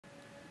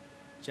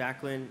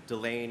Jacqueline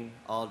Delane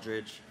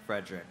Aldridge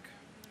Frederick.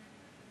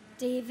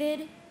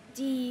 David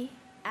D.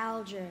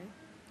 Alger.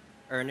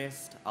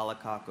 Ernest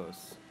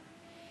Alakakos.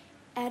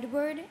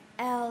 Edward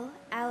L.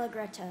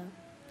 Allegretto.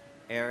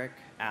 Eric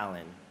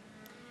Allen.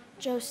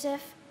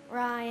 Joseph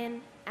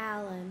Ryan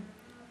Allen.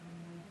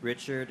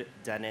 Richard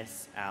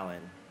Dennis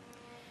Allen.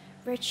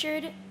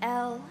 Richard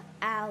L.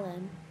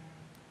 Allen.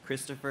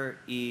 Christopher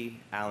E.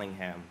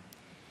 Allingham.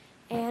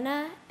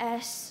 Anna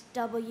S.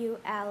 W.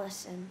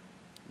 Allison.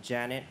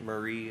 Janet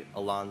Marie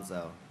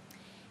Alonzo.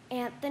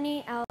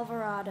 Anthony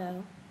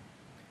Alvarado.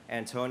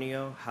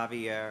 Antonio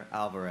Javier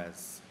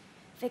Alvarez.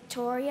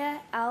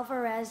 Victoria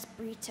Alvarez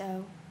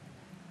Brito.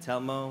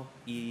 Telmo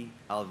E.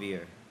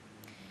 Alvier.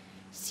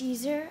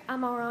 Cesar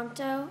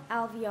Amaranto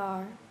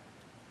Alviar.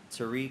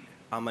 Tariq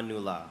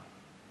Amanullah.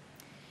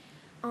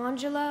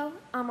 Angelo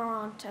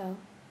Amaranto.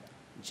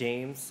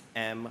 James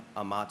M.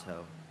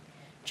 Amato.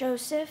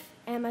 Joseph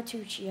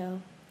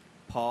Amatuccio.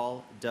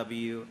 Paul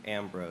W.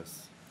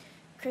 Ambrose.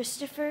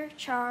 Christopher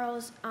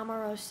Charles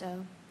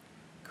Amoroso.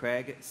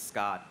 Craig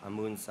Scott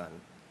Amunson.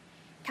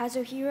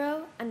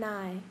 Kazuhiro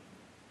Anai.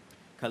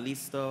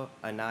 Kalisto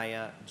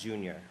Anaya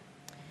Jr.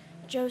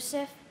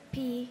 Joseph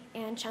P.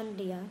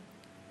 Anchandia.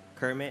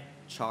 Kermit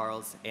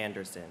Charles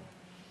Anderson.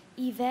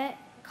 Yvette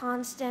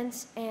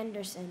Constance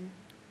Anderson.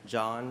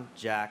 John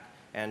Jack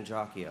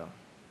Andracchio.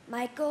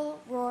 Michael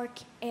Rourke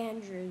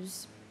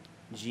Andrews.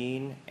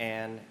 Jean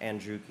Ann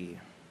Andrucki.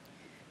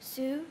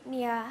 Su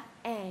Nia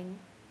Ang.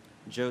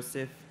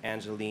 Joseph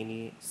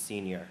Angelini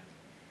Sr.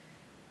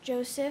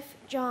 Joseph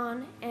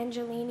John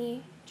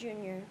Angelini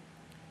Jr.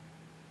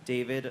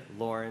 David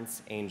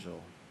Lawrence Angel.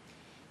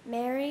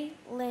 Mary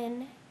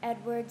Lynn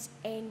Edwards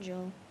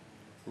Angel.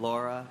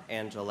 Laura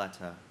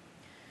Angeletta.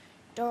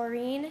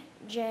 Doreen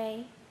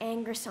J.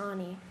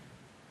 Angersani.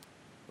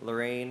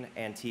 Lorraine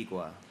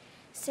Antigua.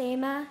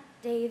 Sema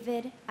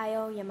David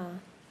Aoyama.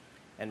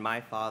 And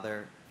my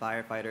father,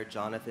 firefighter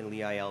Jonathan Lee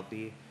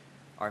Ielpi.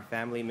 Our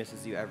family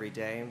misses you every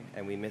day,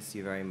 and we miss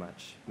you very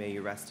much. May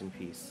you rest in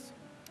peace.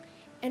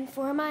 And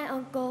for my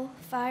uncle,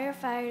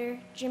 firefighter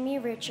Jimmy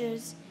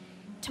Richards,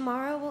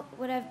 tomorrow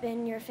would have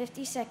been your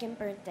 52nd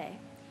birthday.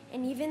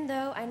 And even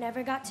though I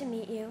never got to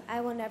meet you,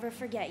 I will never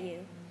forget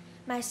you.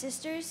 My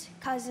sisters,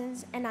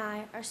 cousins, and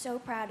I are so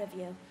proud of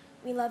you.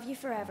 We love you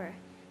forever.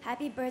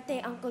 Happy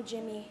birthday, Uncle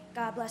Jimmy.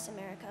 God bless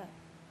America.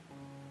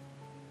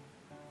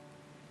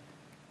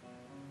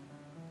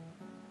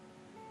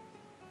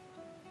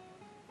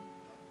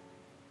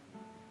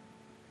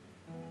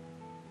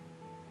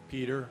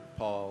 Peter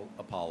Paul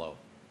Apollo.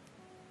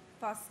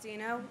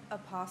 Faustino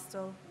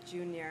Apostle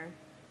Jr.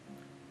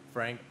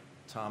 Frank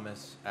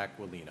Thomas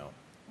Aquilino.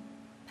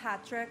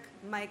 Patrick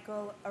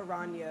Michael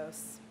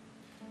Araños.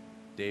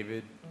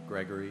 David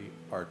Gregory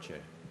Arche.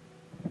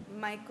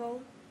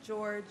 Michael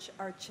George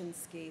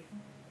Archinsky.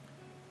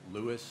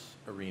 Louis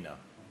Arena.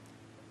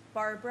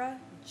 Barbara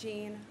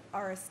Jean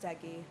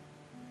Aristegui.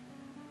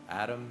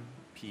 Adam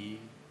P.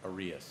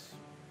 Arias.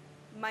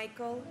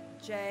 Michael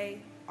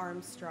J.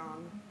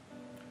 Armstrong.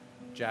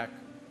 Jack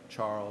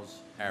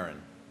Charles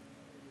Aaron.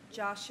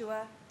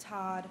 Joshua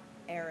Todd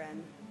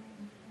Aaron.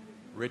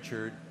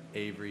 Richard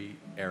Avery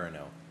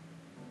Arano.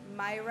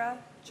 Myra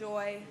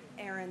Joy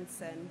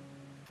Aronson.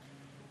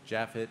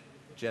 Japhet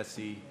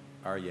Jesse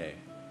Arye.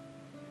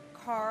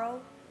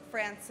 Carl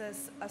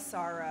Francis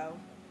Asaro.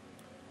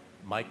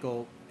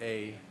 Michael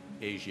A.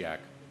 Asiak.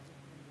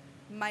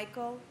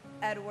 Michael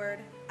Edward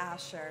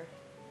Asher.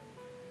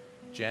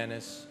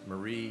 Janice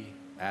Marie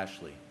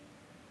Ashley.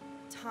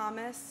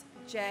 Thomas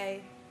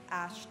J.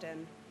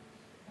 Ashton.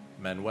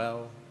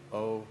 Manuel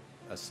O.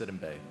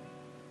 Asidembe.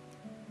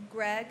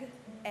 Greg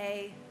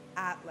A.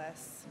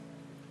 Atlas.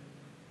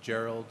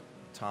 Gerald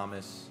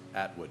Thomas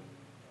Atwood.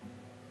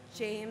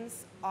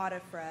 James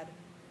Audifred.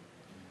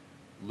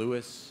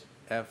 Louis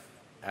F.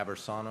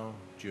 Aversano,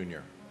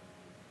 Jr.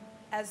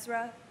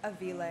 Ezra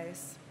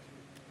Aviles.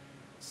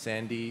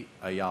 Sandy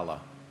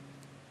Ayala.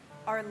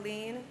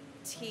 Arlene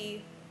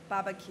T.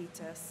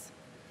 Babakitis.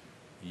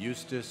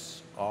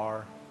 Eustace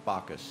R.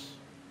 Bacchus.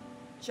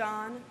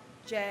 John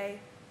J.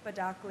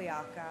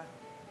 Badakliaka.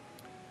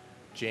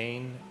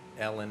 Jane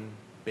Ellen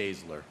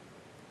Baszler.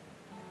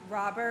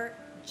 Robert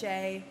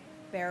J.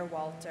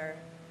 Bearwalter.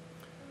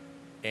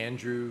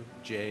 Andrew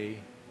J.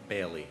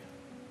 Bailey.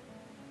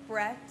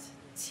 Brett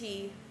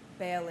T.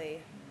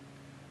 Bailey.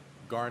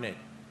 Garnet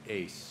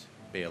Ace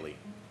Bailey.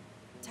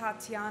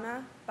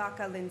 Tatiana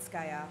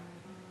Bakalinskaya.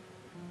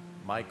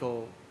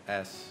 Michael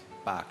S.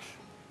 Baksh.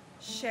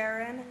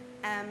 Sharon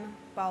M.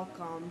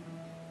 Balcom.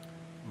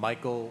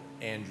 Michael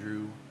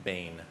Andrew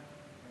Bain.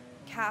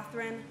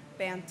 Catherine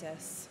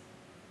Bantis.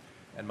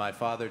 And my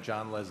father,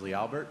 John Leslie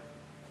Albert.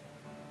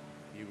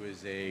 He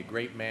was a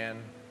great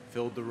man,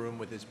 filled the room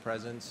with his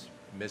presence,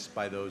 missed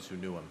by those who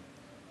knew him.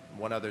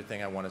 One other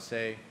thing I want to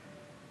say,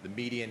 the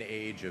median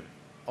age of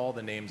all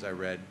the names I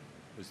read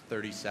was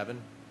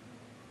 37.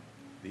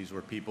 These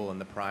were people in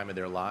the prime of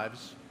their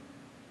lives.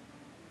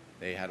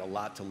 They had a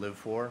lot to live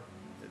for.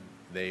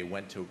 They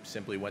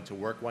simply went to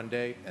work one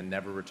day and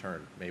never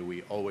returned. May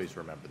we always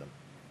remember them.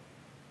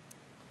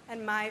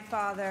 and my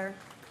father,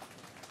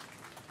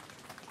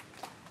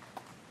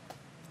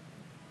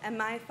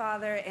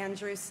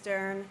 Andrew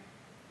Stern,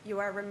 you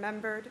are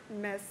remembered,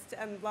 missed,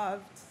 and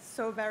loved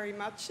so very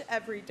much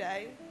every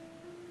day.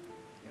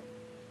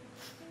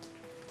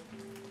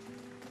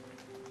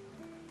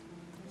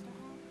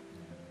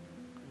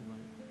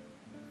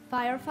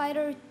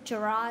 Firefighter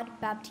Gerard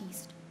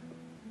Baptiste.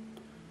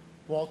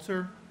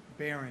 Walter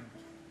Barron.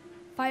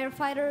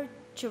 Firefighter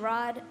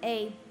Gerard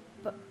A.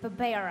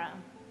 Barbera.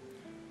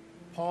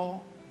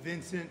 Paul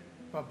Vincent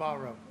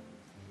Barbaro.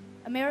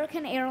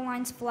 American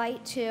Airlines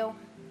Flight to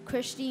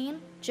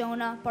Christine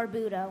Jonah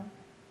Barbudo.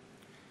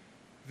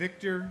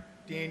 Victor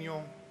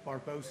Daniel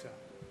Barbosa.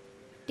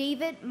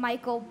 David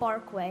Michael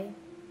Barkway.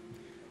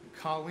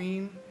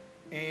 Colleen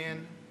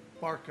Ann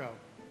Barco.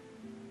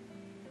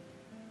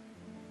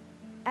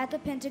 At the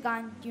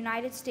Pentagon,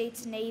 United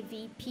States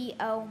Navy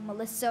P.O.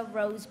 Melissa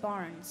Rose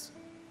Barnes.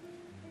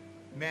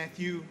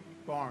 Matthew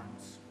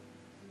Barnes.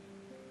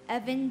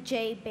 Evan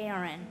J.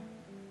 Barron.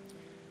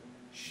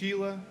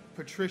 Sheila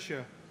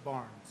Patricia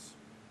Barnes.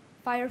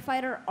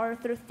 Firefighter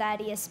Arthur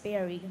Thaddeus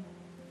Berry.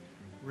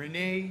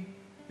 Renee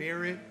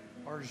Barrett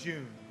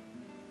Arjun.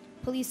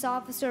 Police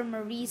Officer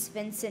Maurice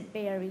Vincent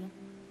Berry.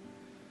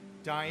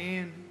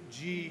 Diane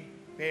G.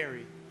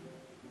 Berry.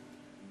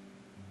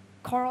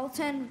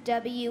 Carlton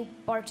W.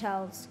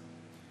 Bartels.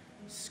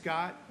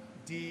 Scott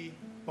D.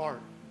 Bart.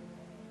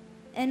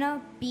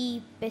 Anna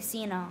B.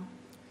 Bessina.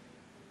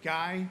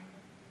 Guy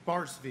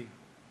Barsby.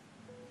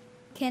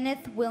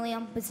 Kenneth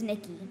William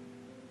Busnicki.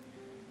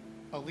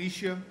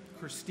 Alicia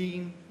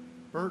Christine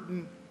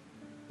Burton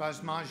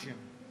Basmajian.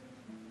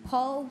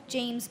 Paul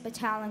James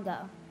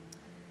Batalanga.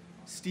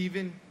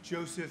 Stephen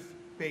Joseph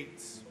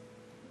Bates.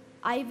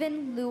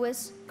 Ivan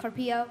Louis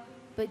Carpio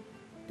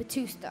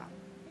Batusta.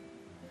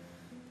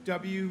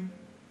 W.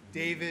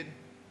 David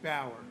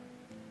Bauer.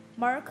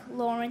 Mark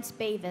Lawrence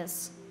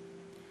Bavis.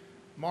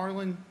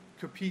 Marlon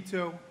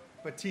Capito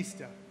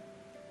Batista.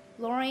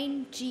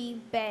 Lorraine G.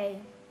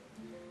 Bay.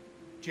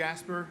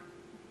 Jasper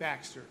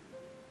Baxter.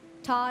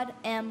 Todd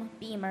M.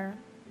 Beamer.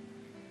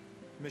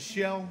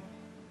 Michelle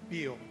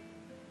Beal.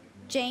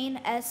 Jane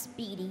S.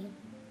 Beatty.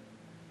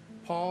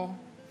 Paul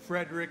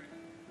Frederick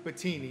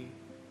Bettini.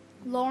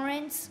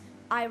 Lawrence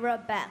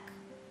Ira Beck.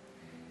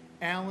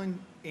 Alan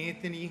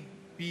Anthony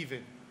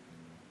Beaven.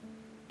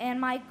 And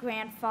my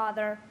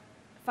grandfather,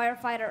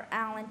 firefighter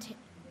Alan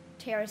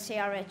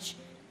Tarasarich.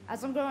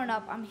 As I'm growing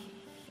up, I'm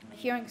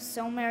hearing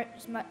so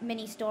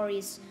many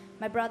stories.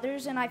 My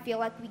brothers and I feel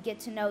like we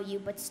get to know you,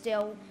 but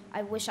still,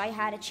 I wish I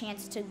had a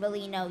chance to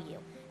really know you.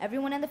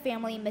 Everyone in the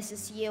family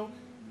misses you.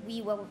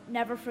 We will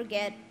never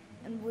forget,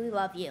 and we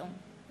love you.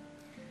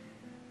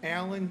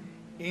 Alan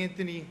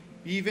Anthony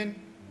Beaven.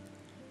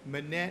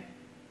 Manette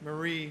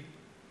Marie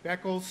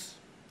Beckles.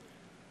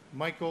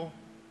 Michael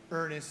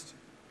Ernest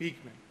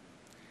Beekman.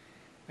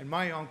 And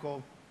my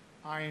uncle,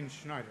 Ian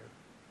Schneider.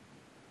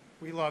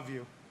 We love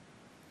you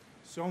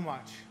so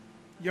much.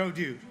 Yo,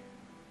 dude.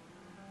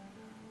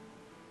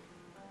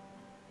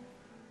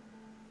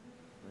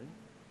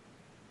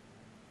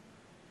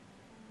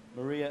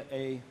 Maria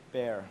A.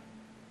 Bear.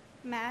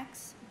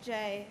 Max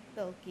J.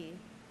 Bilkey.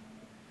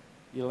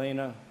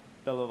 Elena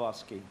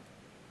Belovosky.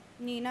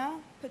 Nina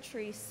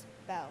Patrice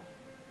Bell.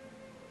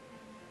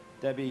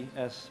 Debbie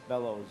S.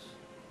 Bellows.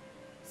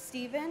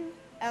 Stephen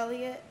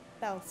Elliott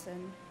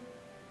Belson.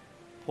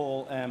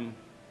 Paul M.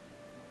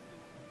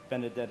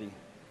 Benedetti.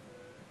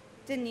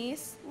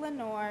 Denise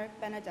Lenore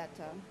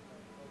Benedetto.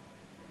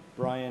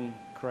 Brian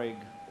Craig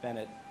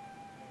Bennett.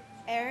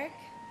 Eric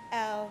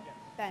L.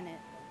 Bennett.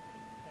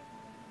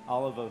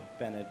 Oliver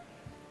Bennett.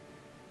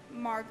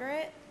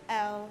 Margaret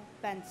L.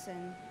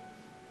 Benson.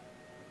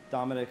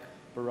 Dominic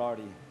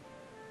Berardi.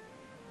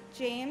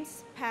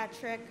 James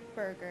Patrick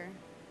Berger.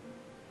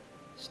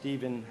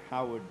 Stephen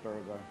Howard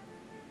Berger.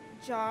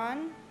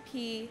 John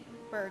P.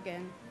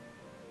 Bergen.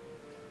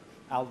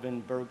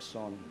 Alvin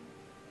Bergson.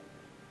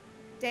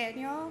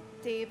 Daniel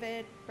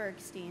David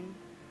Bergstein.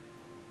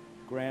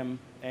 Graham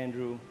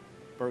Andrew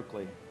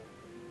Berkeley.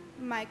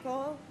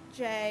 Michael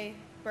J.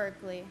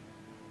 Berkeley.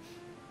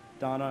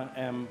 Donna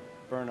M.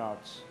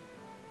 Bernards.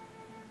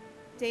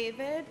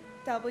 David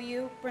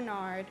W.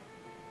 Bernard.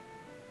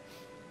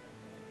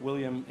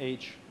 William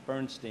H.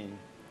 Bernstein.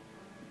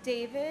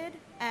 David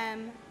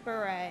M.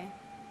 Beret.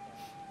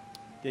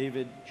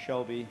 David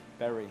Shelby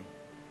Berry.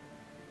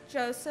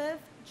 Joseph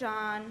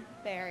John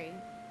Berry.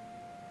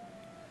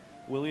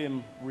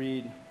 William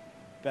Reed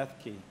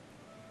Bethke.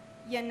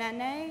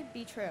 Yanene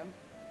Bitru.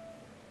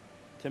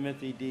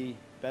 Timothy D.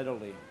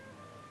 Betterly.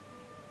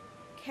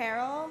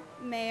 Carol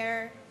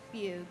Mayer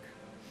Bug.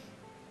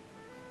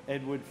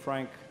 Edward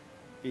Frank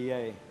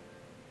B.A.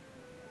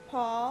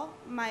 Paul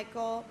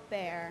Michael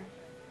Bear.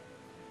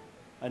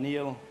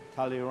 Anil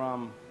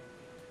Taliram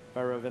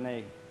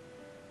Baravane.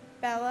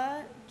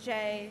 Bella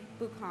J.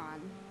 Buchan.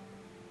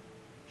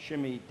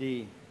 Shimmy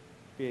D.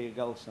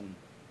 Biegelson.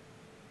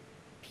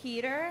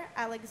 Peter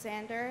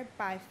Alexander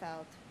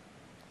Beifeld.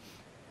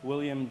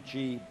 William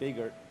G.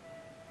 Biggert.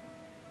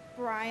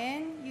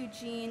 Brian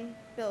Eugene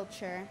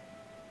Bilcher.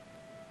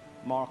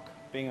 Mark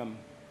Bingham,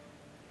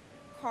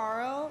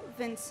 Carl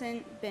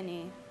Vincent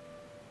Binney,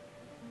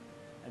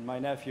 and my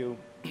nephew,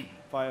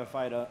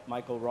 firefighter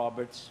Michael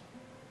Roberts,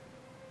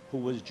 who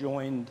was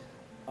joined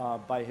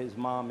by his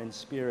mom in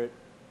spirit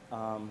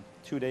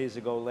 2 days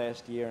ago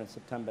last year on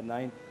September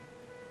 9th.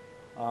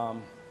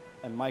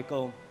 And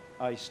Michael,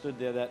 I stood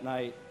there that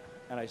night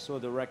and I saw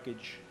the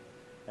wreckage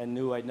and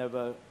knew I'd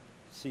never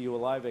see you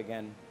alive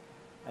again.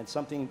 And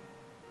something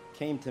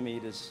came to me,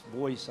 this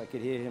voice, I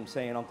could hear him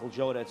saying, "Uncle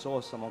Joe, that's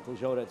awesome, Uncle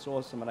Joe, that's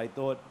awesome." And I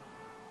thought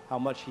how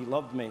much he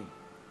loved me.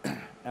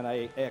 And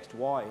I asked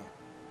why.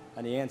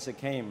 And the answer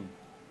came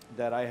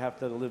that I have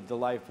to live the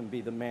life and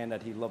be the man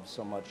that he loves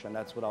so much. And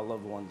that's what our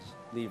loved ones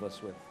leave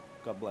us with.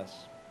 God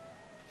bless.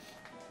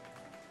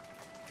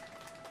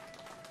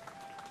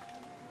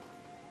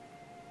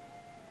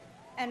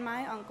 and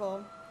my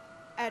uncle,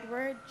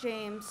 Edward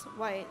James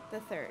White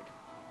III.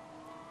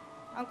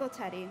 Uncle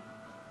Teddy,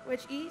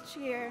 which each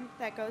year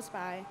that goes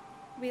by,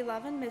 we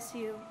love and miss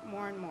you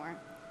more and more.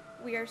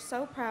 We are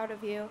so proud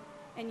of you,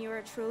 and you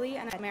are truly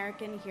an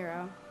American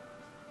hero.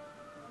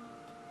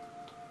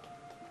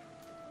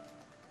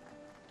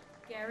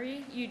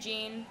 Gary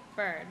Eugene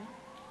Bird.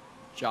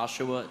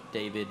 Joshua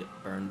David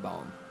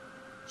Birnbaum.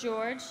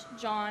 George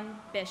John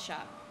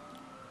Bishop.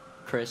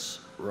 Chris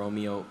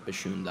Romeo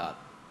Bishundat.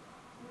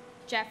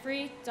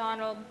 Jeffrey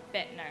Donald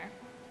Bittner.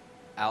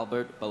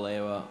 Albert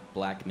Balewa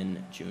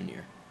Blackman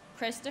Jr.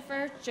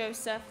 Christopher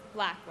Joseph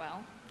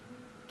Blackwell.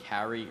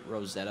 Carrie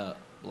Rosetta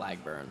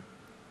Blackburn.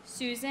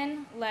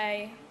 Susan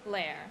Leigh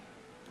Blair.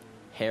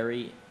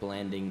 Harry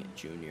Blanding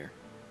Jr.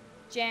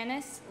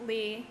 Janice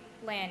Lee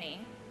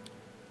Lanny.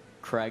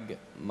 Craig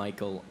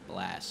Michael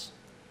Blass.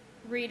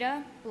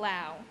 Rita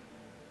Blau.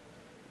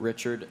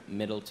 Richard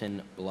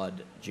Middleton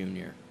Blood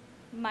Jr.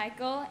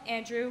 Michael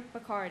Andrew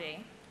Bacardi.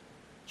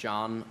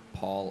 John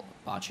Paul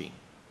Bocci.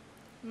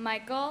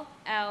 Michael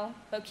L.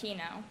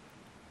 Bocchino.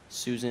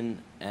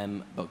 Susan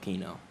M.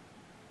 Bocchino.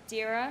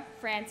 Dira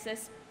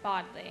Francis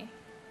Bodley.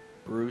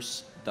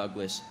 Bruce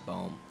Douglas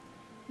Bohm.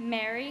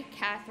 Mary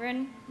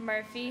Catherine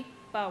Murphy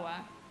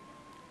Boa.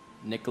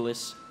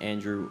 Nicholas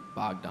Andrew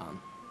Bogdan.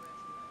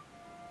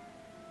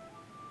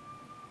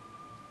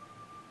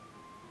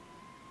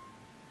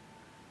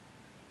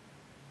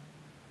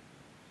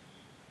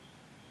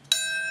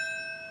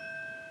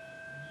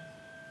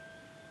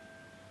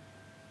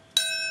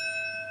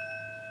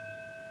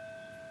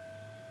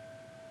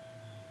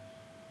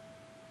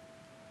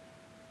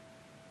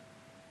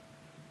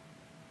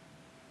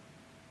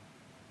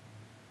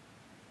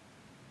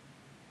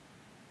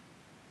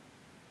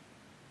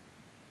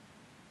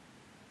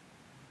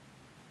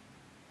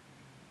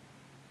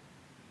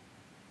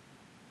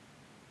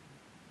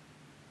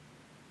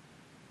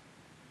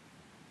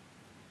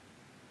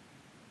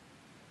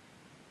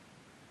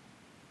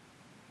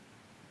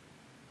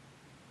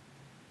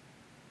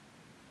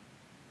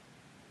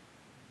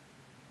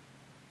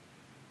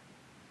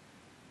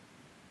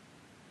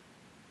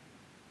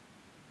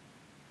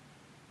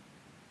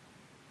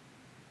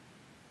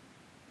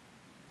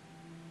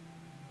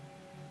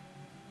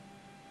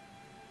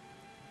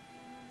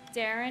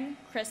 Darren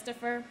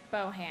Christopher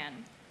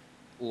Bohan.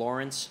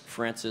 Lawrence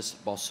Francis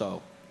Bosso.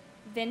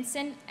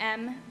 Vincent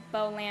M.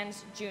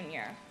 Bolands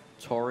Jr.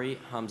 Tori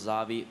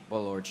Hamzavi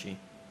Bolorchi.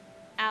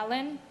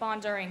 Alan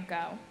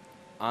Bondarenko.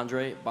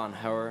 Andre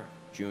Bonhauer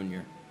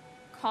Jr.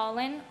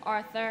 Colin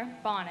Arthur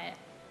Bonnet.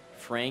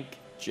 Frank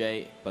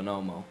J.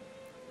 Bonomo.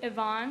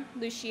 Yvonne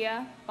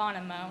Lucia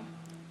Bonomo.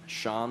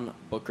 Sean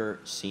Booker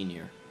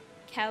Sr.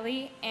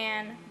 Kelly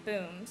Ann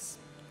Booms.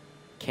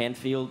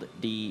 Canfield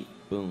D.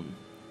 Boone.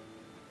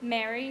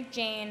 Mary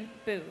Jane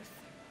Booth.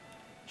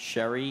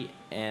 Sherry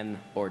N.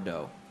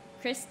 Bordeaux.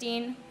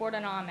 Christine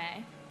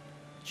Bordename.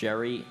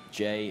 Jerry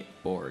J.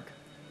 Borg.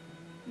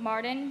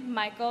 Martin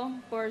Michael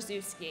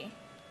Borzewski.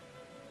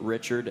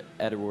 Richard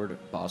Edward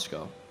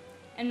Bosco.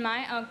 And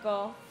my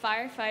uncle,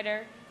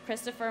 firefighter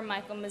Christopher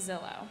Michael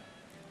Mazzillo.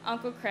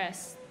 Uncle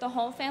Chris, the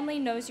whole family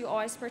knows you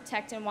always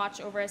protect and watch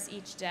over us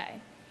each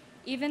day.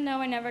 Even though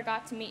I never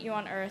got to meet you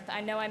on earth, I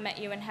know I met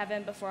you in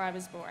heaven before I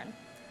was born.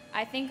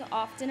 I think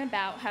often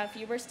about how if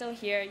you were still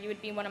here, you would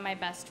be one of my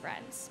best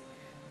friends.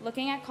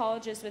 Looking at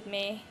colleges with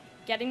me,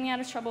 getting me out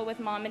of trouble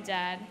with mom and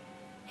dad,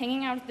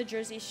 hanging out at the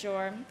Jersey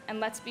Shore, and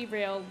let's be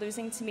real,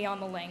 losing to me on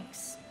the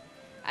links.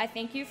 I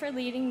thank you for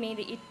leading me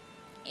to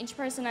each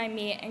person I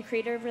meet and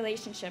create a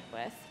relationship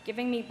with,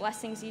 giving me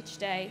blessings each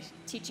day,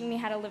 teaching me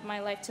how to live my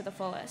life to the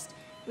fullest.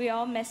 We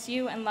all miss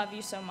you and love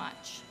you so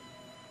much.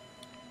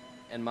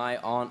 And my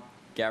aunt,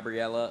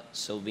 Gabriella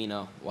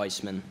Silvina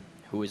Weissman,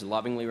 who is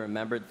lovingly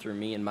remembered through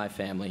me and my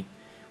family.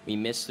 We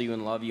miss you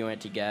and love you,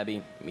 Auntie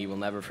Gabby. We will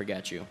never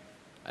forget you.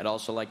 I'd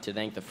also like to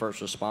thank the first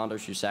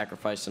responders who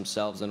sacrificed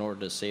themselves in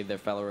order to save their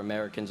fellow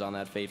Americans on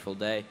that fateful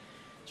day,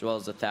 as well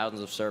as the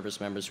thousands of service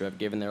members who have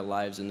given their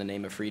lives in the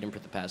name of freedom for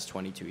the past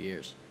 22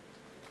 years.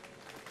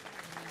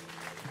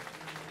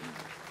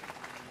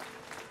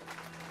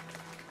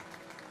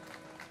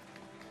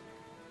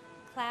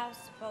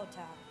 Klaus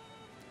Bota.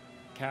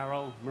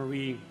 Carol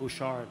Marie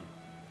Bouchard.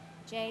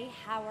 J.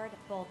 Howard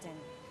Bolton.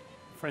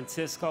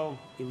 Francisco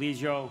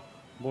Eligio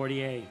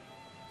Bordier,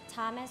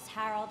 Thomas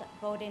Harold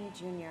Bowden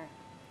Jr.,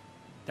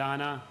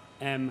 Donna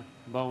M.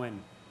 Bowen,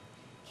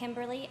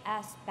 Kimberly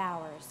S.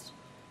 Bowers,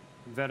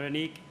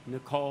 Veronique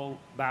Nicole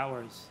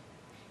Bowers,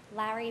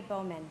 Larry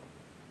Bowman,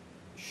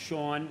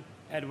 Sean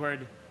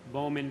Edward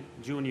Bowman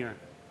Jr.,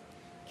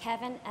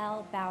 Kevin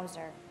L.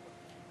 Bowser,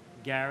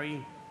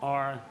 Gary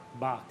R.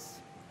 Box,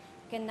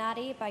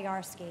 Gennady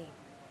Boyarsky,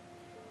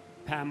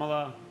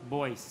 Pamela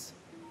Boyce,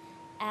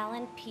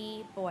 Alan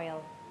P.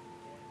 Boyle,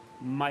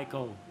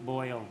 Michael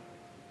Boyle,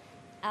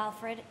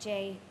 Alfred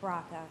J.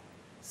 Braca,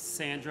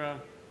 Sandra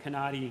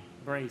Canati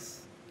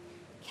Brace,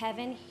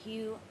 Kevin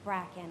Hugh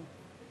Bracken,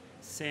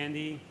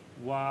 Sandy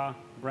Wa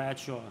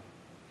Bradshaw,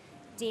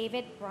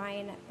 David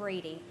Brian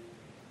Brady,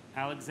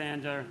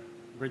 Alexander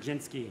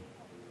Brzezinski,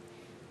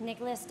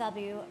 Nicholas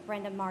W.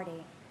 Brenda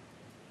Marty,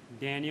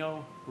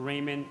 Daniel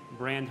Raymond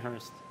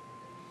Brandhurst,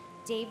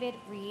 David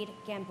Reed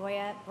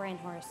Gamboya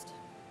Brandhorst,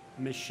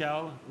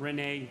 Michelle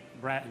Renee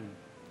Bratton,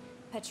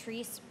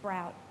 Patrice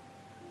Brout,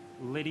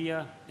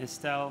 Lydia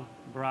Estelle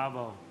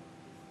Bravo,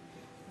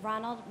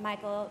 Ronald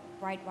Michael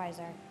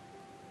Breitweiser,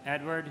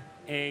 Edward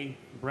A.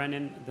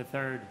 Brennan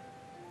III,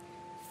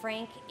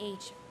 Frank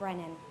H.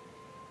 Brennan,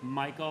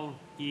 Michael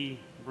E.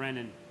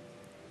 Brennan,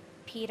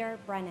 Peter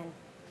Brennan,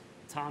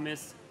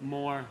 Thomas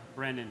Moore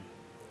Brennan,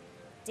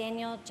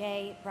 Daniel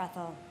J.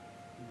 Brethel,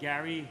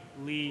 Gary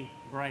Lee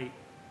Bright,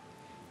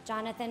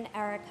 Jonathan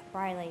Eric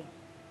Briley,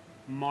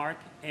 Mark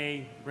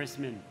A.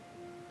 Brisman,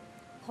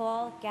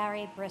 Paul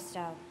Gary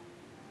Bristow,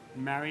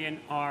 Marion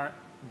R.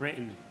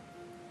 Britton,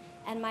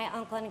 and my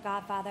uncle and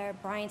godfather,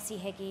 Brian C.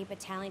 Hickey,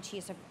 Battalion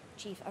Chief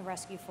of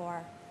Rescue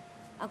 4.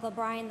 Uncle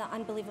Brian, the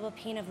unbelievable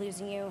pain of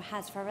losing you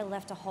has forever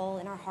left a hole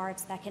in our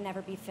hearts that can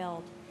never be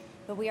filled.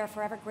 But we are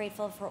forever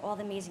grateful for all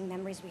the amazing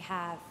memories we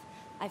have.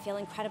 I feel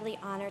incredibly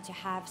honored to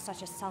have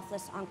such a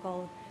selfless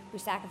uncle who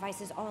sacrificed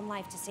his own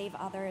life to save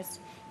others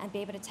and be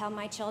able to tell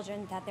my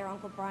children that their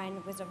Uncle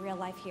Brian was a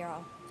real-life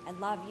hero. I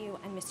love you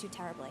and miss you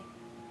terribly.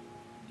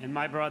 and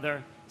my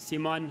brother,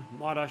 Simon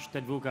Marash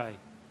Tedvukai.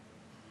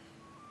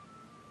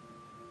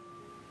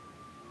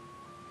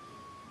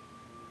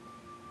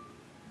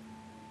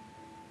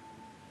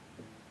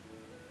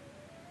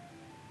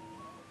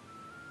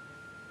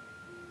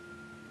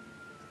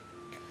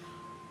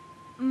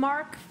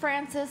 Mark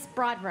Francis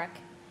Broderick,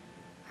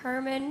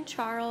 Herman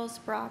Charles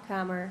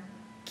Brockhammer,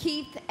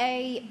 Keith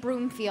A.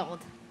 Broomfield,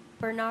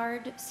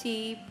 Bernard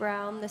C.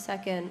 Brown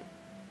II,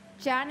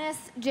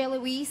 Janice J.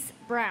 Louise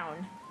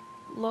Brown,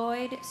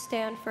 Lloyd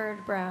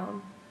Stanford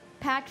Brown,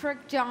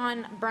 Patrick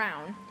John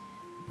Brown,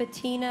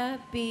 Bettina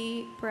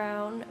B.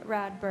 Brown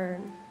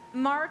Radburn,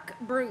 Mark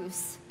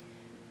Bruce,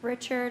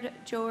 Richard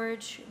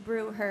George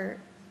Brewhert,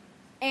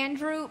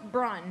 Andrew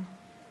Brunn,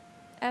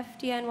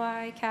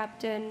 FDNY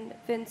Captain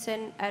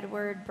Vincent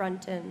Edward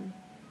Brunton,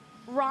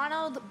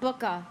 Ronald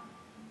Booka,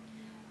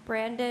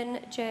 Brandon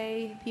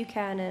J.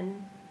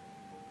 Buchanan,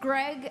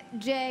 Greg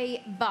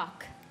J.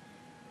 Buck,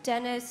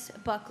 Dennis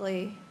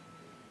Buckley,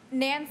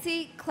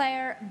 Nancy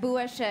Claire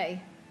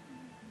Boucher,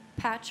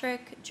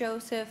 Patrick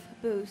Joseph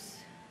Boos,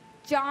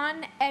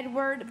 John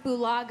Edward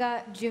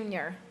Bulaga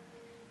Jr.,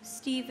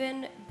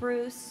 Stephen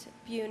Bruce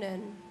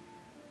Bunin,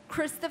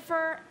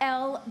 Christopher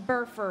L.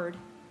 Burford,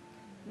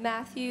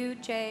 Matthew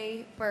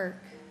J.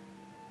 Burke,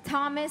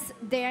 Thomas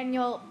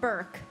Daniel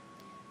Burke,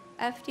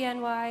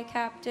 FDNY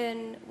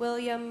Captain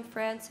William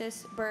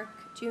Francis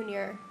Burke,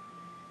 Jr.,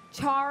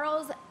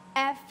 Charles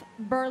F.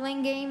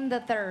 Burlingame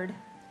III,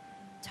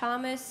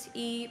 Thomas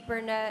E.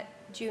 Burnett,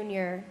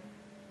 Jr.,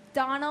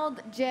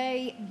 Donald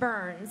J.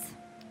 Burns,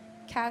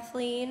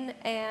 Kathleen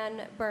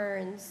Ann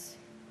Burns,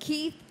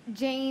 Keith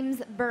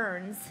James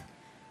Burns,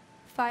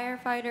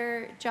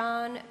 Firefighter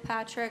John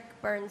Patrick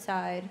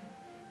Burnside,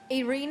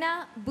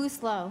 Irina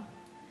Buslow,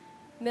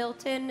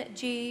 Milton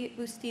G.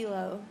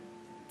 Bustillo,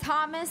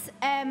 Thomas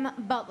M.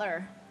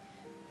 Butler,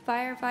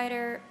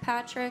 Firefighter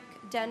Patrick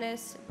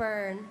Dennis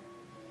Byrne,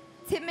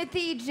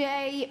 Timothy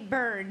J.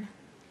 Byrne,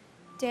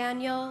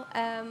 Daniel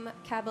M.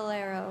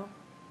 Caballero,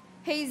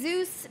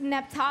 Jesus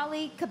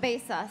Neptali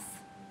Cabezas,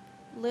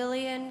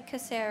 Lillian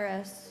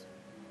Caceres,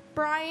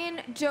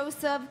 Brian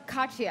Joseph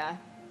Caccia,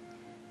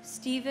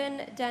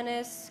 Stephen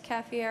Dennis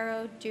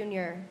Cafiero,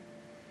 Jr.,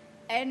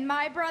 and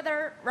my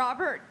brother,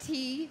 Robert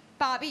T.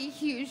 Bobby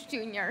Hughes,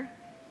 Jr.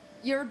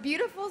 Your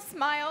beautiful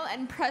smile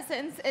and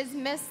presence is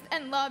missed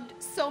and loved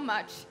so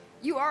much.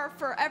 You are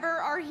forever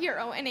our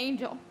hero and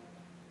angel.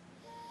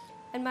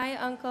 and my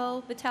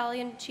uncle,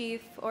 Battalion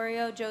Chief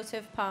Oreo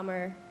Joseph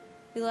Palmer.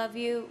 We love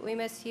you, we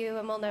miss you,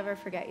 and we'll never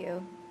forget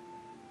you.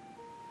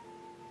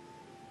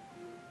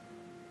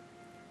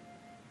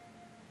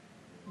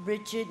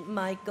 Richard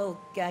Michael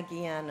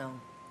Gagliano,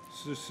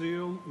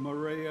 Cecile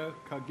Maria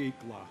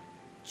Cagigla,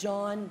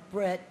 John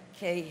Brett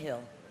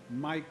Cahill,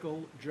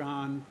 Michael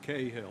John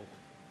Cahill,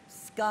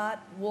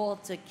 Scott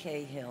Walter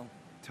Cahill,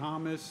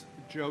 Thomas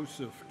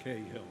Joseph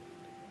Cahill,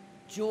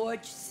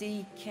 George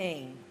C.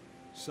 Kane,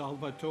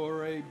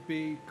 Salvatore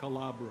B.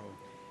 Calabro,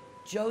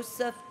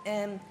 Joseph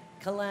M.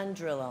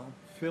 Calandrillo,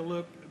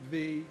 Philip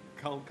V.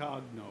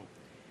 Calcagno,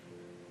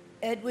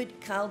 Edward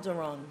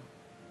Calderon,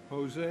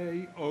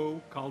 Jose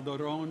O.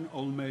 Calderon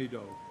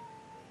Olmedo,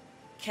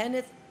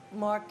 Kenneth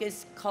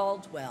Marcus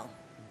Caldwell,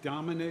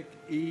 Dominic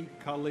E.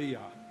 Calia,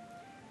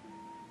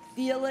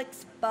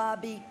 Felix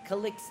Bobby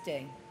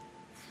Calixte,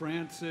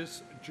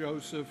 Francis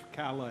Joseph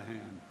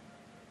Callahan,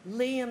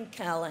 Liam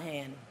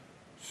Callahan,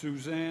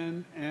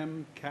 Suzanne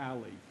M.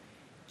 Cali,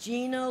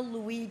 Gino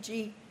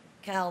Luigi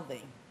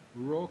Calvi,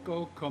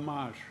 Rocco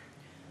Camash,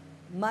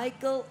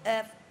 Michael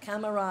F.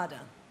 Camarada,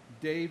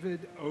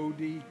 David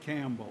O.D.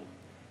 Campbell,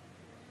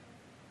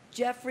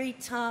 Jeffrey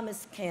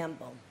Thomas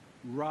Campbell,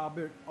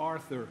 Robert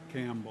Arthur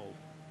Campbell,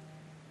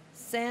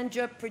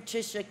 Sandra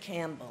Patricia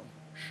Campbell,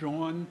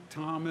 Sean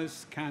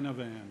Thomas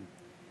Canavan,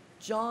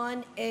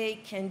 John A.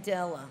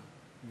 Candela,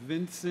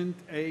 Vincent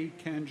A.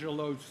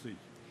 Cangelosi,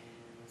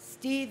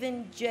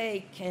 Stephen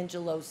J.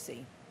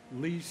 Cangelosi,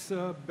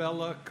 Lisa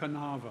Bella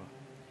Canava,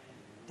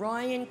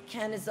 Brian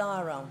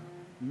Canizaro,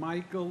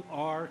 Michael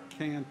R.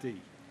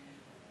 Canty,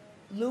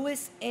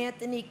 Louis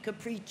Anthony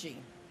Capricci,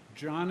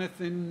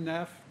 Jonathan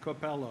Neff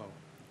Capello,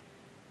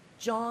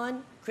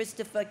 John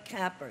Christopher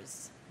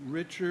Cappers,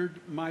 Richard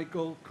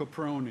Michael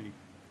Caproni,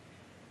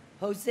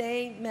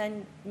 Jose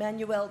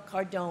Manuel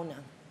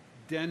Cardona,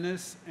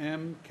 Dennis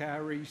M.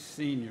 Carey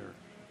Sr.,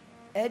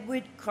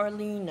 Edward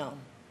Carlino,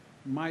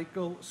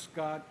 Michael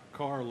Scott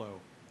Carlo,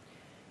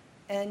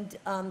 and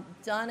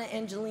Donna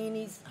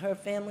Angelini's, her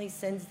family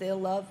sends their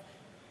love.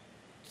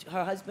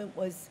 Her husband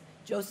was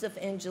Joseph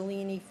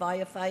Angelini,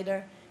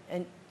 firefighter,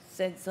 and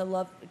sends her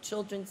love.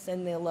 Children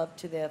send their love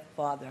to their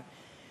father.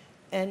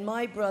 And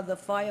my brother,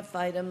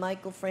 firefighter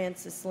Michael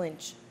Francis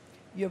Lynch.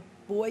 Your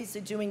boys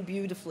are doing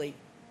beautifully.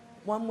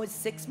 One was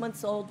 6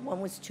 months old,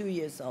 one was 2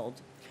 years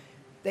old.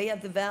 They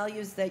have the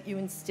values that you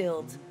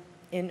instilled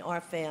in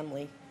our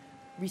family.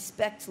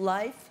 Respect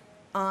life,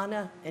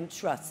 honor, and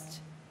trust.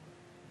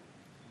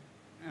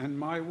 and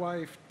my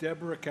wife,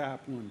 Deborah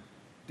Kaplan.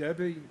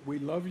 Debbie, we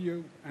love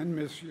you and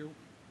miss you.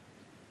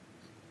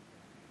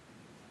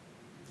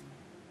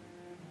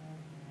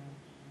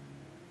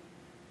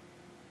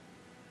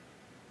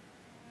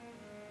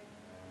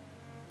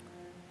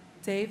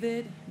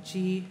 David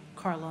G.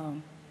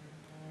 Carlone.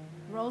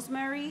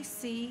 Rosemary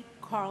C.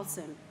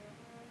 Carlson.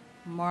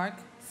 Mark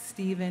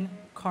Stephen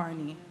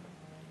Carney.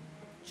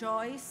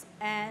 Joyce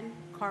Ann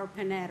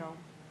Carpenero.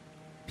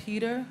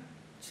 Peter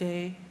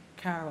J.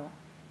 Carroll.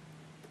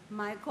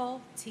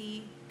 Michael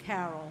T.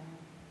 Carroll.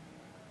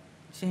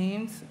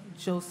 James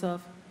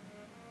Joseph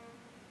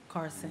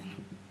Carson.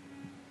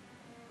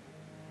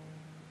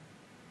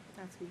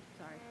 That's me,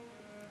 sorry.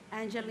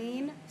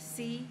 Angeline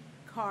C.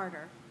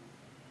 Carter.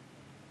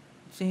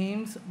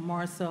 James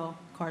Marcel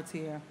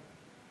Cartier.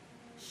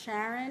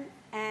 Sharon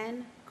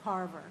Ann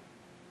Carver.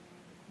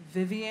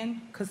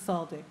 Vivian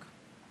Casaldic.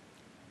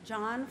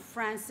 John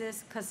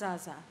Francis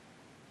Cazaza.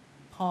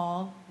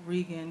 Paul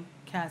Regan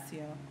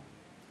Cassio.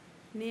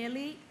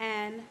 Neely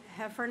Ann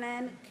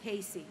Heffernan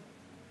Casey.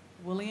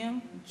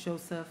 William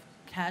Joseph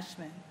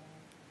Cashman.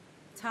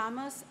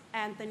 Thomas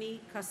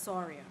Anthony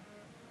Casoria.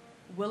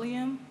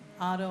 William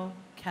Otto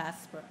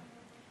Casper.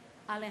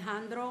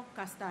 Alejandro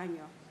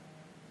Castaño.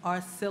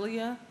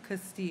 Arcilia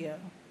Castillo.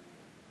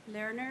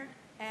 Leonard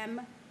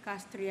M.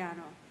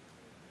 Castriano.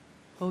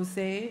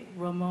 Jose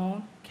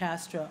Ramon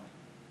Castro.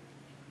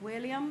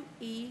 William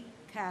E.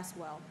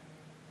 Caswell.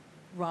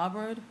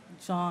 Robert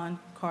John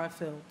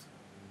Carfield.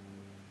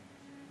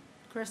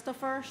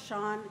 Christopher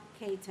Sean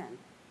Caton.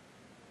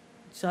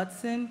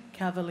 Judson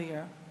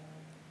Cavalier.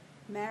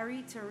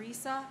 Mary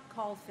Teresa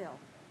Caulfield.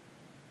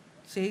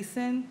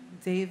 Jason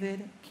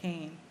David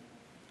Kane.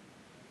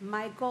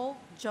 Michael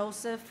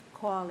Joseph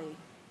Qualley.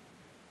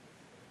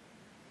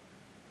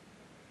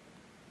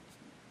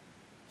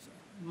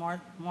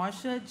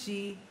 Marcia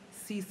G.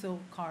 Cecil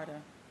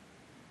Carter.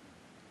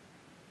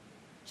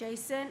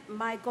 Jason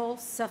Michael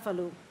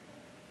Cefalu.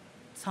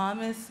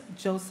 Thomas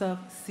Joseph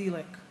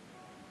Seelick.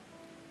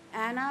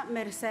 Ana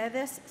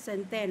Mercedes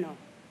Centeno.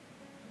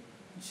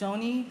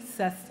 Joni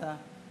Sesta.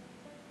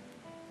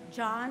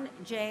 John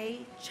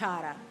J.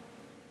 Chara.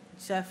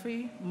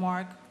 Jeffrey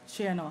Mark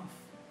Chernoff.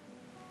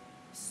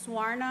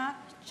 Swarna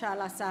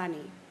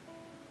Chalasani.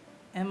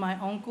 And my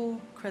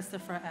uncle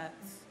Christopher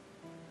Etz.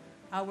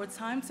 Our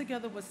time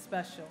together was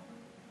special.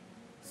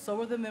 So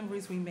were the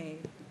memories we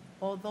made.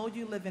 Although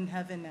you live in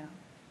heaven now,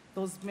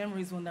 those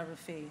memories will never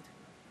fade.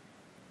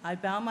 I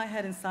bow my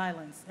head in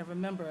silence and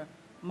remember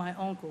my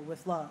uncle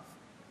with love.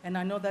 And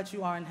I know that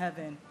you are in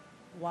heaven,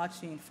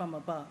 watching from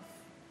above.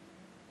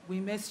 We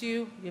miss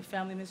you. Your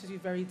family misses you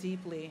very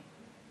deeply.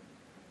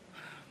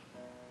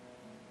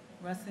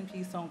 Rest in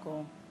peace,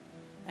 Uncle,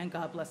 and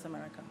God bless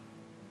America.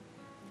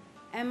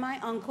 And my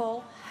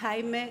uncle,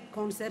 Jaime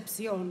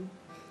Concepcion.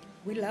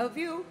 We love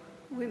you.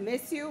 We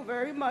miss you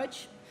very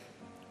much.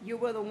 You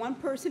were the one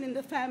person in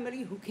the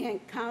family who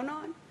can't count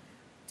on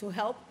to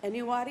help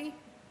anybody.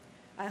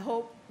 I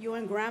hope you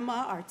and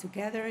Grandma are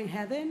together in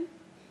heaven.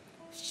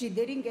 She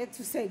didn't get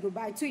to say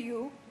goodbye to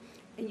you,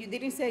 and you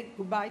didn't say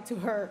goodbye to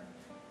her,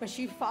 but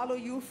she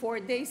followed you 4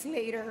 days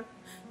later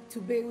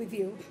to be with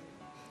you.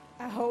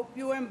 I hope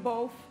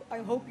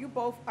you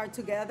both are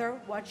together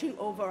watching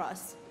over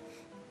us.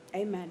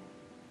 Amen.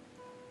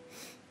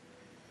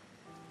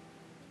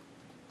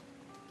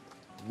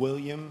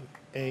 William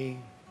A.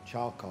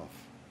 Chalkoff,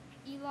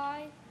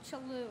 Eli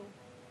Chalou,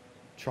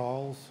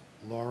 Charles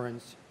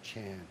Lawrence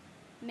Chan,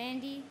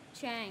 Mandy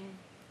Chang,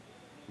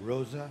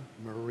 Rosa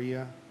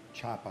Maria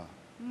Chapa,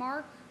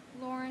 Mark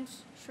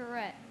Lawrence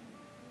Charette,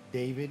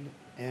 David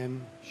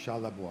M.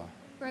 Chalabois,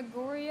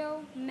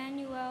 Gregorio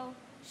Manuel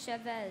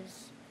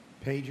Chavez,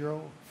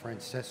 Pedro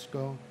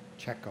Francesco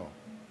Checo,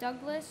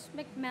 Douglas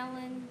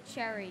McMillan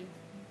Cherry,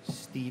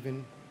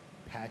 Stephen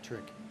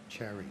Patrick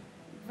Cherry,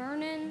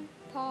 Vernon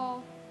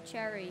Paul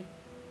Cherry,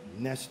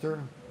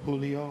 Nestor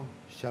Julio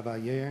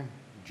Chevalier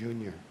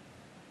Jr.,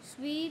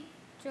 Swede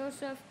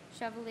Joseph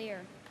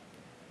Chevalier,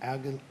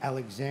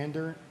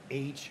 Alexander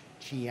H.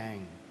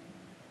 Chiang,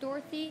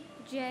 Dorothy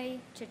J.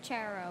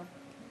 Chicharo,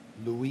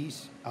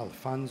 Luis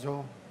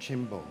Alfonso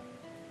Chimbo,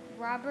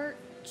 Robert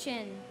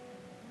Chin,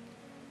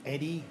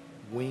 Eddie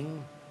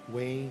Wing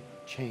Wei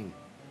Ching,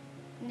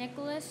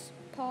 Nicholas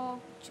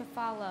Paul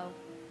Chafalo,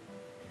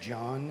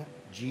 John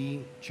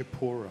G.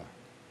 Chipura,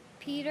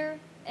 Peter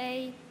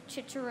A.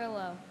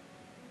 Chicharillo,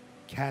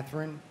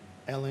 Catherine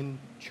Ellen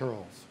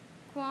Charles,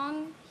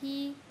 Kwang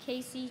Hee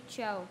Casey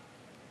Cho,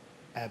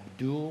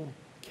 Abdul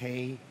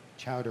K.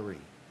 Chowdhury,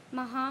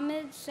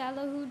 Mohammed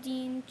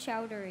Salahuddin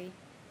Chowdhury,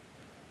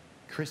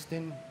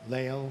 Kristen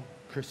Lael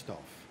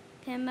Christoph,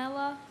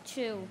 Pamela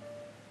Chu,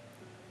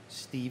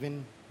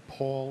 Stephen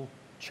Paul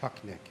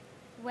Chucknick,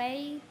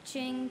 Wei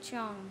Ching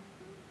Chung,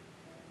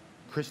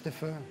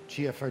 Christopher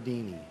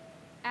Chiafardini,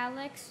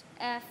 Alex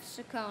F.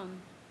 Saccone,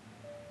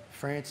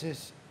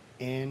 Francis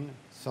Ann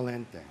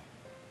Salente,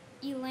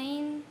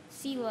 Elaine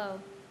Silo,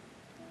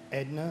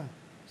 Edna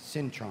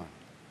Cintron,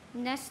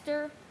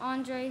 Nestor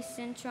Andre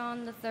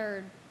Cintron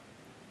III,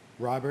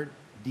 Robert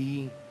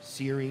D.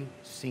 Siri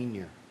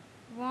Sr.,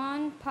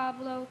 Juan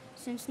Pablo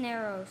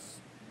Cisneros,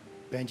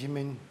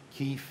 Benjamin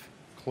Keefe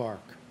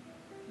Clark,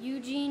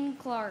 Eugene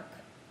Clark,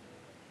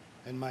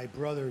 and my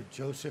brother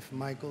Joseph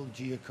Michael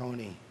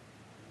Giacconi.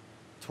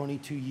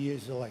 22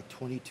 years are like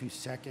 22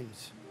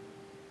 seconds.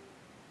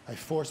 I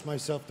forced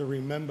myself to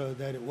remember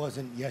that it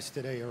wasn't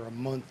yesterday or a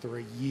month or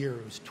a year.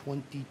 It was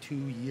 22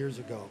 years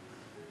ago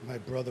my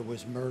brother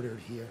was murdered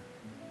here.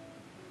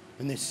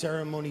 And this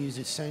ceremony is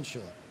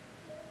essential.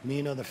 Me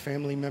and other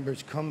family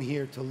members come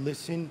here to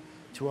listen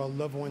to our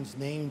loved ones'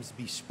 names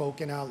be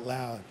spoken out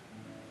loud.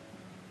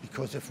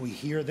 Because if we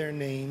hear their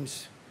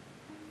names,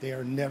 they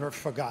are never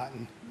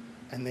forgotten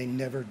and they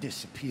never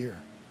disappear.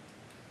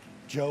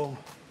 Joe,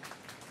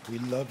 we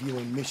love you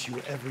and miss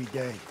you every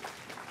day.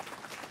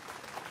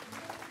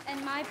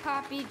 and my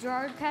poppy,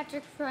 Gerard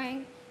Patrick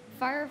Frank,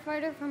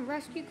 firefighter from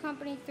Rescue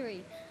Company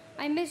 3.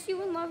 I miss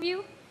you and love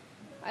you.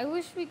 I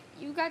wish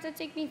you got to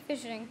take me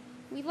fishing.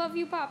 We love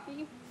you,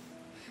 Poppy.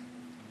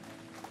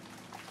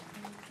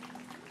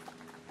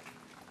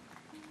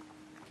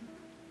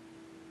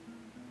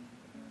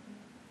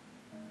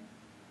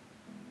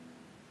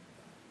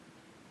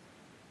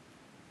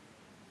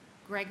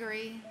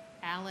 Gregory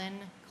Allen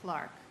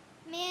Clark,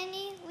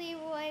 Manny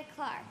Leroy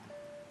Clark,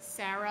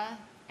 Sarah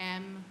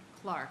M.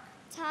 Clark,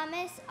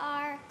 Thomas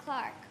R.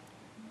 Clark,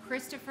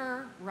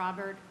 Christopher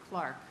Robert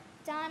Clark,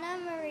 Donna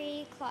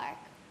Marie Clark,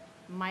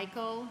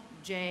 Michael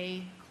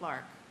J.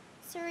 Clark,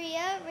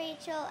 Saria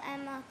Rachel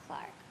Emma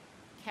Clark,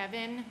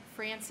 Kevin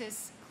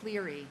Francis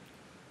Cleary,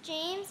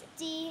 James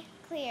D.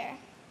 Clear,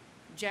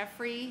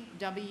 Jeffrey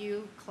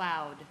W.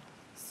 Cloud,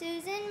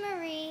 Susan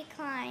Marie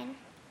Klein,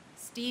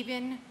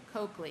 Stephen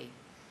Coakley,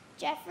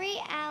 Jeffrey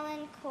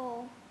Allen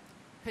Cole,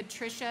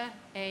 Patricia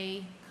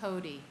A.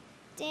 Cody,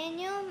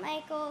 Daniel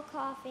Michael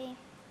Coffey,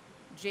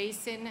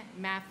 Jason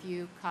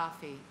Matthew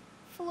Coffey,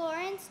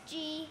 Florence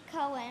G.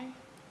 Cohen,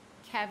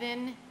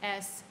 Kevin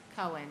S.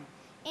 Cohen,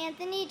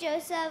 Anthony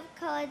Joseph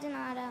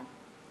Caladonato,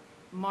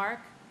 Mark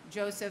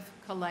Joseph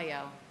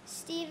Caleo,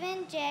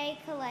 Stephen J.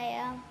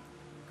 Caleo,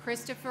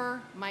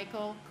 Christopher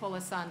Michael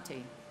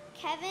Colasanti,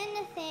 Kevin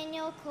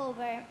Nathaniel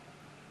Colbert,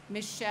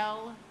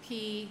 Michelle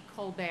P.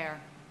 Colbert,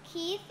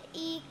 Keith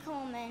E.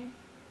 Coleman,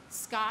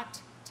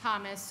 Scott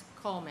Thomas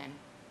Coleman,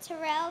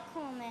 Terrell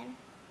Coleman,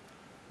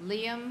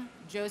 Liam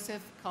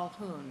Joseph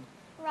Calhoun,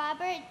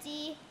 Robert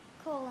D.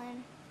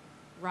 Colin,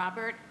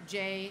 Robert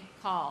J.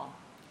 Call,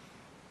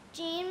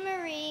 Jean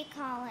Marie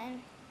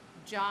Collin,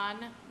 John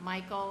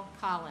Michael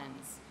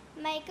Collins,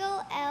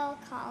 Michael L.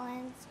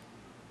 Collins,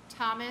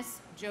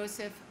 Thomas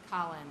Joseph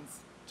Collins,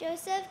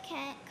 Joseph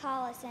Kent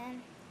Collison,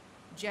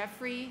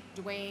 Jeffrey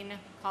Dwayne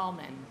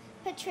Coleman,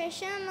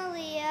 Patricia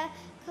Malia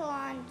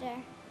Colander,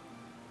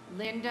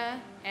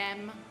 Linda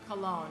M.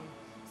 Colon,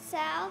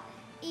 Sal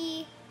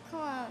E.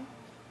 Cologne,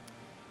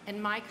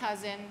 and my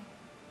cousin,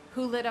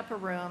 who lit up a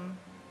room,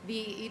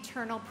 the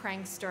eternal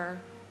prankster,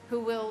 who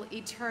will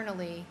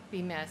eternally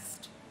be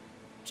missed,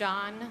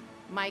 John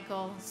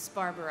Michael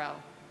Sparborough.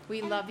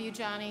 We love you,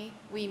 Johnny.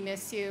 We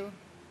miss you.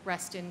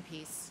 Rest in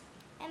peace.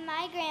 and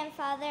my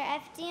grandfather,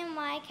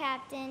 FDNY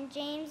Captain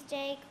James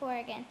J.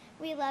 Corrigan.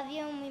 We love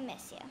you and we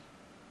miss you.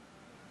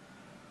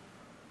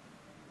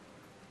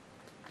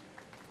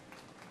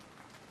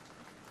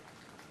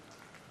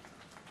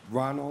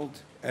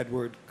 Ronald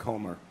Edward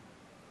Comer,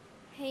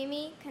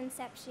 Jaime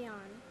Concepcion,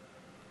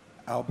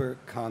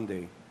 Albert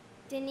Conde,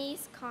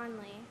 Denise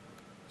Conley,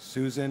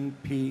 Susan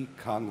P.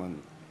 Conlon,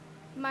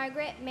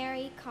 Margaret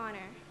Mary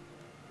Connor,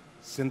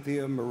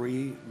 Cynthia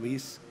Marie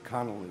Lease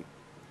Connolly,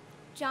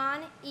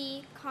 John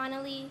E.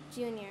 Connolly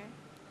Jr.,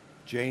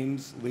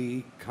 James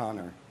Lee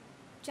Connor,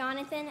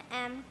 Jonathan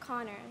M.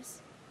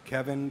 Connors,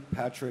 Kevin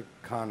Patrick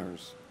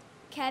Connors,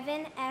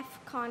 Kevin F.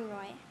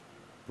 Conroy,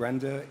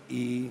 Brenda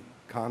E.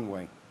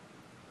 Conway,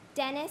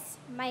 Dennis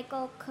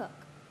Michael Cook,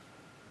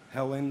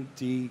 Helen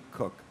D.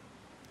 Cook,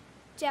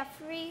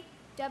 Jeffrey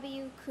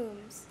W.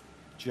 Coombs,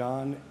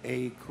 John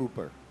A.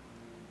 Cooper,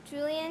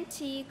 Julian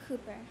T.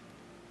 Cooper,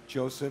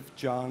 Joseph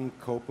John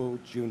Copel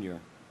Jr.,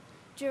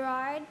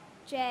 Gerard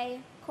J.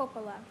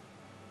 Coppola,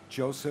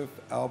 Joseph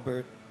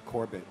Albert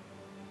Corbett,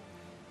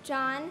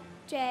 John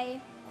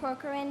J.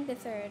 Corcoran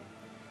III,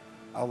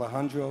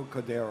 Alejandro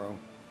Cordero,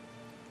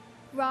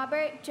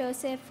 Robert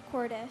Joseph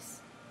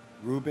Cordes,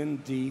 Ruben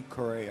D.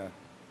 Correa,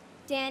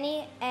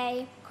 Danny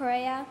A.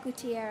 Correa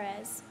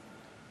Gutierrez,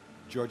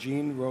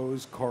 Georgine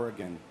Rose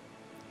Corrigan,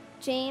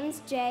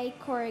 James J.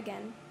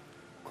 Corrigan,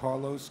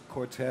 Carlos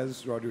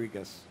Cortez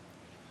Rodriguez,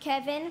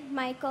 Kevin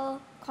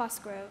Michael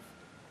Cosgrove,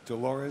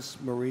 Dolores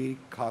Marie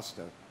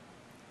Costa,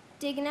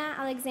 Digna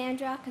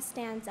Alexandra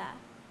Costanza,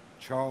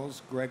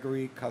 Charles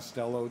Gregory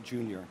Costello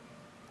Jr.,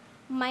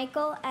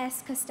 Michael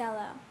S.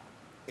 Costello,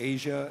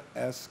 Asia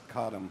S.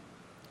 Cottom,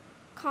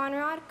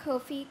 Conrad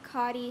Kofi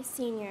Cotty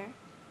Sr.,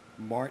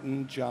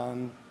 Martin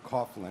John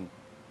Coughlin,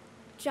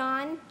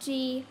 John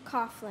G.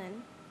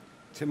 Coughlin,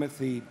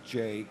 Timothy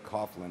J.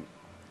 Coughlin,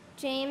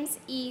 James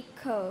E.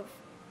 Cove,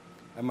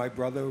 and my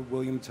brother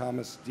William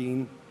Thomas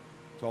Dean,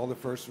 to all the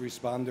first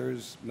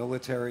responders,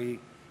 military,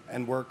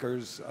 and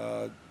workers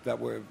that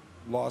were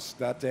lost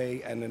that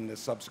day and in the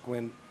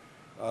subsequent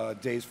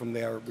days from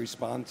their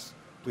response.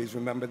 Please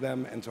remember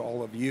them, and to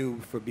all of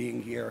you for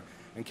being here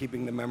and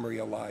keeping the memory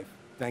alive.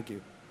 Thank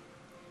you.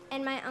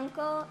 and my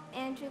uncle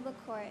Andrew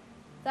LaCourte.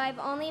 Though I've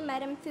only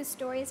met him through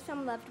stories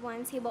from loved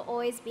ones, he will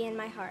always be in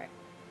my heart.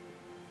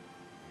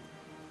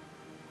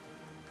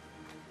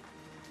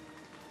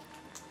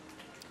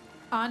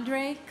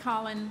 Andre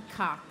Colin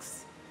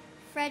Cox,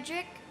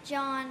 Frederick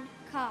John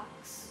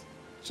Cox,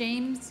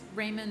 James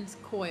Raymond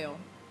Coyle,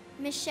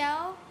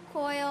 Michelle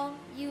Coyle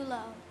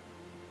Yulo,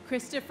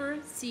 Christopher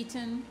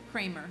Seaton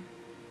Kramer,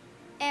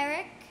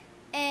 Eric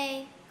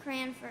A.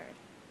 Cranford,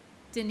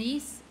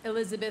 Denise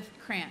Elizabeth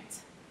Krant,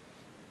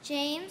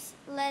 James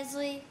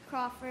Leslie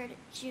Crawford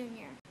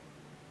Jr.,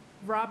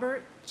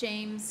 Robert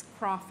James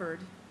Crawford,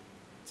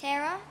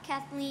 Tara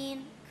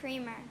Kathleen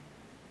Creamer,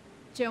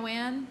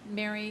 Joanne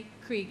Mary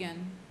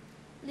Cregan,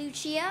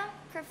 Lucia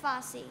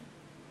Kerfasi,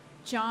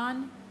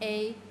 John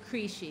A.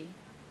 Creasy,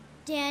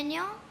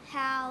 Daniel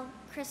Hal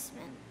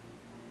Chrisman,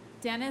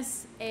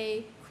 Dennis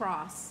A.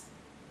 Cross,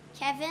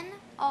 Kevin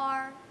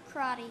R.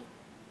 Crotty,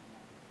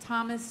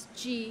 Thomas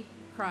G.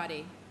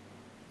 Crotty,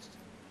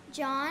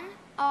 John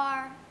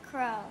R.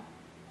 Crow,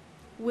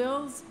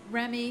 Wills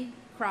Remy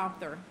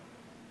Crowther,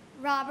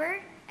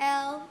 Robert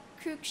L.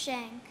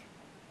 Cruikshank,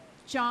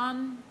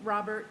 John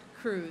Robert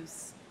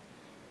Cruz,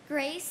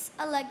 Grace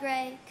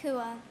Alegre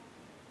Kua,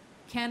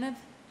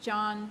 Kenneth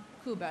John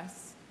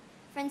Cubas,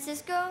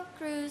 Francisco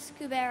Cruz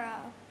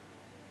Cubero,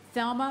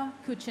 Thelma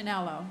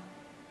Cuccinello,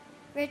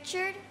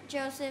 Richard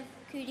Joseph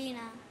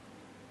Cudina,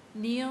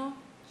 Neil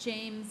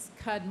James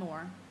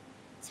Cudmore,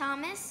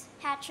 Thomas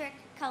Patrick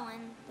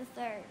Cullen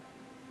III,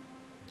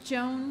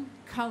 Joan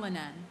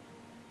Cullinan,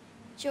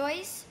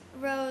 Joyce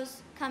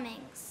Rose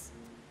Cummings,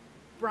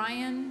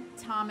 Brian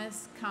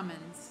Thomas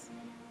Cummins,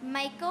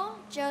 Michael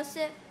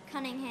Joseph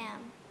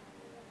Cunningham,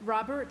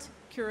 Robert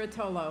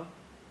Curatolo,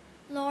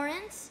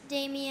 Lawrence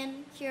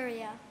Damian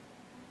Curia,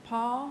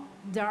 Paul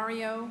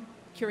Dario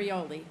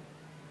Curioli,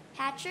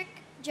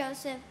 Patrick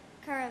Joseph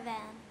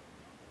Caravan,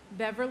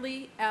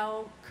 Beverly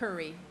L.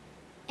 Curry,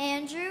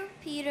 Andrew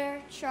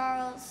Peter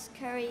Charles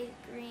Curry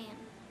Green,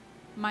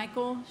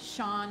 Michael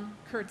Sean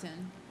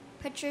Curtin,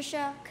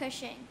 Patricia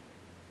Cushing,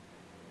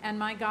 and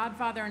my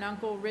godfather and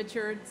uncle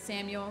Richard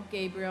Samuel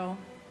Gabriel.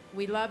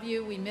 We love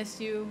you, we miss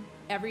you.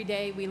 Every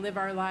day we live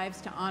our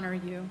lives to honor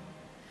you.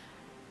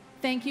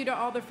 Thank you to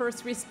all the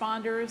first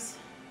responders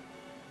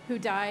who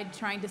died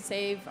trying to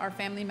save our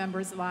family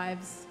members'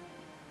 lives,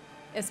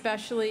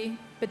 especially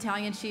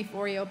Battalion Chief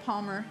Oreo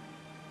Palmer,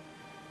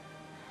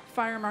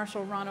 Fire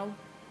Marshal Ronald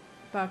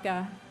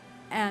Baca,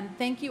 and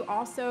thank you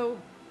also.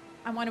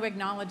 I want to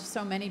acknowledge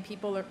so many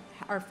people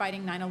are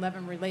fighting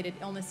 9/11 related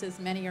illnesses.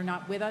 Many are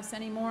not with us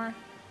anymore.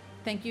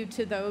 Thank you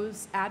to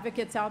those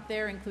advocates out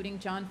there, including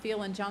John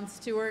Field and John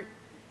Stewart.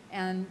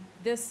 And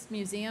this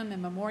museum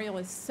and memorial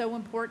is so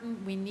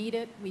important. We need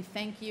it. We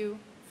thank you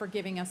for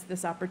giving us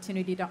this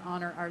opportunity to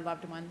honor our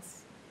loved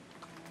ones.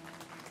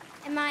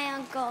 and my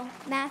uncle,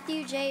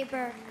 Matthew J.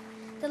 Burke.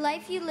 The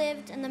life you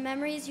lived and the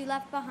memories you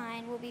left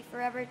behind will be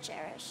forever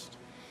cherished.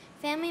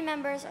 Family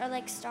members are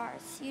like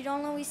stars. You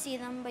don't always see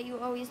them, but you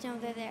always know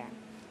they're there.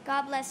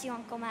 God bless you,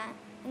 Uncle Matt,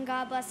 and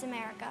God bless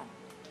America.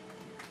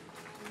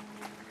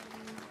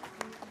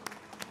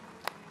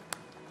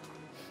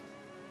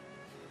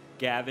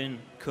 Gavin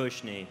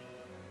Cushney,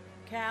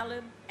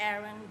 Caleb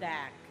Aaron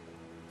Dack,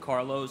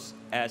 Carlos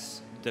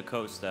S.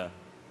 DaCosta,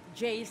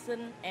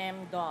 Jason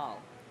M.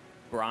 Dahl,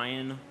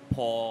 Brian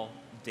Paul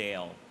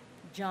Dale,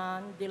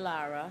 John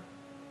DeLara,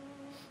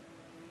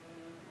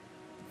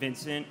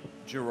 Vincent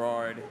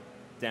Gerard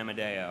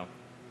Damadeo,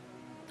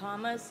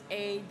 Thomas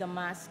A.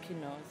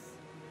 Damaskinos,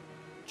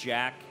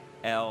 Jack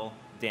L.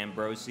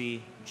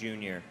 D'Ambrosi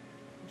Jr.,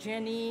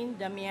 Janine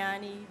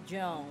Damiani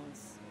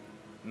Jones,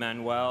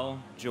 Manuel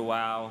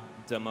Joao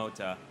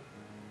Damota,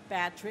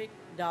 Patrick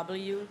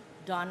W.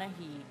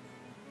 Donahue,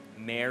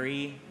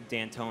 Mary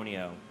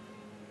D'Antonio,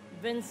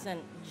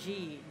 Vincent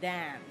G.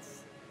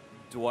 Dance,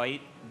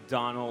 Dwight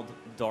Donald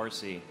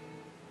Darcy,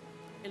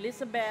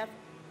 Elizabeth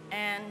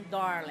Ann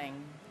Darling,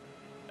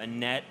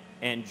 Annette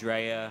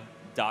Andrea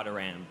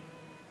Dodoram,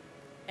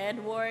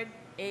 Edward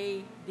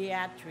A.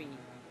 Diatri,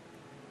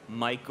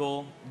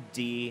 Michael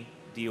D.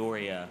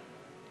 Dioria,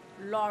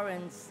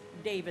 Lawrence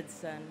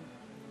Davidson,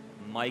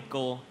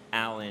 Michael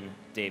Allen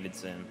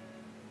Davidson,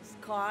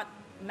 Scott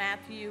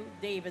Matthew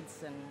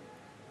Davidson,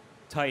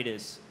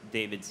 Titus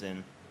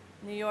Davidson,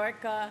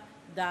 Niorca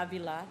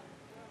Davila,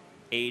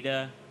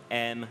 Ada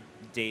M.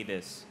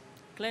 Davis,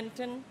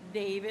 Clinton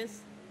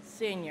Davis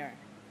Sr.,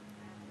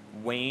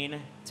 Wayne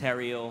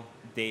Terriel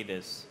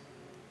Davis,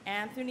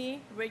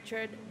 Anthony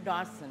Richard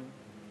Dawson,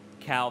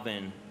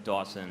 Calvin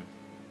Dawson,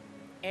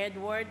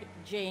 Edward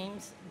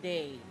James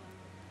Day,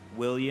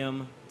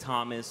 William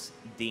Thomas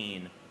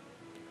Dean,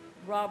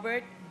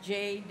 Robert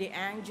J.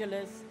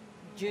 DeAngelis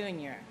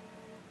Jr.,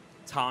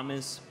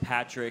 Thomas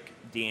Patrick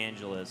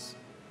DeAngelis,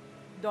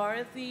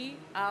 Dorothy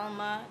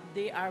Alma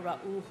de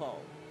Araujo,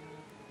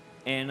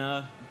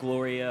 Ana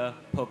Gloria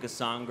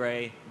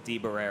Pocasangre de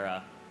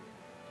Barrera,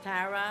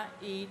 Tara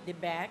E.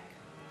 DeBeck,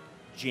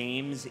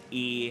 James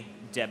E.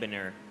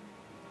 Debonair,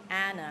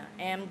 Anna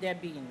M.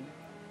 Debin,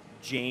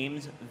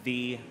 James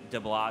V. de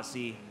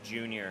Blasi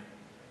Jr.,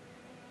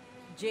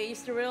 J.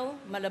 Cyril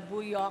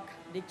Malabuyok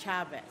de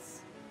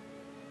Chavez,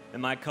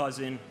 and my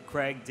cousin,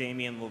 Craig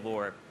Damian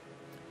Lalore.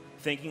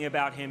 Thinking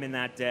about him in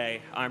that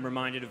day, I'm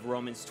reminded of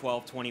Romans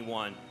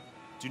 12:21.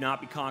 Do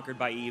not be conquered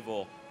by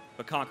evil,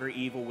 but conquer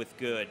evil with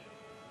good.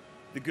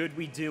 The good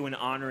we do in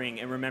honoring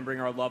and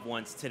remembering our loved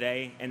ones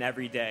today and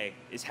every day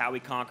is how we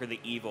conquer the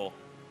evil.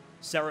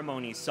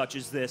 Ceremonies such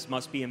as this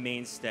must be a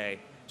mainstay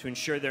to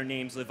ensure their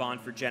names live on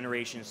for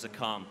generations to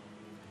come.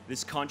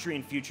 This country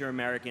and future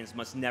Americans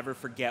must never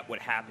forget what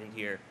happened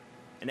here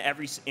and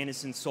every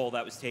innocent soul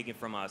that was taken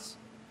from us.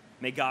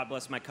 May God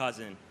bless my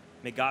cousin.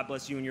 May God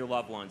bless you and your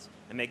loved ones.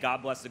 And may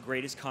God bless the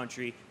greatest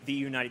country, the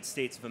United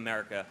States of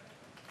America.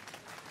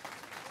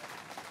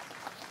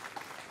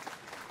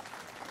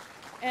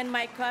 and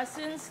my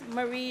cousins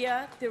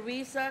Maria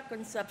Teresa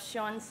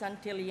Concepcion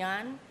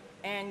Santillan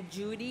and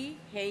Judy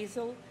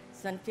Hazel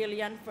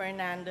Santillan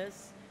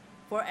Fernandez,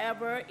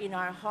 forever in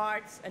our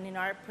hearts and in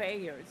our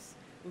prayers.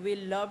 We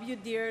love you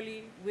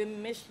dearly. We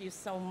miss you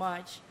so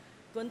much.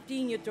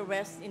 Continue to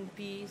rest in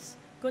peace.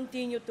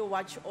 Continue to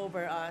watch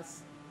over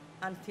us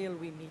until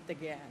we meet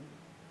again.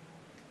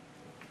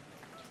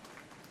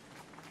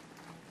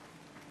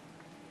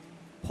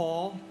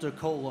 Paul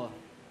DeCola,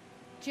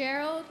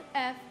 Gerald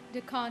F.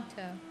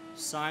 DeConto,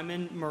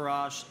 Simon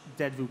Marash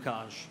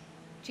Dedvukaj,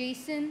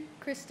 Jason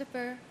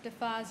Christopher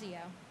DeFazio,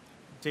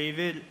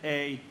 David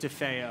A.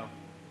 DeFeo,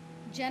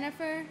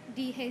 Jennifer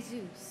De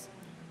Jesus,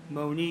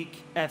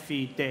 Monique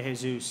Effie De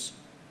Jesus,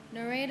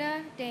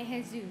 Noreta De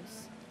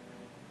Jesus,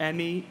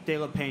 Emmy De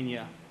La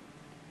Pena,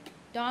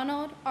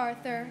 Donald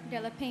Arthur De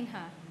La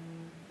Pena,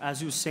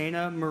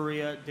 Azucena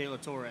Maria De La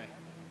Torre,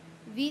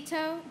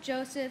 Vito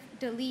Joseph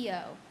De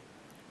Leo,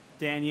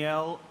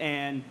 Danielle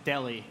Ann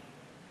Deli,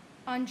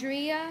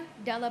 Andrea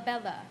Della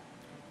Bella,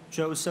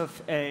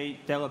 Joseph A.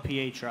 Della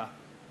Pietra,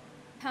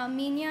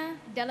 Palmina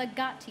Della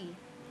Gatti,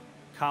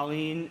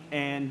 Colleen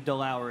Ann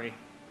DeLowry,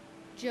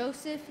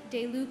 Joseph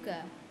De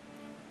Luca,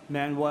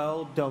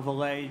 Manuel Del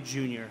Valle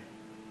Jr.,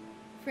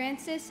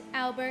 Francis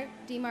Albert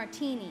De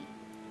Martini,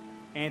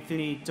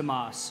 Anthony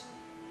Damas,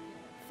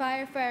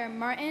 Firefighter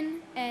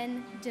Martin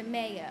N.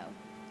 DeMayo,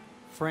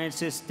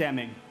 Francis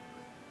Deming,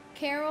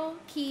 Carol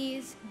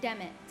Keys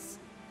Demitz,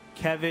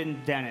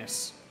 Kevin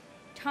Dennis,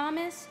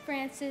 Thomas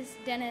Francis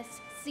Dennis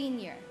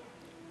Sr.,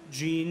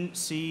 Jean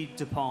C.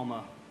 De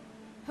Palma,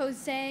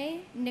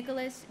 Jose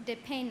Nicholas De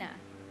Pena,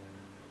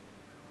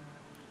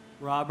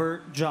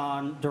 Robert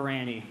John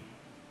Durrani,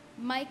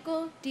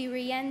 Michael De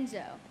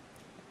Rienzo,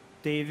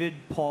 David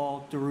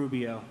Paul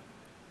DeRubio,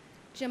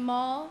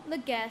 Jamal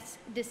Legues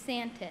De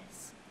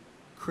Santis,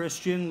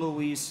 Christian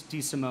Luis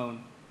De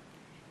Simone,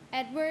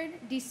 Edward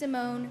De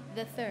Simone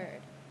III,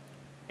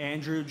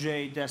 Andrew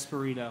J.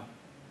 Desperito,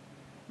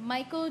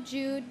 Michael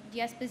Jude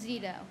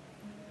D'Esposito,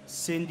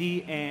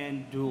 Cindy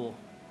Ann Duell,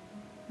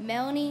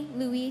 Melanie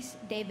Louise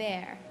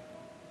DeVere,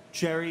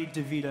 Jerry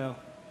DeVito,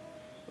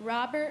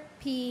 Robert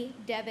P.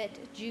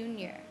 Devitt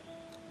Jr.,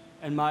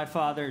 and my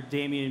father,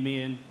 Damian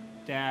Meehan.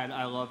 Dad,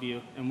 I love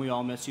you, and we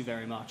all miss you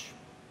very much.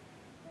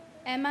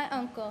 and my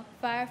uncle,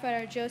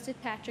 Firefighter Joseph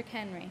Patrick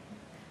Henry.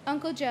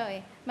 Uncle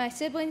Joey, my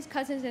siblings,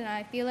 cousins, and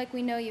I feel like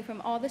we know you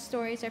from all the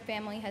stories our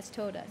family has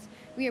told us.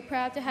 We are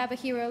proud to have a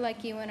hero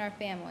like you in our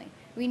family.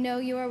 We know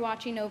you are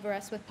watching over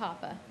us with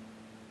Papa.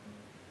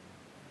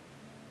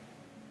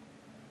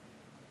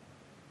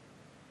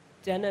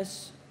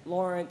 Dennis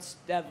Lawrence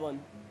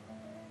Devlin.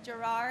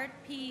 Gerard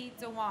P.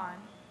 Dewan.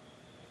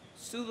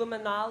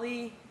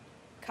 Sulamanali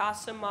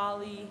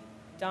Kasamali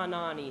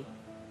Danani.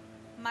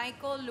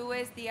 Michael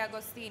Luis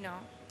D'Agostino.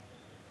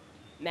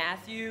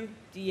 Matthew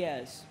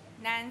Diaz.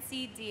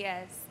 Nancy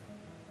Diaz.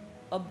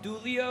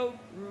 Abdulio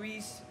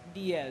Ruiz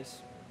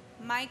Diaz.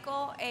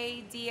 Michael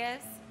A.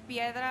 Diaz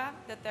Piedra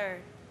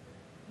III.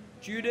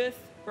 Judith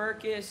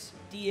Burkis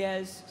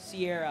Diaz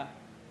Sierra.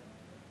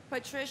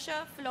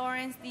 Patricia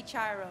Florence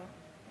DiCharo.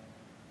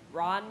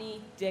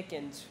 Rodney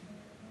Dickens.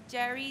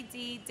 Jerry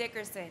D.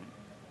 Dickerson.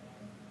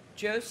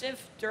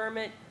 Joseph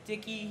Dermot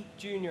Dickey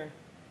Jr.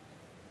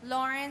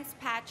 Lawrence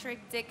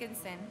Patrick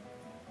Dickinson.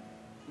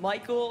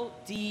 Michael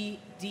D.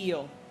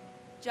 Deal.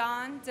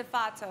 John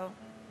DeFato.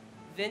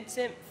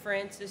 Vincent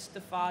Francis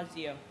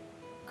DeFazio.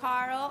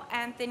 Carl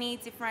Anthony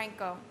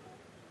DeFranco.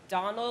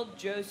 Donald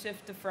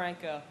Joseph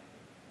DeFranco.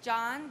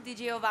 John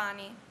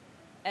DiGiovanni.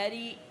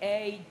 Eddie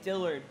A.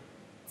 Dillard.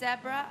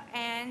 Deborah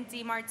Ann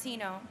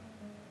DiMartino.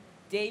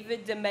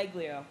 David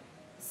DeMeglio.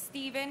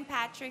 Stephen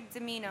Patrick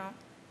Dimino.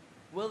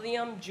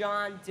 William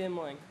John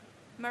Dimling.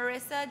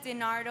 Marissa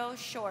DiNardo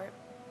Short.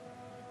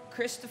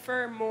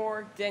 Christopher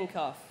Moore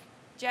Dincuff.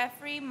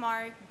 Jeffrey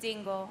Mark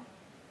Dingle.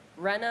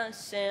 Rena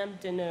Sam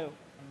Deneau.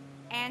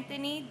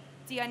 Anthony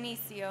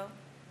Dionisio.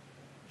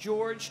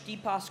 George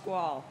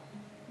DiPasquale.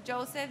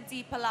 Joseph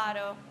Di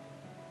Pilato.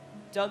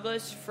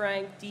 Douglas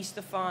Frank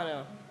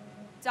DiStefano.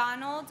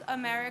 Donald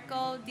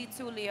Americo Di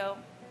Tullio.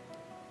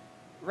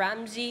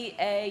 Ramsey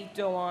A.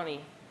 Doani.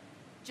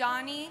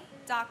 Johnny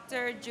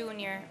Dr.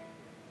 Jr.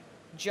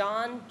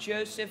 John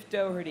Joseph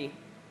Doherty.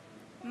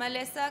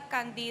 Melissa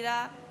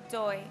Candida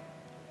Doy.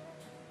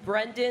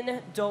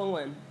 Brendan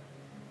Dolan.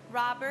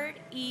 Robert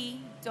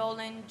E.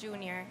 Dolan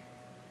Jr.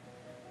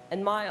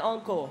 And my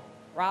uncle,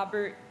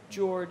 Robert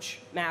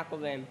George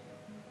McElvin.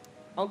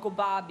 Uncle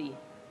Bobby,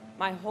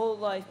 my whole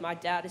life my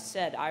dad has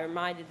said I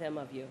reminded him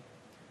of you.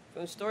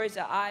 From the stories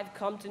that I've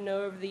come to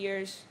know over the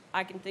years,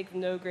 I can think of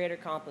no greater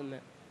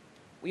compliment.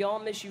 We all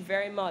miss you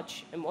very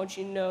much and want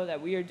you to know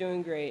that we are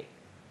doing great.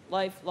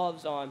 Life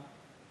loves on.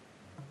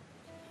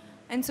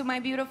 And to my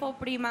beautiful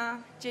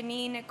prima,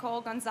 Janine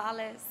Nicole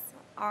Gonzalez,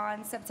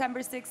 on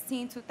September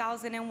 16,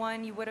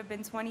 2001, you would have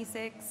been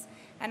 26,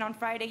 and on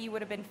Friday, you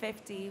would have been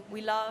 50.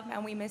 We love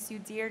and we miss you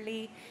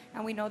dearly,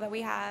 and we know that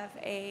we have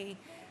a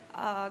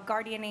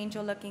guardian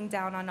angel looking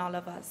down on all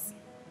of us.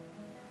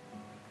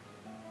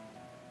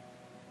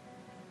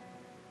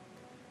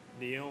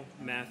 Neil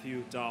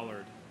Matthew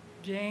Dollard.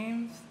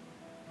 James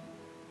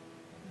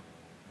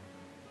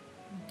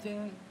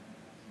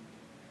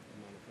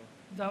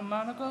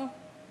Delmonico.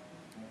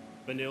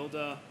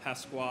 Benilda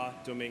Pasqua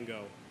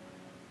Domingo.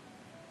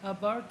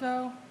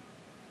 Alberto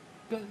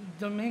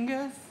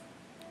Dominguez.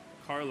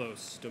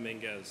 Carlos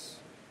Dominguez.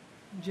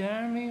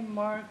 Jeremy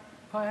Mark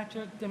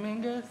Patrick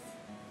Dominguez.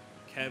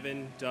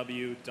 Kevin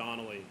W.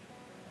 Donnelly.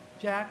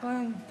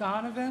 Jacqueline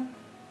Donovan.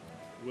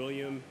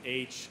 William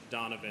H.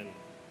 Donovan.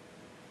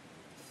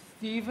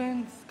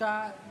 Stephen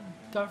Scott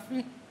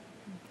Duffy.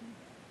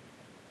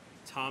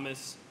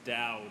 Thomas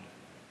Dowd.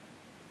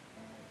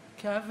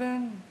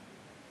 Kevin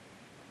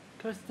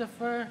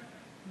Christopher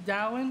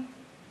Dowen.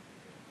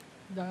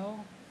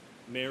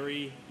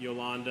 Mary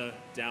Yolanda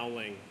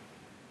Dowling.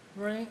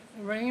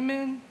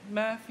 Raymond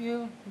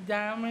Matthew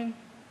Dowman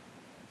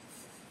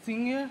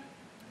Sr.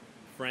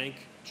 Frank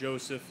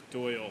Joseph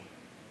Doyle.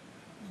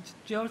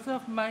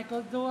 Joseph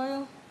Michael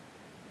Doyle.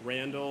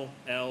 Randall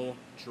L.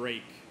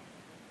 Drake.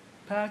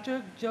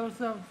 Patrick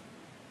Joseph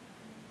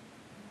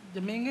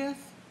Dominguez.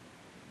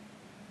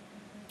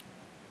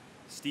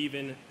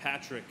 Stephen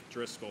Patrick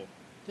Driscoll.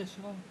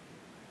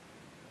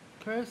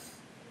 Chris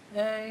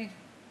A.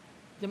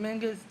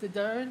 Dominguez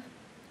III.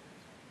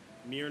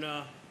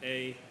 Myrna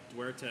A.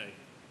 Duerte.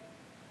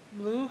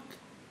 Luke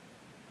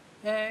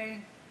A.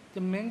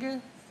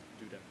 Dominguez.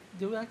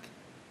 Dudek.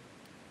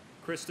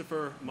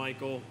 Christopher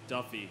Michael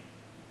Duffy.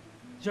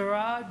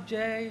 Gerard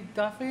J.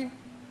 Duffy.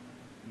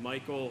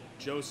 Michael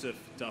Joseph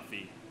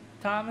Duffy.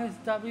 Thomas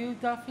W.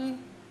 Duffy.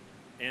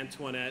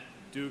 Antoinette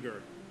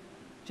Duger.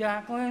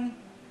 Jacqueline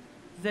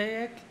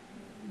Zayek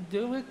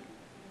Dewick.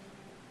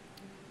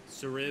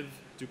 Sariv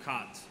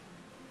Ducat.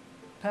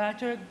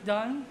 Patrick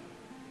Dunn.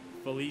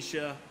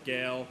 Felicia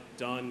Gale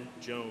Dunn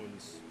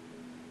Jones.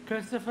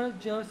 Christopher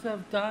Joseph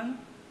Dunn.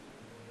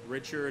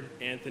 Richard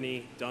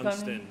Anthony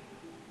Dunstan.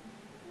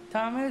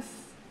 Thomas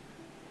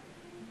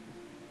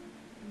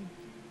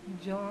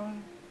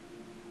John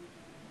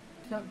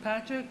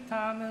Patrick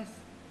Thomas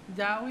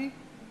Dowie.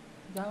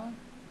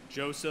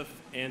 Joseph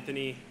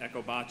Anthony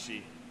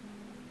Ecobachi.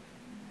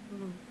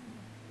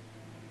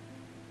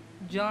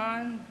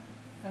 John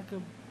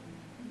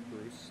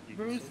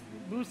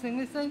Bruce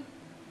Ingleson.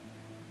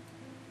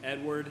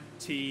 Edward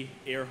T.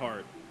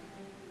 Earhart.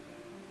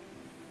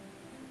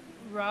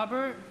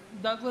 Robert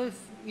Douglas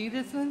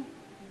Edison,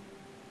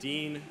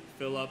 Dean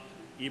Philip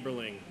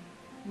Eberling,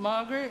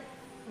 Margaret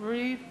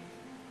Reed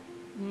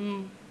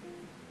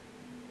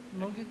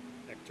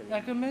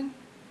Eckerman,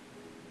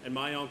 and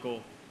my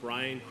uncle,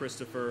 Brian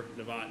Christopher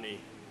Novotny.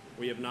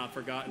 We have not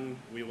forgotten,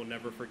 we will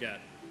never forget.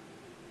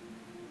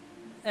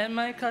 and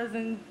my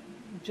cousin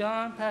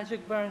John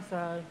Patrick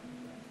Burnside,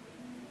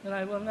 and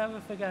I will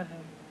never forget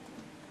him.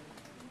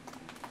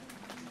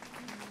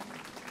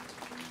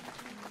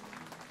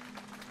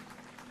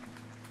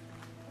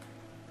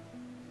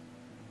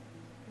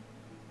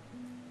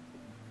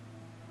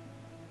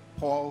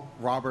 Paul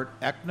Robert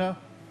Eckner,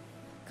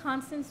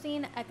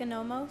 Constantine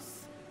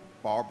Economos,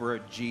 Barbara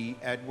G.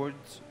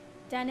 Edwards,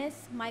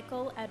 Dennis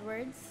Michael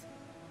Edwards,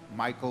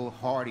 Michael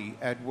Hardy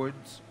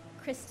Edwards,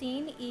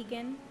 Christine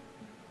Egan,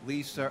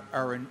 Lisa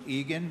Erin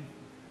Egan,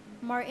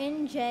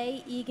 Martin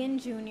J. Egan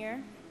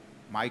Jr.,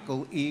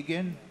 Michael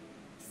Egan,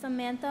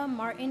 Samantha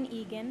Martin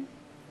Egan,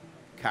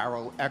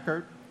 Carol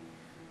Eckert,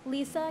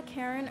 Lisa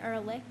Karen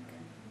Ehrlich,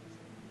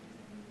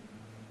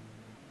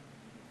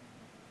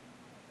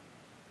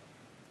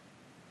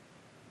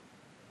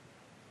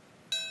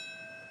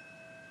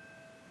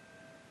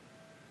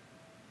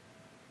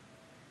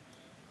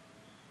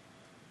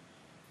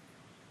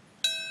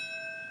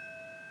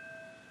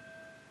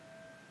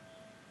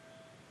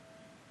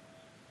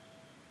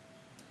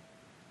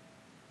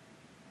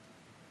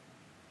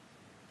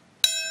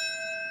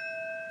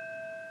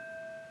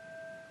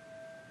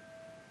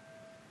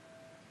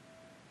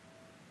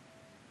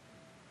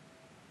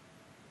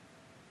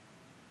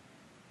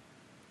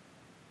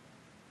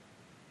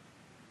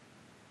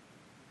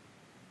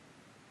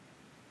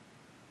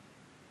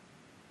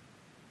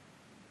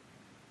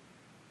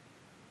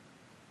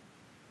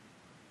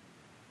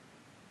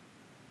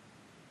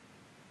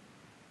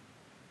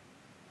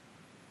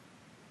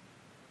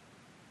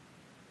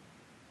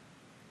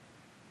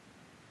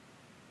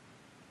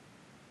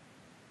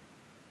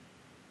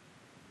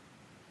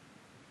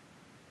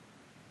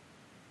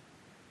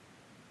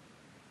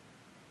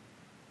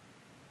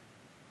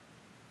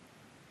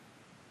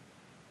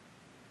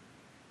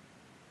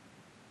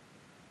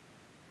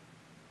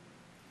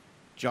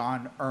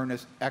 John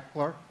Ernest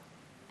Eckler,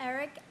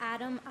 Eric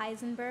Adam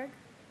Eisenberg,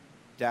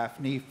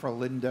 Daphne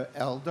Ferlinda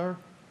Elder,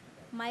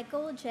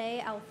 Michael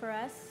J.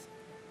 Alferez,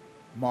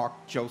 Mark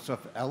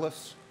Joseph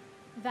Ellis,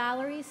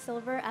 Valerie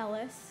Silver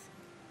Ellis,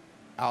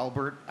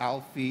 Albert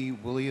Alfie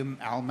William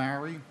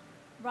Almary,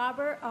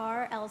 Robert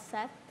R.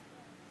 Elseth,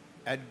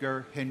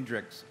 Edgar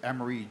Hendricks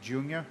Emery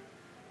Jr.,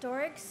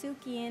 Doric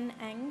Sukian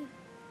Eng,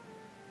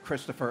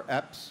 Christopher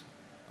Epps,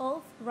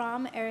 Ulf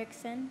Ram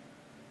Erickson,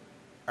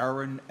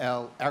 Aaron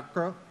L.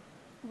 Ecker,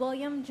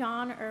 William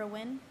John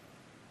Irwin,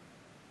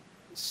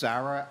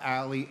 Sarah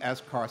Ali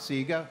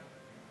Escarcega,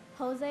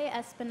 Jose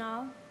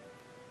Espinal,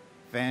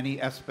 Fanny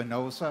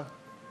Espinosa,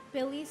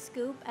 Billy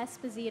Scoop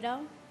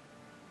Esposito,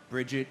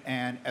 Bridget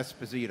Ann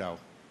Esposito,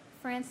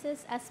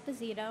 Francis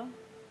Esposito,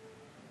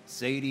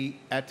 Sadie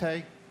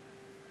Ete,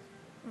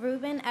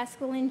 Ruben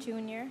Esquilin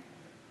Jr.,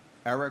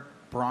 Eric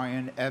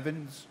Brian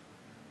Evans,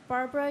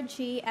 Barbara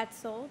G.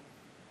 Etzel,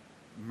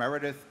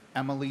 Meredith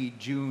Emily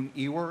June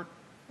Ewart,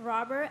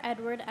 Robert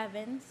Edward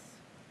Evans,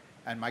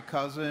 and my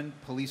cousin,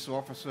 police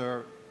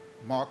officer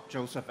Mark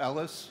Joseph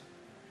Ellis.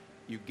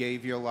 You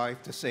gave your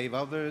life to save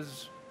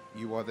others.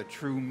 You are the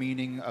true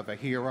meaning of a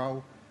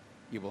hero.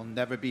 You will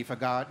never be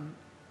forgotten.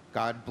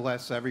 God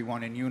bless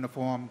everyone in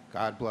uniform.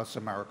 God bless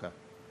America.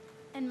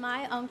 and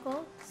my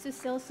uncle,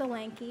 Cecile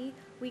Solanke.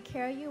 We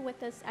carry you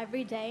with us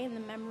every day in the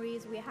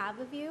memories we have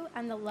of you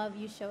and the love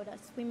you showed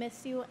us. We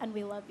miss you and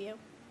we love you.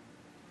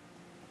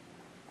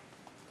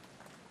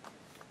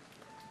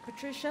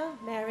 Patricia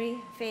Mary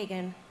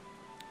Fagan.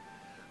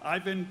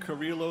 Ivan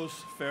Kirillos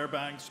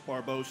Fairbanks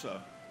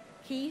Barbosa.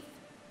 Keith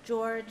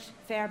George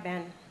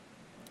Fairbairn.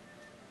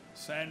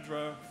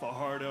 Sandra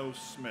Fajardo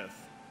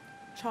Smith.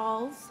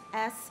 Charles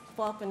S.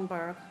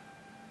 Falkenberg.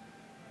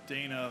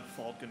 Dana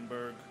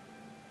Falkenberg.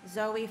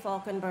 Zoe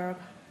Falkenberg.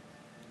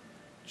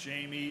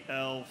 Jamie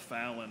L.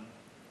 Fallon.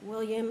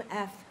 William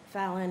F.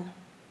 Fallon.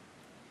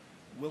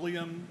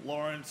 William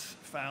Lawrence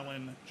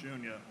Fallon,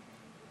 Jr.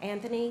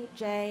 Anthony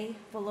J.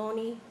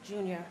 Filoni,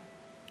 Jr.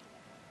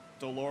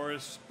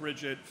 Dolores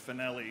Bridget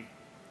Finelli.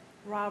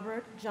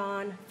 Robert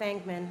John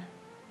Fangman.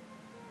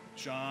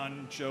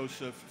 John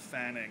Joseph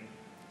Fanning.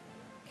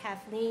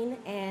 Kathleen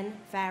Ann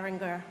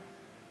Farringer.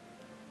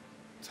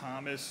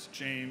 Thomas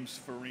James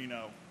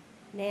Farino.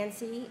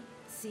 Nancy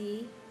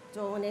C.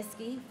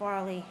 Doloniski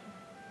Farley.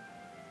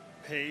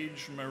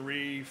 Paige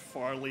Marie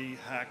Farley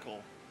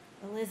Hackle.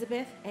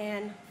 Elizabeth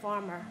Ann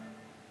Farmer.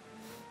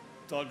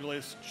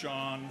 Douglas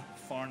John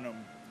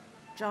Farnham.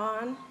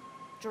 John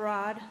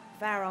Gerard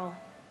Farrell.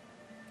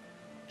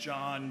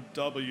 John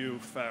W.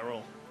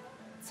 Farrell.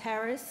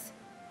 Terrace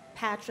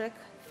Patrick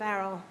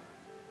Farrell.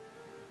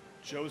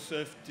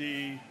 Joseph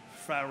D.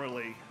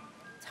 Farrelly.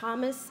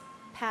 Thomas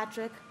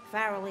Patrick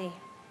Farrelly.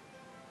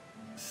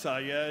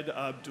 Syed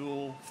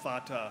Abdul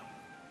Fattah.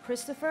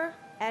 Christopher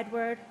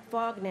Edward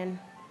Fognan.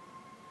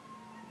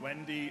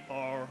 Wendy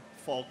R.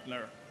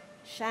 Faulkner.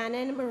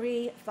 Shannon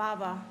Marie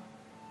Fava,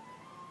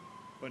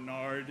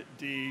 Bernard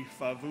D.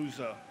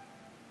 Favuza,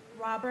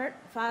 Robert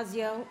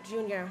Fazio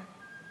Jr.,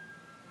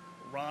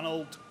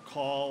 Ronald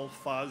Call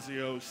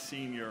Fazio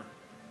Sr.,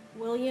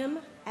 William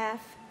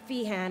F.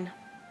 Feehan,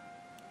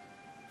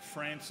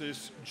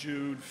 Francis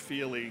Jude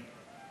Feely,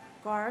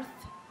 Garth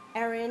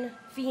Erin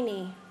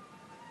Feeney,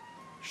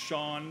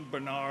 Sean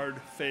Bernard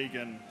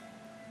Fagan,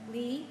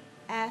 Lee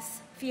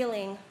S.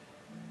 Feeling,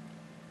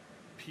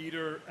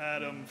 Peter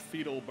Adam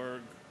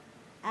Fiedelberg,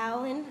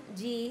 Alan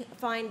D.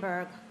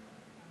 Feinberg,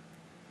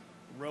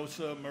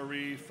 Rosa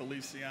Marie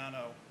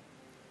Feliciano,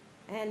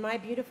 and my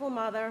beautiful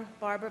mother,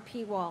 Barbara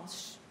P.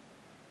 Walsh.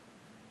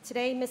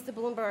 Today, Mr.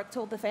 Bloomberg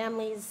told the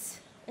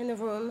families in the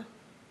room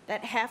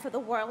that half of the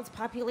world's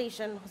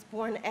population was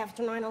born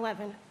after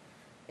 9/11.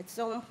 It's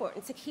so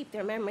important to keep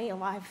their memory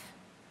alive.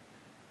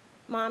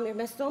 Mom, you're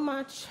missed so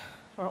much.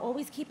 We're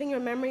always keeping your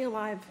memory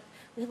alive.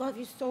 We love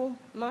you so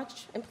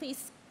much, and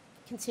please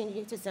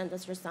continue to send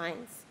us your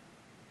signs.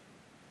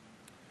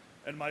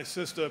 and my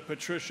sister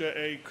Patricia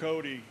A.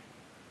 Cody.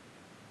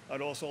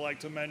 I'd also like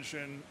to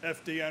mention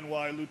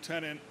FDNY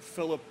Lieutenant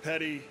Philip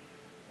Petty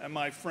and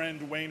my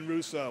friend Wayne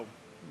Russo.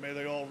 May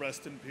they all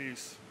rest in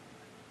peace.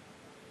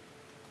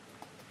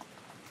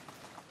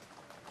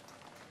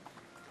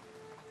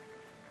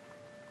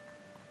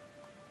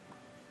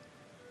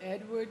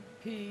 Edward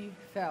P.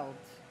 Felt,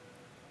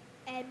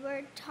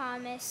 Edward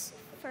Thomas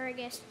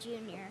Fergus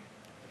Jr.,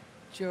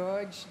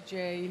 George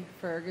J.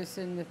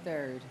 Ferguson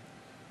III,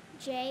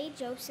 J.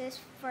 Joseph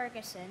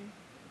Ferguson,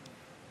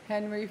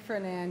 Henry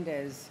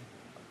Fernandez,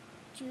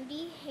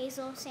 Judy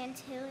Hazel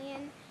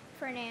Santillan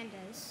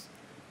Fernandez,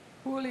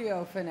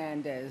 Julio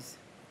Fernandez,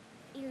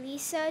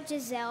 Elisa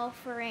Giselle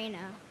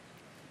Farena,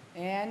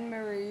 Anne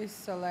Marie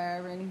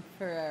Solarin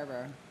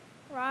Ferreira,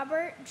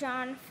 Robert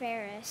John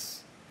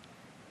Ferris,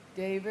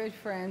 David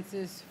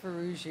Francis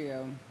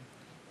Ferrugio,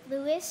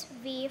 Louis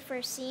V.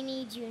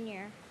 Fersini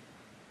Jr.,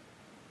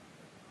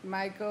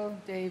 Michael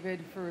David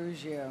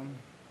Ferrugio,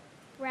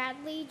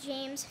 Bradley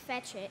James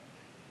Fetchett,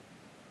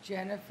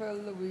 Jennifer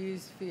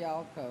Louise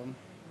Fialco,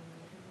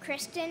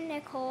 Kristen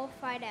Nicole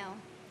Fidel,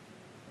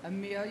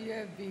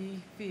 Amelia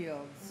V.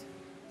 Fields,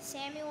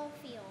 Samuel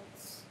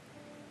Fields,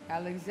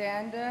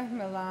 Alexander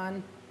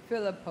Milan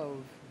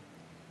Filipov,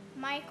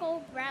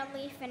 Michael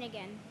Bradley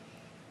Finnegan,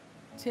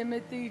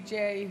 Timothy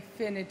J.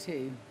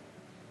 Finity,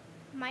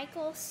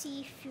 Michael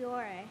C.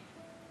 Fiore,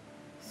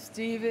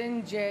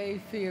 Stephen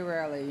J.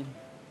 Fiorelli,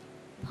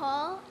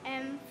 Paul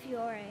M.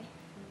 Fiore,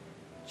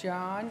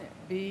 John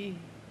B.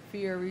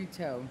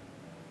 Fiorito,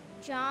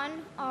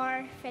 John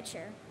R.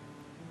 Fisher,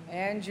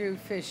 Andrew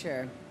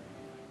Fisher,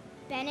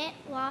 Bennett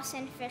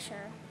Lawson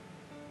Fisher,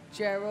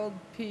 Gerald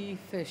P.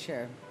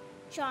 Fisher,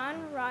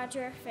 John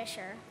Roger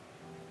Fisher,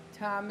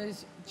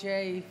 Thomas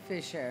J.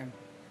 Fisher,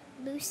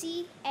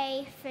 Lucy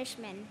A.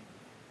 Fishman,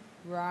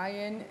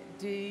 Ryan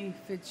D.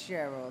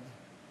 Fitzgerald,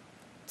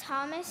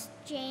 Thomas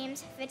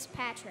James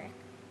Fitzpatrick,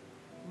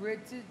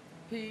 Richard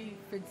P.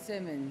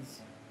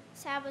 Fitzsimmons,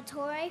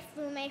 Salvatore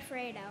Flume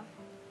Fredo,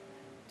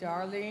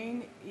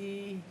 Darlene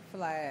E.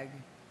 Flagg,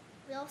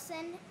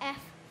 Wilson F.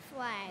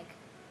 Flagg,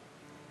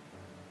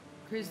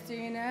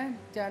 Christina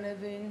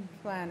Donovan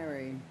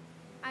Flannery,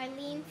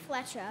 Eileen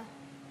Fletcher,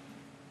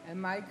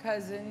 and my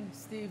cousin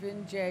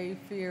Stephen J.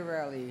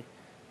 Fiorelli.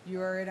 You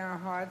are in our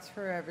hearts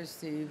forever,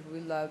 Steve.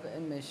 We love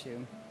and miss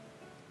you.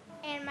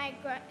 and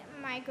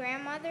my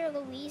grandmother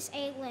Louise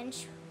A.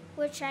 Lynch,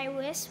 which I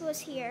wish was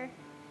here,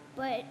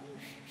 but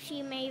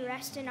she may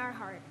rest in our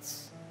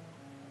hearts.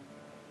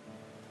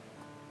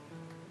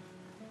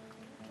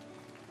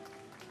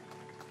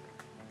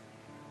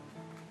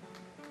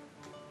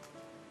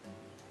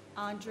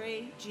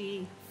 Andre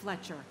G.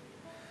 Fletcher,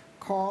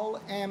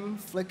 Carl M.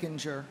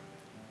 Flickinger,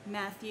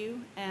 Matthew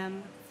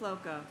M.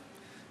 Floca,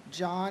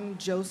 John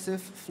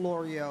Joseph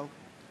Florio,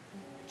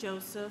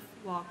 Joseph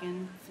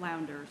Walken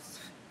Flounders,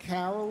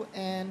 Carol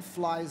Ann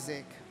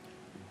Flyzik,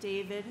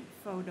 David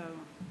Fodo,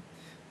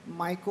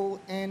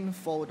 Michael N.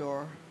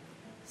 Fodor,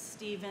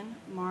 Stephen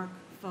Mark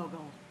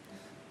Fogel,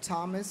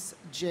 Thomas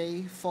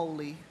J.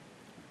 Foley,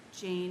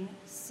 Jane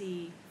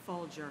C.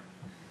 Folger,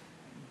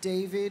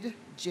 David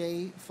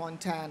J.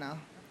 Fontana,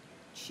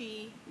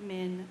 Chi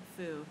Min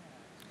Fu,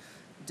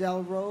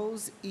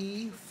 Delrose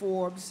E.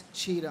 Forbes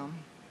Cheatham,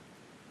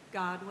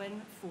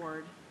 Godwin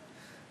Ford,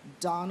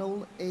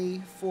 Donald A.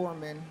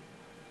 Foreman,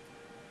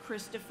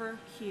 Christopher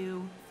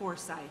Q.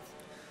 Forsyth,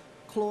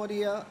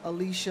 Claudia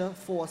Alicia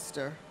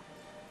Foster,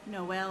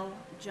 Noel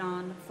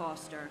John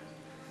Foster,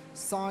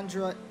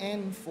 Sandra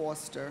N.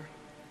 Foster,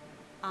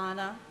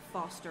 Anna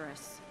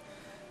Fosterus,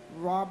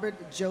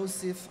 Robert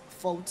Joseph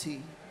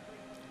Foti,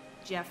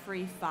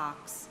 Jeffrey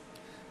Fox,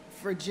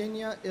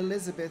 Virginia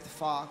Elizabeth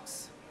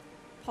Fox,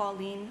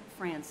 Pauline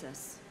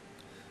Francis,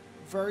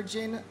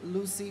 Virgin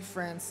Lucy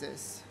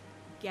Francis,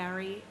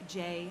 Gary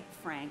J.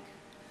 Frank,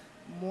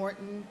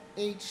 Morton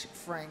H.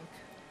 Frank,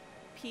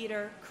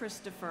 Peter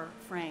Christopher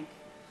Frank,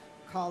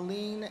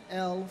 Colleen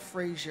L.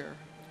 Frazier,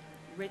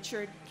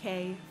 Richard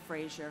K.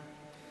 Frazier,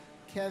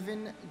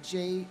 Kevin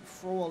J.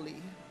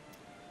 Frawley,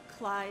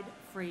 Clyde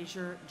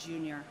Frazier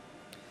Jr.,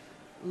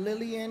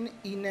 Lillian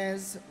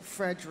Inez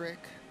Frederick,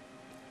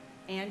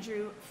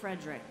 Andrew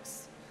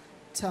Fredericks,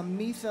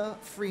 Tamitha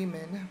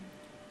Freeman,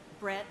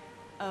 Brett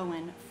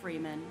Owen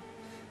Freeman,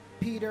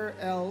 Peter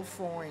L.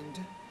 Freund,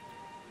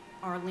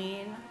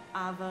 Arlene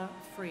Ava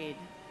Fried,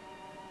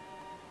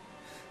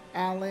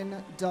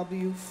 Alan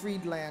W.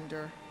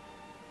 Friedlander,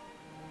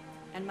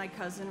 and my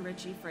cousin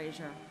Richie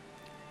Frazier.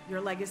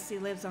 Your legacy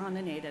lives on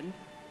in Aden.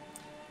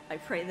 I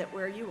pray that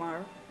where you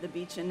are, the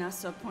beach in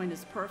Nassau Point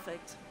is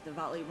perfect, the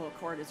volleyball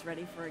court is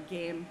ready for a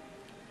game,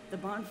 the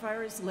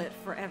bonfire is lit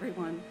for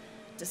everyone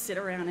to sit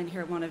around and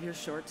hear one of your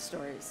short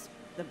stories.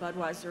 The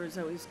Budweiser is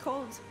always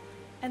cold,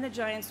 and the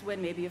Giants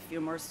win maybe a few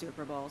more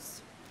Super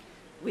Bowls.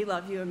 We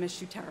love you and miss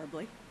you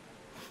terribly.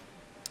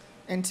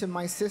 and to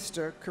my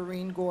sister,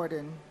 Corrine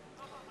Gordon.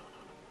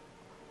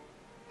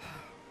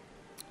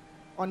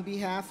 On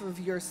behalf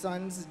of your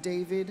sons,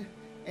 David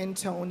and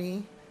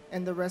Tony,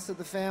 and the rest of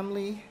the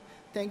family,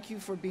 thank you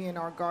for being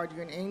our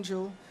guardian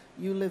angel.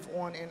 You live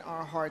on in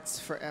our hearts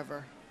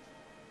forever.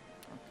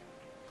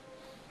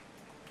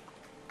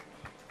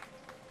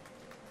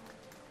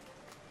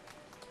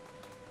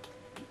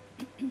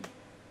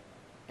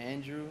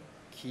 Andrew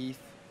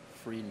Keith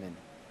Friedman,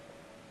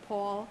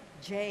 Paul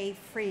J.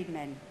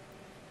 Friedman,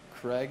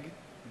 Craig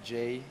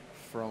J.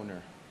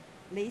 Froner,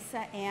 Lisa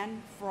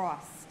Ann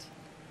Frost,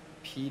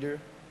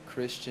 Peter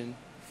Christian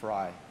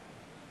Fry,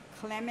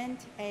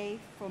 Clement A.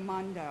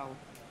 Fumondo,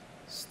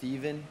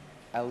 Stephen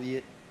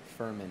Elliott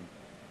Furman,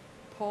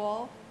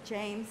 Paul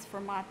James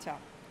Fermata,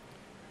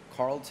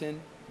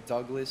 Carlton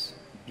Douglas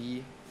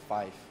B.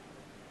 Fife,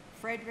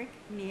 Frederick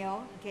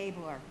Neal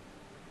Gabler,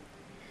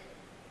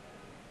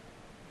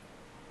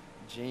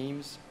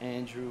 James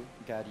Andrew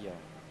Gadio,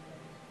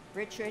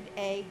 Richard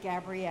A.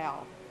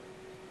 Gabrielle,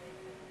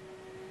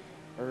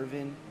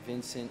 Irvin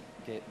Vincent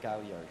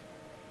Galliard,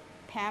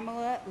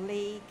 Pamela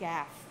Lee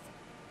Gaff,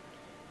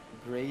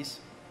 Grace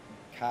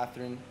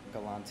Catherine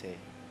Galante,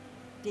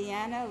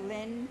 Deanna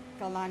Lynn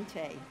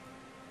Galante,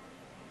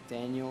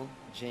 Daniel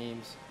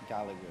James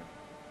Gallagher,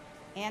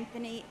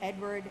 Anthony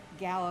Edward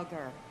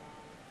Gallagher,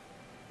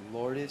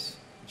 Lourdes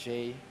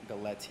J.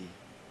 Galetti,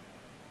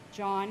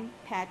 John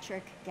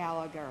Patrick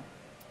Gallagher,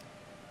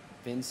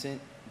 Vincent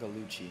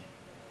Galucci,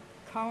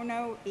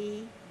 Kono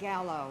E.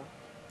 Gallo,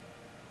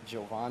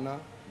 Giovanna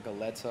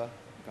Galetta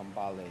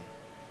Gambale,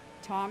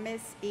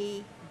 Thomas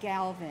E.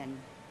 Galvin,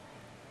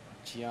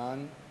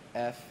 Gian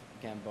F.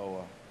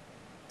 Gamboa,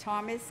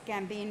 Thomas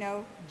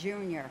Gambino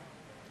Jr.,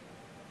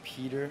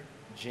 Peter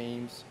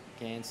James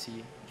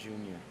Gansey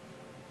Jr.,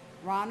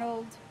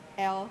 Ronald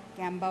L.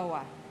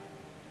 Gamboa,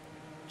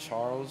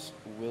 Charles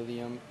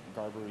William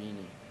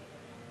Garbarini,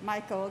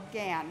 Michael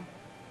Gann,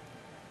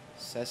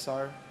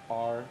 Cesar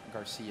R.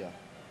 Garcia,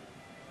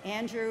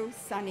 Andrew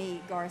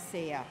Sonny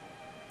Garcia,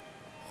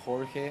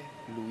 Jorge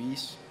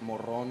Luis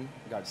Morron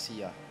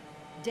Garcia,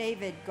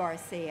 David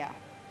Garcia,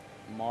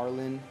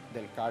 Marlon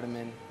del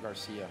Carmen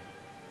Garcia,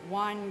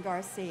 Juan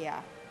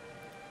Garcia,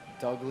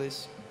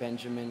 Douglas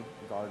Benjamin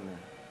Gardner,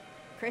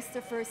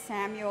 Christopher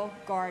Samuel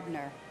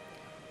Gardner,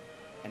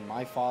 and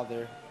my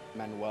father,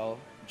 Manuel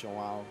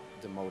Joao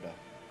de Moda.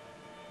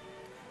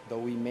 Though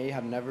we may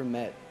have never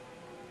met,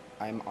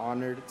 I am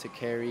honored to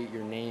carry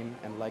your name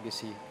and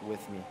legacy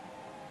with me.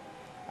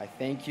 I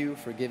thank you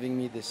for giving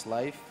me this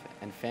life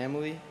and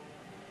family,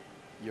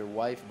 your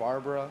wife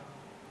Barbara,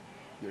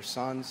 your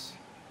sons,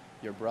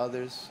 your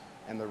brothers,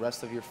 and the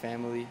rest of your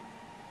family,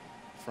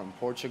 from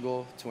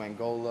Portugal to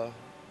Angola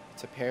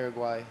to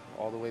Paraguay,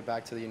 all the way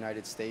back to the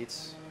United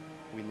States.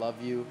 We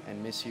love you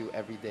and miss you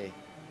every day.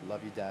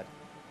 Love you, Dad.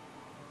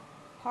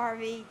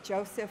 Harvey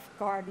Joseph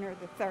Gardner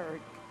III,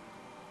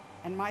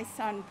 and my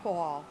son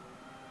Paul.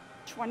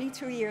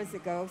 22 years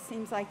ago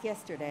seems like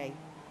yesterday.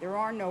 There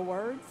are no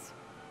words.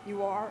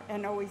 You are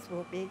and always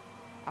will be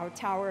our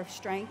tower of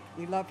strength.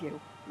 We love you,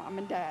 Mom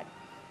and Dad.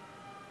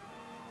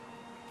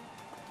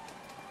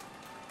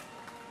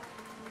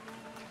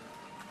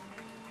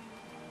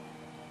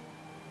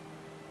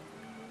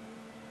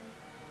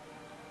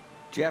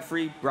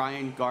 Jeffrey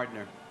Brian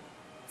Gardner,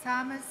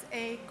 Thomas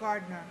A.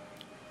 Gardner,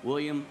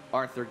 William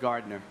Arthur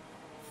Gardner,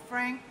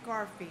 Frank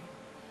Garfey,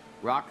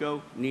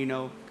 Rocco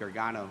Nino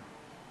Gargano,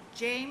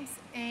 James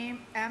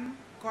M.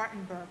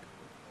 Gartenberg,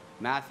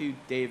 Matthew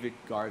David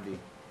Garvey,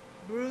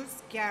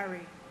 Bruce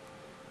Gary,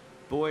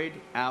 Boyd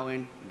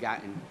Allen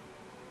Gatton,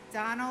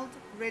 Donald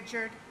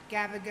Richard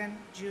Gavigan,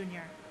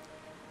 Jr.,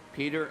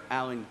 Peter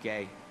Allen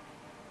Gay,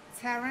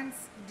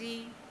 Terrence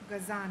D.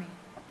 Gazzani,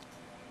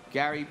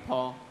 Gary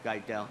Paul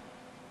Geidel,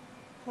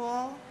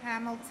 Paul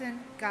Hamilton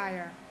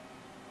Geyer,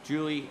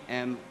 Julie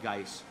M.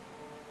 Geis,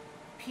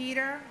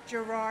 Peter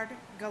Gerard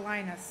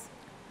Galinas,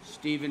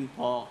 Stephen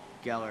Paul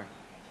Geller,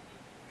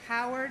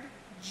 Howard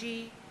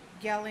G.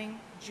 Gelling,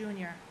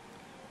 Jr.,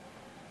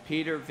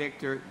 Peter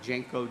Victor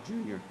Jenko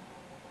Jr.,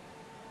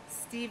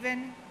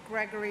 Stephen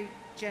Gregory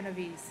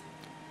Genovese,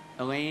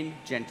 Elaine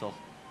Gentle,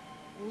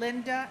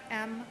 Linda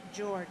M.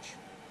 George,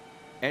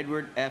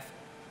 Edward F.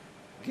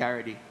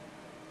 Garrity,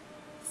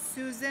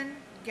 Susan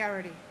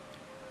Garrity,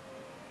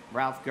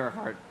 Ralph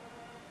Gerhardt,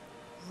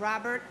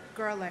 Robert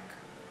Gerlich,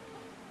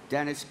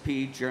 Dennis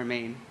P.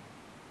 Germain,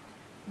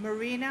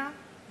 Marina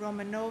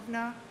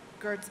Romanovna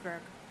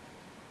Gertzberg,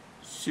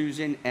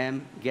 Susan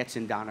M.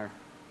 Getzendonner,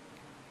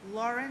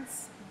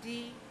 Lawrence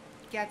D.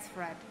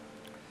 Getzfred,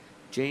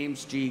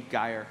 James G.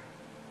 Geyer,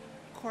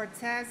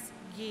 Cortez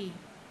Gee,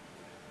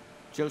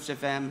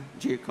 Joseph M.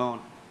 Giacone,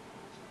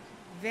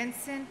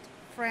 Vincent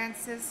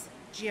Francis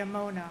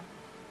Giamona,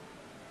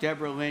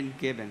 Deborah Lynn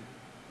Gibbon,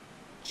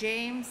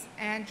 James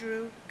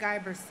Andrew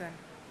Giberson,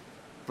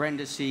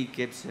 Brenda C.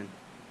 Gibson,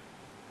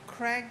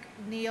 Craig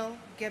Neil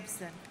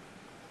Gibson,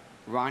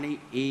 Ronnie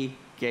E.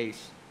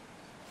 Gase,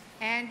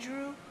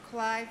 Andrew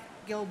Clive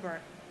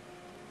Gilbert,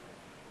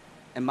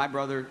 and my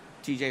brother,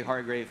 T.J.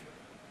 Hargrave,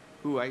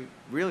 who I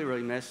really,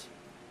 really miss.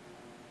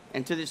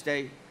 And to this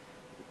day,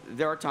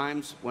 there are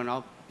times when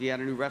I'll be at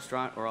a new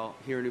restaurant, or I'll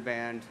hear a new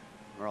band,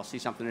 or I'll see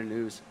something in the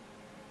news,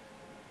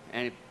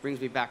 and it brings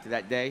me back to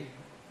that day,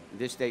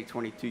 this day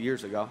 22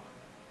 years ago.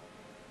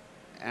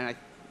 And I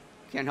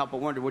can't help but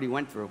wonder what he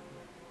went through.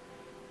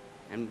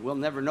 And we'll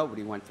never know what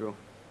he went through.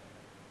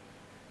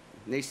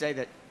 And they say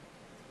that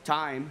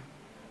time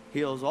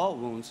heals all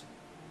wounds.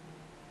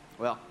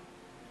 Well,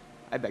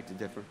 I beg to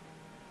differ.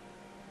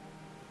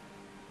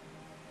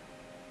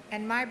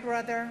 and my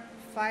brother,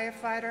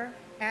 firefighter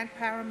and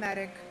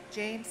paramedic,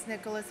 James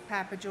Nicholas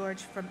Papageorge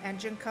from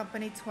Engine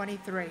Company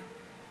 23.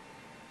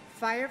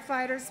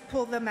 Firefighters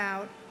pull them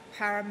out,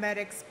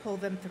 paramedics pull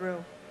them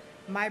through.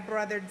 My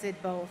brother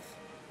did both.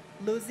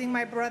 Losing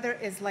my brother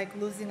is like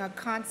losing a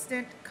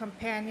constant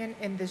companion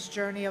in this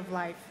journey of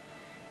life.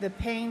 The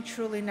pain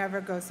truly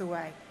never goes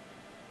away.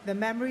 The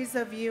memories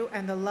of you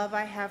and the love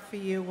I have for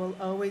you will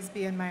always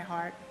be in my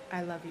heart.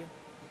 I love you.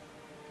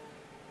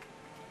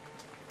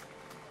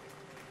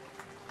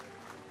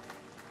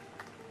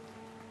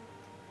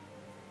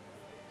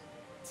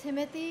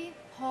 Timothy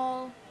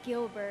Paul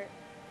Gilbert,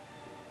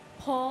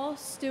 Paul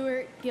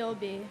Stewart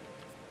Gilby,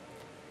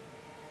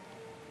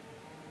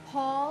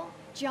 Paul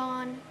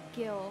John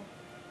Gill,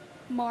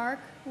 Mark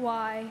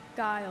Y.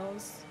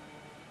 Giles,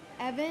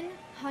 Evan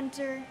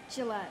Hunter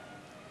Gillette,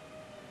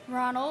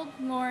 Ronald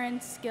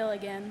Lawrence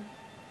Gilligan,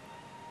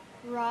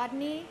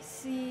 Rodney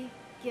C.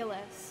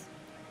 Gillis,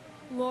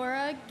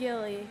 Laura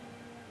Gilly,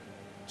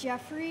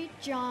 Jeffrey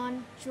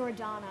John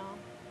Giordano,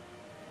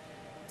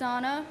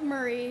 Donna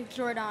Marie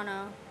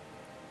Giordano,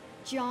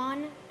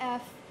 John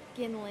F.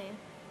 Ginley,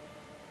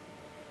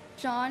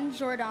 John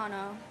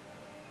Giordano,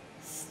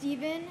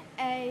 Stephen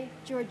A.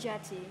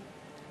 Giorgetti,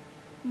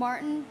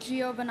 Martin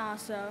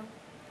Giovanasso,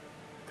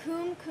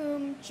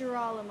 Cum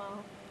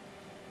Girolamo,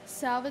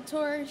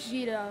 Salvatore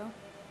Gito,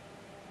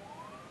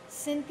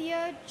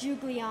 Cynthia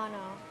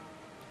Giugliano,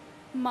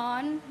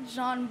 Mon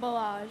Jean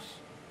Balage,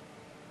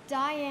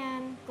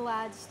 Diane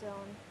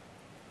Gladstone,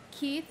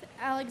 Keith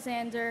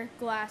Alexander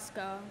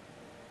Glasgow,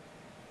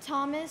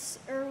 Thomas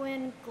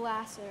Irwin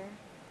Glasser,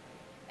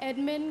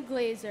 Edmund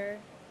Glazer,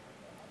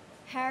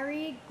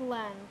 Harry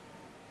Glenn,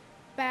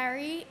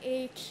 Barry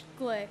H.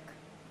 Glick,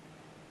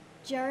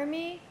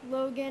 Jeremy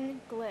Logan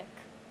Glick,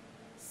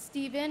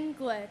 Stephen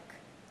Glick,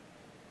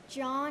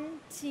 John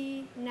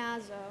T.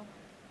 Nazzo,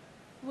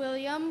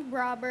 William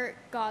Robert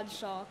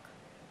Godshalk,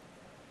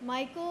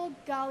 Michael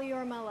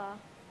Galliormella,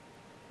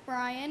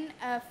 Brian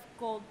F.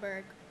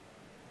 Goldberg,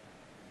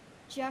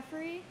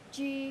 Jeffrey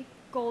G.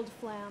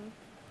 Goldflam,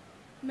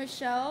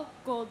 Michelle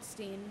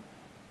Goldstein,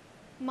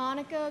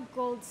 Monica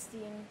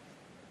Goldstein,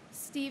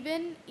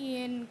 Stephen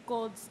Ian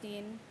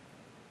Goldstein,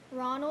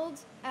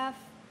 Ronald F.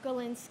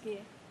 Galinsky,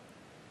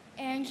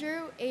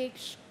 Andrew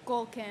H.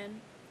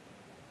 Golkin,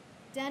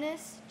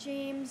 Dennis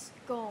James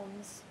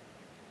Gomes,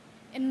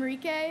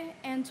 Enrique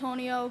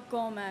Antonio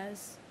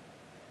Gomez,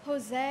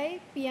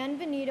 Jose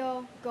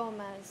Bienvenido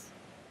Gomez,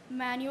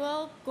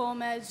 Manuel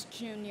Gomez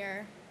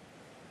Jr.,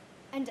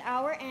 and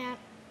our aunt,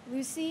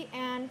 Lucy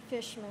Ann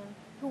Fishman,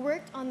 who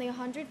worked on the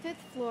 105th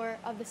floor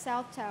of the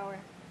South Tower,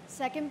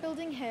 second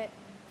building hit,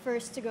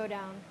 first to go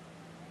down.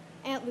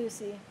 Aunt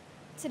Lucy,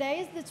 today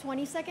is the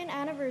 22nd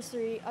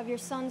anniversary of your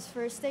son's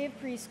first day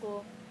of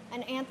preschool,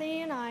 and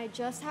Anthony and I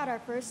just had our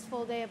first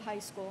full day of high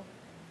school.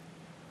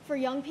 For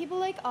young people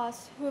like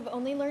us who have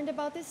only learned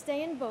about this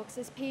day in books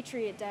as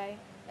Patriot Day,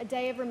 a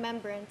day of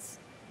remembrance,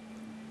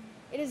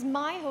 it is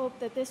my hope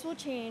that this will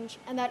change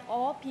and that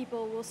all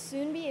people will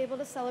soon be able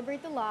to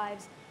celebrate the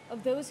lives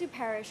of those who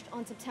perished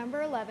on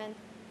September 11,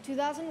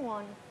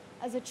 2001,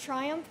 as a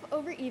triumph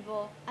over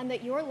evil, and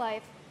that your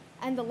life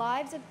and the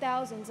lives of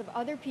thousands of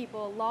other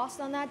people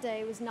lost on that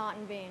day was not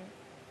in vain.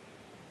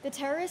 The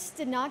terrorists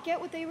did not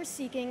get what they were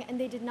seeking, and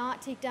they did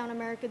not take down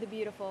America the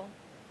Beautiful.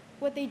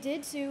 What they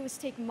did do was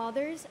take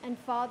mothers and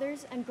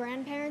fathers and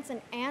grandparents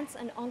and aunts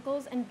and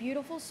uncles and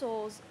beautiful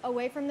souls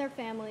away from their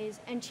families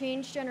and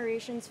change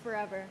generations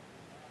forever.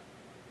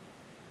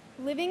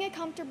 Living a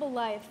comfortable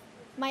life,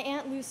 my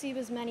Aunt Lucy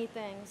was many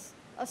things: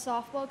 a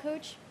softball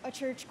coach, a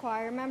church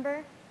choir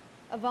member,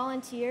 a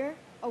volunteer,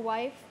 a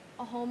wife,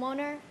 a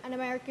homeowner, an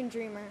American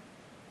dreamer.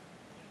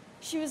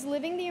 She was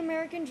living the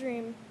American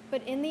dream,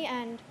 but in the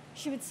end,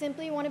 she would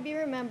simply want to be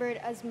remembered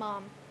as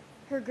Mom.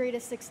 her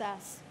greatest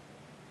success.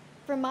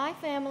 For my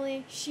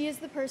family, she is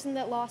the person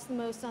that lost the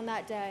most on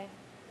that day.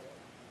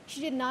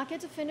 She did not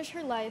get to finish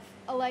her life,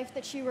 a life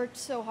that she worked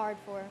so hard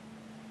for.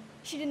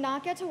 She did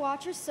not get to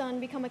watch her son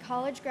become a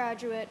college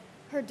graduate,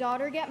 her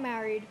daughter get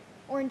married,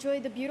 or enjoy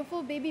the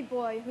beautiful baby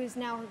boy who is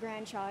now her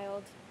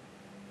grandchild.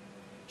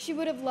 She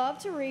would have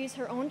loved to raise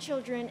her own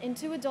children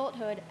into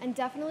adulthood and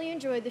definitely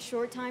enjoyed the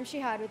short time she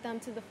had with them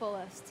to the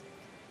fullest.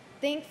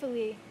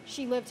 Thankfully,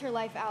 she lived her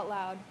life out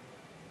loud.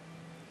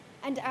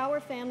 And our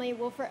family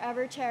will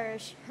forever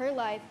cherish her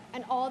life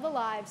and all the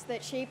lives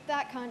that shaped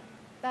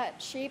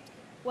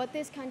what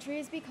this country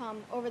has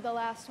become over the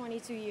last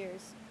 22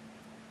 years.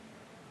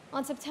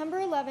 On September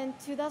 11,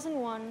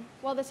 2001,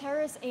 while the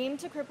terrorists aimed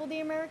to cripple the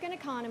American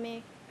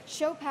economy,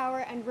 show power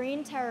and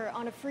rain terror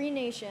on a free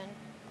nation,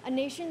 a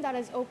nation that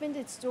has opened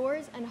its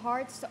doors and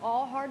hearts to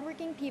all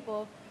hardworking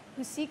people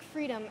who seek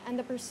freedom and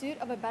the pursuit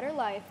of a better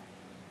life,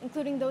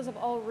 including those of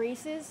all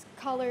races,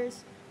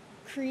 colors,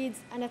 creeds,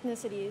 and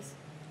ethnicities.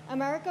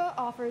 America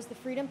offers the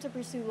freedom to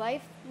pursue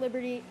life,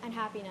 liberty, and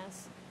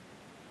happiness.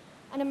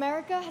 And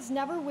America has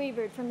never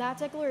wavered from that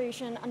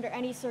declaration under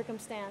any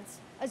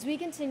circumstance, as we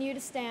continue to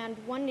stand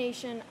one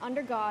nation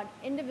under God,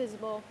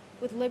 indivisible,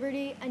 with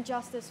liberty and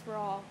justice for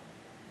all.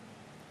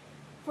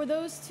 For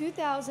those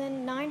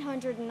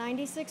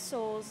 2,996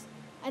 souls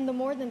and the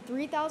more than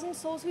 3,000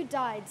 souls who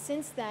died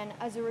since then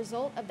as a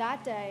result of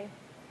that day,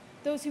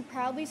 those who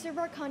proudly serve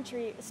our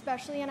country,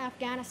 especially in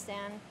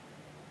Afghanistan,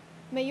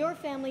 may your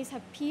families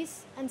have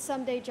peace and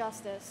someday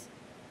justice,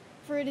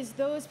 for it is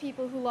those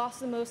people who lost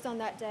the most on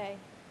that day,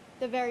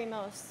 the very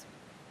most.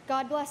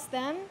 God bless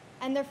them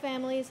and their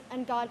families,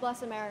 and God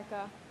bless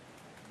America.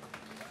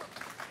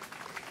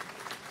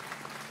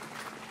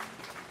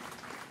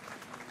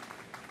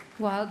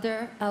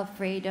 Wilder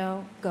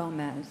Alfredo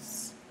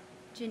Gomez.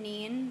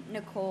 Janine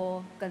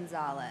Nicole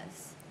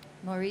Gonzalez.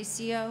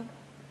 Mauricio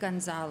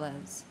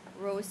Gonzalez.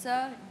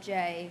 Rosa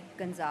J.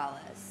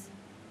 Gonzalez.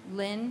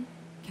 Lynn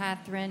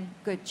Catherine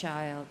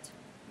Goodchild.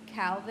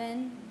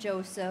 Calvin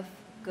Joseph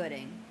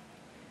Gooding.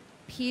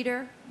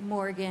 Peter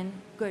Morgan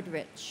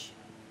Goodrich.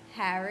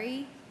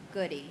 Harry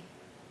Goody.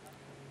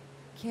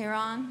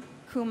 Kiran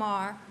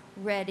Kumar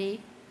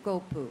Reddy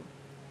Gopu.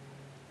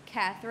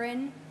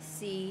 Catherine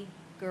C.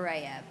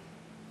 Gurayev.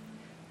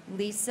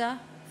 Lisa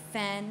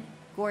Fenn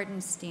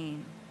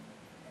Gordenstein.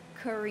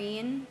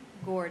 Corrine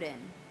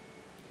Gordon.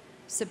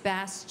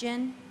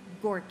 Sebastian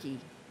Gorky.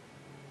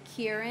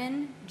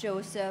 Kieran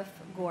Joseph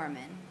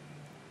Gorman.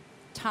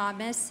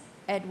 Thomas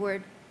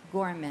Edward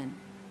Gorman.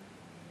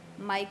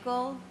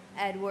 Michael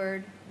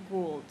Edward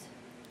Gould.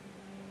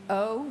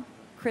 O.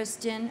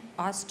 Kristen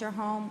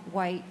Osterholm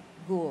White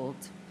Gould.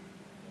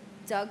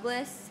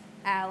 Douglas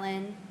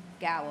Allen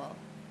Gowell.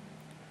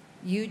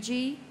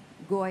 Yuji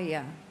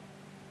Goya.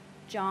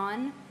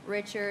 John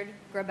Richard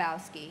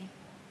Grabowski.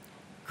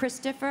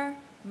 Christopher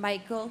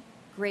Michael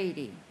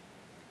Grady.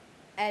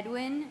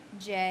 Edwin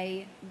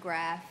J.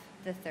 Graff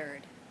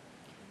III.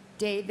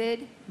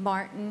 David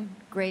Martin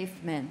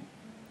Grafman.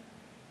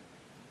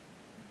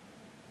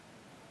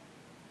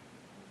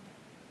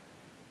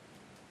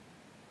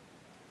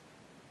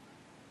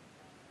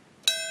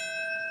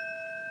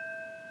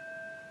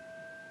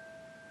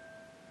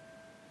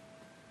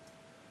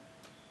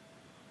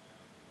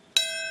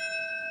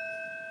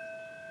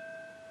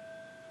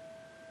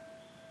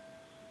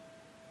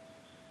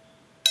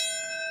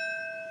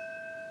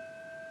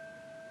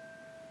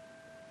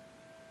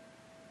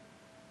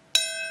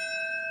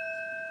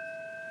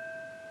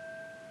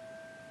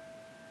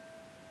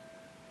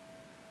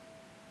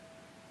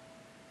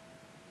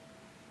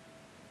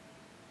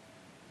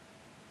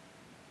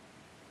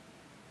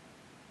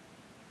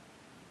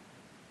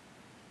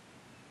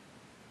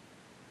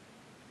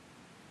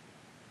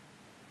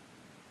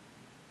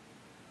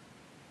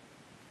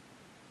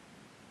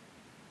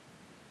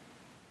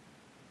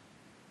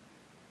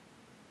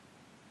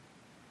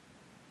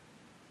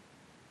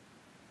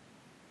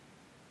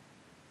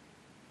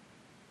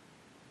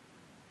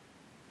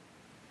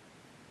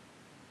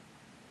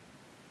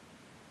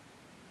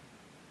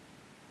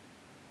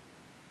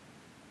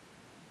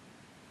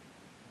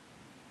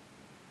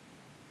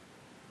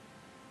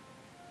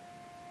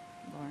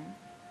 Lauren.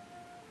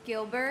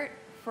 Gilbert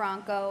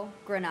Franco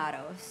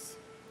Granados.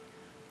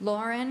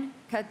 Lauren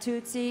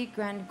Catuzzi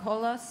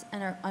Grancolas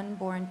and her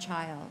unborn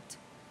child.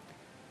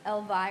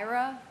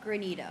 Elvira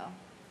Granito.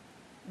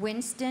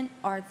 Winston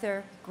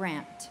Arthur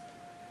Grant.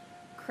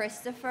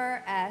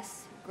 Christopher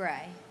S.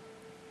 Gray.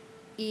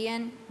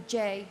 Ian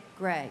J.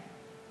 Gray.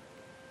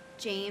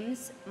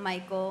 James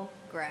Michael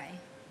Gray.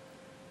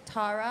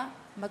 Tara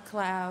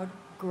McLeod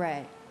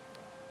Gray.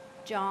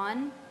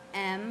 John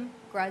M.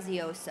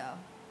 Grazioso.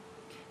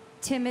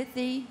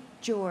 Timothy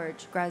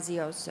George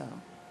Grazioso.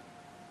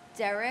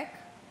 Derek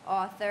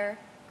Arthur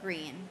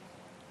Green.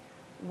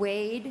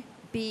 Wade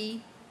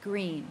B.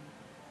 Green.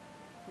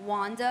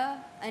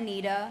 Wanda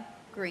Anita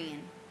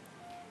Green.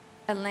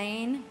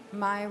 Elaine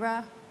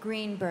Myra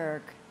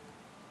Greenberg.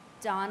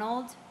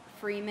 Donald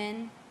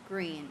Freeman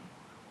Green.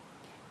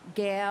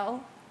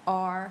 Gail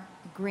R.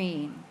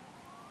 Green.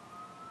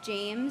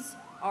 James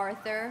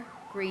Arthur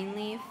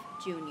Greenleaf,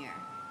 Jr.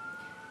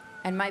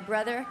 And my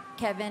brother,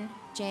 Kevin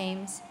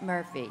James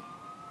Murphy.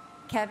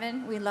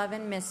 Kevin, we love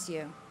and miss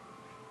you.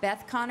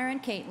 Beth, Connor,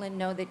 and Caitlin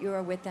know that you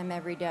are with them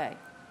every day.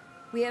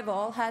 We have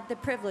all had the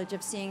privilege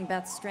of seeing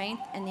Beth's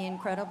strength and the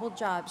incredible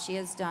job she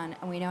has done,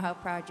 and we know how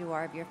proud you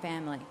are of your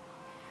family.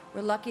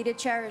 We're lucky to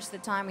cherish the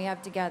time we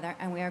have together,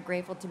 and we are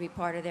grateful to be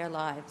part of their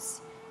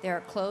lives. They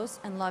are close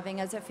and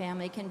loving as a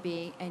family can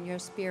be, and your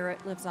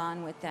spirit lives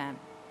on with them.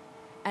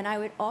 And I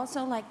would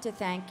also like to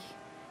thank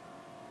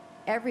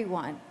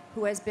everyone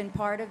who has been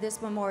part of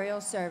this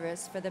memorial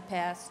service for the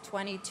past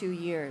 22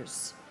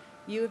 years.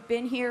 You have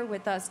been here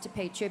with us to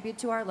pay tribute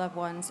to our loved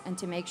ones and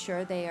to make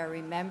sure they are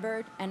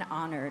remembered and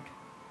honored.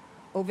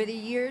 Over the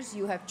years,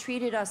 you have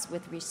treated us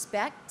with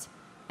respect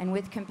and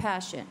with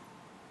compassion.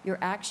 Your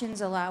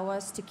actions allow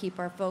us to keep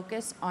our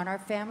focus on our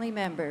family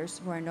members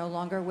who are no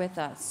longer with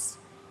us.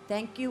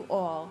 Thank you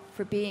all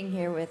for being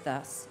here with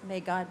us. May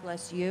God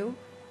bless you,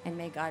 and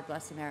may God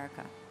bless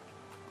America.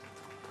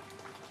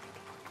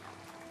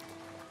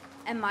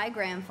 And my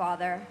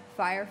grandfather,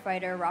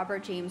 firefighter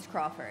Robert James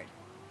Crawford.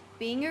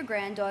 Being your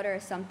granddaughter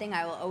is something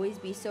I will always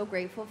be so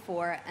grateful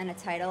for, and a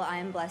title I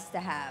am blessed to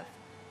have.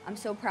 I'm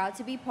so proud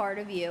to be part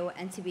of you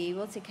and to be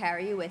able to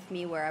carry you with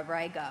me wherever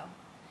I go.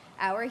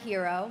 Our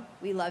hero,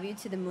 we love you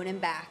to the moon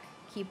and back.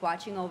 Keep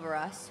watching over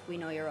us. We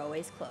know you're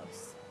always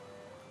close.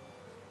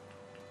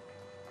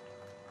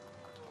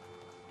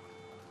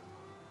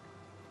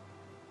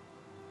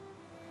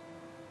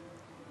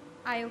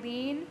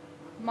 Eileen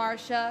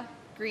Marcia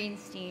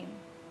Greenstein.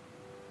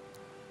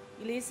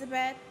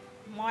 Elizabeth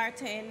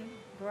Martin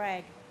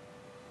Gregg.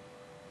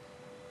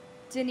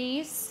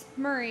 Denise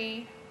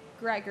Marie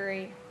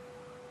Gregory.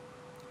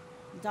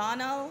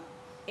 Donald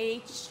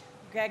H.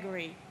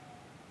 Gregory.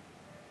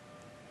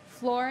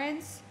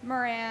 Florence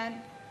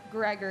Moran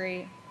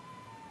Gregory.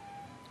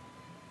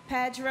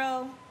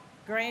 Pedro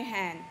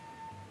Graham.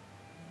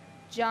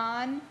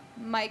 John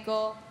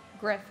Michael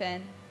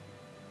Griffin.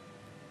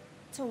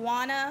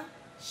 Tawana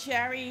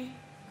Sherry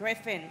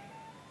Griffin.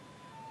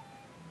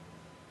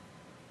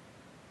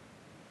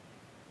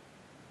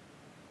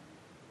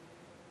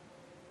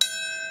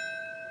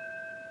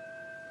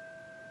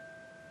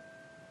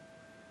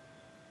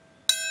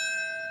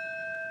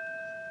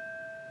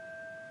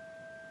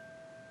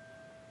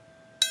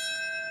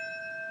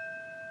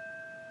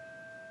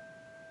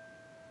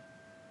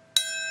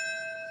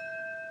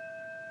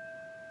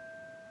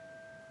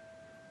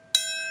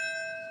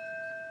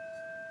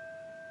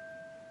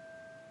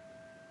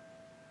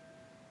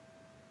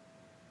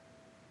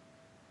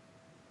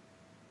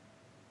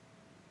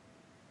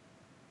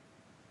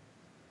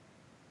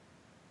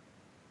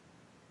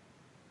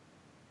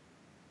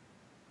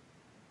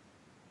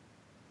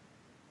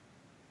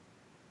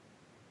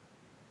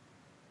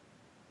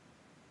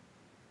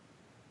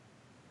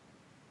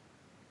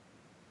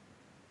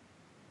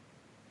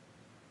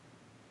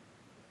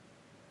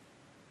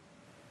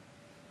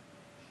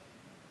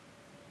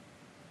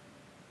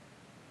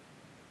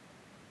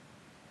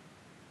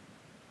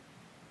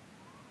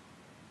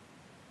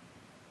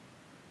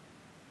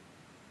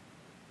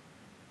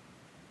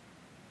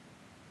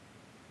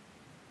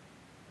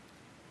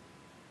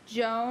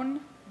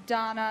 Joan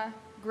Donna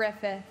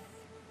Griffith.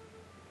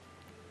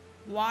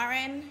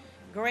 Warren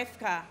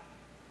Grifka.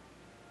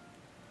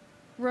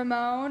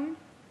 Ramon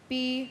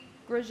B.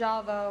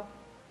 Grijalvo.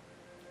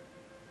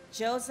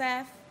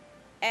 Joseph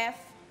F.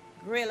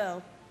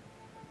 Grillo.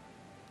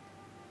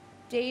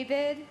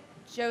 David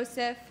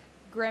Joseph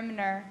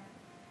Grimner.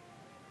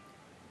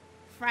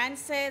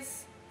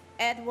 Francis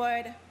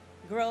Edward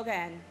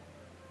Grogan.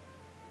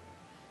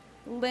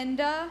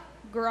 Linda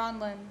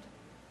Gronland.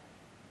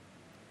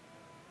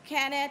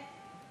 Kenneth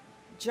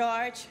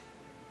George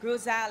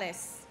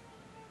Gruzales.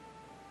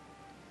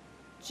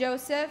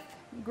 Joseph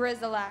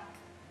Grizelak.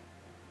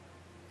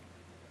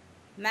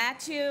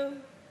 Matthew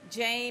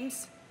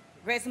James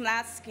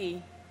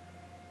Grismlatsky.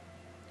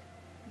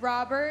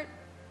 Robert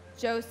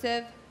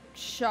Joseph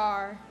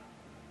Shar.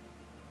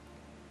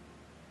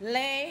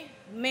 Lei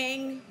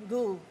Ming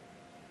Gu.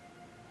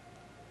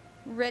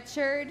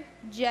 Richard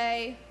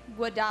J.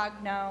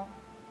 Guadagno.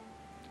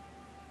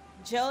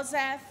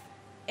 Joseph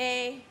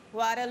A.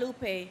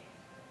 Guadalupe.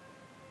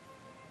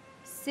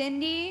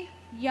 Cindy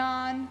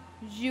Yan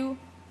Zhu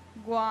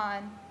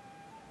Guan.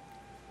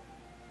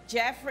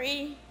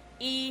 Jeffrey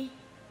E.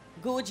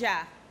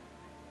 Guja.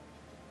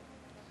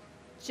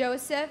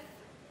 Joseph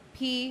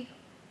P.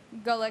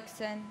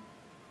 Gullickson.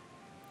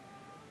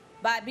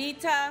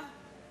 Babita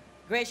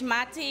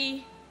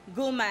Greshmati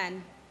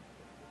Guman.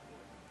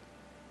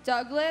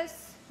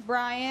 Douglas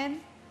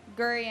Brian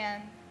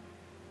Gurian.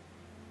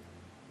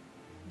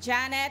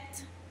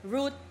 Janet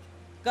Ruth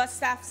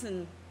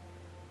Gustafson.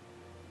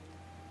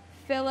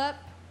 Philip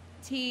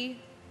T.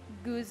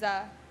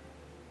 Guza.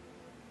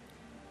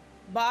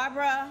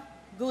 Barbara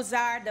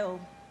Guzardo.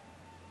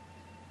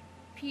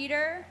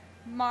 Peter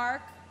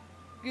Mark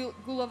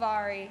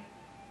Gulavari.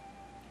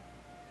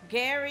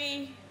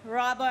 Gary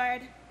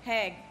Robert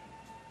Hegg.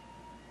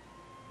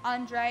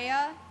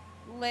 Andrea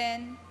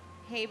Lynn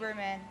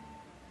Haberman.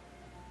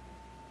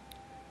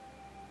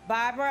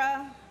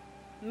 Barbara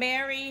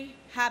Mary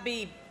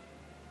Habib.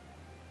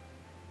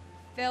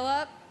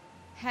 Philip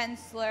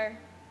Hensler.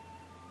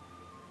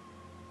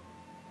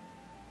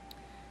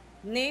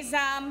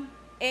 Nizam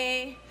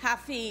A.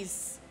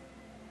 Hafiz.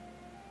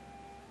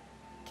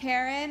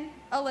 Karen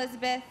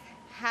Elizabeth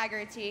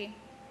Haggerty.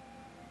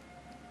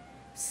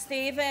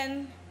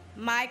 Stephen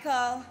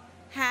Michael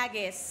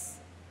Haggis.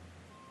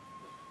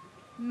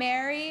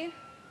 Mary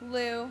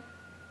Lou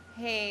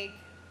Haig.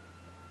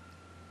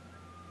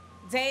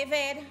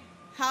 David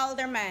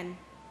Halderman.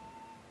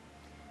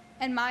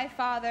 And my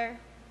father,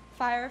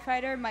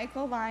 firefighter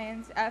Michael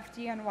Lyons,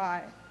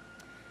 FDNY.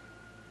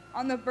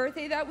 On the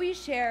birthday that we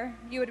share,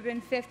 you would have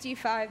been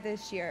 55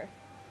 this year.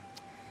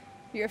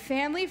 Your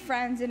family,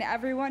 friends, and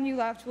everyone you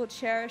loved will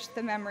cherish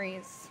the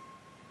memories.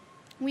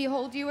 We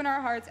hold you in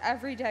our hearts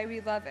every day.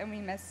 We love and we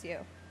miss you.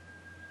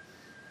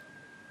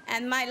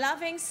 And my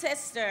loving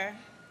sister,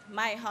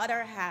 my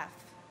other half,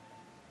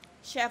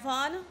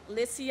 Chevon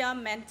Licia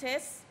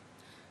Mentis,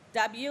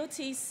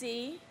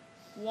 WTC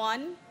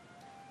 1,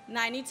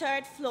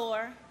 93rd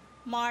floor,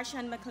 Marsh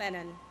and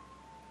McLennan.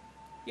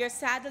 You're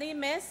sadly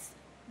missed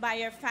by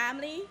your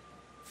family,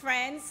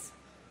 friends,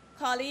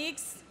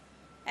 colleagues,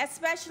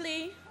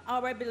 especially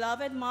our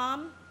beloved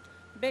mom,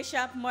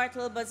 Bishop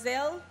Myrtle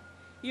Bazil.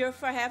 You're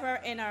forever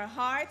in our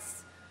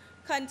hearts.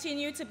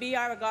 Continue to be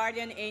our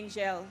guardian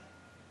angel.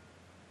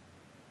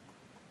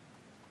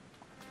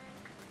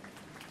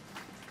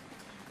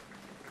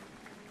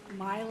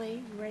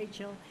 Miley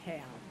Rachel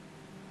Hale.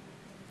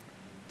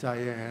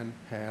 Diane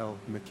Hale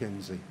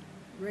McKinsey.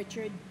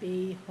 Richard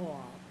B.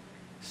 Hall.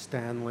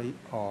 Stanley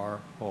R.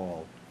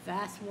 Hall.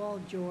 Vaswell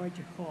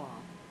George Hall.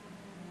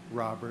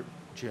 Robert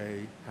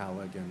J.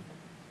 Halligan.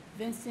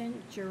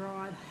 Vincent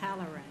Gerard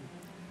Halloran.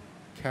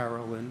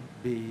 Carolyn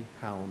B.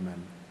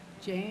 Hallman.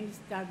 James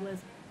Douglas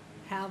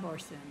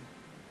Halvorson.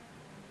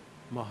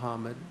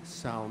 Mohammed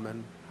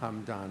Salman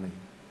Hamdani.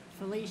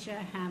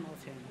 Felicia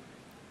Hamilton.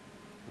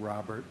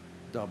 Robert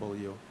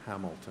W.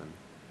 Hamilton.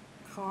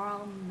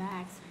 Carl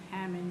Max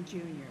Hammond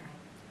Jr.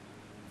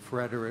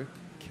 Frederick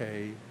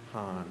K.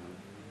 Hahn.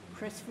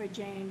 Christopher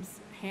James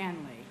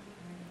Hanley.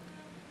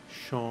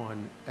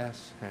 Sean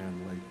S.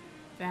 Hanley.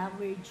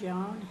 Valerie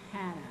Joan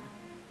Hanna.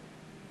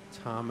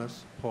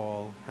 Thomas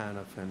Paul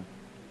Hannafin.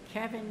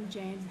 Kevin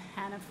James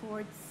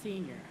Hannaford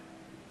Sr.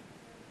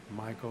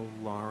 Michael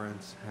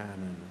Lawrence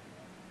Hannon.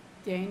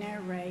 Dana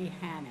Ray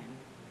Hannon.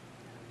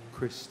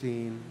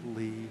 Christine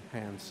Lee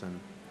Hansen.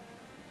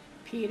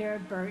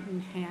 Peter Burton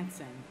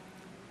Hansen.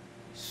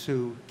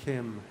 Sue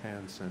Kim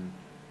Hansen.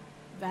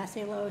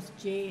 Vasilos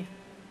G.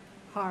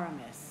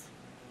 Haramis.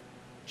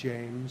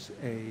 James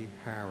A.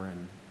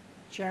 Harron.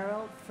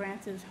 Gerald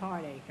Francis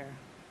Hardacre.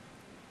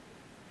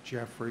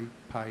 Jeffrey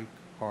Pike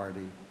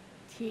Hardy.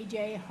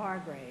 T.J.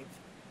 Hargrave.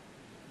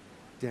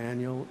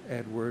 Daniel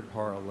Edward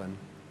Harlan.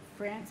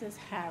 Francis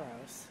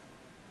Harrows.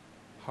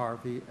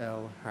 Harvey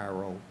L.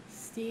 Harrell.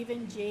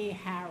 Stephen G.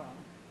 Harrell.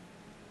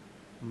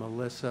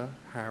 Melissa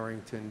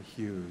Harrington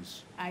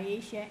Hughes.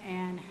 Aisha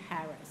Ann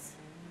Harris.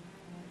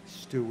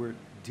 Stuart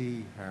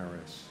D.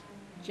 Harris.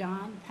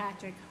 John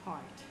Patrick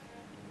Hart.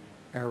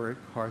 Eric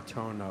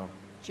Hartono.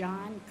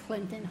 John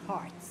Clinton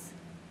Hartz.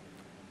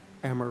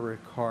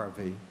 Emmerich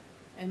Harvey.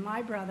 And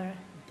my brother,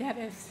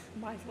 Dennis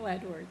Michael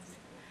Edwards.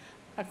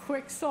 A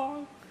quick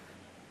song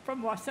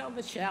from Marcel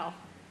Michel.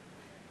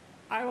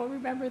 I will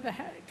remember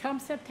come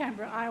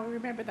September, I will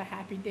remember the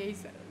happy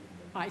days that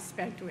I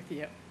spent with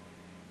you.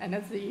 And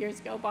as the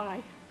years go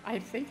by, I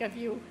think of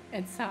you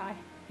and sigh,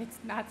 it's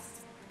not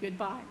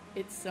goodbye,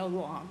 it's so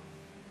long.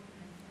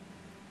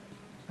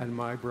 And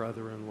my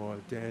brother-in-law,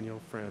 Daniel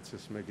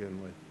Francis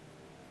McGinley.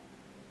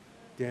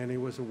 Danny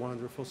was a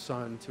wonderful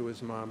son to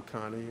his mom,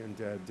 Connie, and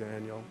dad,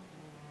 Daniel,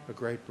 a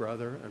great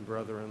brother and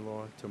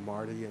brother-in-law to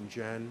Marty and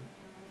Jen,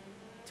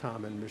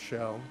 Tom and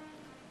Michelle,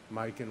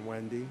 Mike and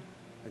Wendy,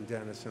 and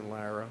Dennis and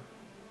Lara,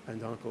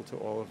 and uncle to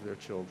all of their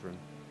children.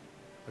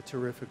 A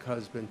terrific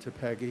husband to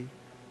Peggy,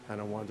 and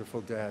a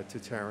wonderful dad to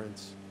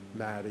Terrence,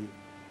 Maddie,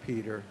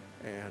 Peter,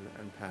 Ann,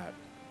 and Pat.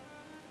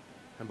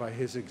 And by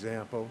his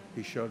example,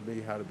 he showed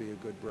me how to be a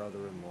good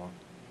brother-in-law.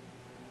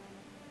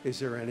 Is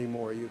there any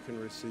more you can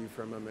receive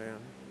from a man?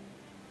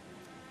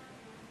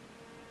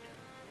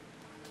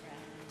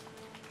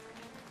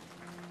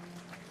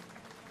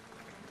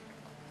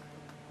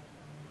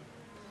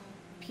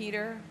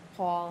 Peter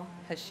Paul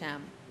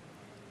Hashem.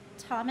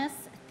 Thomas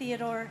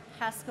Theodore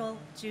Haskell,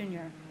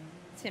 Jr.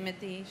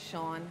 Timothy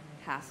Sean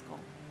Haskell.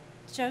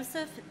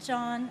 Joseph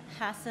John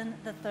Hassan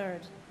III.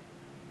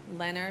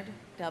 Leonard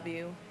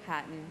W.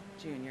 Hatton,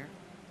 Jr.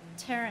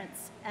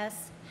 Terrence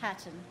S.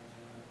 Hatton.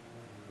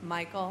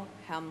 Michael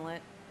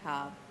Hamlet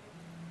Hab.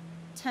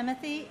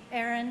 Timothy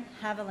Aaron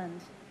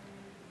Haviland.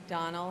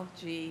 Donald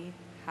G.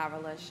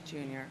 Haverlish,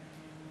 Jr.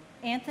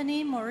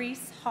 Anthony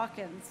Maurice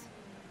Hawkins.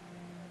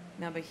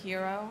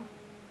 Nabahiro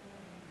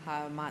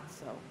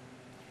Hamatso.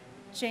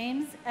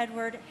 James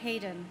Edward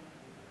Hayden.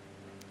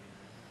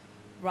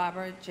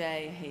 Robert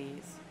J.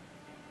 Hayes.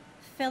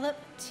 Philip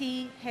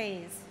T.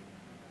 Hayes.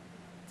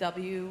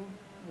 W.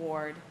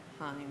 Ward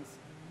Hines.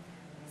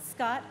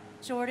 Scott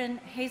Jordan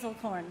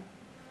Hazelcorn.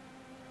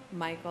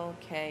 Michael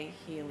K.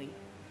 Healy.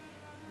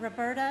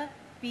 Roberta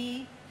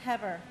B.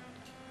 Heber.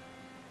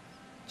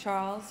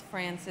 Charles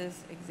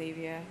Francis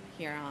Xavier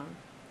Huron.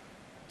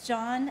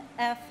 John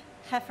F.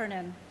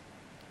 Heffernan.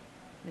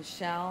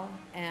 Michelle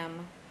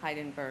M.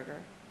 Heidenberger.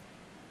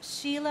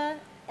 Sheila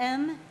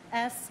M.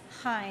 S.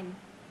 Hine.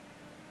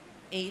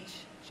 H.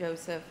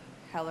 Joseph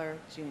Heller,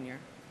 Jr.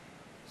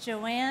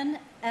 Joanne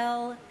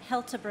L.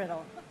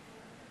 Heltebrittle.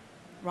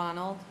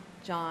 Ronald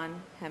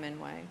John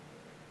Hemingway.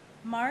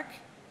 Mark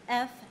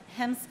F.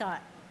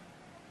 Hemscott.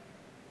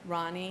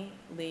 Ronnie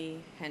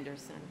Lee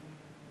Henderson.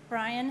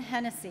 Brian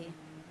Hennessy.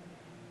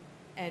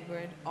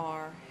 Edward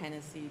R.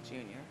 Hennessy,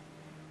 Jr.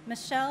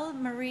 Michelle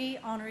Marie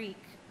Enrique.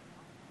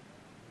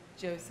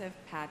 Joseph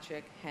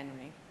Patrick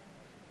Henry.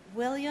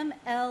 William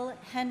L.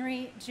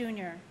 Henry,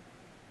 Jr.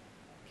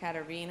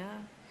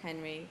 Katarina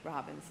Henry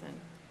Robinson.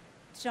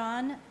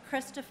 John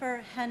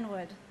Christopher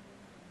Henwood.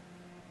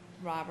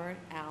 Robert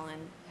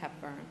Allen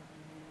Hepburn.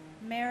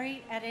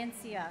 Mary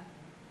Adencia.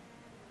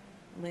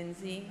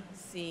 Lindsay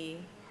C.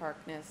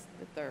 Harkness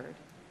III.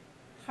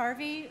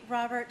 Harvey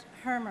Robert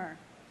Hermer.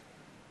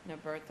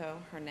 Norberto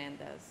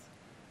Hernandez.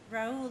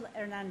 Raul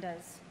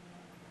Hernandez.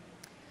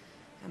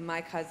 And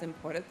my cousin,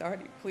 Port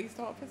Authority Police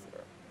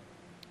Officer,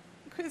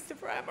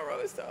 Christopher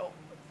Amoroso.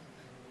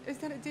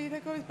 There's not a day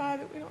that goes by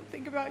that we don't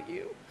think about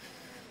you.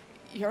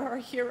 You're our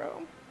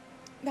hero.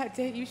 That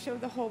day you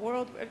showed the whole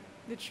world what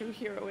the true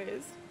hero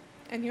is,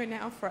 and you're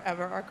now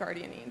forever our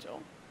guardian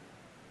angel.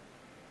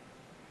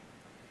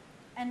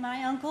 And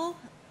my uncle,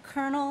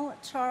 Colonel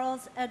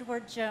Charles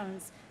Edward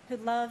Jones, who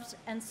loved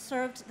and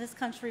served this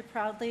country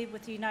proudly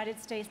with the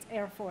United States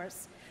Air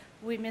Force.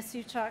 We miss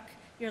you, Chuck.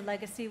 Your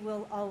legacy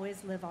will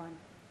always live on.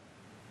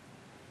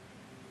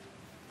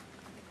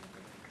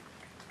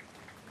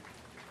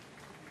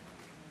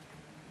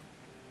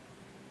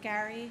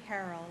 Gary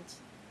Harold.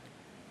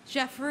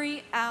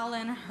 Jeffrey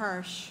Allen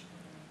Hirsch.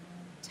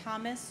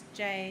 Thomas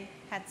J.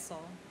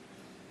 Hetzel.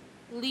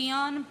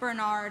 Leon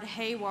Bernard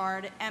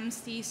Hayward,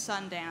 MC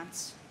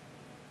Sundance.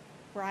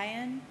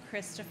 Brian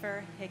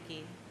Christopher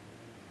Hickey.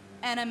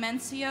 And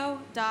Amencio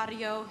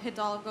Dario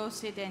Hidalgo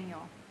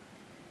Cedeno.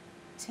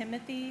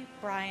 Timothy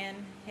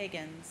Brian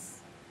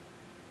Higgins.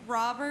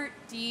 Robert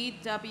D.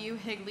 W.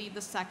 Higley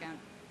II.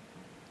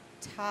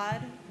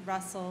 Todd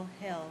Russell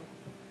Hill.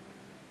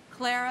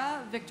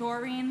 Clara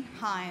Victorine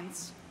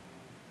Hines.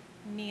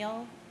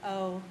 Neil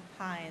O.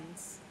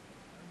 Hines.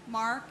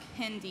 Mark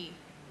Hindi.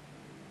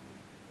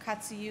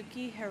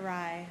 Katsuyuki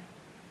Hirai.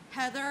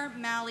 Heather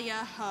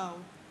Malia Ho.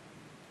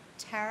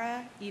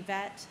 Tara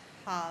Yvette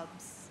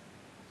Hobbs.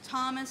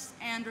 Thomas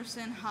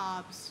Anderson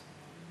Hobbs.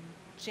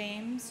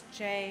 James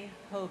J.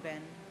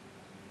 Hoban.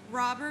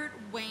 Robert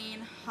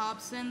Wayne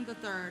Hobson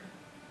III.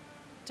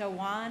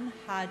 Dewan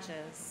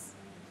Hodges.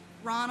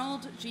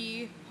 Ronald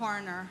G.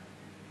 Horner.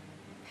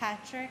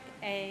 Patrick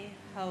A.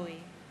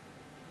 Hoey.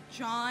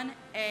 John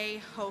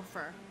A.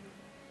 Hofer.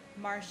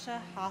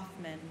 Marcia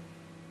Hoffman.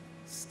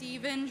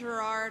 Stephen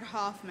Gerard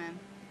Hoffman.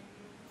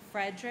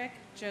 Frederick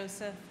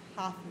Joseph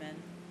Hoffman.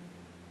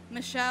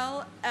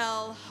 Michelle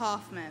L.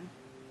 Hoffman.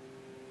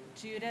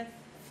 Judith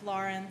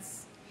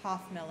Florence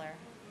Hoffmiller.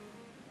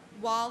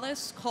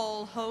 Wallace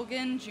Cole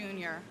Hogan,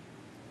 Jr.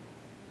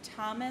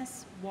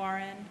 Thomas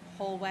Warren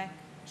Holweck,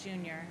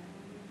 Jr.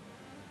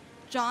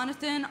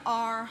 Jonathan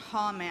R.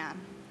 Hawman.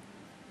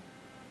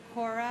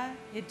 Cora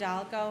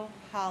Hidalgo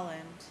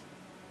Holland.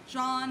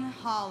 John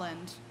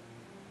Holland.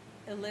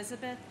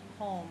 Elizabeth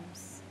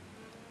Holmes.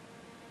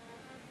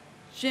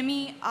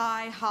 Jimmy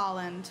I.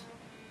 Holland.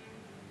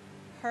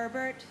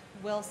 Herbert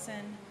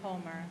Wilson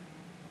Homer.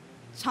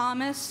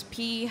 Thomas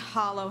P.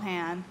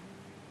 Hollohan.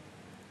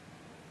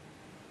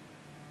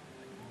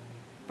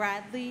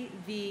 Bradley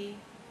V.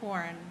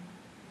 Horn.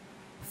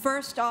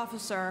 First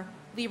Officer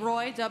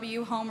Leroy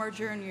W. Homer,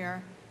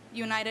 Jr.,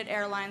 United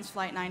Airlines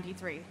Flight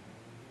 93.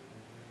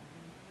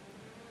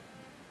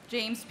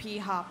 James P.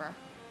 Hopper.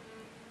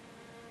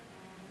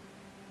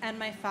 And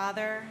my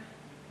father,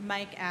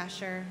 Mike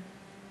Asher.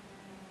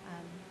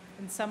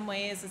 In some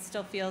ways, it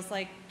still feels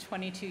like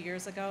 22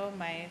 years ago,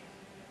 my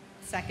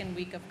second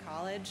week of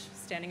college,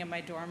 standing in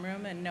my dorm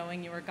room and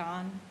knowing you were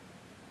gone.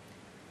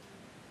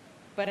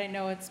 But I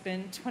know it's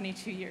been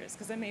 22 years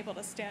because I'm able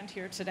to stand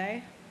here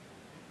today.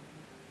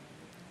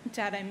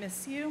 Dad, I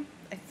miss you.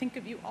 I think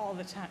of you all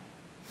the time.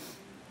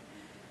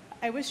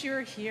 I wish you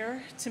were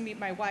here to meet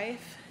my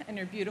wife and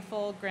your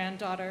beautiful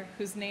granddaughter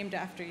who's named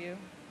after you.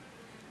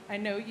 I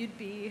know you'd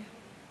be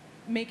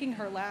making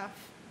her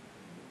laugh.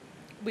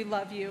 We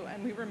love you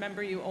and we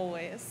remember you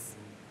always.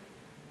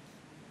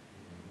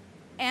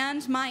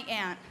 And my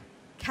aunt,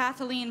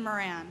 Kathleen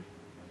Moran.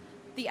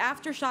 The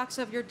aftershocks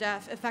of your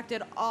death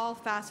affected all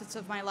facets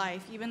of my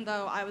life, even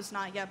though I was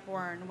not yet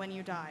born when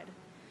you died.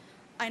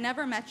 I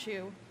never met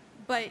you,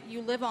 but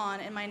you live on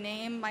in my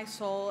name, my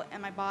soul,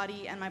 and my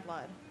body and my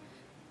blood.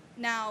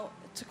 Now,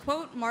 to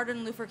quote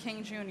Martin Luther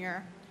King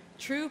Jr.,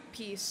 true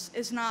peace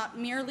is not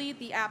merely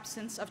the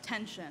absence of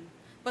tension,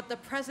 but the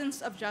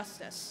presence of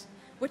justice,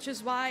 which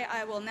is why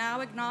I will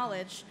now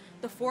acknowledge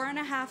the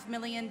 4.5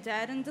 million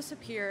dead and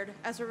disappeared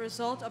as a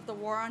result of the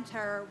war on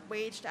terror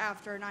waged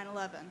after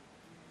 9/11.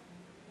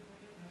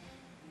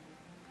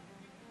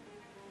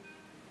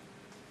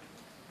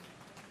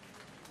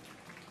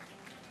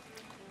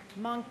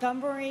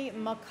 Montgomery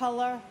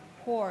McCullough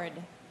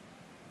Horde.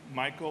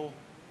 Michael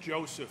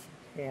Joseph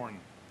Horn.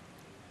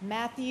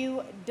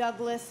 Matthew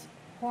Douglas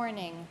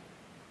Horning.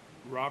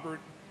 Robert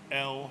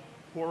L.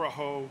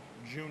 Horaho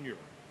Jr.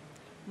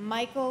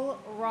 Michael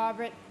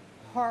Robert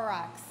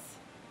Horrocks.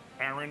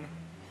 Aaron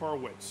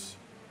Horwitz.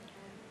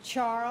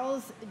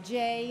 Charles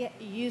J.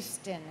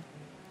 Houston.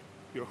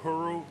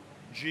 Uhuru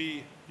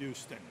G.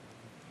 Houston.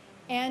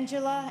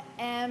 Angela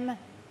M.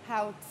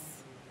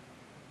 Houts.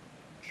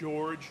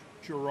 George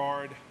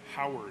Gerard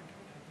Howard.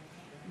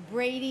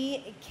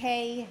 Brady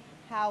K.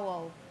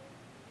 Howell.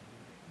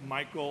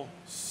 Michael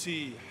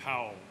C.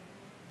 Howell.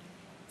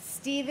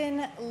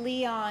 Stephen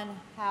Leon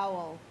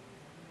Howell.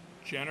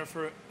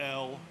 Jennifer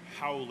L.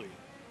 Howley.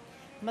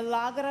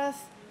 Milagros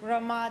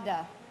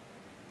Ramada.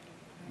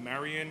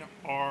 Marion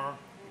R.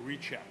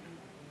 Recheck.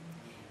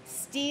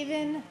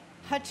 Stephen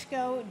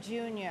Hutchko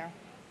Jr.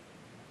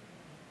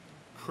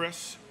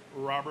 Chris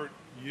Robert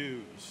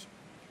Hughes.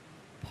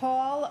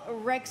 Paul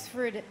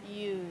Rexford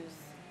Hughes.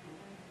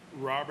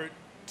 Robert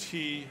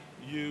T.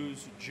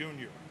 Hughes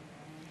Jr.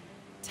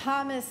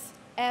 Thomas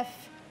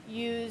F.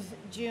 Hughes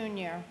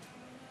Jr.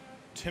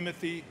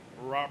 Timothy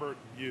Robert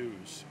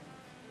Hughes.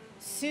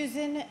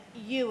 Susan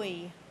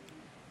Huey.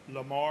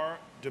 Lamar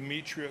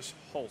Demetrius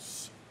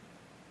Hulse.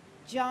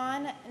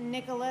 John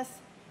Nicholas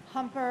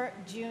Humper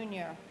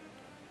Jr.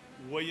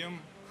 William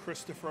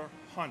Christopher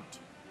Hunt.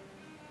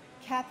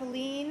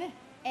 Kathleen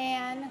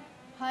Ann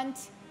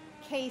Hunt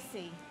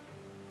Casey.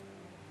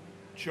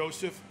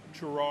 Joseph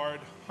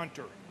Gerard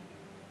Hunter.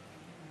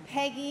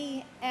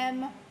 Peggy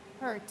M.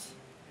 Hurt.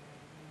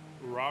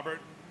 Robert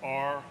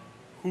R.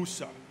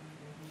 Husa.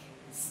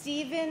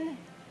 Stephen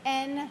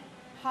N.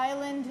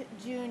 Highland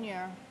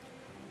Jr.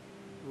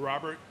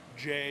 Robert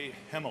J.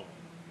 Himmel.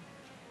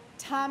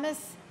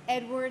 Thomas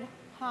Edward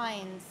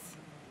Hines.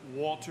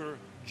 Walter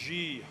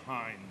G.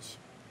 Hines.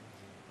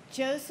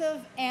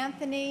 Joseph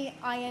Anthony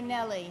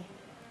Iannelli.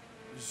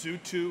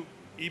 Zutu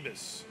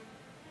Ibis.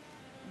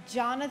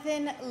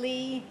 Jonathan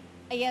Lee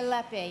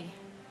Ayalepe.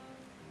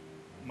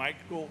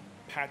 Michael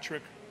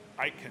Patrick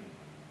Eichen.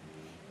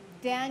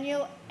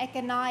 Daniel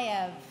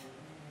Ekanayev.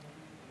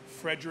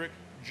 Frederick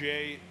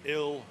J.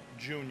 Ill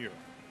Jr.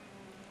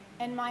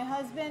 And my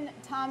husband,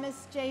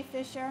 Thomas J.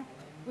 Fisher,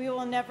 we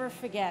will never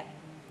forget.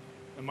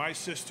 And my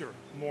sister,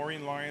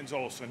 Maureen Lyons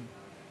Olson.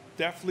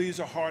 Death leaves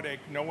a heartache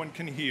no one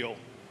can heal.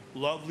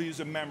 Love leaves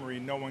a memory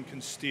no one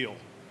can steal.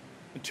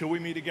 Until we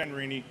meet again,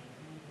 Rini,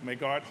 may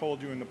God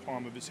hold you in the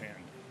palm of his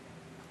hand.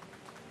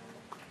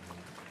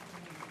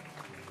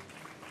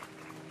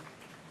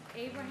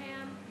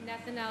 Abraham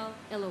Nathaniel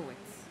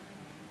Ilowitz.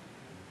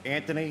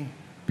 Anthony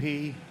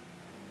P.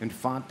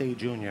 Infante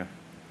Jr.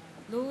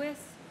 Louis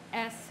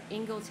S.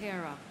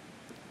 Inglaterra.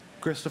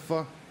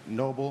 Christopher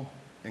Noble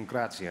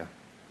Ingrazia.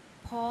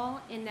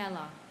 Paul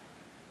Inella.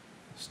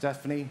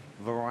 Stephanie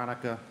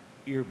Veronica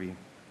Irby.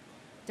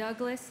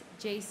 Douglas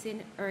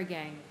Jason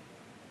Ergang.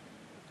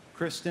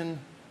 Kristen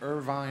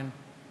Irvine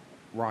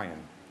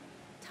Ryan.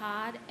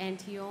 Todd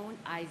Antione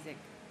Isaac.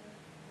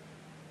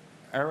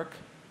 Eric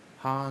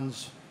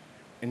Hans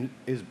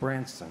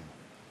Isbranson.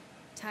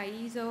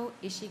 Taizo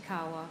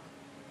Ishikawa.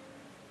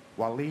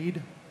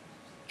 Walid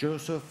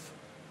Joseph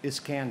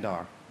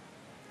Iskandar.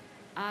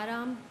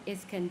 Adam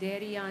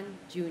Iskandarian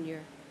Jr.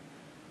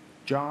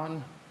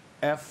 John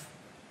F.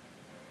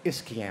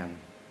 Iskian.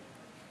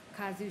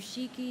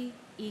 Kazushiki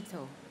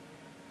Ito.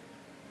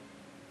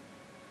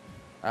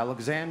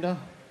 Alexander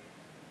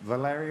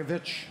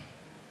Valerievich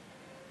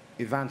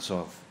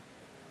Ivansov.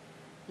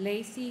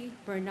 Lacey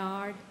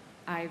Bernard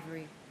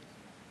Ivory.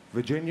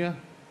 Virginia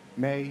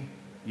May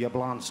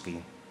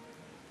Yablonsky.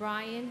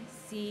 Brian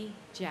C.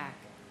 Jack.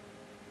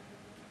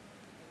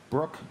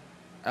 Brooke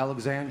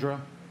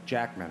Alexandra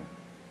Jackman.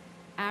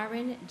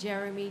 Aaron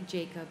Jeremy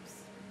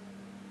Jacobs.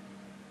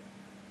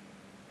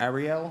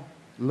 Ariel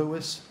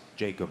Lewis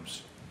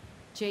Jacobs.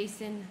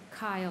 Jason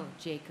Kyle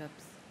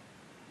Jacobs.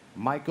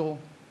 Michael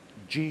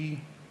G.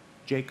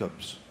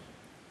 Jacobs.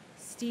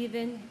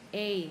 Stephen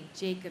A.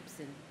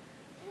 Jacobson.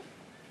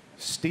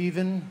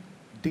 Stephen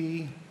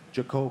D.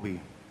 Jacoby.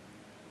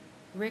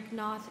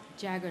 Ricknoth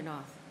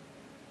Jaggernoth.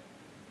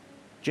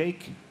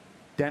 Jake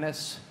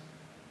Dennis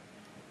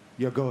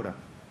Yagoda.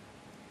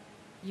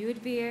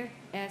 Yudvir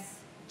S.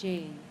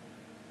 Jane.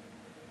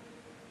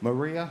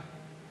 Maria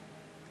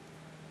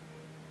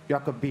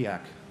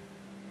Jacobiak.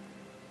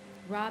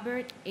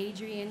 Robert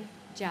Adrian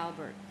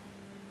Jalbert.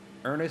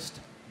 Ernest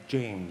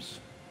James.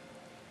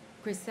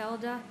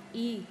 Griselda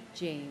E.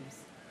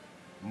 James.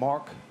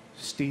 Mark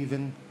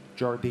Stephen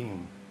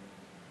Jardine.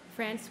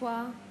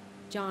 Francois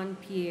John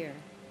Pierre.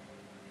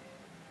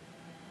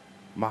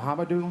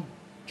 Muhammadu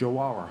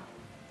Jawara.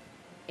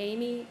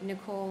 Amy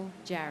Nicole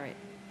Jarrett.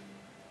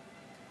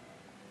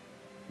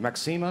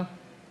 Maxima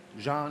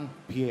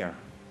Jean-Pierre.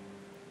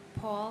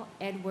 Paul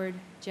Edward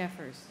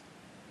Jeffers.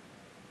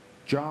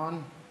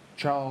 John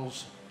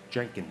Charles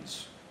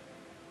Jenkins.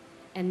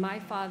 And my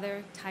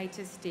father,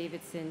 Titus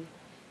Davidson,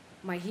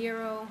 my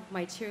hero,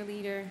 my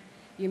cheerleader.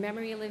 Your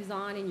memory lives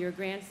on in your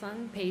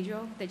grandson,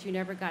 Pedro, that you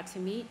never got to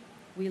meet.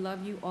 We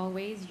love you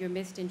always. You're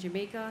missed in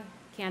Jamaica,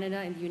 Canada,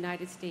 and the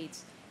United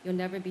States. You'll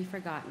never be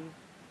forgotten.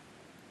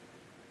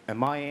 And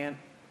my aunt,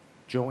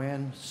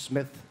 Joanne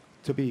Smith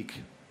Tabeek.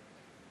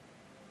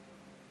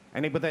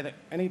 Anybody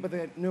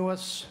that knew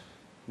us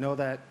know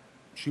that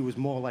she was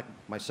more like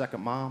my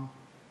second mom,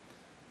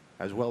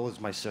 as well as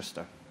my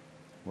sister.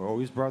 We're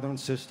always brother and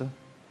sister.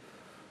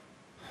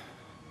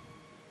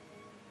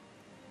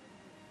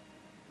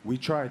 We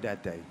tried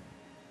that day.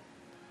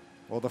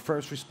 All the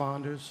first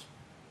responders,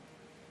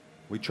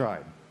 we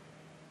tried.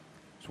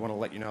 Just want to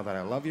let you know that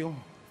I love you.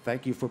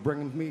 Thank you for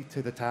bringing me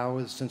to the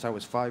towers since I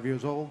was 5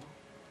 years old.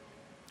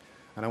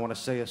 And I want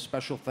to say a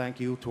special thank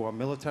you to our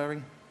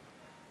military,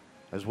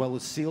 as well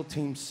as SEAL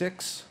Team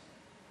 6,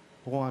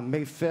 who on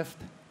May 5th,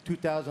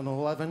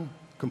 2011,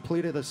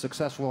 completed a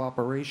successful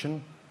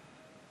operation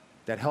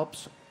that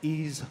helps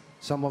ease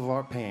some of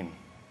our pain.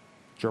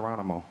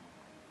 Geronimo.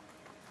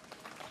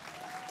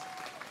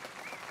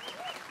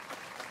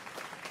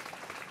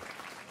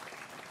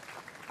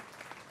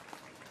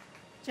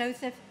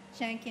 Joseph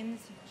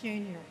Jenkins,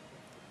 Jr.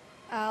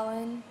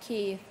 Alan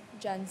Keith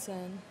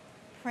Jensen.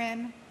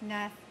 Prim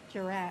Nath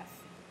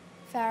Giraffe.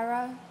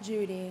 Farah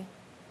Judy.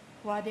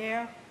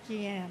 Wader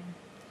GM.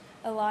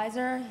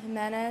 Eliza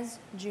Jimenez,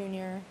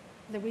 Jr.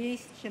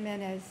 Luis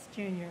Jimenez,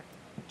 Jr.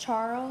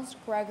 Charles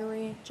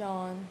Gregory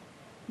John.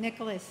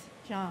 Nicholas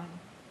John.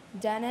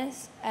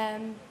 Dennis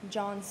M.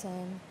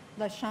 Johnson.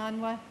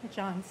 LaShawnwa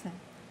Johnson.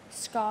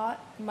 Scott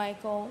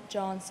Michael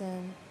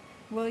Johnson.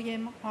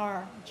 William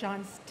R.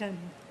 Johnston.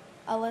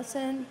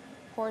 Ellison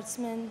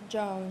Hortzman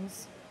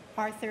Jones.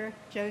 Arthur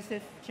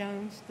Joseph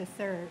Jones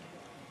III.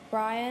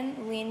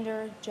 Brian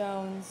Leander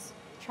Jones.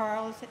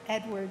 Charles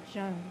Edward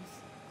Jones.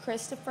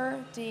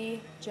 Christopher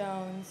D.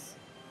 Jones.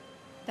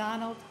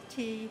 Donald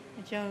T.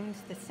 Jones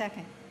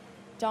II.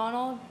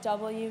 Donald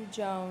W.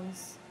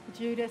 Jones.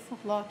 Judith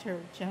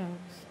Lauter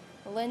Jones.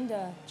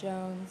 Linda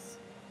Jones.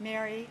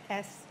 Mary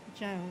S.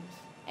 Jones.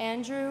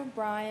 Andrew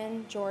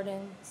Brian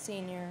Jordan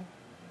Sr.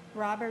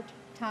 Robert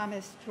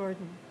Thomas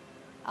Jordan.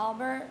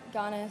 Albert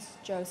Gunnis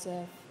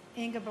Joseph.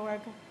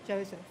 Ingeborg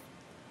Joseph.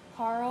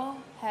 Carl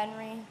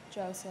Henry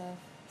Joseph.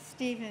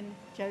 Stephen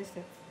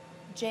Joseph.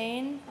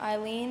 Jane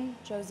Eileen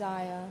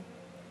Josiah.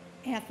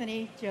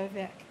 Anthony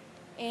Jovic.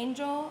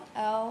 Angel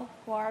L.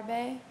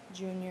 Huarbe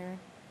Jr.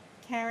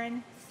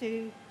 Karen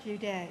Sue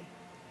Jude.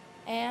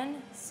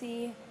 Ann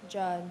C.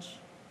 Judge.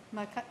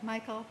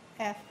 Michael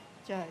F.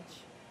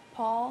 Judge.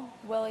 Paul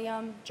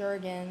William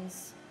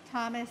Jurgens.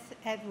 Thomas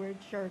Edward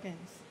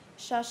Jurgens.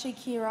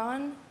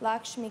 Shashikiran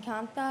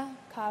Lakshmikanta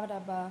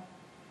Kavaraba.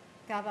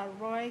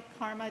 Gavaroy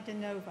Karma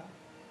Denova.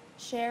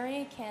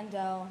 Sherry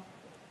Candell.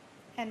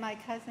 And my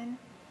cousin,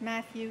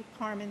 Matthew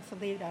Carmen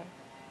Salido.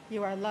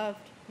 You are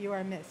loved, you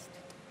are missed.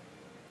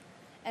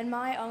 And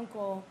my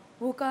uncle,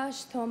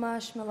 Łukasz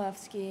Tomasz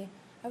Milewski.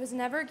 I was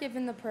never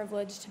given the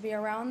privilege to be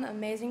around the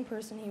amazing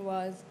person he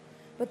was,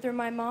 but through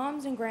my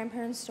mom's and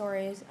grandparents'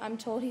 stories, I'm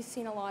told he's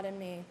seen a lot in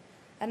me,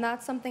 and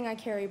that's something I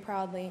carry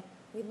proudly.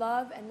 We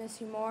love and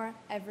miss you more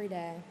every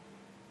day.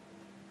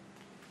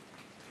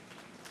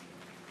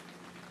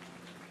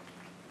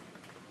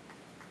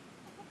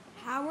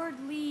 Howard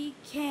Lee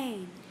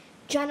Kane.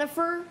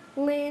 Jennifer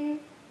Lynn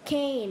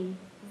Kane.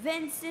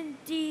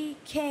 Vincent D.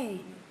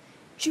 Kane.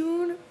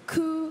 June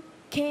Koo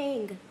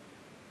Kang.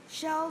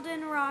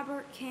 Sheldon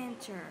Robert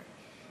Cantor.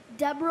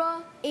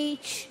 Deborah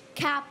H.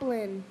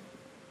 Kaplan.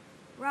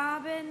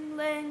 Robin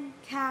Lynn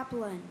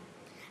Kaplan.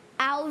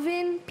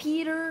 Alvin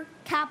Peter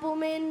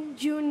Kappelman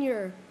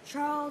Jr.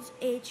 Charles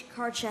H.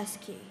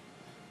 Karcheski.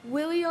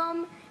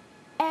 William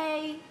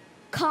A.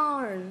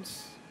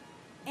 Carnes.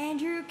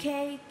 Andrew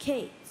K.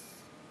 Cates.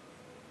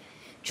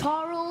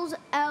 Charles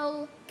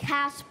L.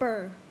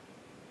 Casper.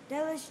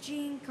 Delis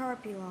Jean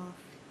Karpilov.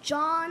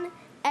 John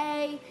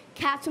A.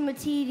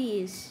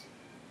 Katamatides.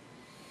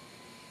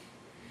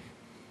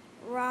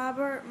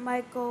 Robert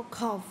Michael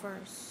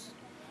Colfers.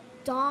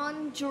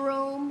 Don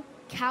Jerome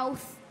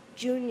Kauth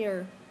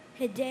Jr.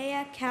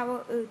 Hideo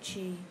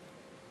Kawauchi.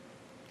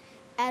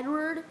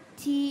 Edward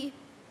T.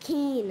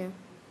 Keene.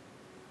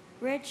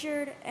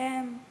 Richard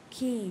M.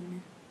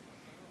 Keene.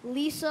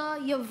 Lisa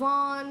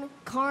Yvonne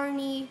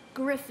Carney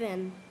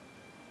Griffin.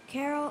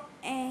 Carol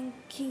Ann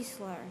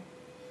Kiesler.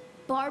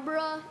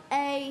 Barbara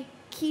A.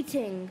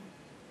 Keating.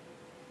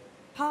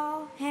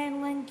 Paul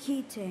Hanlon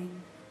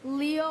Keating.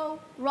 Leo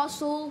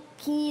Russell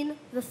Keene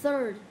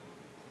III.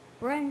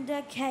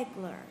 Brenda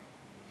Kegler.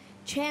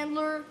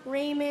 Chandler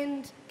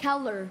Raymond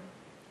Keller.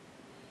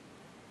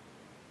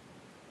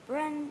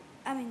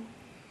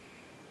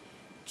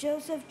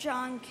 Joseph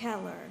John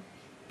Keller.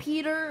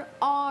 Peter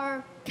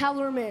R.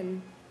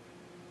 Kellerman.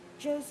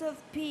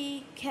 Joseph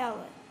P.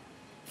 Kelly.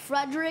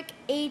 Frederick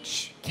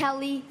H.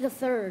 Kelly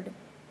III.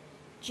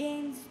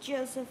 James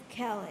Joseph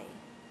Kelly.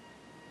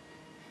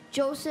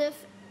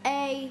 Joseph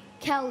A.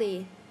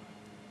 Kelly,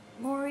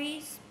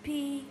 Maurice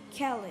P.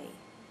 Kelly,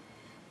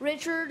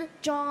 Richard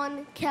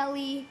John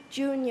Kelly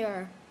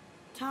Jr.,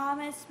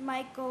 Thomas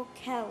Michael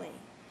Kelly,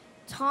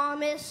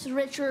 Thomas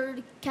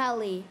Richard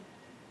Kelly,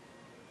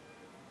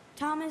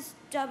 Thomas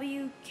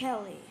W.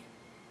 Kelly,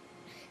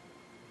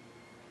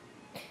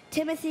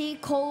 Timothy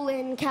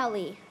Colin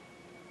Kelly,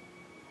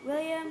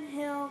 William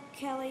Hill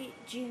Kelly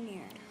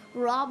Jr.,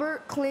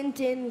 Robert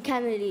Clinton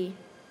Kennedy,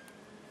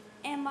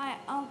 and my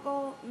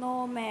Uncle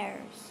Noel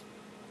Mayers.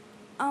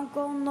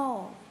 Uncle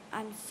Noel,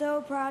 I'm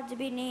so proud to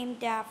be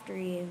named after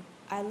you.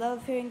 I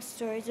love hearing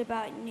stories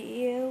about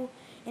you,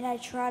 and I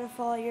try to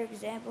follow your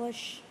example of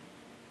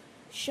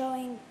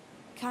showing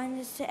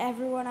kindness to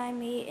everyone I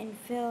meet and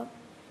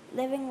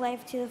living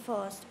life to the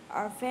fullest.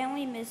 Our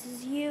family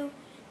misses you,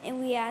 and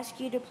we ask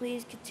you to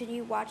please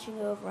continue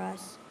watching over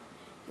us.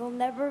 You'll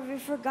never be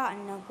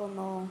forgotten, Uncle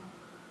Noel.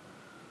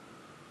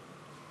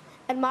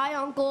 And my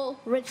uncle,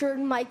 Richard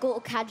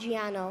Michael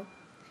Caggiano.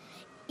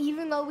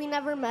 Even though we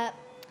never met,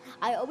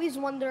 I always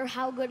wonder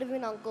how good of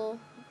an uncle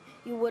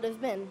you would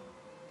have been.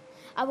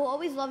 I will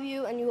always love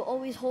you, and you will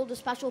always hold a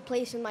special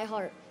place in my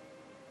heart.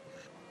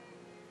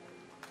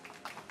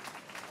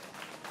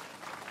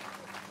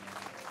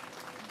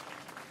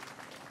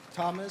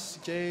 Thomas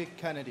J.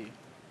 Kennedy,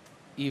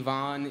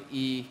 Yvonne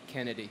E.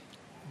 Kennedy,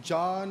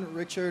 John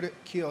Richard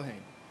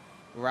Keohane,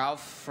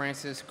 Ralph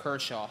Francis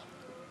Kershaw,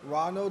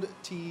 Ronald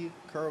T.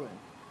 Kerwin,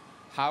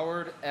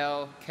 Howard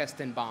L.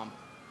 Kestenbaum,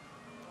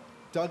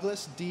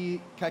 Douglas D.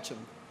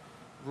 Ketchum,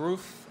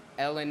 Ruth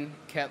Ellen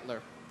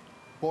Kettler,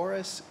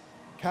 Boris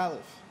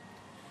Caliph,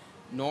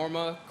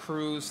 Norma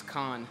Cruz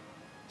Khan,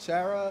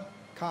 Sarah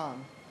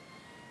Khan,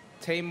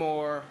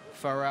 Taimur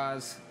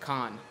Faraz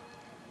Khan,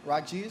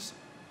 Rajesh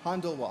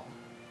Handelwal,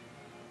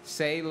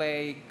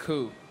 Seilei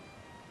Ku,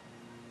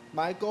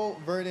 Michael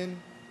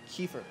Vernon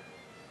Kiefer,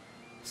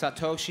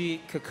 Satoshi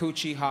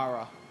Kikuchi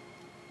Hara,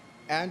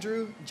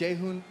 Andrew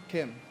Jaehoon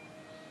Kim,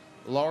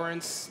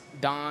 Lawrence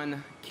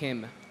Don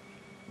Kim,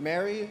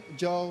 Mary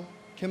Jo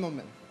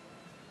Kimmelman,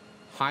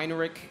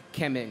 Heinrich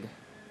Kemming,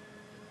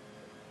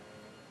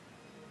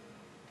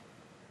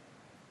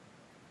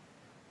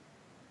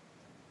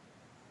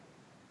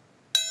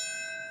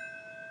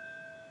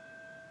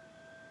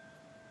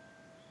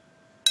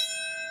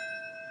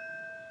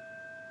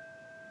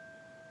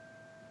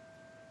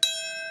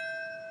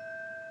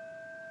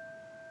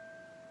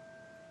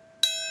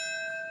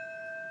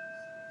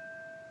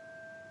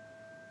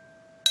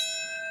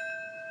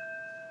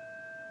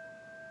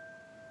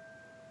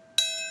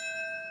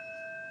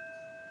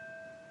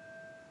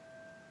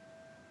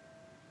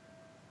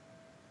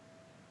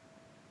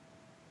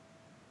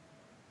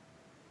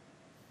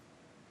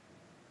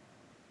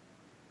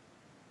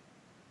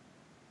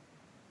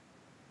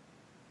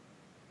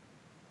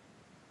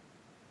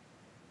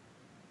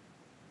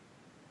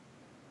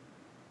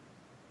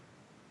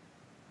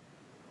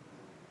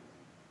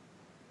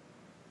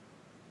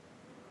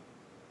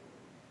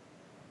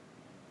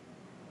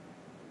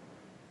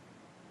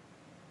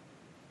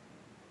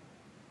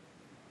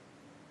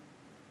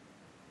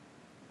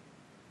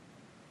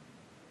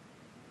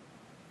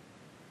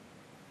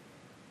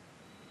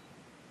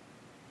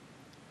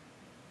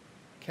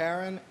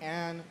 Karen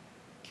Ann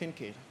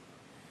Kincaid,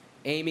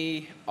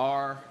 Amy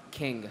R.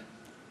 King,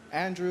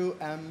 Andrew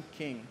M.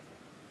 King,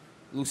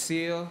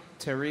 Lucille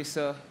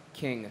Teresa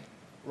King,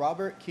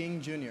 Robert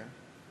King Jr.,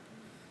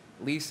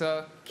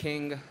 Lisa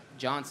King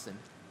Johnson,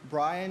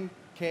 Brian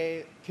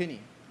K.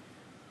 Kinney,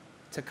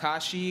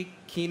 Takashi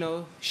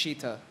Kino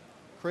Shita,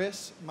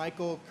 Chris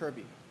Michael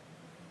Kirby,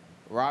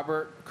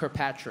 Robert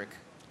Kirkpatrick,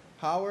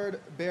 Howard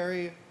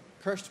Barry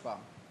Kirschbaum,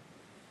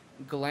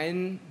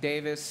 Glenn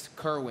Davis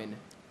Kerwin,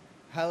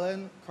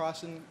 Helen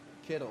Crossan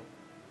Kittle,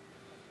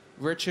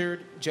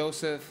 Richard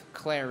Joseph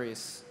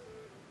Clarice,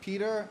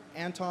 Peter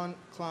Anton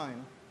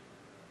Klein,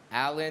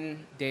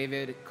 Alan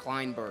David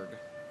Kleinberg,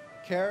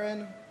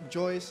 Karen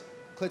Joyce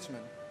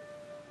Klitzman,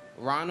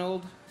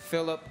 Ronald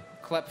Philip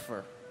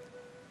Klepfer,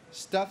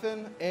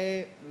 Stephen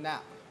A.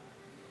 Knapp,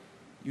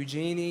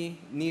 Eugenie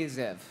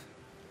Niezev,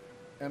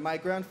 and my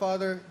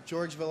grandfather,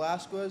 George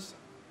Velasquez.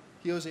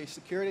 He was a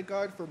security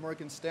guard for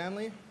Morgan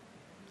Stanley.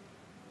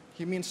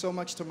 He means so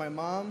much to my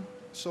mom,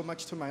 so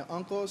much to my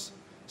uncles,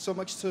 so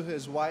much to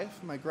his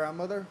wife, my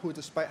grandmother, who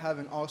despite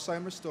having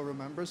Alzheimer's still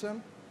remembers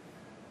him.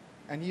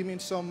 And he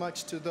means so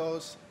much to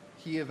those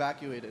he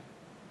evacuated.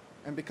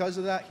 And because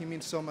of that, he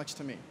means so much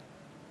to me.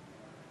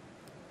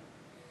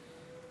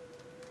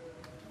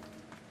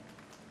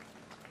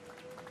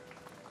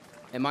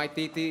 And my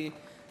titi,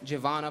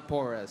 Giovanna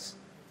Porres.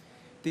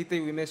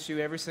 Titi, we miss you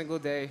every single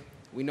day.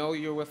 We know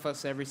you're with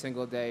us every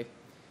single day.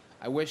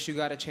 I wish you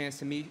got a chance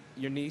to meet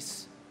your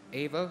niece,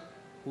 Ava,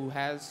 who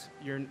has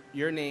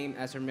your name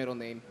as her middle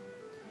name.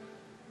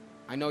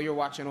 I know you're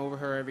watching over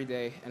her every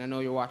day, and I know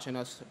you're watching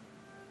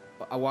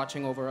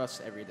over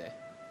us every day.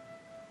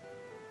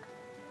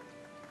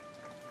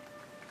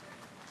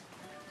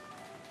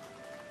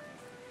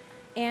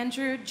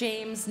 Andrew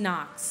James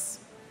Knox,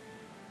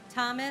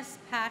 Thomas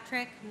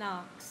Patrick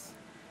Knox,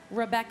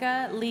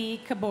 Rebecca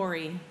Lee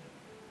Kabori.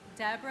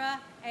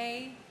 Deborah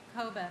A.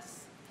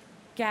 Kobus.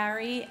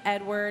 Gary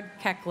Edward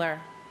Keckler.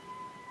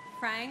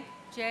 Frank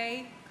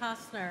J.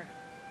 Kostner.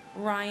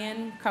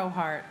 Ryan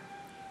Kohart.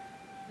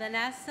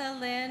 Vanessa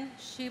Lynn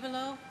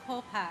Shibalo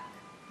Kolpak.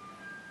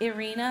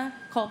 Irina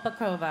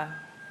Kolpakova.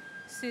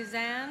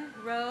 Suzanne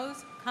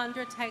Rose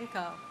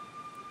Kondratenko.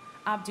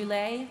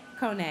 Abdullah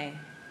Kone.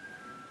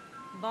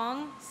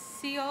 Bong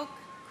Siok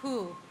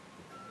Ku.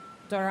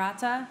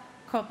 Dorata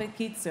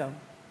Kopikitsu.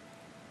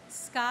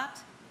 Scott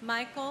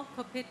Michael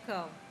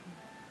Kopitko.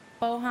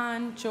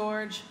 Bohan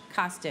George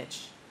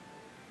Kostich.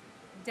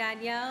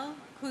 Danielle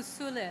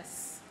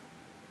Kusulis.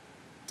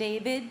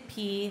 David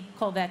P.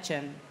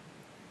 Kolvechin.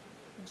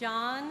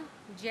 John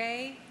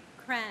J.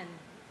 Kren.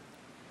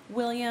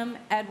 William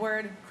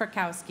Edward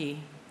Krakowski.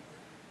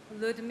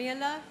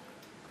 Ludmila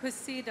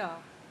Kusido.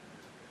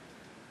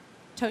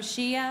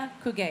 Toshia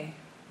Kuge.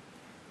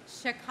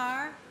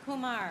 Shekhar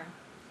Kumar.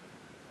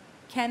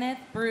 Kenneth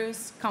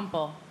Bruce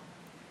Kumpel.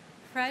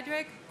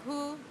 Frederick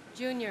Ku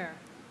Jr.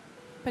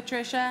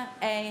 Patricia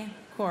A.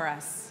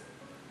 Koras.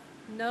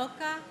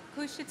 Noka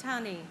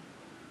Kushitani.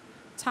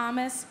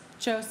 Thomas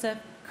Joseph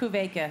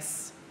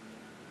Kuvakis.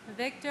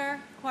 Victor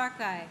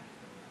Kwarkai.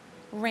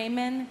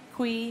 Raymond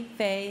Kui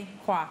Fei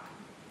Kwok.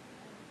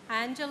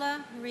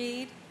 Angela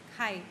Reed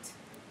Kite.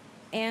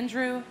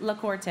 Andrew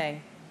Lacorte.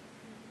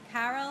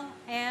 Carol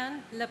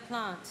Ann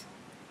LaPlante.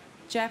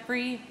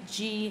 Jeffrey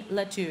G.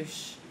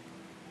 Latouche.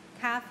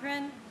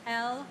 Catherine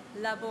L.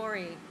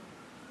 Labori.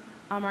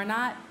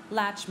 Amarnath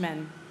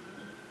Lachman.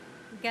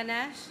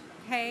 Ganesh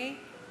K.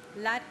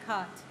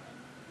 Ladkot.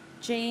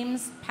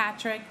 James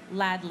Patrick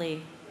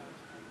Ladley.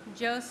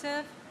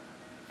 Joseph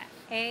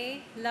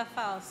A.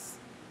 LaFause.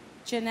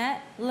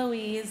 Jeanette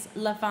Louise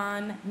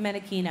Lafon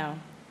Menachino.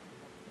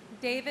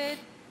 David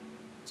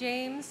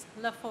James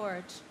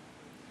LaForge.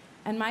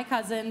 And my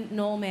cousin,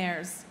 Noel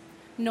Mayers.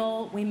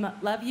 Noel, we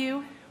love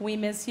you, we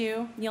miss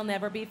you, you'll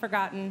never be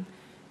forgotten.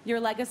 Your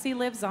legacy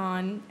lives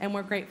on, and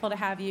we're grateful to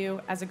have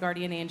you as a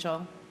guardian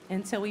angel.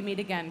 Until we meet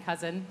again,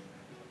 cousin.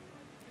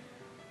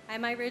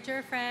 And my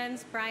Ridger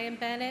friends, Brian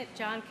Bennett,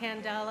 John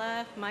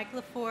Candela, Mike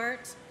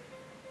LaForte,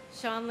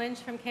 Sean Lynch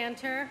from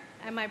Cantor,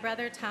 and my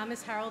brother,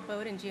 Thomas Harold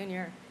Bowden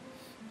Jr.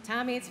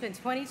 Tommy, it's been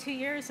 22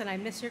 years, and I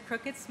miss your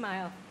crooked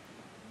smile.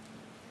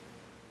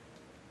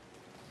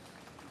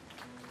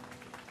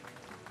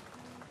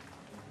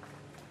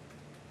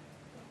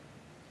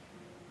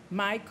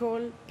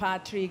 Michael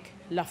Patrick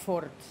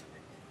Lafort.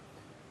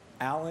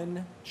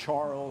 Alan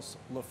Charles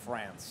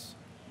LaFrance.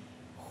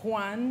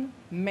 Juan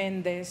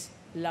Méndez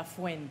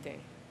Lafuente.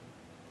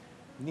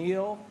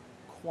 Neil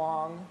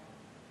Kwang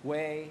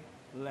Wei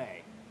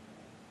Lei.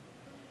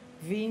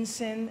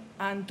 Vincent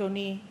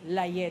Anthony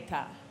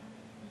Layeta.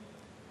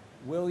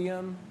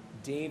 William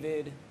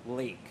David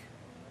Lake.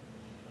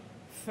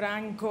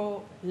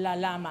 Franco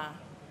Lalama.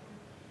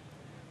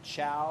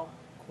 Chow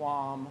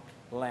Quam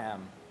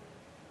Lam.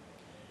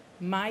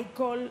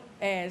 Michael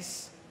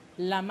S.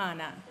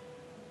 Lamana.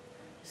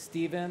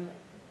 Stephen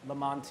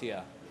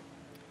Lamontia.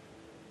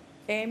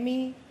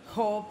 Amy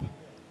Hope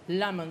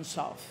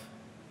Lamonsoff.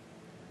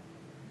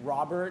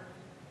 Robert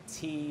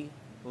T.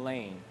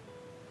 Lane.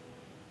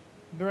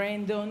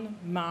 Brandon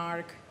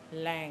Mark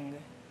Lang.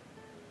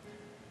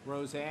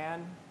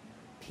 Roseanne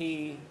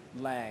P.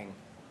 Lang.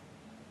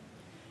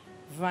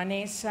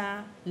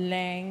 Vanessa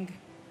Lang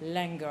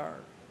Langer.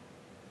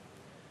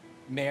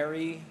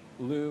 Mary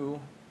Lou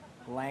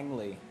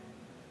Langley.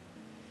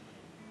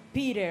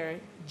 Peter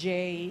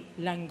J.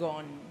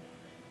 Langon.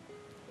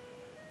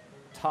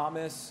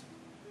 Thomas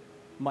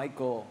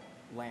Michael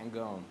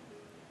Langone.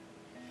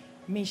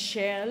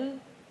 Michelle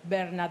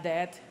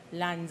Bernadette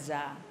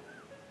Lanza.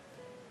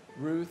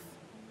 Ruth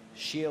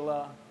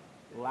Sheila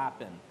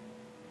Lappin.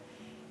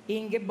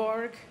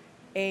 Ingeborg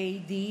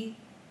A.D.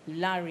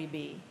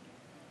 Larrabee.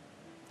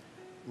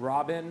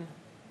 Robin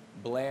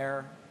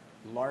Blair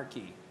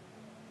Larkey.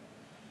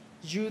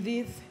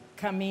 Judith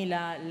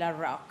Camila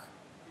LaRocque.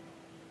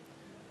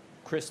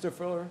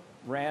 Christopher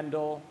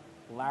Randall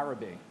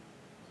Larrabee.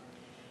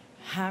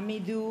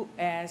 Hamidou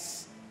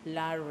S.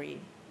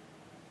 Larry.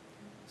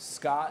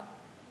 Scott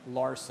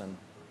Larson.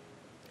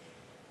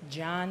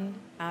 John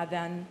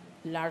Adam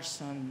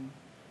Larson.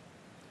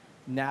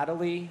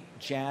 Natalie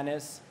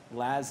Janice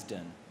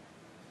Lasden.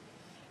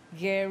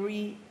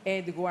 Gary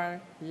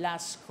Edward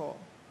Lasco.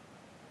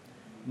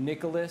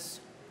 Nicholas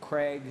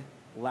Craig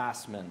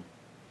Lassman.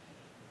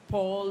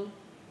 Paul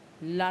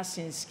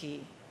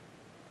Lasinski.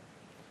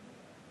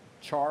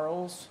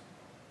 Charles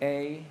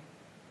A.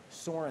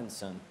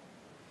 Sorensen.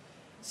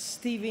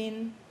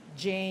 Stephen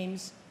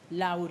James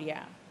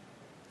Lauria.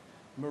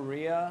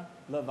 Maria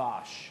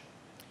Lavache.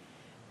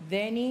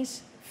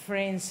 Dennis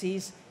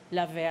Francis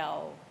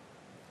Lavelle.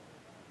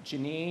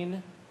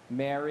 Janine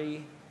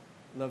Mary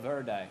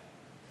Laverde.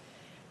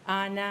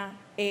 Anna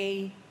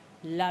A.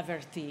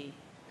 Laverty.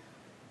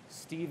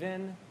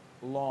 Stephen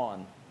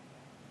Lawn.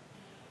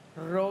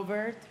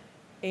 Robert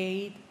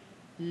A.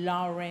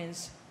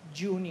 Lawrence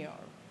Jr.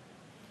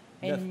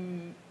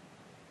 And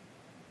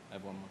I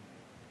have one more.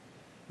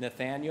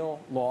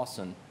 Nathaniel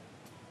Lawson.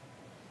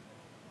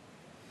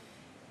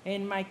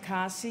 And my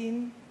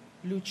cousin,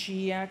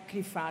 Lucia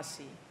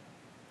Crifasi.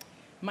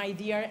 My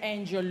dear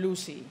angel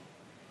Lucy,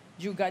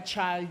 you got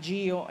child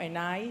Gio and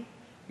I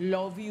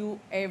love you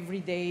every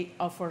day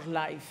of our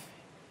life.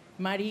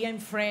 Maria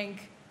and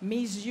Frank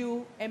miss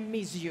you and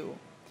miss you.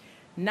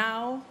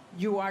 Now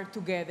you are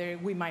together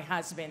with my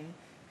husband,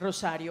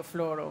 Rosario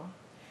Floro.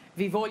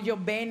 Vi voglio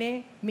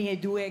bene, miei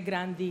due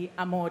grandi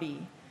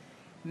amori.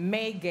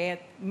 May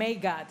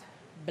God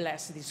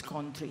bless this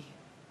country.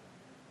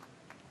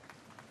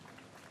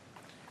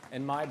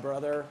 And my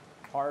brother,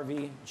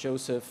 Harvey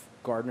Joseph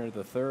Gardner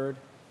III.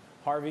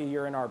 Harvey,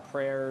 you're in our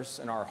prayers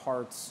and our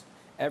hearts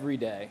every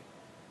day.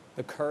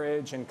 The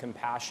courage and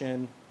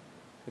compassion,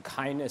 the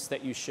kindness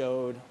that you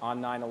showed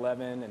on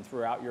 9/11 and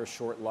throughout your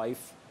short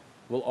life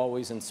will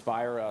always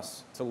inspire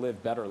us to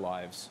live better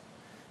lives.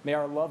 May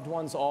our loved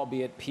ones all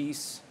be at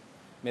peace.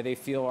 May they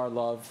feel our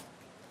love.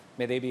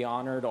 May they be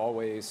honored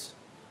always.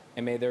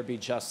 And may there be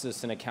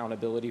justice and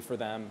accountability for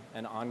them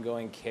and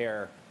ongoing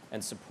care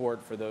and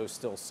support for those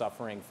still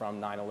suffering from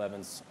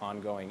 9/11's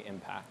ongoing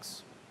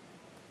impacts.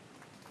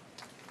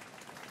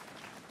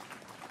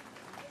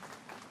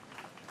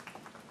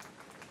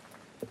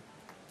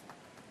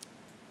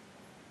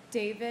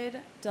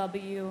 David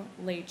W.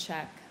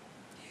 Lachek.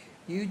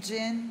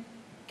 Eugene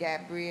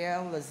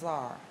Gabriel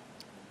Lazar.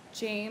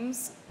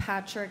 James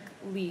Patrick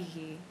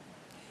Leahy.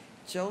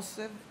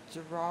 Joseph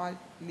Gerard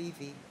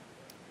Levy.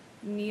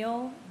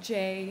 Neil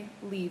J.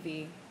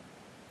 Levy.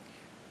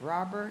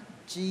 Robert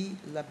G.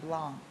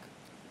 LeBlanc.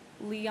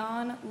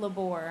 Leon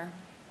Labor.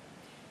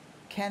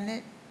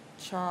 Kenneth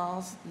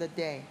Charles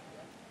Leday.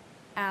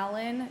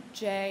 Alan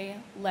J.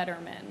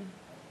 Letterman.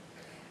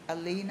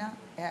 Alina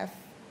F.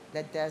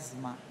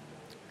 Ledesma.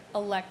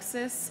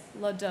 Alexis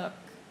Leduc.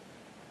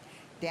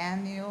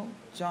 Daniel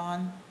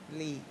John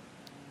Lee.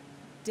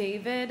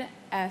 David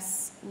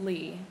S.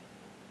 Lee.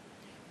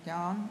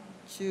 Yang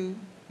Chu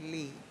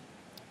Lee.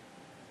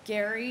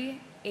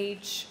 Gary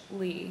H.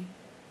 Lee.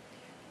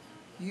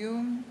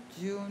 Yoon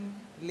Jun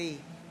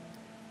Lee.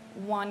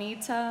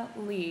 Juanita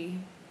Lee.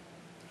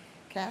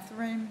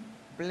 Catherine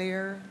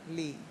Blair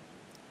Lee.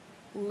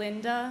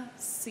 Linda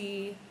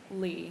C.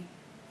 Lee.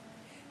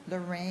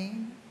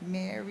 Lorraine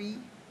Mary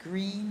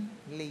Green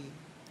Lee.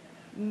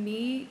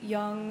 Mi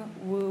Young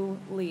Woo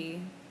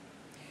Lee.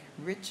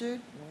 Richard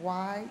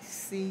Y.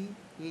 C.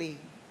 Lee.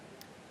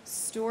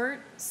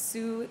 Stuart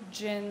Soo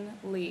Jin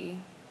Lee.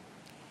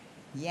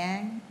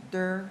 Yang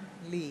Der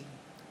Lee.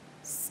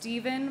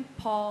 Stephen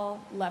Paul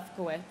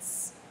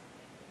Lefkowitz.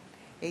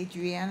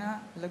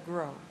 Adriana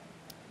Legros.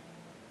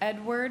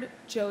 Edward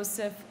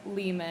Joseph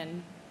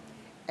Lehman.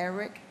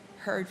 Eric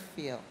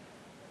Herdfield.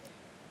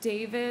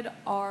 David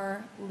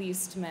R.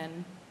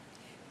 Leastman.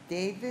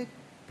 David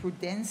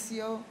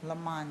Prudencio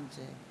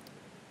Lamange.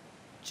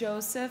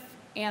 Joseph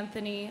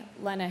Anthony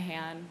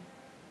Lenahan.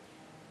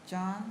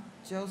 John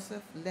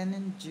Joseph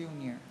Lennon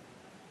Jr.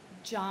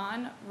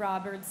 John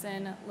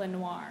Robertson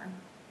Lenoir.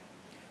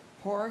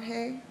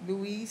 Jorge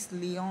Luis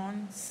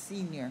Leon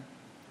Sr.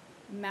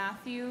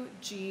 Matthew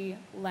G.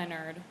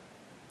 Leonard.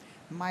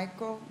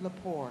 Michael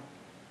Lepore.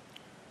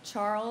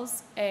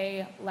 Charles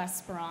A.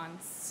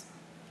 Lesperance.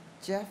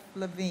 Jeff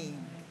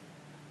Levine.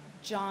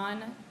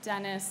 John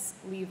Dennis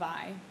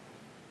Levi.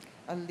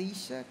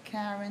 Alicia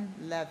Karen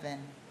Levin.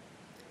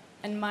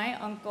 And my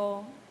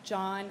uncle,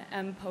 John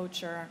M.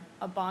 Poacher,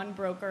 a bond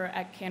broker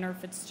at Cantor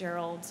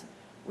Fitzgerald.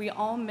 We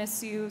all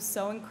miss you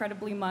so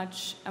incredibly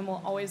much and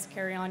will always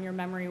carry on your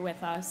memory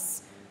with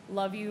us.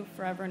 Love you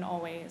forever and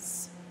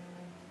always.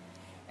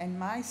 And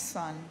my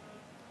son,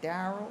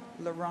 Darrell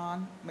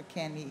LaRon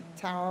McKinney,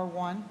 Tower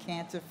 1,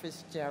 Cantor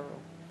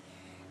Fitzgerald.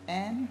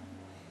 And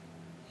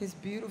his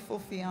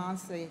beautiful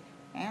fiancée,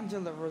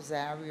 Angela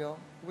Rosario,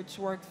 which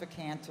worked for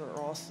Cantor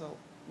also.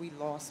 We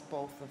lost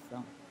both of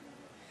them.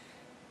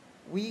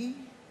 We,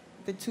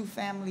 the two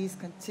families,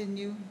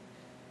 continue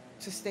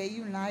to stay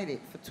united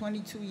for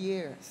 22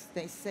 years.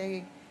 They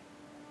say,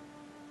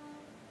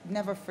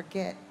 never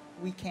forget,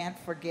 we can't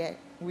forget.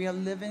 We are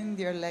living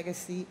their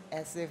legacy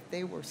as if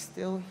they were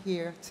still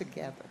here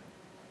together.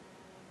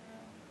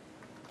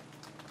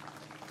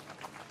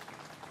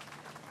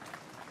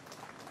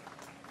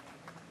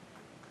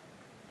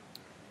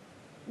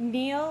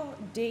 Neil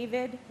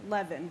David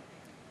Levin.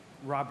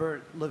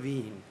 Robert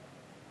Levine.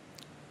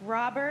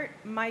 Robert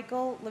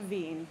Michael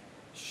Levine.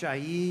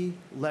 Shai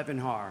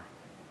Levenhar.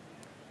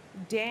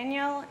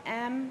 Daniel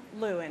M.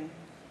 Lewin.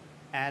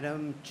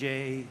 Adam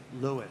J.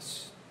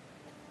 Lewis.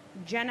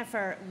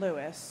 Jennifer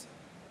Lewis.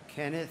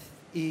 Kenneth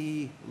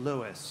E.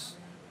 Lewis.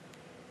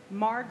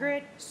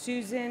 Margaret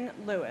Susan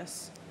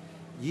Lewis.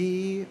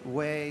 Yi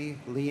Wei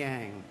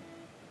Liang.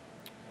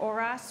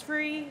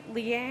 Orasfri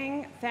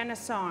Liang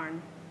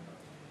Thanasarn.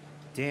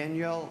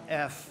 Daniel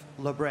F.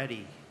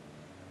 Libretti.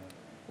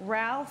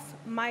 Ralph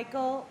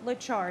Michael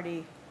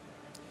Lichardi.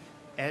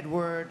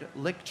 Edward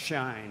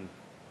Lichtshine.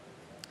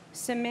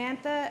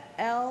 Samantha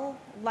L.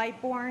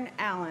 Lightborn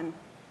Allen.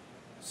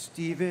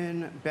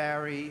 Stephen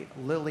Barry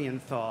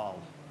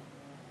Lilienthal.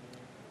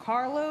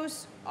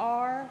 Carlos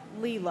R.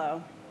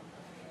 Lilo.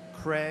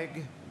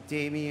 Craig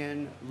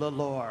Damian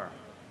Lalore.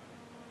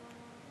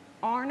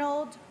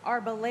 Arnold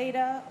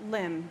Arboleda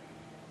Lim.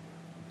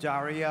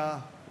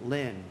 Daria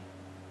Lin.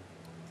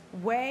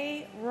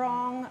 Wei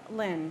Rong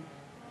Lin.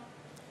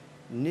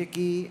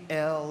 Nikki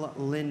L.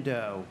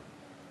 Lindo.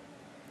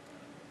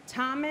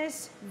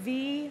 Thomas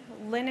V.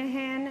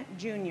 Linehan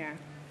Jr.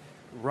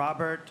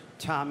 Robert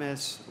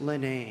Thomas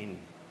Linane.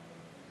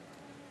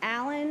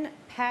 Alan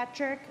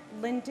Patrick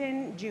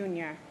Linton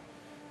Jr.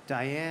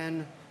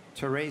 Diane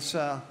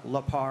Teresa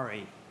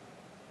Lapari.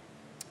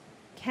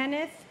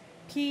 Kenneth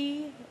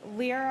P.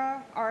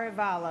 Lira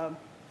Arevalo.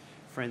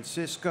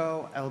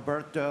 Francisco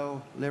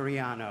Alberto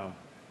Liriano.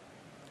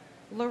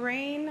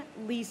 Lorraine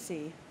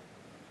Lisi.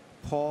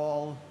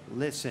 Paul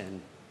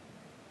Listen.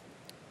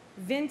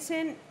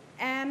 Vincent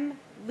M.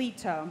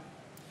 Lito.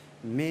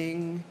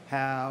 Ming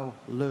Hao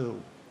Lu.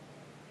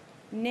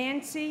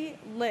 Nancy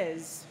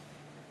Liz.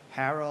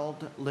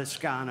 Harold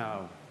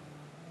Liscano.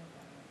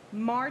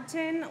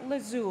 Martin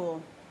Lazul.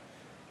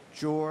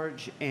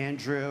 George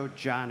Andrew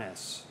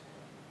Janis.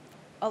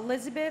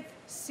 Elizabeth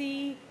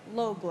C.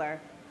 Logler.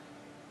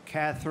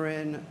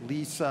 Catherine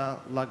Lisa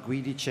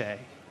Laguidice.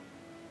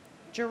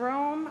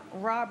 Jerome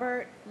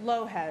Robert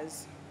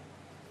Lohez.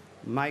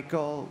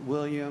 Michael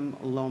William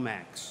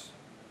Lomax.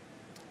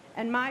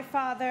 And my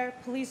father,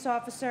 Police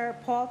Officer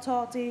Paul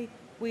Talty,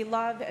 we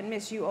love and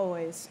miss you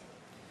always.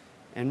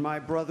 And my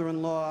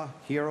brother-in-law,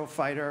 hero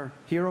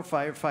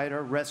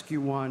firefighter,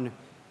 Rescue 1,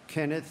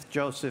 Kenneth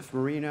Joseph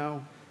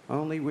Marino.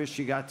 Only wish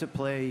you got to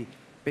play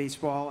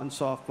baseball and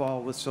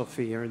softball with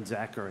Sophia and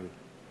Zachary.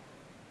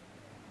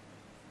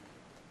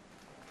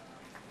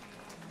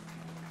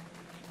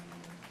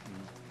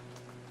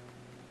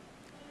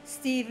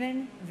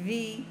 Stephen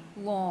V.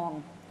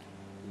 Long.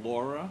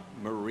 Laura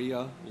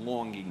Maria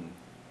Longing.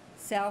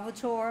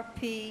 Salvatore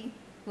P.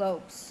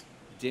 Lopes.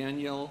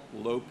 Daniel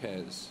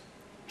Lopez.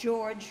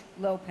 George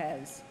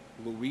Lopez.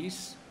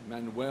 Luis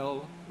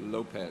Manuel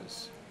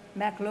Lopez.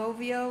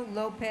 Maclovio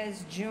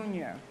Lopez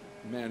Jr.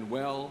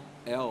 Manuel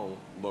L.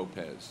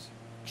 Lopez.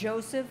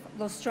 Joseph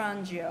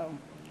Lostrangio.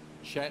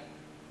 Chet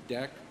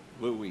Deck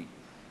Louis.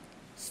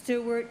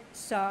 Stuart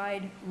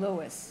Side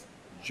Lewis.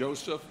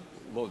 Joseph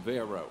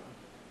Lovero.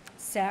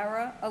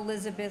 Sarah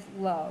Elizabeth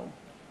Lowe.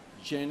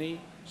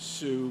 Jenny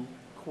Sue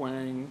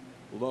Quang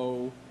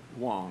Lo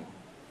Wong.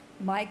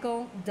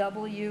 Michael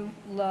W.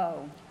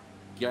 Lowe.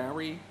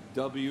 Gary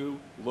W.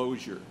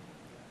 Lozier.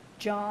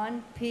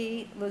 John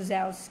P.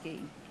 Lazowski.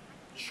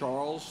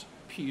 Charles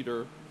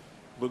Peter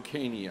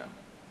Lucania.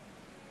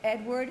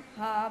 Edward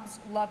Hobbs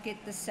Luckett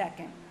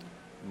II.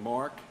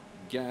 Mark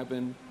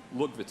Gavin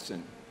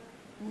Ludvigsen.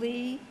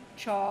 Lee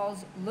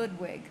Charles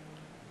Ludwig.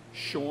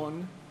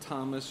 Sean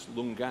Thomas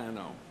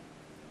Lungano.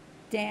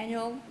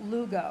 Daniel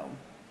Lugo.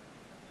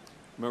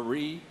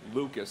 Marie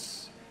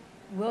Lucas.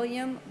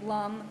 William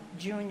Lum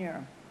Jr.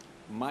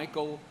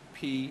 Michael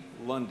P.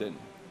 London.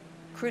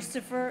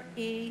 Christopher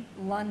E.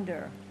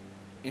 Lunder.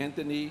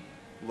 Anthony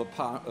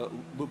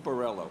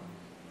Luparello.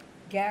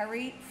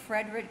 Gary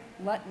Frederick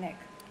Lutnick.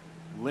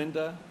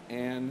 Linda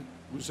Ann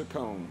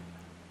Musicone.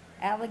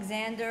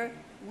 Alexander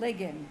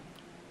Ligon.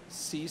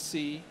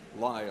 C.C.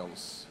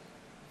 Lyles.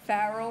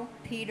 Farrell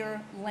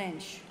Peter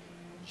Lynch.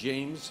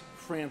 James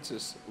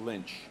Francis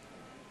Lynch.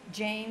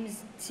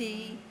 James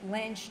T.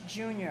 Lynch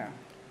Jr.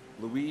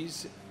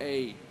 Louise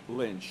A.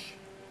 Lynch.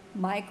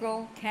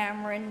 Michael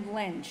Cameron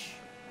Lynch.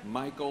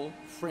 Michael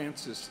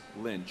Francis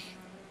Lynch.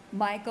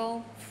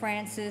 Michael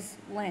Francis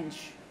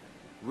Lynch.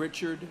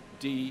 Richard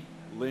D.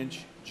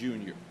 Lynch,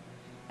 Jr.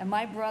 And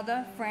my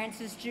brother,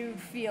 Francis Jude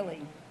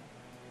Feely.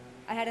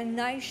 I had a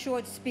nice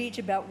short speech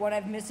about what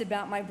I've missed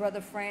about my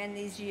brother Fran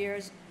these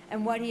years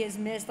and what he has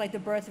missed, like the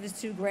birth of his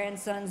two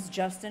grandsons,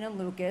 Justin and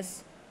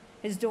Lucas,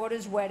 his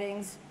daughter's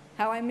weddings,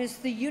 how I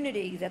missed the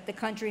unity that the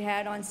country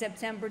had on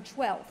September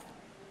 12th.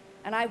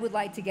 And I would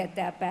like to get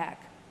that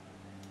back.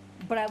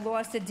 But I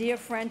lost a dear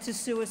friend to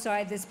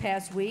suicide this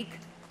past week,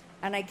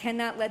 and I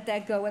cannot let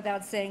that go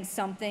without saying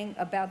something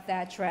about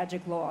that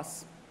tragic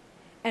loss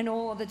and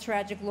all of the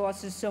tragic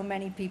losses so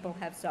many people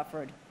have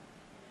suffered.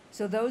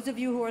 So those of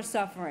you who are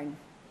suffering,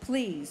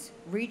 please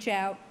reach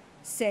out,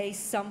 say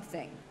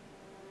something.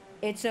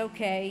 It's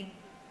okay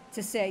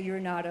to say you're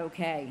not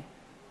okay.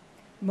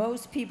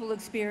 Most people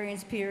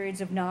experience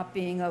periods of not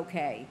being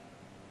okay.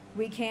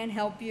 We can't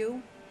help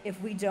you if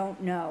we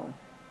don't know.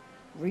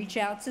 Reach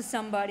out to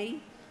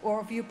somebody, or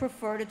if you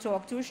prefer to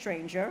talk to a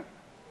stranger,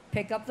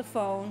 pick up the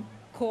phone,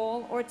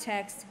 call or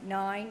text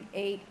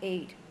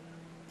 988,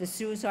 the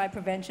Suicide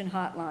Prevention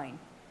Hotline.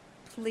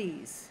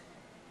 Please,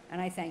 and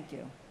I thank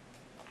you.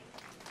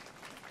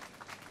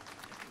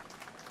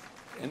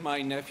 And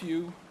my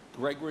nephew,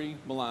 Gregory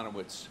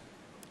Milanowitz.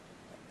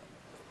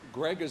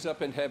 Greg is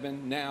up in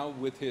heaven now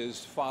with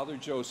his father,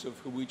 Joseph,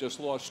 who we just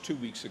lost 2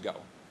 weeks ago.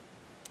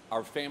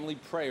 Our family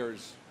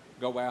prayers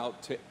go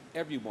out to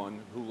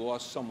everyone who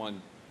lost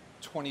someone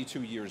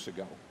 22 years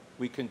ago.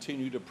 We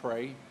continue to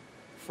pray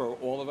for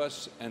all of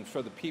us and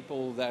for the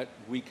people that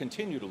we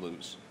continue to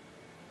lose.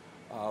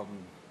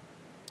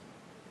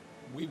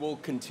 We will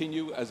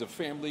continue as a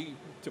family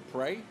to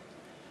pray,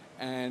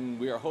 and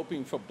we are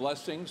hoping for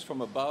blessings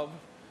from above,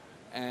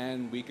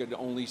 and we could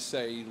only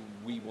say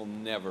we will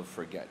never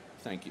forget.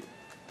 Thank you.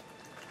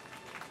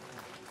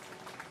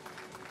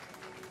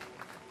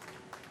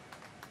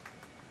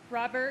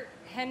 Robert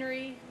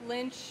Henry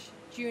Lynch,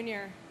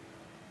 Jr.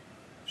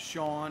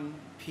 Sean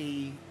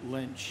P.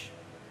 Lynch.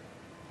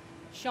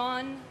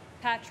 Sean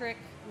Patrick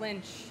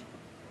Lynch.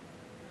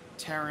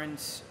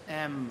 Terrence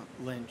M.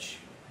 Lynch.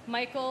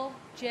 Michael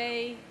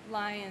J.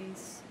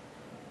 Lyons.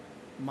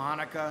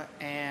 Monica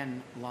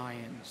Ann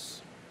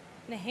Lyons.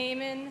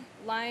 Nahaman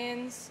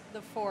Lyons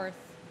IV.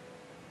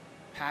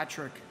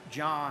 Patrick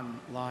John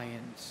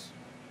Lyons.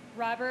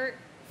 Robert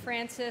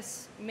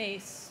Francis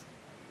Mace.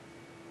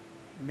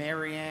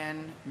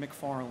 Marianne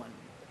McFarland.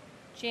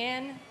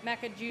 Jan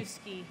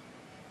Makajewski.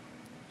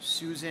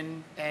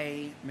 Susan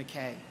A.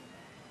 McKay.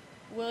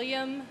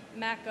 William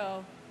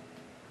Macko.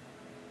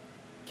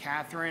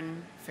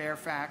 Catherine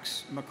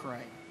Fairfax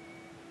McCrae.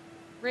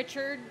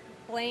 Richard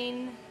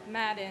Blaine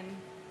Madden.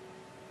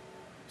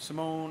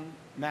 Simone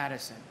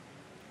Madison.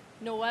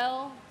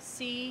 Noel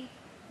C.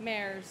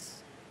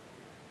 Mares.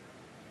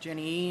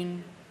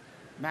 Janine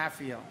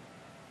Maffio.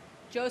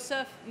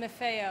 Joseph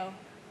Maffeo.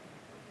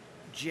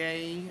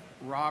 J.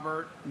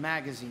 Robert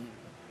Magazine.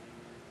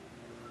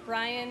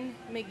 Brian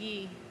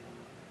McGee.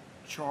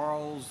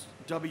 Charles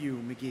W.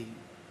 McGee.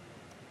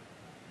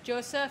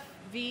 Joseph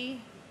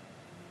V.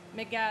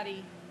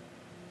 McGaddy.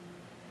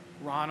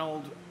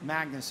 Ronald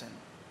Magnuson.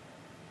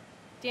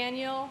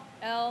 Daniel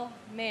L.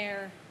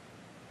 Mayer.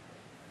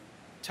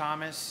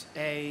 Thomas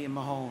A.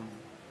 Mahone.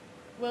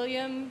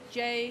 William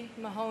J.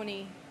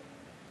 Mahoney.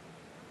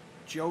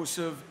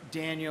 Joseph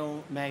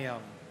Daniel Mayo.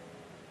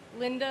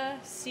 Linda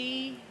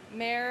C.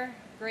 Mayer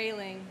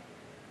Grayling.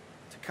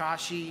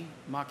 Takashi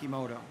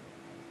Makimoto.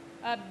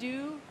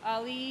 Abdu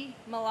Ali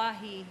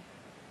Malahi.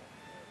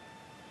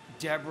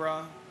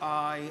 Deborah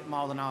I.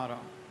 Maldonado.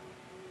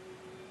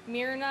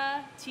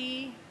 Mirna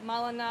T.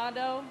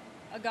 Maldonado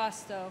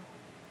Augusto.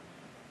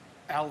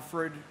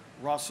 Alfred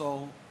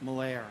Russell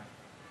Malaire.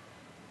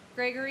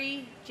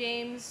 Gregory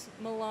James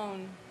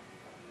Malone.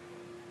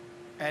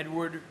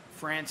 Edward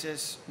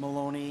Francis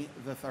Maloney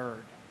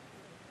III.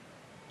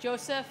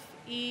 Joseph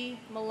E.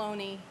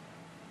 Maloney.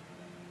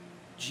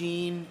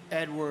 Jean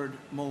Edward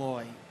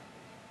Malloy.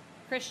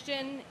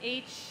 Christian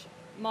H.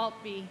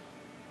 Maltby.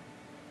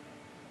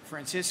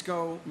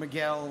 Francisco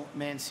Miguel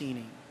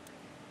Mancini.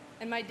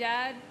 And my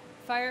dad,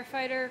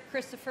 firefighter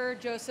Christopher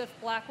Joseph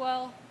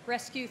Blackwell,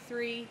 Rescue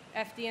 3,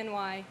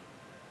 FDNY.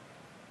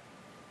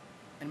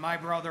 And my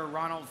brother,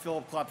 Ronald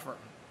Philip Klepfer,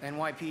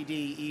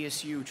 NYPD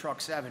ESU Truck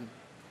 7.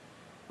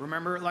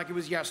 Remember it like it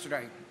was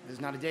yesterday.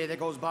 There's not a day that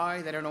goes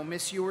by that I don't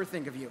miss you or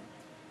think of you.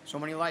 So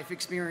many life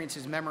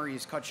experiences,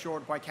 memories cut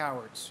short by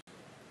cowards.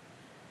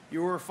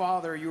 You were a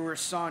father, you were a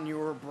son, you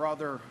were a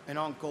brother, an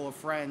uncle, a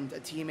friend, a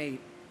teammate.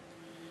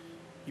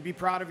 You'd be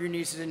proud of your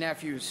nieces and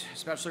nephews,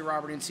 especially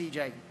Robert and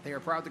CJ. They are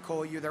proud to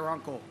call you their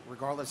uncle,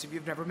 regardless if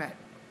you've never met.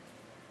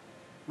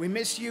 We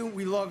miss you,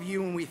 we love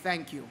you, and we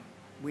thank you.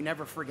 We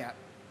never forget.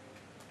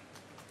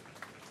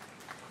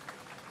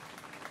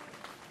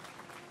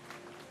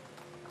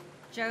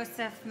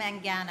 Joseph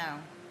Mangano.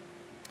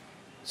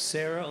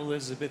 Sarah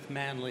Elizabeth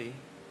Manley.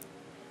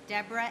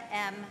 Deborah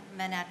M.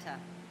 Manetta.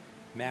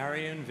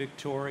 Marion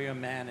Victoria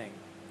Manning.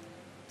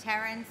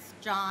 Terrence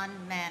John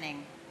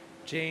Manning.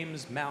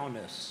 James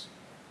Maunus.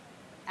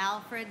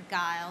 Alfred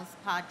Giles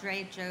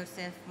Padre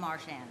Joseph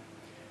Marchand.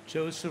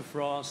 Joseph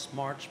Ross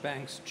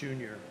Marchbanks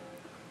Jr.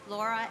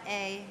 Laura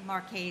A.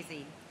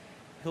 Marchese.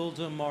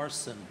 Hilda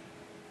Marson.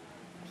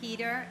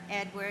 Peter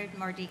Edward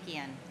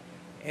Mardikian.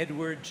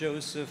 Edward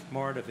Joseph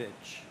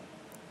Mardovich.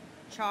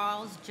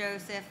 Charles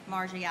Joseph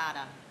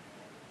Margiata.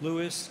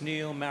 Louis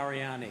Neil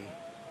Mariani.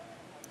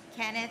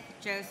 Kenneth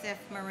Joseph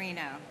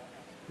Marino.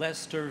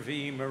 Lester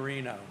V.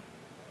 Marino.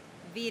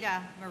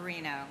 Vita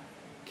Marino.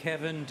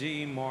 Kevin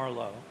D.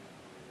 Marlowe.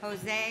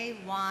 Jose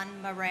Juan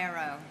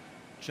Marrero.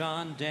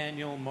 John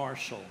Daniel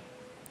Marshall.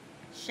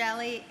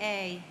 Shelley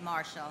A.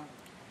 Marshall.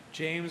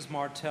 James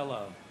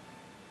Martello.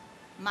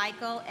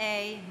 Michael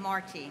A.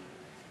 Marty.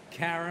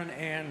 Karen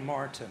Ann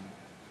Martin.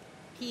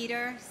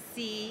 Peter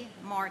C.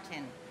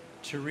 Martin.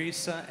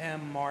 Teresa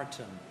M.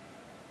 Martin.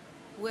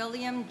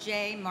 William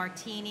J.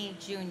 Martini,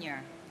 Jr.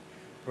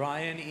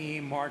 Brian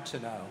E.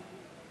 Martineau.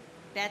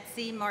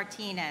 Betsy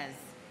Martinez.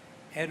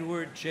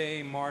 Edward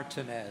J.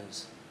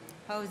 Martinez.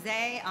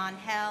 Jose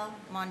Angel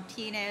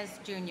Martinez,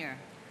 Jr.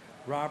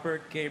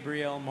 Robert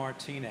Gabriel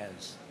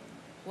Martinez.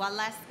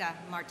 Waleska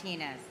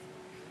Martinez.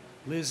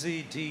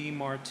 Lizzie D.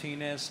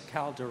 Martinez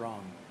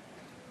Calderon.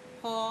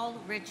 Paul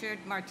Richard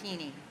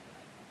Martini.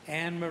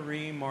 Anne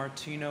Marie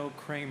Martino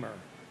Kramer.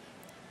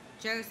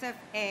 Joseph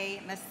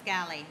A.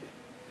 Mascali.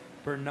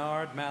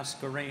 Bernard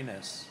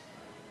Mascarenas.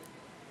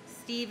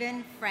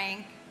 Stephen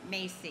Frank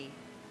Macy.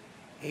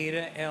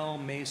 Ada L.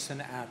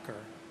 Mason Acker.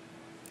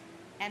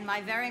 And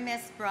my very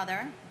missed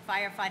brother,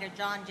 firefighter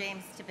John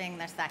James Tipping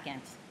II.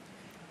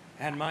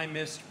 And my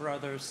missed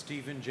brother,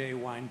 Stephen J.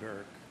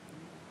 Weinberg.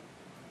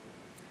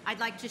 I'd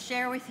like to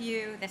share with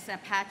you this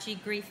Apache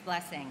grief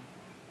blessing.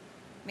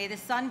 May the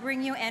sun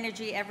bring you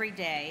energy every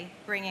day,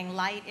 bringing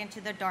light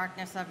into the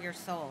darkness of your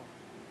soul.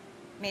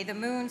 May the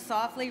moon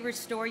softly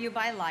restore you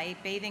by light,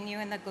 bathing you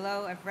in the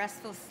glow of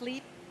restful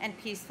sleep and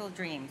peaceful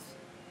dreams.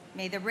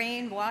 May the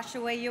rain wash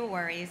away your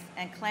worries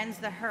and cleanse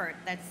the hurt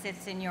that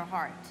sits in your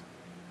heart.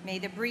 May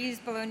the breeze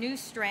blow new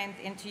strength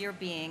into your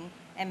being,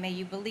 and may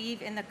you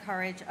believe in the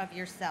courage of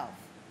yourself.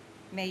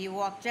 May you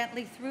walk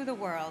gently through the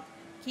world,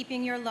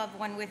 keeping your loved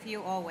one with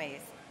you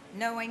always,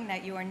 knowing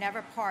that you are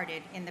never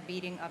parted in the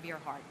beating of your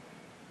heart.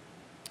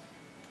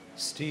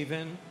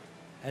 Stephen,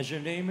 as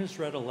your name is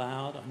read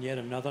aloud on yet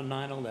another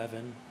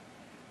 9/11,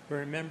 we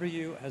remember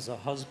you as a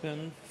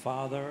husband,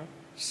 father,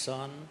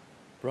 son,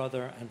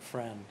 brother, and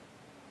friend.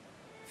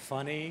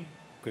 Funny,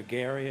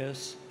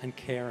 gregarious, and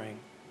caring.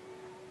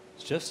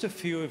 It's just a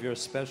few of your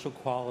special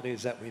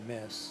qualities that we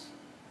miss.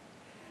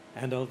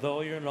 And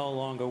although you're no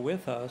longer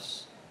with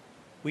us,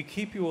 we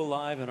keep you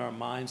alive in our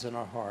minds and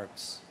our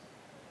hearts.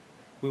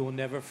 We will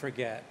never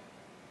forget.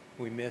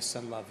 We miss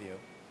and love you.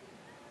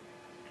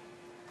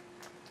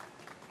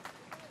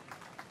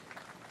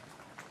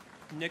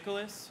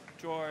 Nicholas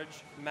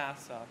George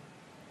Massa.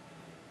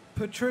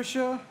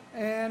 Patricia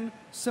Ann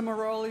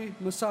Cimaroli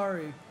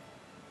Masari.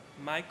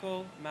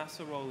 Michael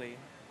Massaroli.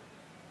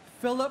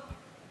 Philip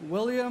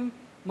William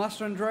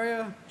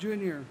Mastrandrea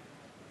Jr.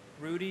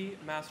 Rudy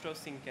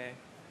Mastrocinque.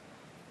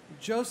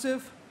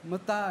 Joseph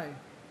Mathai.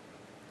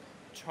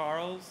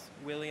 Charles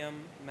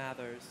William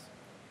Mathers.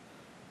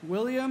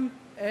 William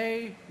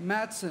A.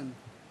 Matson.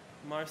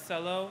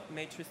 Marcelo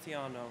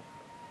Matriciano.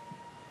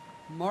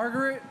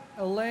 Margaret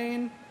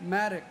Elaine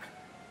Maddock.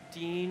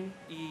 Dean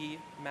E.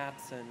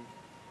 Matson.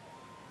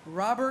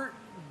 Robert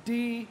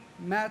D.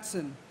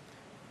 Matson.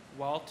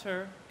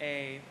 Walter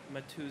A.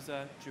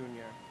 Matuza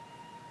Jr.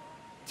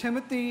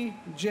 Timothy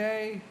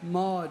J.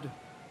 Maud.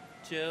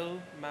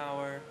 Jill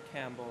Maurer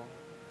Campbell.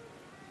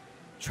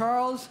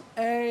 Charles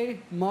A.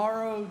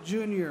 Morrow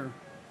Jr.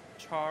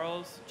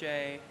 Charles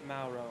J.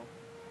 Mauro.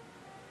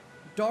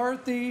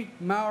 Dorothy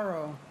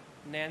Mauro.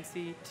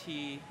 Nancy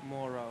T.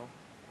 Morrow.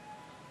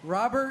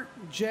 Robert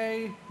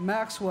J.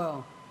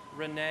 Maxwell.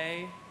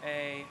 Renee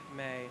A.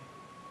 May.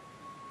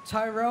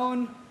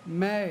 Tyrone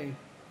May.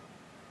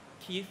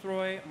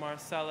 Keithroy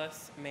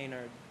Marcellus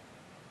Maynard.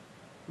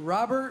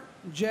 Robert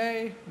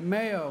J.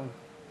 Mayo.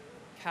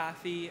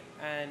 Kathy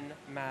N.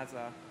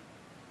 Mazza.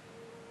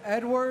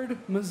 Edward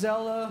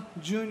Mazzella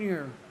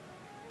Jr.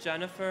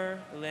 Jennifer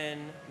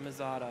Lynn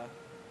Mazzata.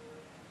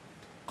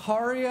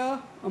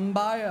 Karia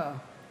Mbaya.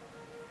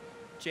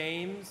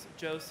 James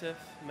Joseph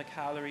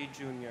McAllery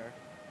Jr.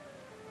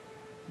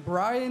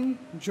 Brian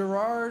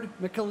Gerard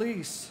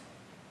McAleese.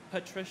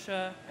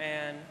 Patricia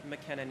Ann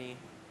McKenney.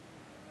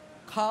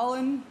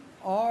 Colin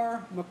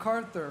R.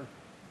 MacArthur.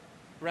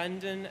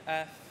 Brendan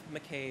F.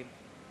 McCabe.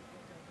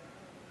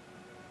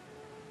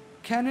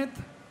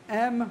 Kenneth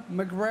M.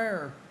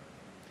 McGrair.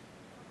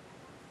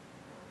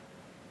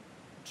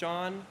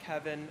 John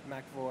Kevin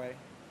McVoy.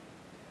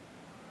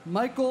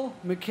 Michael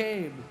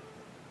McCabe.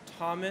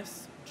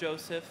 Thomas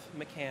Joseph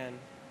McCann.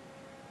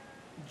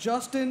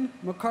 Justin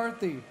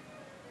McCarthy.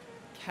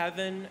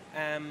 Kevin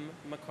M.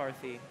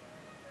 McCarthy.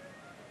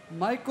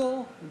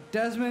 Michael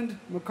Desmond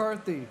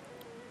McCarthy.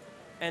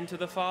 And to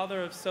the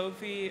father of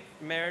Sophie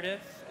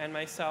Meredith and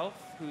myself,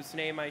 whose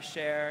name I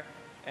share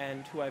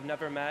and who I've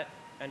never met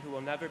and who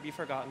will never be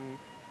forgotten,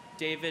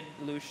 David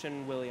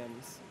Lucian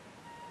Williams.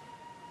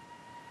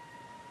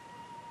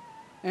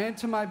 And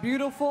to my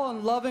beautiful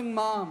and loving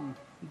mom,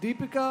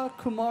 Deepika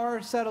Kumar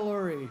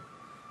Sedaluri.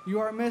 You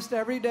are missed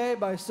every day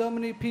by so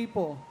many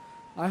people.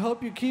 I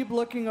hope you keep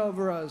looking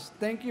over us.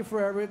 Thank you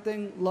for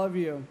everything. Love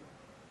you.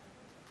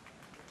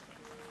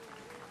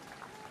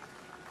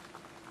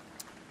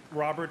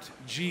 Robert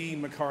G.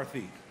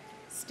 McCarthy.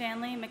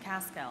 Stanley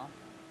McCaskill.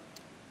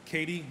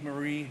 Katie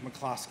Marie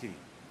McCloskey.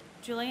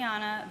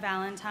 Juliana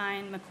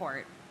Valentine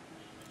McCourt.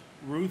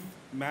 Ruth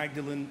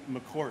Magdalene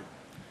McCourt.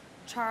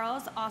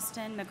 Charles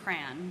Austin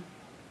McCran.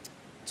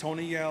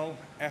 Toniel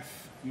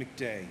F.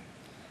 McDay.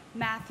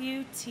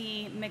 Matthew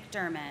T.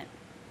 McDermott.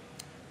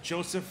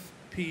 Joseph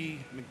P.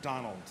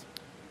 McDonald.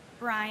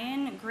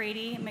 Brian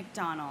Grady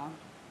McDonnell.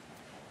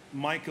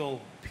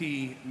 Michael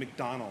P.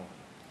 McDonnell.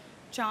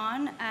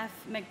 John F.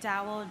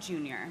 McDowell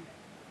Jr.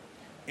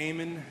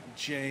 Eamon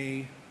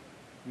J.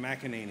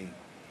 McEnany.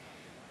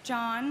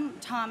 John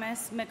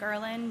Thomas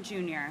McErlin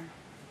Jr.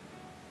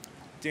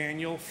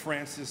 Daniel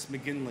Francis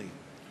McGinley.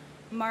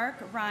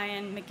 Mark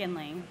Ryan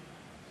McGinley.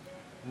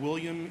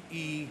 William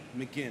E.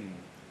 McGinn.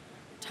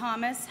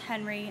 Thomas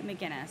Henry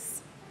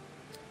McGinnis.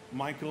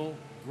 Michael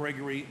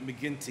Gregory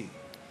McGinty.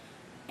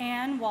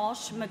 Ann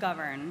Walsh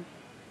McGovern.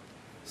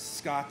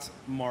 Scott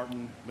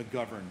Martin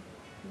McGovern.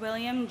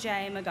 William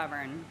J.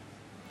 McGovern.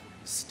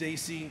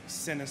 Stacy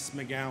Senis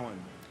McGowan.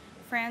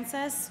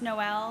 Francis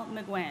Noel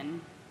McGuinn.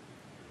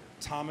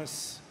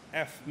 Thomas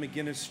F.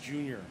 McGinnis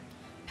Jr.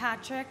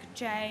 Patrick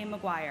J.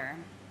 McGuire.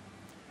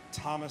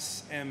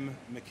 Thomas M.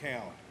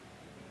 McHale.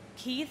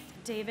 Keith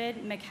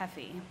David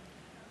McHeffy.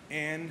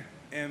 Ann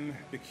M.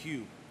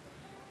 McHugh.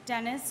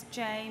 Dennis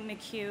J.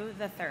 McHugh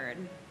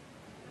III.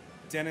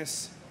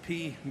 Dennis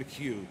P.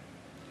 McHugh.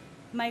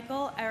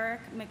 Michael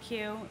Edward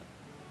McHugh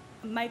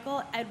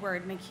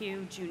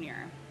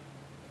Jr.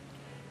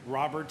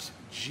 Robert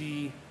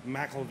G.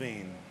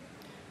 McIlvain.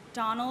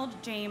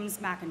 Donald James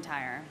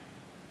McIntyre.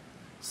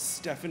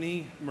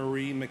 Stephanie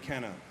Marie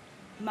McKenna.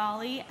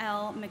 Molly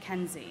L.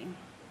 McKenzie.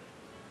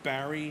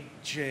 Barry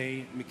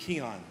J.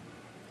 McKeon.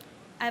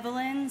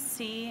 Evelyn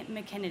C.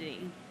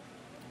 McKinney.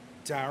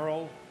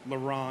 Daryl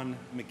LaRon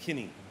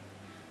McKinney.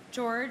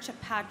 George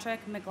Patrick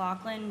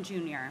McLaughlin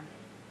Jr.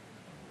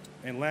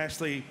 And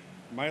lastly,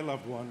 my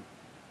loved one,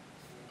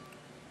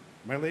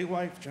 my late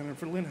wife,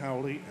 Jennifer Lynn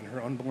Howley, and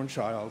her unborn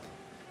child,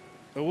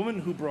 a woman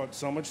who brought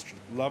so much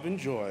love and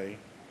joy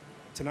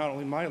to not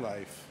only my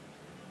life,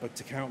 but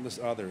to countless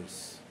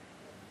others.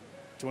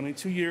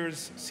 22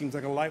 years seems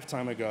like a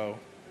lifetime ago,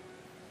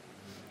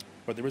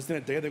 but there isn't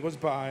a day that goes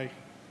by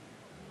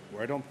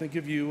where I don't think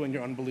of you and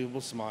your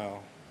unbelievable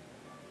smile.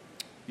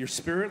 Your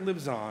spirit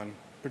lives on,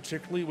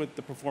 particularly with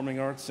the Performing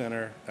Arts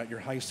Center at your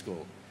high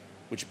school,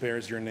 which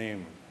bears your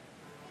name.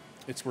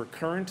 It's where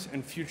current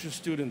and future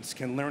students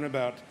can learn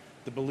about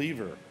the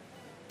believer,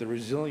 the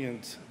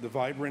resilient, the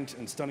vibrant,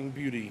 and stunning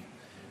beauty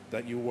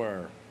that you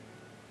were.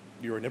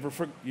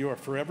 You are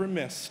forever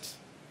missed,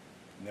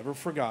 never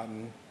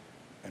forgotten,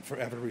 and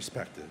forever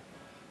respected.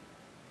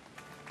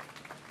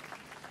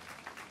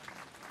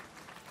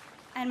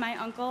 And my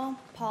uncle,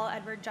 Paul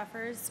Edward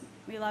Jeffers,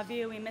 we love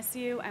you, we miss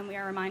you, and we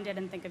are reminded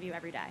and think of you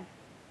every day.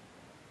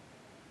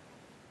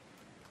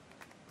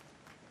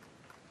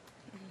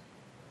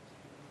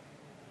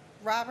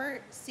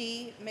 Robert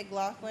C.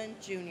 McLaughlin,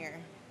 Jr.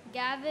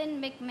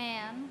 Gavin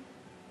McMahon.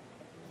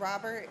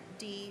 Robert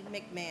D.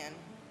 McMahon.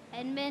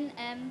 Edmund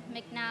M.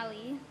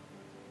 McNally.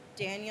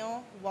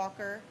 Daniel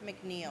Walker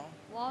McNeil.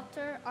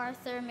 Walter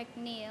Arthur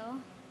McNeil.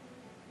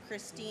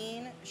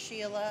 Christine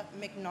Sheila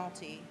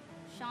McNulty.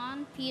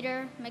 Sean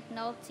Peter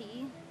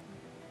McNulty.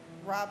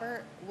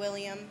 Robert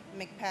William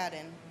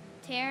McPadden.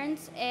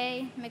 Terrence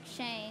A.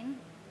 McShane.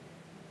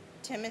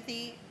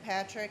 Timothy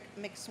Patrick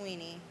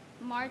McSweeney.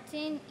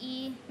 Martin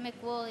E.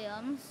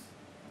 McWilliams.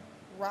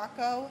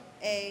 Rocco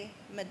A.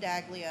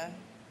 Medaglia.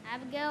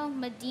 Abigail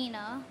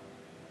Medina.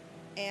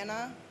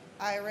 Anna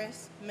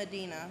Iris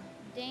Medina.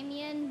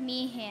 Damian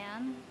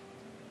Meehan.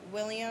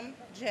 William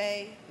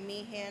J.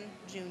 Meehan,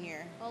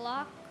 Jr.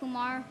 Alok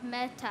Kumar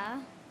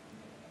Mehta.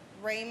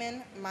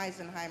 Raymond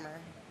Meisenheimer.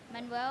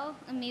 Manuel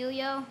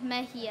Emilio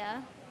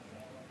Mejia.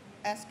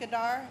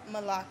 Escadar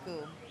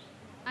Malaku.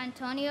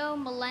 Antonio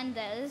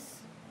Melendez.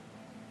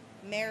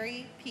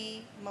 Mary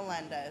P.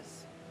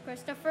 Melendez.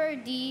 Christopher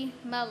D.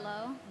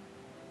 Mello.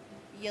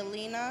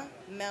 Yelena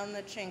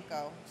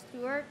Melnichenko.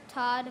 Stuart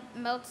Todd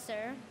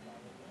Meltzer.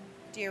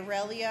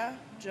 Direlia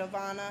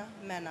Giovanna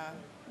Mena.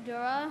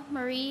 Dora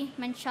Marie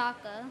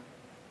Menchaca.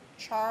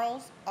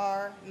 Charles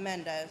R.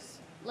 Mendez.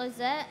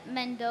 Lizette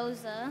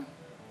Mendoza.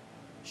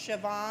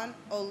 Siobhan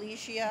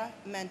Alicia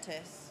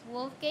Mentis.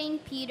 Wolfgang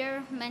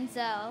Peter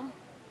Menzel.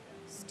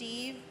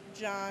 Steve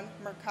John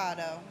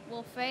Mercado.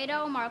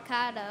 Wilfredo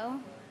Mercado.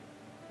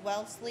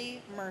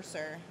 Wellesley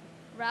Mercer.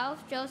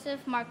 Ralph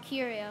Joseph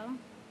Marcurio.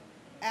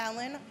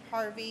 Alan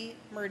Harvey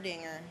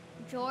Merdinger.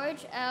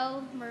 George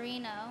L.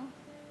 Marino.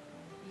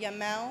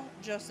 Yamel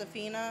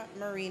Josephina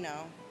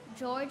Marino.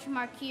 George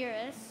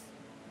Marquires.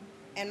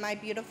 And my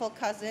beautiful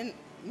cousin,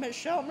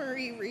 Michelle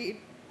Marie Reed.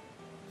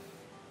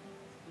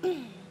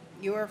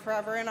 You are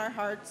forever in our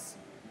hearts,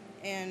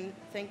 and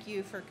thank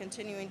you for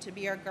continuing to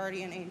be our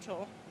guardian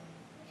angel.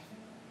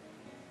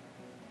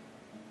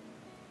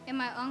 And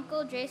my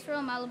uncle,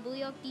 Jaisro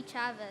Malabulio T.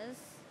 Chavez.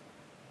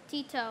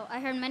 Tito, I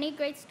heard many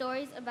great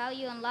stories about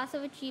you and lots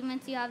of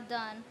achievements you have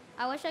done.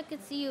 I wish I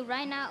could see you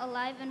right now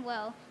alive and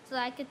well, so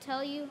that I could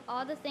tell you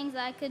all the things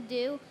that I could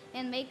do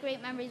and make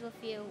great memories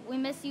with you. We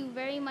miss you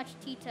very much,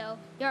 Tito.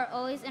 You are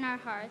always in our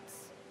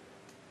hearts.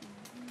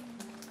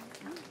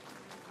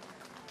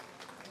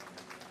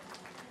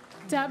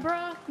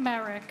 Deborah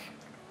Merrick.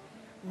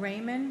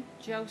 Raymond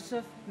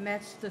Joseph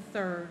Metz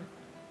III.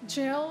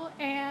 Jill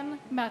Ann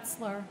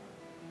Metzler.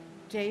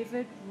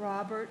 David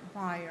Robert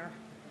Meyer.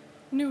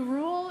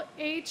 Nurul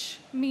H.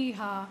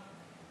 Miha.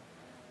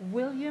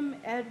 William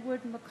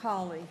Edward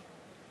McCauley.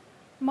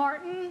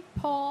 Martin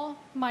Paul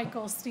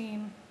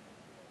Michelstein.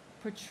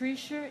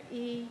 Patricia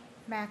E.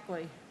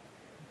 Mackley.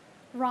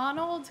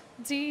 Ronald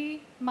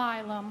D.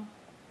 Milam.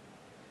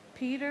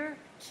 Peter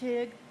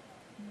Tig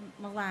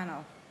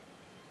Milano.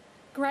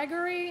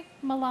 Gregory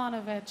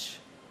Milanovich.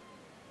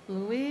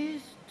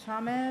 Louise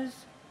Tomez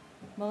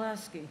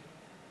Molesky.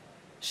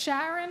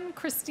 Sharon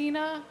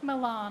Christina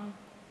Milan.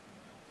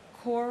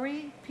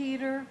 Corey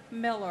Peter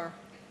Miller.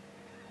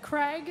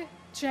 Craig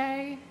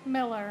J.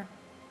 Miller.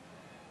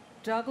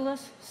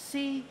 Douglas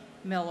C.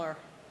 Miller.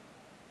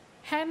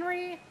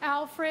 Henry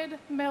Alfred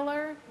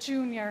Miller,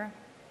 Jr.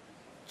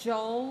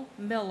 Joel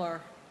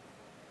Miller.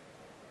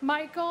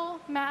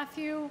 Michael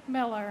Matthew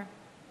Miller.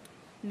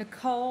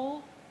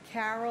 Nicole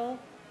Carol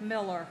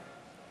Miller.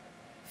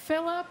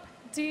 Philip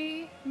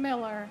D.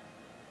 Miller.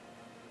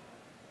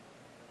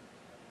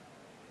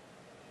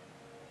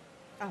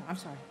 Oh, I'm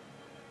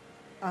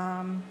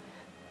sorry.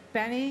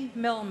 Benny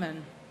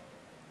Millman.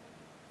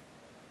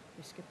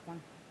 You skipped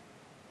one.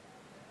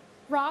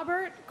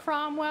 Robert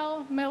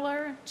Cromwell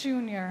Miller,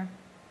 Jr.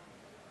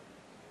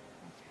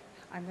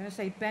 I'm going to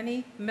say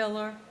Benny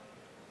Miller.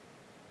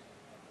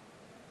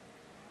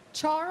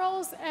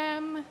 Charles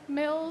M.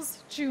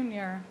 Mills,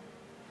 Jr.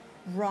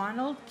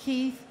 Ronald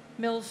Keith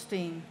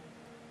Milstein.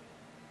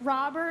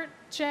 Robert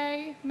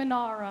J.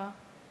 Minara.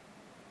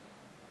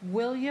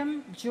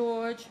 William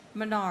George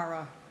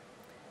Minara.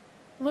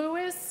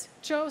 Louis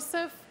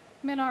Joseph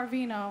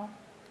Minarvino.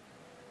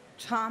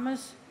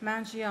 Thomas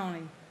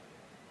Mangione.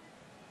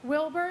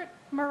 Wilbert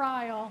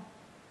Muriel.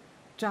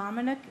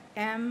 Dominic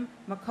M.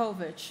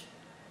 Makovich.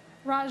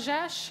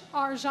 Rajesh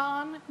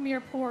Arjan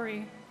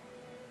Mirpuri.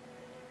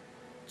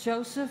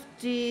 Joseph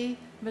D.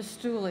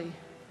 Mastuli.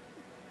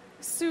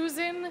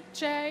 Susan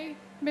J.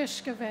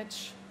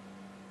 Mishkovich.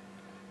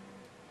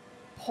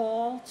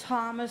 Paul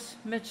Thomas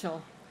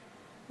Mitchell.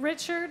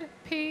 Richard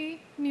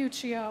P.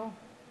 Muccio.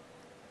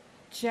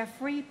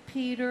 Jeffrey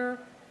Peter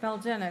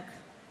Meldenick.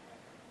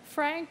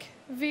 Frank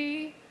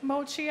V.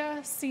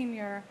 Mochia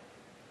Sr.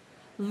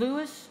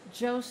 Louis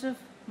Joseph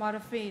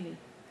Modafini.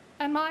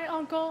 And my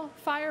uncle,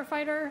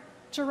 firefighter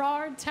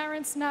Gerard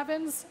Terrence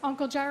Nevins.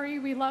 Uncle Jerry,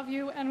 we love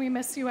you and we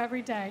miss you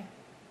every day.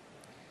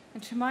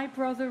 And to my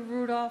brother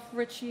Rudolph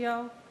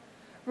Riccio.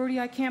 Rudy,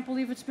 I can't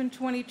believe it's been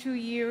 22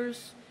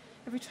 years.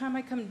 Every time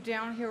I come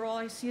down here, all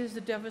I see is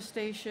the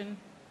devastation.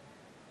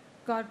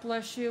 God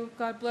bless you.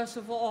 God bless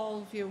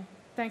all of you.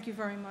 Thank you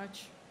very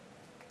much.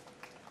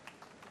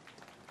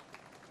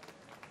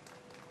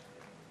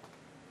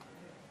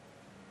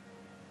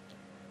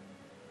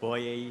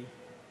 Boye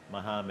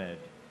Mohammed.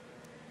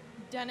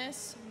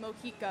 Dennis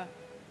Mojica.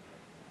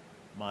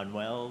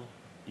 Manuel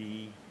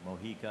D.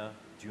 Mojica,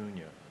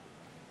 Jr.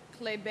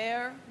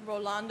 Kleber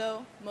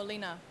Rolando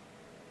Molina.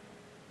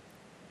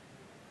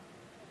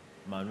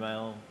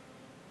 Manuel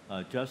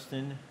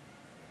Justin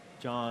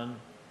John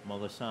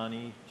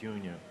Molisani,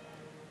 Jr.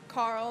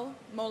 Carl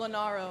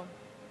Molinaro.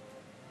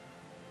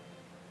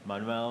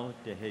 Manuel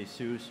de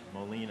Jesus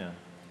Molina.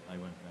 I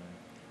went back.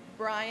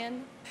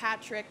 Brian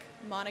Patrick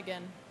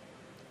Monaghan.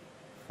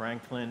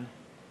 Franklin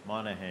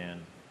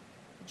Monahan.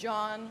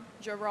 John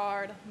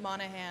Gerard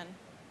Monahan.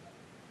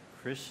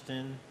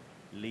 Kristen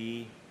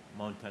Lee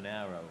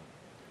Montanaro.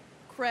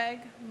 Craig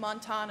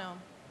Montano.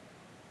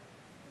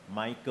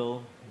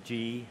 Michael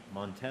G.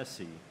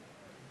 Montesi.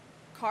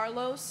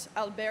 Carlos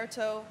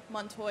Alberto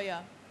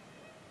Montoya.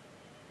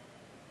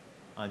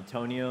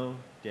 Antonio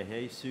de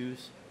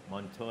Jesus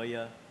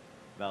Montoya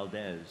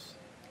Valdez.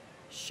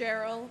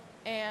 Cheryl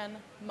Ann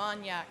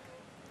Monyak.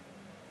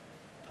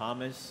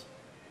 Thomas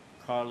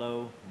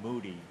Carlo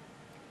Moody.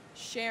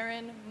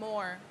 Sharon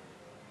Moore.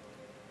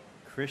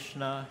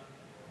 Krishna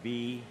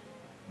B.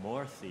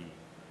 Morthy.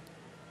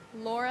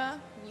 Laura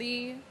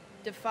Lee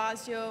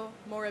DeFazio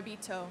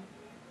Morabito.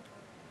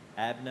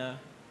 Abner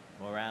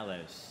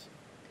Morales.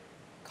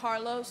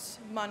 Carlos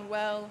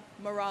Manuel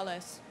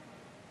Morales.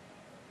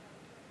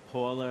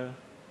 Paula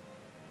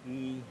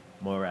E.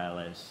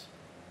 Morales.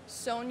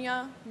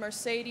 Sonia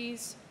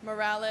Mercedes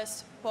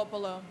Morales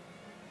Popolo.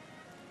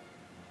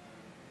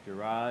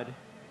 Gerard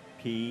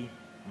P.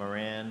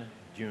 Moran,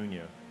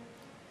 Jr.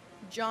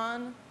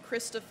 John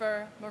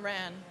Christopher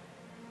Moran.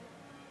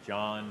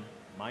 John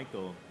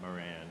Michael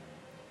Moran.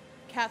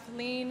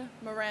 Kathleen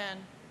Moran.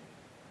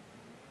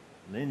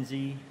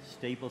 Lindsay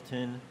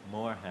Stapleton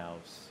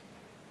Morehouse.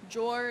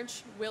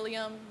 George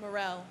William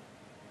Morell.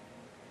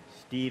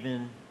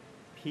 Stephen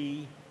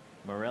P.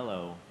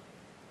 Morello.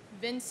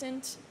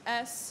 Vincent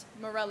S.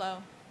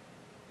 Morello.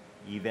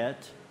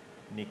 Yvette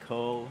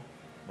Nicole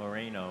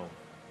Moreno.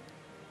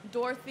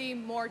 Dorothy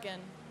Morgan.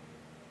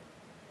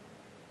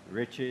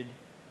 Richard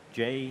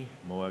J.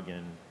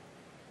 Morgan.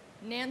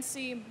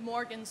 Nancy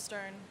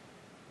Morgenstern.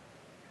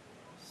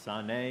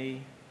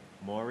 Sane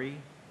Mori.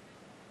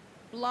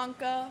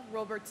 Blanca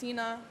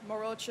Robertina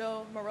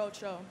Morocho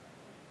Morocho.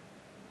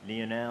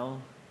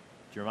 Lionel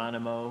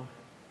Geronimo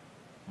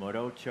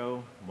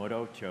Morocho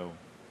Morocho.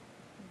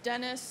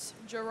 Dennis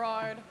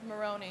Gerard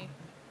Moroni.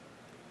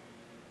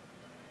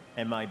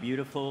 And my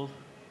beautiful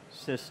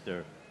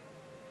sister,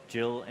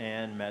 Jill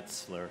Ann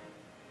Metzler.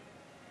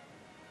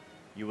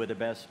 You were the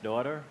best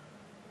daughter,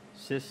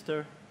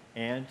 sister,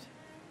 aunt,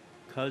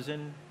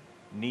 cousin,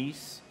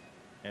 niece,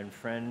 and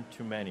friend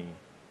to many.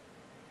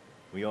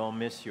 We all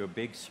miss your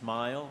big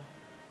smile,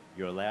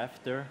 your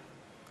laughter,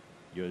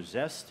 your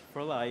zest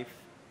for life,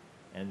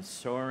 and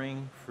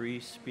soaring free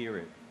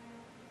spirit.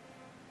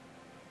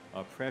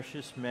 Our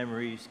precious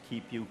memories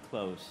keep you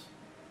close.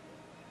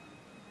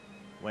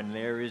 When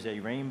there is a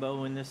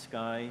rainbow in the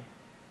sky,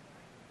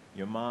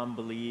 your mom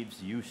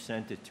believes you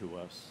sent it to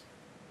us.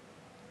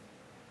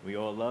 We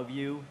all love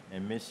you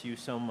and miss you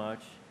so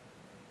much.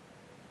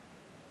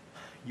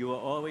 You are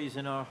always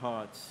in our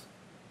hearts.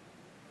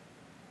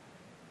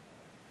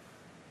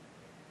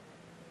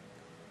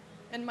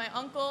 And my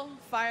uncle,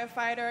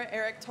 firefighter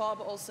Eric Taub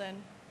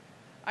Olson.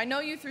 I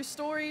know you through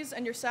stories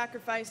and your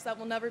sacrifice that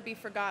will never be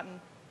forgotten.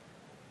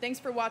 Thanks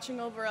for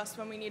watching over us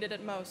when we needed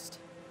it most.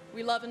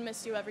 We love and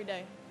miss you every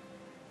day.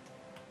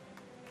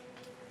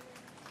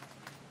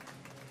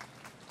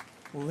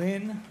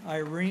 Lynn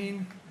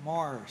Irene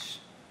Morris.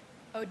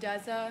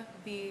 Odessa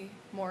V.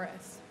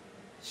 Morris.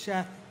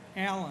 Seth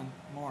Allen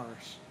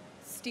Morris.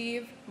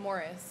 Steve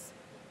Morris.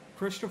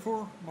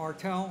 Christopher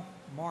Martell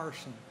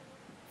Morrison.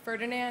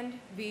 Ferdinand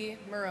V.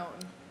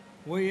 Marone.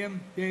 William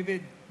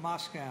David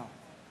Moscow.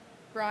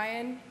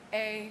 Brian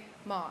A.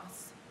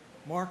 Moss.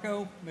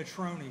 Marco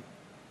Matroni.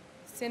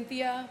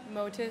 Cynthia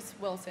Motis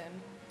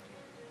Wilson.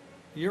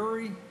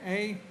 Yuri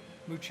A.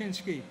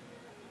 Muchinsky.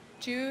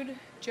 Jude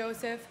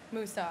Joseph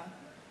Musa.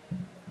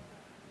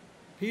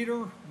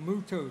 Peter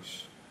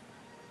Mutos.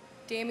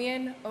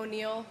 Damian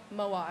O'Neill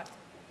Mowat.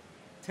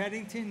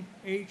 Teddington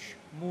H.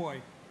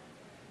 Moy.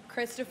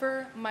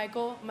 Christopher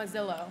Michael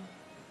Mazzillo.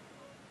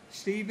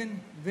 Stephen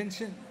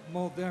Vincent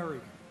Mulderi.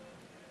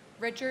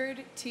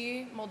 Richard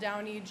T.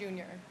 Muldowney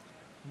Jr.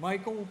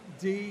 Michael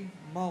D.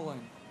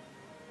 Mullen.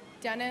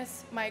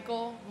 Dennis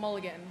Michael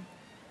Mulligan.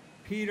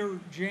 Peter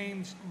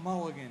James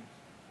Mulligan.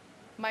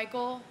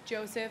 Michael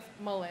Joseph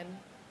Mullen.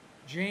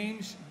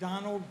 James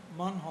Donald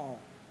Munhall.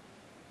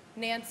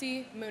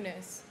 Nancy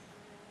Muniz.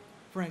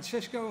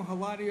 Francisco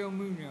Hilario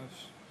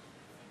Munoz.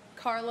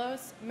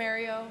 Carlos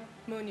Mario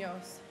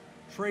Munoz.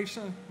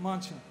 Teresa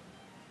Munson.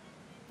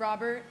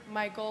 Robert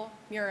Michael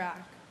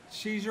Murak.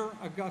 Cesar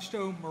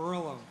Augusto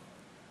Murillo.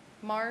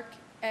 Mark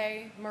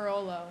A.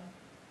 Marolo.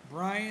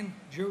 Brian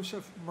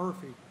Joseph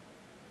Murphy.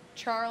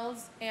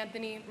 Charles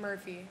Anthony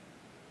Murphy.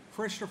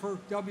 Christopher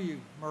W.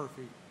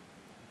 Murphy.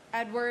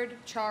 Edward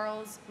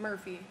Charles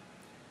Murphy.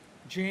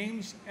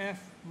 James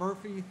F.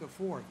 Murphy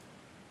IV.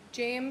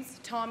 James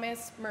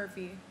Thomas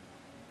Murphy.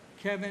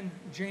 Kevin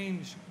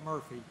James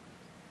Murphy.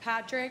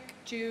 Patrick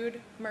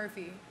Jude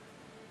Murphy.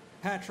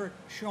 Patrick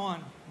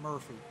Sean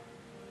Murphy.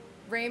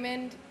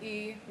 Raymond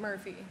E.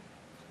 Murphy.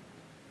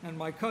 And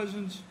my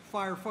cousins,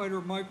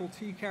 firefighter Michael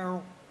T.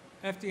 Carroll,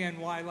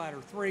 FDNY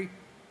Ladder 3,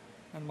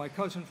 and my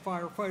cousin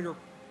firefighter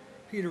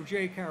Peter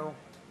J. Carroll,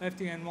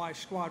 FDNY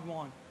Squad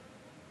 1.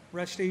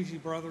 Rest easy,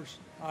 brothers.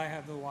 I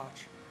have the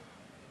watch.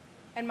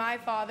 And my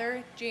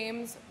father,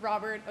 James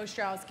Robert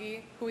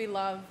Ostrowski, who we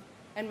love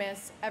and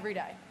miss every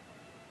day.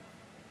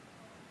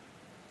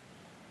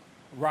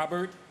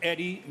 Robert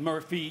Eddie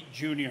Murphy,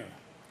 Jr.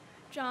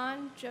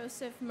 John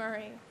Joseph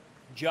Murray.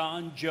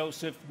 John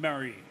Joseph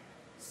Murray.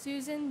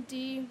 Susan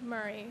D.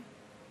 Murray.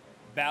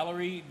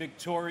 Valerie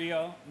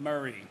Victoria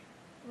Murray.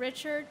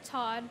 Richard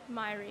Todd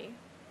Myrie.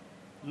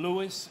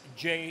 Louis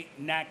J.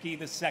 Nackey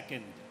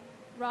II.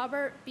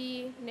 Robert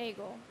B.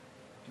 Nagel.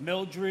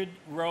 Mildred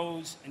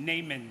Rose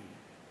Naiman.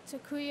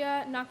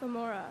 Takuya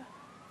Nakamura.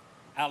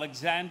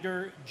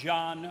 Alexander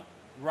John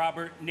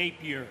Robert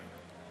Napier.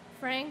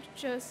 Frank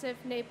Joseph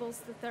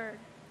Naples III.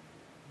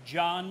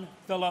 John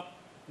Philip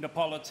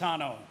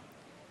Napolitano.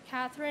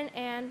 Catherine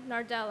Ann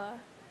Nardella.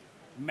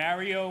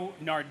 Mario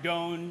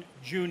Nardone,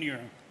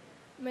 Jr.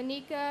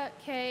 Monica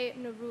K.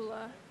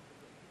 Narula.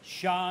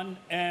 Sean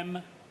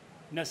M.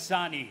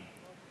 Nasani.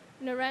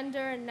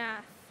 Narendra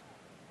Nath.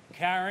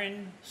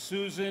 Karen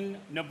Susan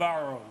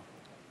Navarro.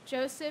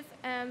 Joseph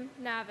M.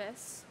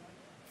 Navis.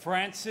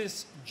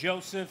 Francis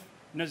Joseph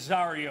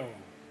Nazario.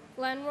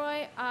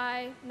 Glenroy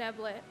I.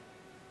 Neblet.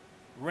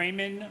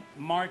 Raymond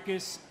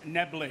Marcus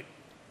Neblet.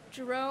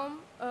 Jerome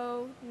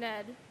O.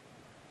 Ned.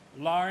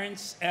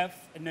 Lawrence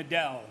F.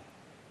 Nadell.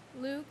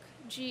 Luke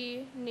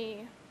G.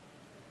 Nee.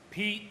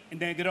 Pete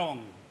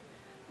Negron.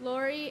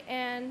 Lori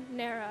Ann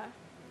Nera.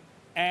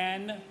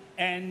 Ann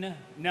N.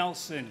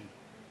 Nelson.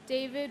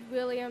 David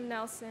William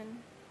Nelson.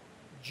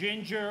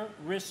 Ginger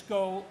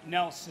Risco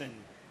Nelson.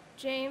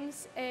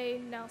 James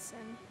A.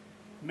 Nelson.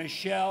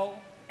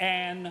 Michelle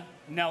Ann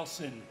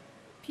Nelson.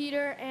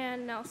 Peter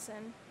Ann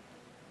Nelson.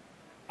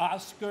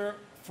 Oscar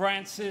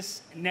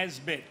Francis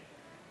Nesbitt.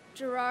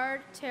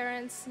 Gerard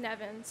Terrence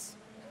Nevins.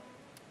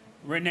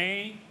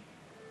 Renee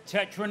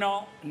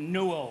Tetranol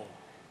Newell.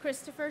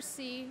 Christopher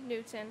C.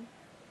 Newton.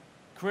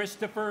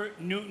 Christopher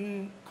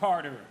Newton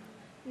Carter.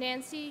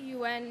 Nancy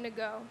Yuen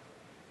Nago.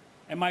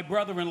 And my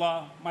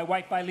brother-in-law, my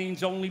wife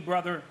Eileen's only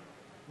brother,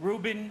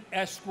 Reuben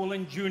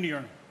Esquilin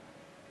Jr.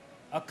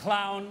 A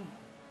clown,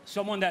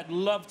 someone that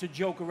loved to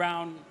joke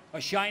around,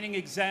 a shining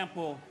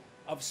example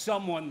of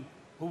someone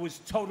who was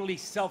totally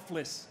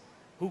selfless,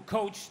 who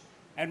coached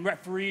and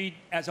refereed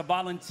as a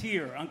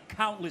volunteer on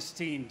countless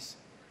teams.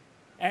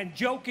 And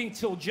joking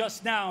till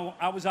just now,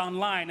 I was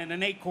online and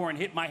an acorn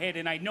hit my head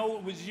and I know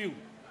it was you.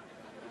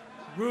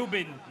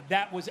 Reuben,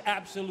 that was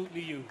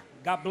absolutely you.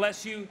 God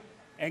bless you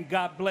and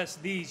God bless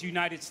these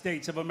United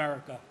States of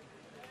America.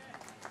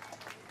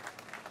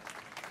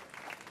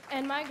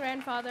 And my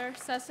grandfather,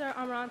 Cesar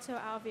Amaranto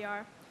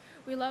Alviar.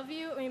 We love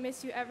you and we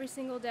miss you every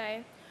single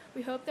day.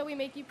 We hope that we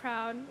make you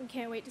proud and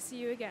can't wait to see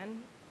you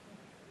again.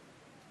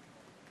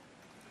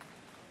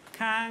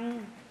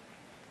 Kang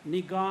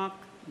Nigok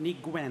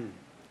Nigwen.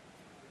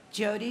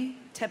 Jody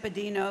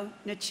Tepedino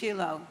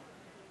Nachilo.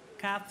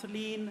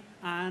 Kathleen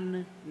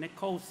Ann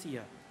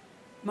Nicosia.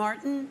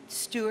 Martin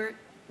Stewart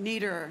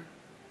Niederer.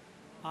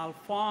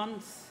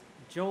 Alphonse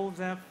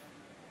Joseph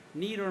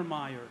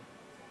Niedermeyer,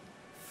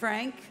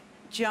 Frank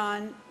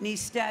John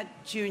Niestad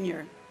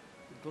Jr.,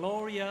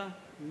 Gloria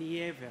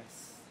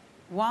Nieves,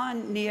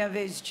 Juan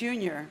Nieves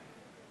Jr.,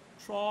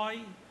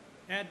 Troy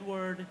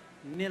Edward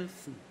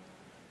Nilsson,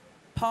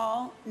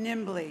 Paul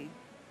Nimbley,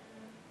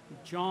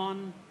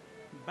 John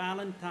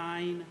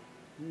Valentine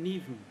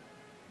Neven,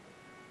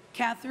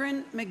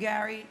 Catherine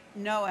McGarry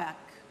Noack,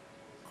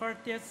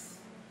 Curtis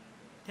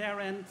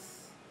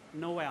Terrence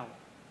Noel,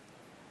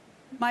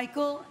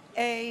 Michael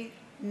A.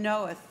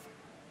 Noeth,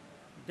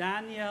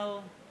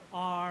 Daniel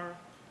R.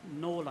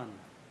 Nolan,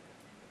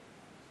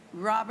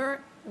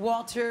 Robert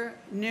Walter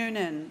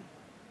Noonan,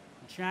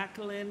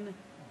 Jacqueline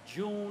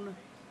June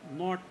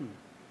Norton,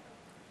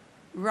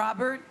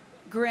 Robert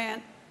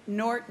Grant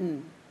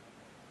Norton,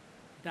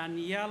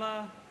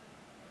 Daniela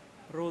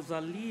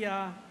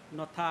Rosalia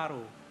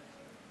Notaro,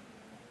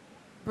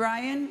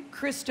 Brian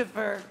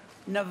Christopher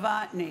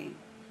Novotny,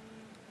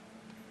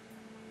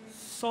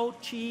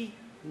 Sochi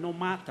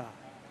Nomata,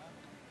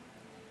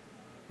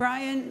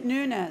 Brian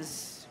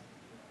Nunez,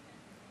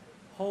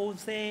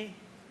 Jose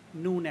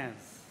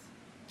Nunez,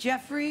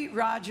 Jeffrey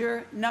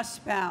Roger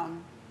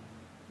Nussbaum,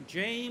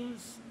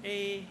 James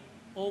A.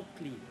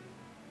 Oakley,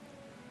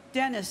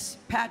 Dennis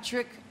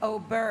Patrick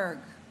Oberg,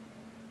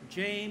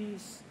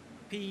 James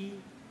P.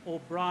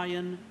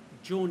 O'Brien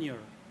Jr.,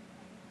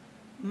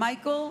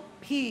 Michael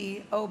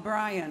P.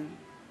 O'Brien,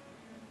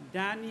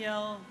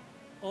 Daniel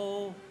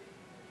O.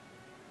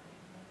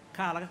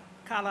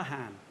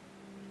 Callahan,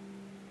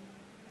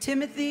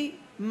 Timothy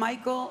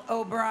Michael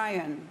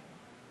O'Brien,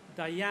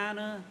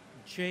 Diana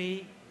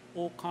J.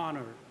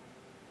 O'Connor,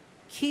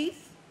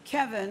 Keith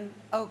Kevin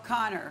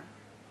O'Connor,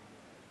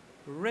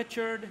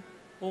 Richard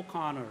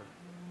O'Connor,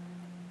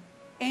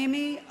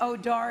 Amy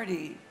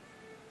O'Doherty,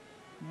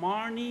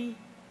 Marnie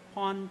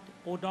Pont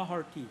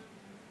O'Doherty,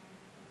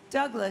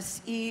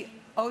 Douglas E.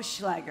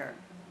 Oschlager,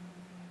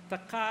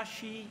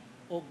 Takashi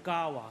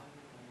Ogawa,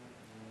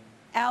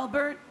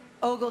 Albert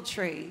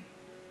Ogletree,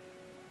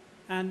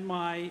 and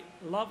my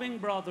loving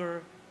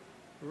brother,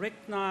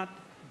 Ricknath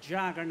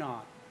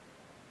Jaggernaut.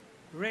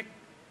 Rick,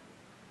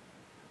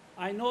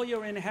 I know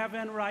you're in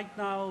heaven right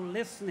now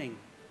listening,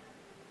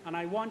 and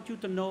I want you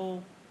to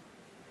know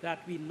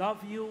that we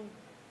love you,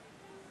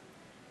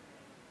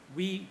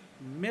 we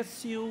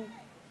miss you,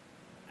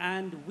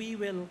 and we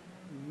will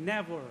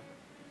never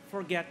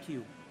forget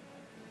you.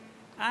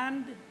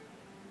 And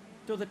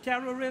to the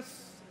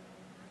terrorists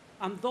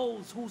and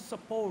those who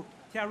support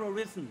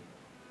terrorism,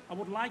 I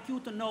would like you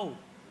to know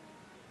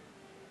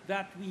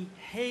that we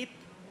hate,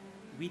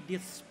 we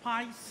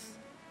despise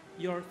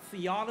your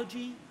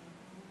theology,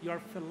 your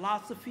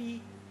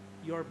philosophy,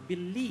 your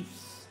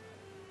beliefs.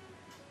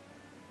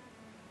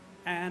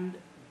 And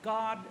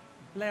God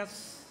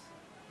bless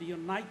the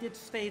United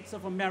States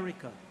of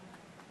America,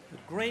 the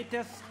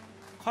greatest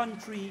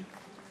country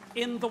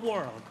in the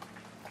world.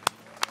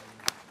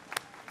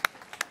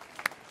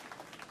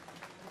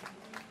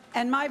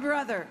 and my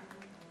brother,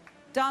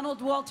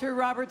 Donald Walter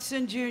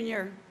Robertson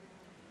Jr.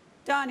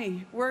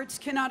 Donnie, words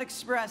cannot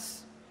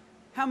express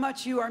how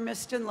much you are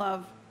missed and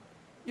loved.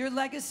 Your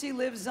legacy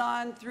lives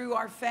on through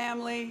our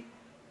family,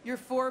 your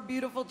 4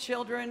 beautiful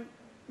children,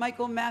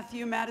 Michael,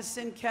 Matthew,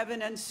 Madison,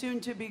 Kevin, and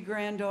soon-to-be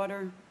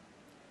granddaughter,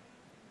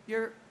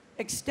 your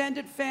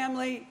extended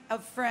family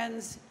of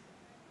friends,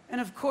 and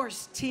of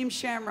course, Team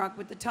Shamrock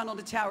with the Tunnel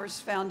to Towers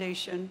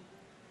Foundation.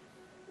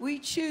 We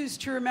choose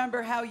to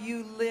remember how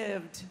you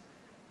lived,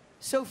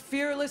 so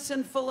fearless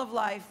and full of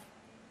life,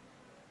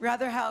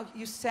 rather how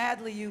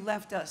sadly you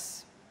left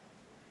us.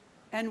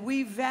 And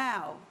we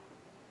vow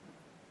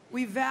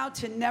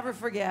to never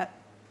forget.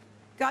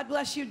 God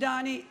bless you,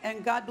 Donnie,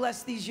 and God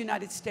bless these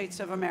United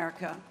States of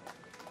America.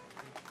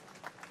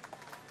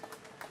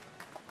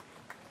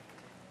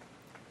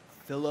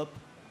 Philip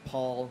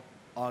Paul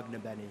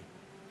Ognebeni.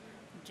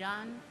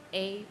 John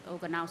A.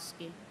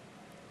 Oganowski.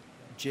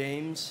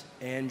 James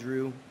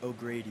Andrew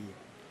O'Grady.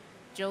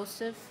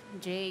 Joseph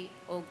J.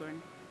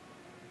 Ogren.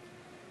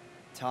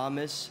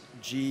 Thomas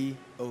G.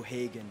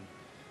 O'Hagan.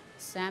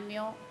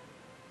 Samuel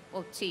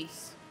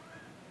Otis.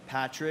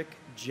 Patrick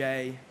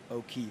J.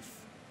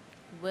 O'Keefe.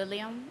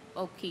 William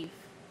O'Keefe.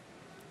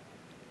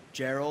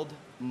 Gerald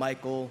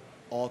Michael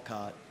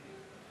Alcott.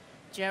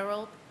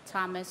 Gerald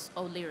Thomas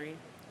O'Leary.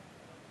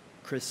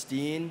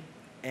 Christine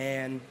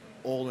Ann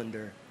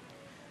Olander.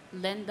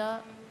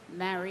 Linda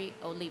Mary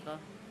Oliva.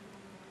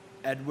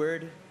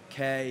 Edward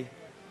K.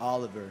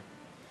 Oliver.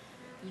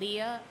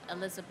 Leah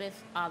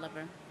Elizabeth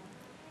Oliver.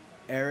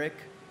 Eric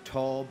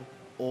Taub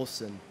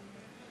Olson.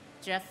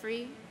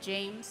 Jeffrey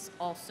James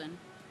Olson.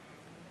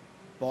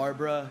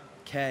 Barbara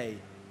K.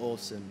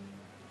 Olson.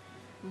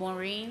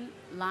 Maureen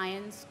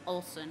Lyons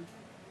Olson.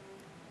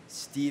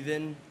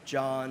 Stephen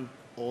John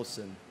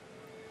Olson.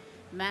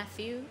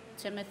 Matthew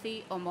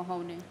Timothy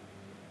O'Mahony.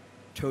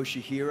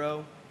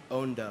 Toshihiro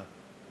Onda.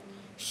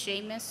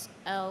 Seamus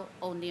L.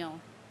 O'Neill.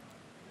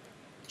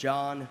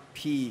 John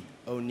P.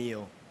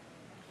 O'Neill.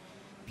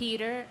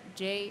 Peter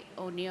J.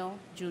 O'Neill,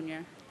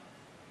 Jr.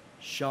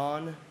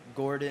 Sean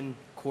Gordon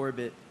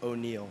Corbett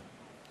O'Neill.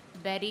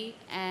 Betty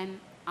N.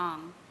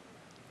 Ong,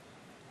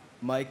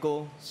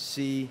 Michael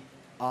C.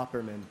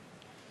 Opperman,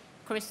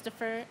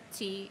 Christopher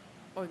T.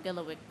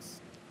 Orgilowicz,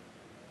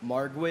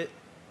 Margaret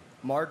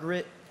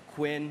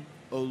Quinn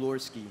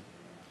Olorski,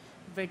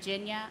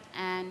 Virginia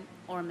Ann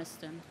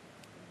Ormiston,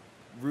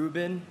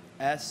 Ruben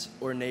S.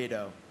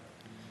 Ornado,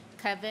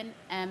 Kevin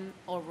M.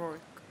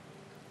 O'Rourke,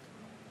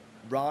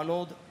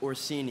 Ronald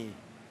Orsini,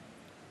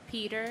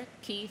 Peter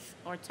Keith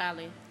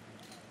Ortali,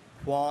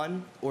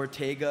 Juan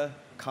Ortega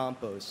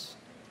Campos,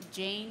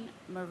 Jane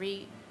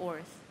Marie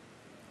Orth,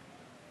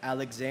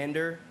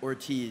 Alexander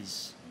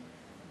Ortiz,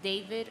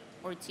 David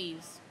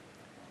Ortiz,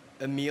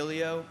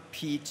 Emilio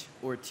Pete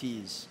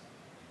Ortiz,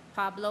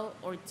 Pablo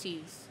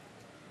Ortiz,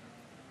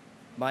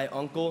 my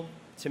uncle,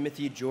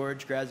 Timothy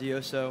George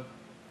Grazioso,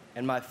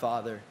 and my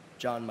father,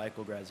 John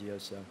Michael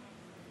Grazioso.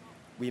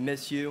 We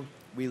miss you,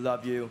 we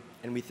love you,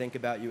 and we think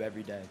about you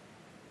every day.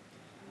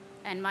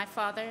 and my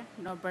father,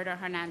 Norberto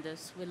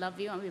Hernandez. We love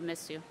you and we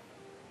miss you.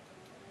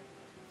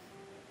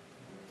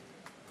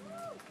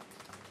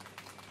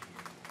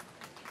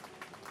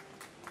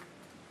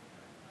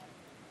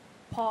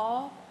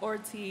 Paul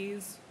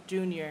Ortiz,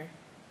 Jr.,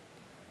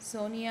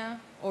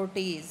 Sonia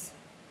Ortiz,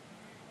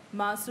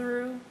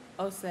 Masaru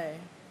Osei,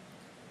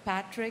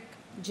 Patrick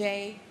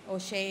J.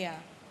 O'Shea,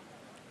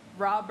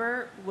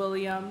 Robert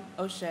William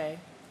O'Shea,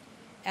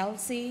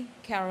 Elsie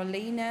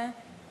Carolina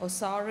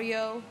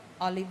Osorio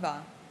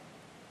Oliva,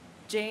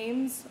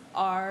 James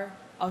R.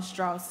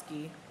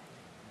 Ostrowski,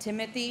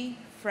 Timothy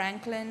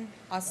Franklin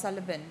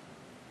O'Sullivan,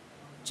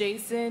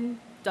 Jason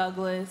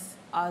Douglas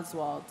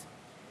Oswald,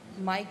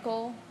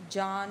 Michael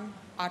John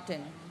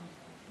Otten,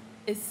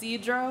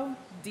 Isidro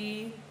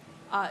D.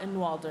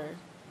 Ottenwalder,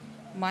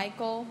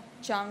 Michael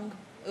Chung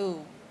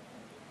U,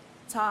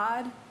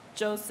 Todd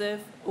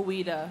Joseph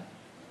Ueda,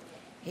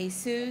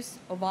 Jesus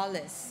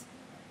Ovalis,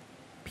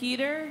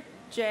 Peter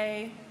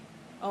J.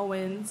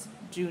 Owens,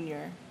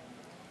 Jr.,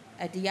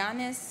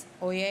 Adianis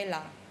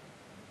Oyela,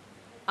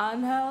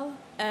 Angel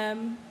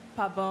M.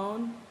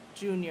 Pabon,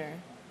 Jr.,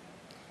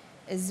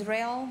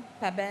 Israel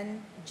Paben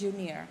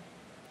Jr.,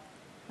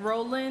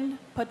 Roland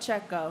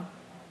Pacheco,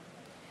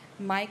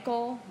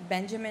 Michael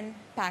Benjamin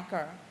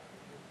Packer,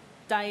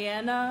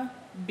 Diana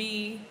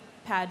B.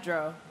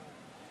 Padro,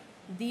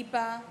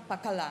 Deepa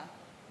Pakala,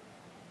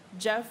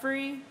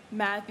 Jeffrey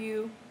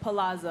Matthew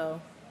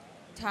Palazzo,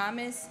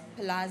 Thomas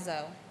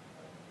Palazzo,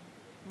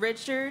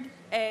 Richard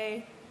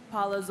A.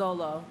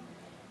 Palazzolo,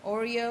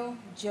 Oreo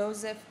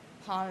Joseph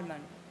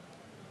Palman,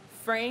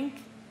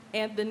 Frank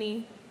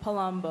Anthony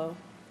Palumbo,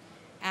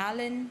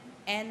 Alan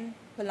N.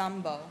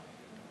 Palumbo,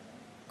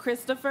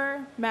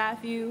 Christopher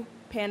Matthew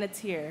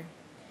Panettiere,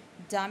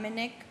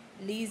 Dominic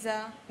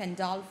Lisa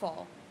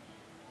Pandolfo,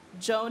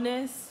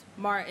 Jonas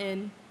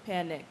Martin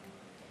Panic,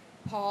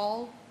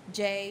 Paul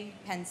J.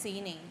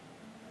 Pansini,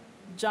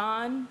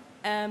 John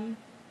M.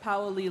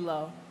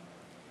 Paolillo,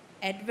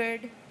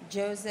 Edward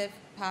Joseph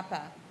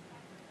Papa,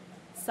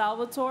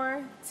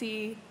 Salvatore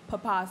T.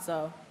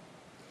 Papasso,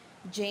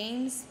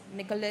 James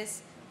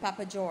Nicholas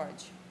Papa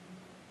George,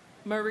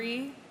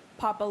 Marie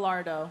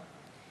Papalardo,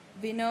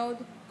 Vinod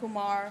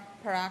Kumar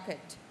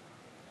Parakat,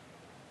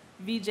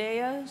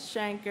 Vijaya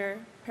Shankar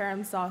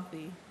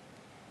Paramsathi,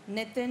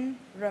 Nitin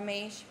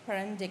Ramesh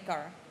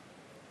Parandikar,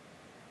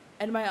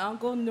 and my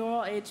uncle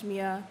Nurul H.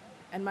 Mia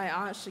and my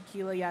aunt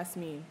Shakila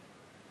Yasmin.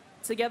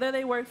 Together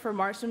they worked for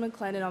Marshall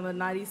McLennan on the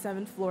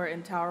 97th floor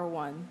in Tower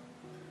 1.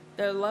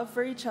 Their love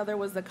for each other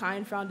was the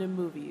kind found in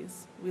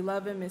movies. We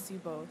love and miss you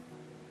both.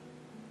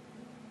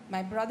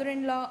 My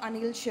brother-in-law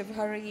Anil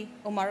Shivhari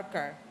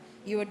Umarkar,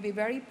 you would be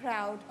very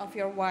proud of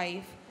your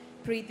wife,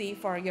 Preeti,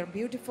 for your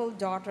beautiful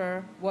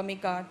daughter,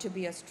 Wamika, to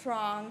be a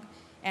strong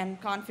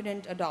and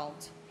confident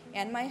adult.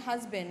 And my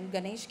husband,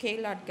 Ganesh K.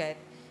 Ladkat,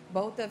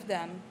 both of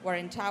them were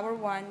in Tower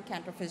 1,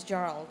 Cantor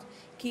Fitzgerald.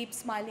 Keep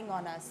smiling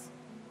on us.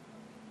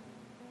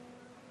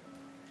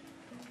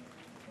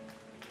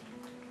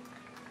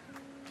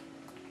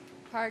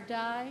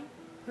 Hardai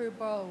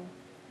Purbo,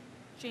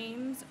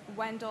 James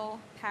Wendell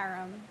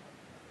Parham,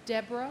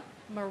 Deborah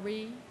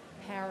Marie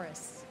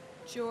Paris,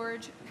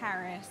 George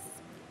Paris,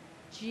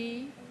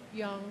 Ji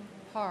Young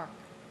Park,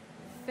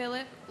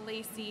 Philip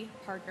Lacey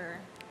Parker,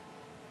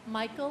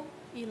 Michael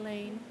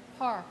Elaine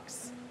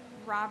Parks,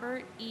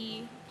 Robert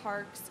E.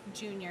 Parks,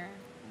 Jr.,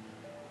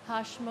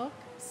 Hashmukh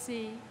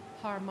C.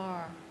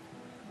 Parmar,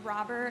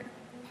 Robert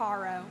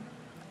Paro,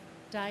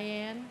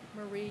 Diane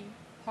Marie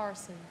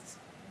Parsons,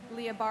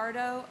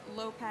 Leobardo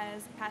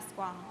Lopez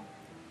Pascual,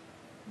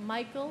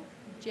 Michael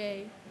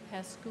J.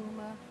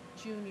 Pascuma,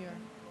 Jr.,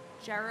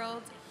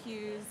 Gerald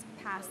Hughes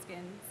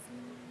Paskins,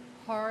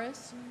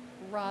 Horace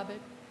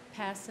Robert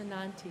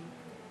Passananti,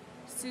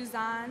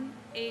 Suzanne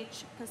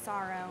H.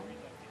 Casaro,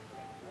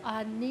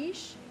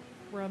 Anish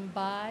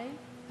Rambai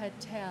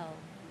Patel,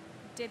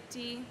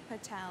 Dipti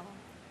Patel,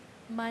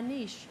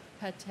 Manish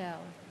Patel,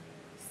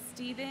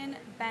 Stephen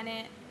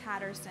Bennett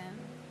Patterson,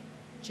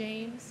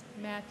 James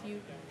Matthew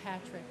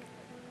Patrick,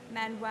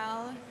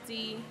 Manuel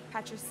D.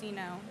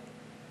 Patricino,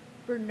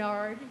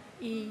 Bernard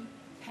E.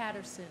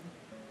 Patterson,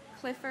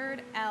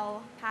 Clifford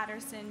L.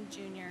 Patterson,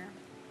 Jr.,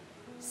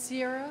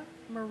 Sierra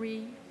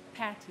Marie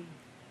Patty,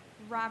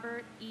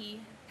 Robert E.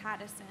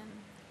 Pattison,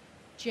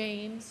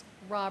 James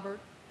Robert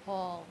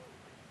Hall,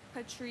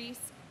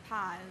 Patrice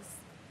Paz,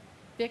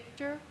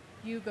 Victor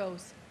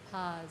Hugos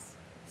Paz,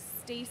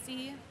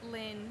 Stacy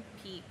Lynn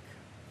Peak,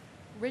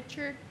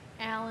 Richard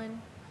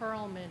Allen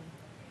Perlman,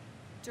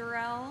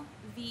 Durrell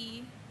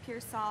V.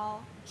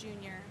 Pearsall,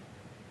 Jr.,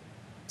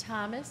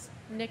 Thomas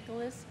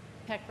Nicholas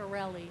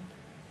Pecorelli,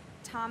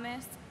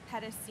 Thomas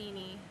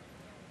Pedicini,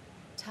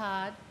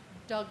 Todd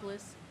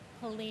Douglas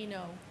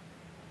Polino,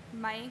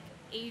 Mike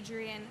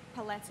Adrian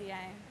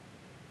Pelletier,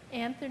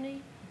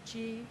 Anthony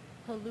G.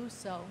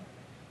 Peluso,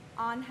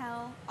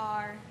 Angel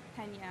R.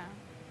 Pena,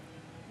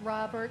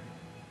 Robert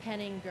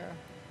Penninger,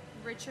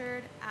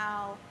 Richard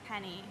Al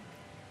Penny,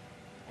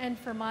 and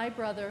for my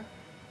brother,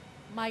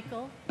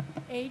 Michael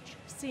H.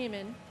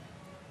 Seaman,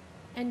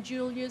 and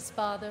Julia's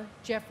father,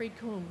 Jeffrey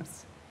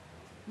Coombs.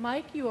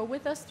 Mike, you are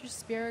with us through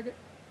spirit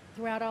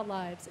throughout our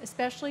lives,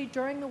 especially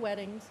during the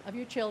weddings of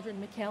your children,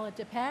 Michaela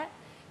to Pat,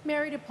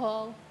 Mary to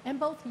Paul, and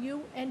both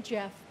you and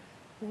Jeff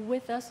were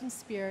with us in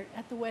spirit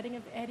at the wedding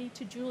of Eddie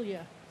to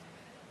Julia.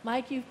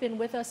 Mike, you've been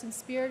with us in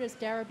spirit as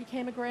Dara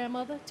became a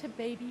grandmother to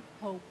baby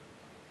Hope.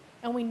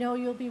 And we know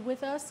you'll be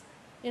with us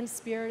in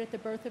spirit at the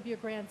birth of your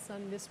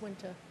grandson this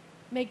winter.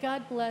 May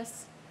God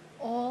bless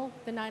all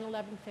the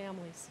 9/11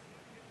 families.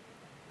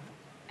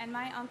 and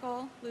my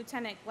uncle,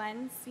 Lieutenant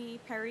Glenn C.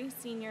 Perry,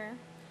 Sr.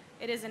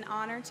 It is an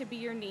honor to be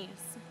your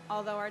niece.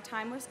 Although our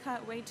time was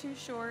cut way too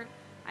short,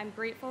 I'm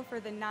grateful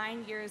for the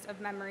 9 years of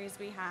memories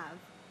we have.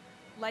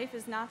 Life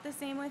is not the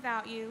same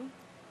without you.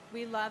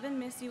 We love and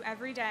miss you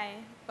every day,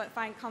 but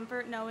find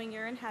comfort knowing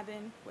you're in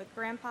heaven with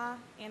Grandpa,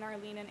 Aunt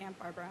Arlene, and Aunt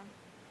Barbara.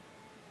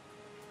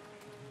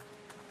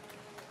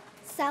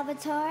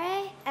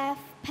 Salvatore F.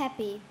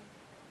 Pepe,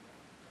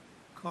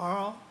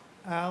 Carl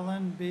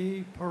Allen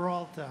B.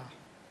 Peralta,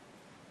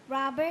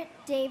 Robert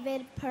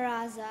David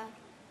Peraza,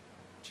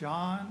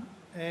 John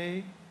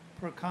A.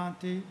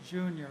 Perconti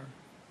Jr.,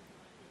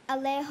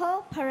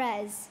 Alejo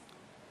Perez,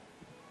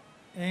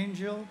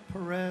 Angel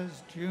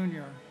Perez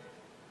Jr.,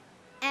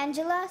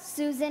 Angela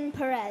Susan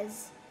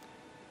Perez,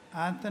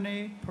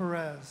 Anthony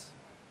Perez,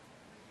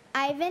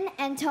 Ivan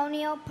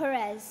Antonio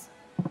Perez,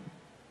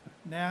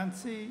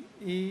 Nancy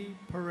E.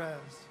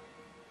 Perez,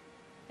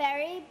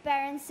 Barry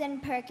Berenson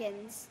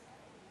Perkins,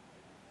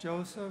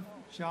 Joseph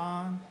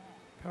John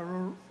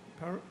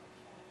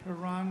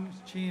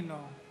Peroncino,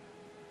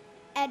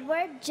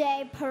 Edward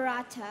J.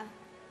 Parata,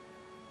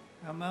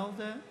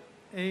 Imelda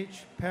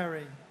H.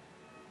 Perry,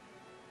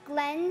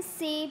 Glenn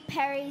C.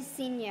 Perry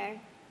Sr.,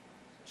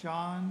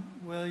 John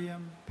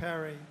William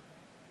Perry,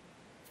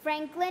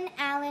 Franklin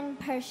Allen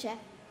Persha,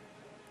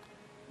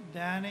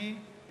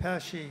 Danny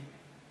Pesci,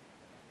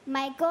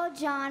 Michael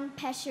John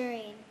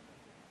Pescherine,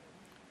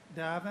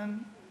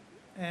 Davin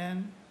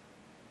N.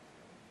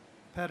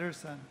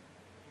 Pedersen,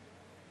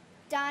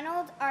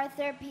 Donald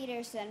Arthur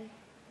Peterson,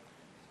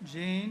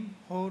 Jean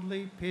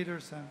Hoadley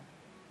Peterson,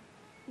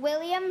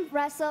 William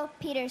Russell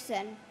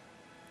Peterson,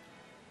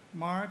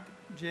 Mark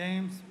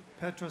James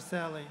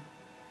Petroselli,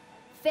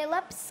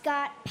 Philip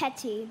Scott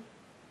Petty,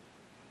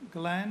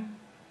 Glenn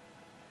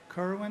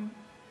Kerwin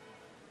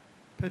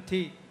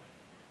Petit,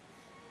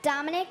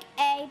 Dominic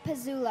A.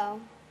 Pizzulo,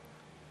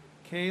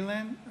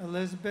 Kaylin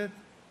Elizabeth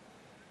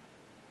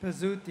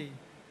Pizzuti,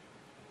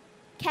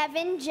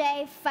 Kevin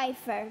J.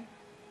 Pfeiffer,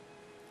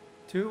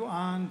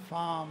 Tuan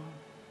Pham,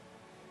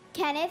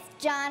 Kenneth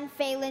John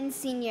Phelan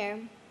Sr.,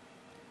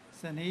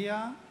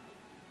 Sania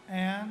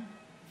Ann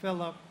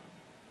Philip,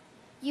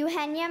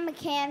 Eugenia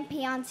McCann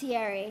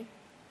Piantieri,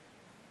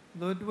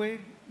 Ludwig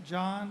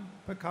John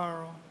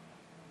Picaro,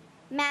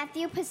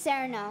 Matthew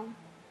Paserno,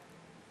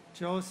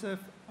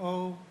 Joseph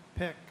O.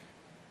 Pick,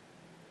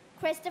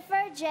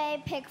 Christopher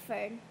J.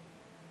 Pickford,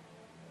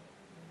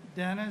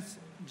 Dennis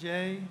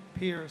J.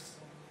 Pierce,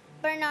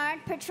 Bernard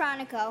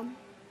Petronico,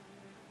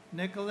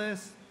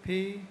 Nicholas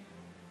P.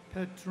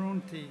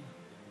 Petrunti,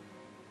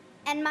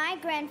 and my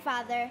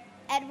grandfather,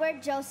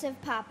 Edward Joseph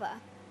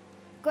Papa.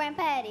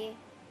 Grandpa Eddie,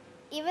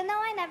 even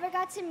though I never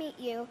got to meet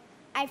you,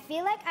 I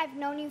feel like I've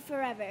known you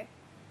forever.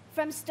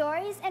 From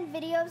stories and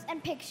videos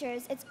and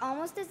pictures, it's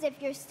almost as if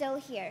you're still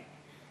here.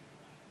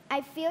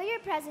 I feel your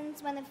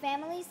presence when the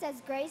family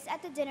says grace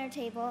at the dinner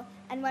table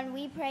and when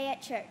we pray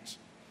at church.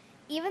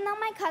 Even though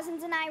my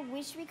cousins and I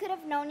wish we could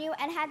have known you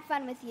and had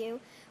fun with you,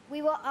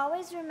 we will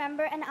always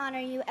remember and honor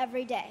you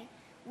every day.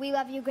 We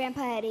love you,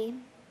 Grandpa Eddie.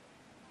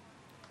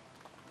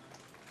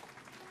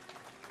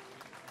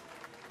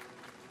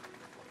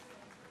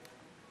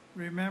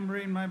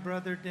 remembering my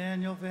brother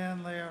Daniel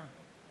Van Laer.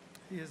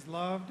 He is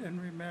loved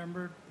and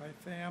remembered by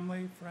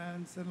family,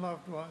 friends, and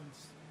loved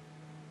ones.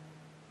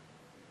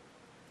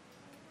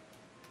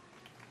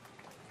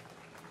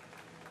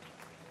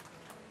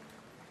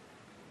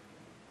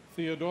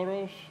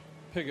 Theodoros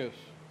Pigus,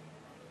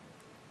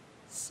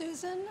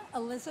 Susan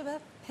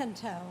Elizabeth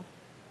Pinto,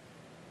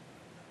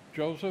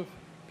 Joseph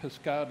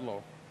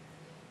Piscadlo,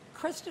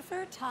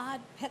 Christopher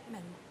Todd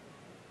Pittman,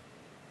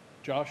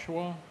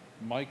 Joshua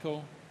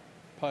Michael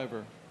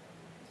Piver,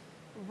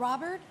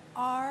 Robert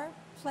R.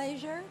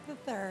 Plaisir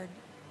III,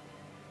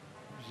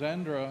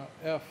 Zandra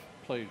F.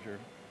 Plaisir,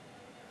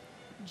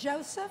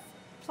 Joseph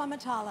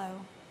Plumatalo,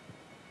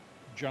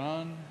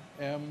 John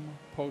M.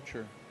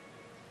 Pocher,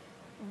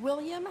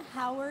 William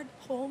Howard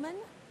Holman,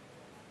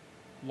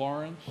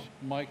 Lawrence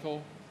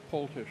Michael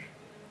Poltish,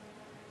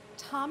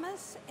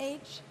 Thomas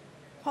H.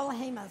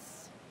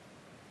 Polhamus,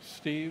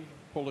 Steve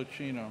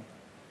Policino,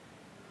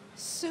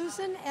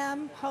 Susan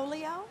M.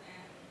 Polio,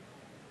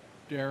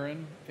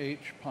 Darren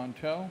H.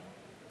 Pontel,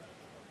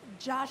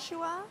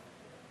 Joshua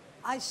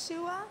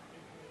Isua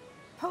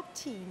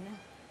Poptine,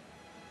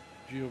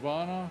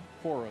 Giovanna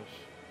Horace,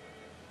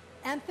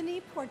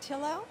 Anthony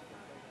Portillo,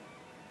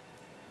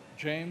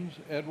 James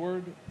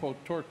Edward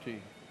Potorti,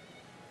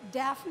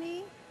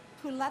 Daphne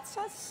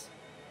Puletsas,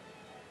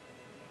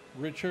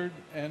 Richard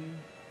N.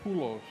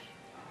 Poulos,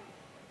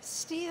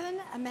 Stephen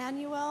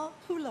Emmanuel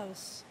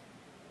Poulos,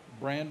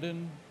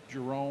 Brandon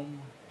Jerome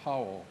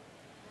Powell,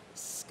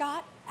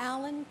 Scott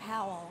Allen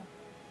Powell,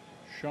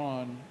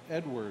 Sean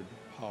Edward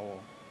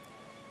Powell,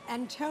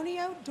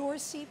 Antonio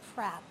Dorsey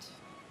Pratt,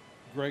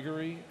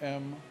 Gregory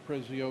M.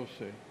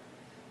 Preziosi,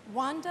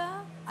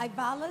 Wanda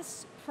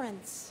Ivalis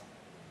Prince,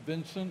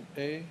 Vincent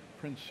A.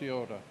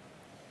 Princiota,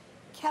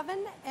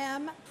 Kevin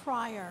M.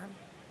 Pryor,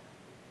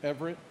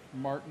 Everett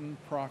Martin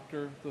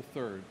Proctor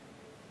III,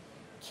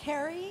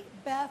 Carrie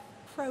Beth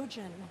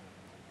Projan,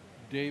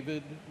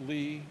 David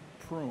Lee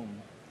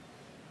Prume,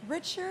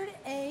 Richard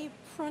A.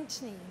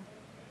 Pruntney,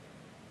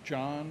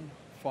 John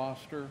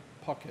Foster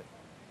Puckett,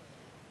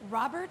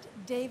 Robert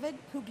David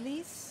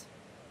Pugliese,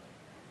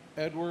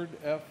 Edward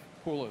F.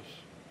 Poulos,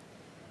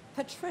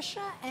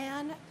 Patricia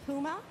Ann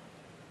Puma,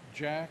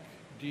 Jack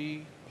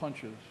D.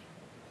 Punches,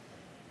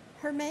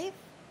 Hermaith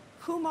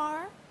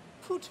Kumar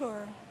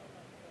Putur,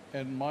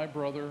 and my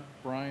brother,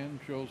 Brian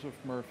Joseph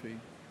Murphy.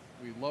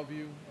 We love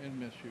you and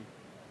miss you.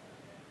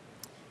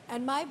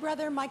 and my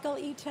brother Michael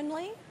E.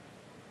 Tinley.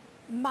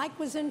 Mike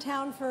was in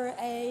town for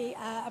a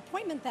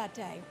appointment that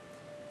day.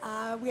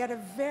 We had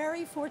a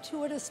very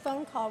fortuitous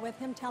phone call with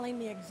him telling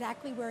me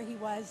exactly where he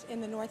was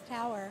in the North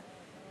Tower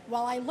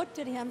while I looked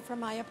at him from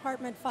my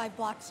apartment 5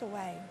 blocks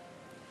away.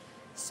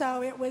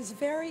 So it was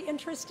very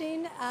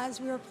interesting as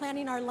we were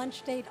planning our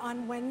lunch date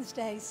on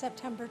Wednesday,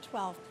 September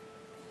 12th.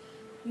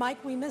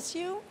 Mike, we miss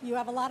you. You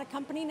have a lot of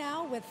company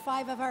now with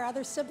 5 of our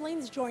other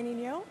siblings joining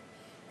you.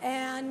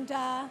 And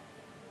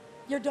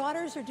your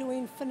daughters are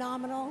doing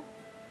phenomenal.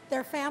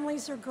 Their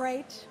families are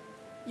great.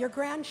 Your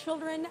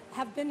grandchildren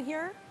have been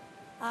here.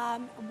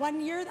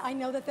 1 year, I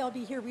know that they'll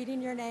be here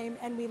reading your name,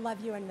 and we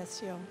love you and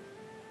miss you.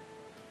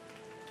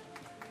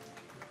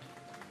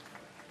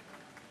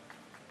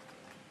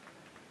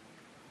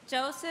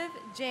 Joseph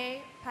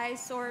J.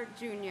 Pysor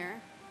Jr.,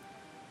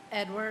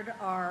 Edward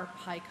R.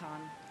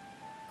 Pycon,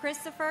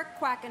 Christopher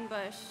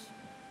Quackenbush,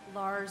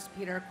 Lars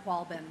Peter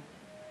Qualbin,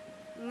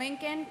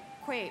 Lincoln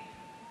Quape,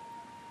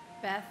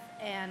 Beth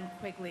Ann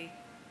Quigley,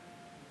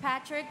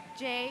 Patrick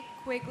J.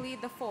 Quigley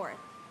IV,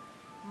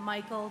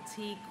 Michael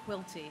T.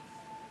 Quilty,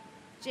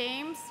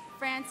 James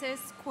Francis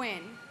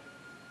Quinn,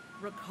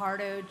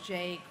 Ricardo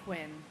J.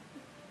 Quinn,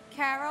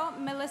 Carol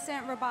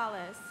Millicent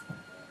Robales,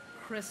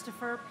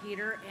 Christopher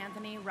Peter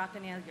Anthony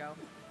Raccanello,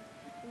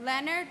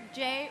 Leonard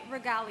J.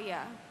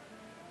 Regalia,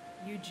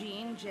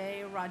 Eugene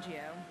J.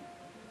 Raggio,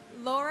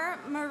 Laura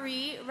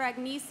Marie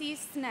Ragnisi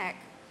Sneck,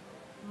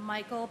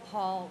 Michael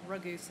Paul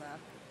Ragusa,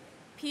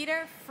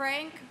 Peter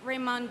Frank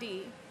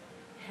Raimondi,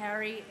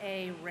 Harry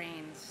A.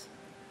 Rains,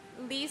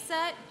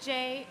 Lisa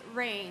J.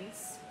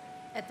 Rains,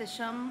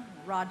 Etisham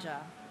Raja,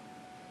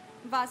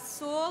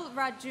 Vasul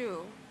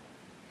Raju,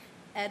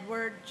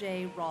 Edward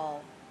J.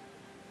 Rawl,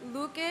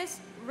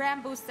 Lucas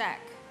Rambusek,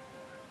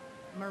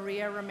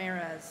 Maria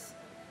Ramirez,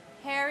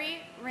 Harry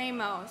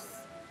Ramos,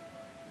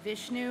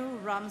 Vishnu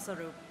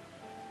Ramsarup,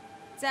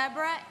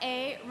 Deborah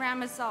A.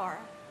 Ramazar,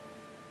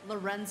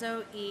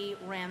 Lorenzo E.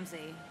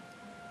 Ramsey,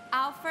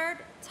 Alfred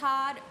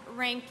Todd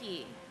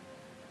Ranke,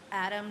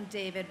 Adam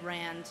David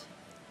Rand,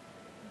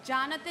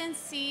 Jonathan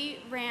C.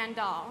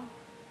 Randall,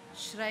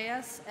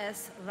 Shreyas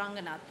S.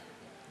 Ranganath,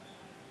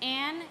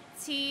 Ann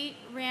T.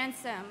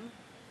 Ransom,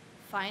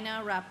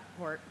 Fina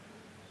Rappaport,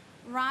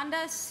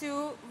 Rhonda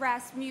Sue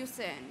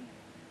Rasmussen,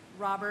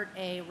 Robert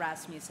A.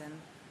 Rasmussen,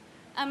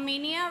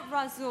 Aminia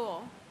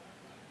Razul,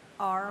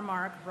 R.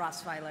 Mark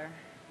Rossweiler,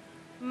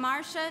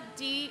 Marcia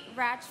D.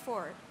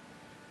 Ratchford,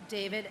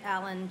 David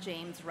Allen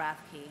James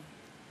Rathke,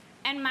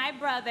 and my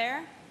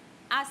brother,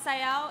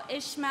 Asael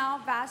Ishmael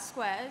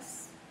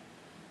Vasquez.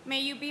 May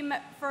you be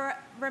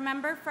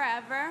remembered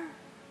forever.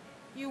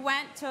 You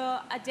went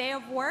to a day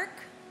of work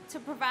to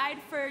provide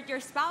for your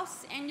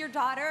spouse and your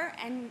daughter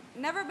and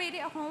never made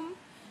it home.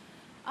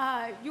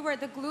 You were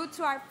the glue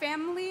to our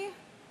family,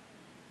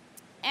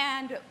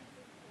 and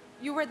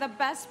you were the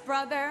best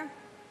brother,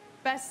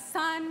 best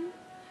son,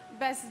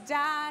 best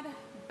dad,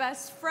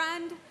 best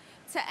friend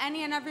to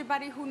any and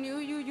everybody who knew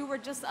you. You were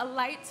just a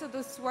light to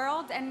this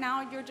world, and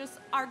now you're just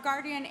our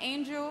guardian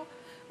angel.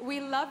 We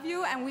love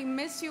you, and we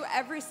miss you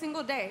every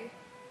single day.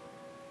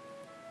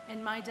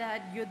 And my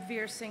dad,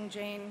 Yudhvir Singh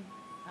Jain.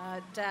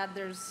 Dad,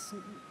 there's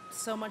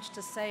so much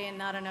to say and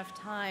not enough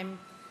time.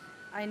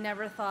 I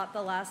never thought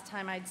the last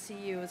time I'd see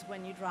you was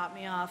when you dropped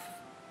me off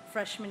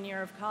freshman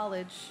year of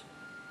college.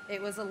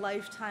 It was a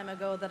lifetime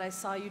ago that I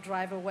saw you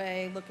drive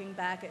away, looking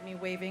back at me,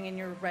 waving in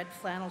your red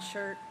flannel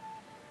shirt.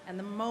 And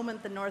the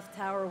moment the North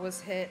Tower was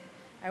hit,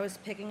 I was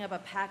picking up a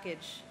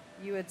package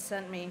you had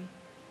sent me.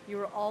 You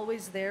were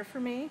always there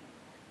for me,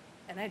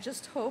 and I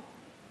just hope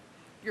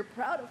you're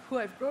proud of who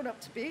I've grown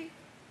up to be.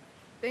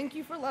 Thank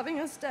you for loving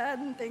us, Dad,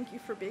 and thank you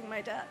for being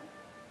my dad.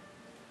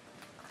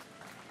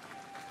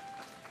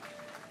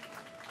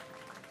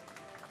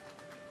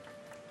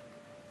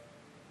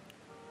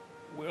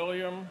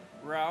 William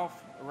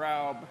Ralph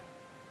Raub.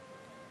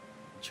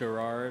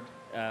 Gerard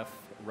F.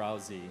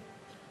 Rousey.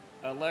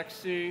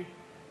 Alexei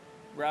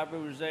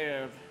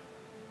Rabuzev.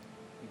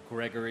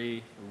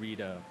 Gregory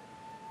Rita.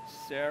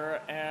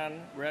 Sarah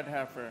Ann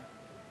Redheffer.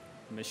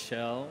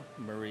 Michelle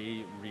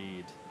Marie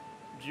Reed.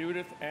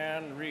 Judith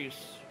Ann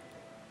Reese.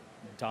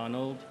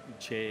 Donald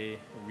J.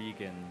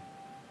 Regan.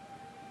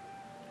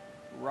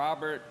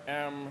 Robert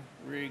M.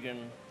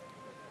 Regan.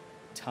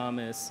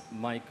 Thomas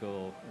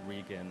Michael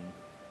Regan.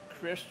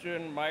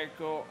 Christian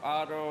Michael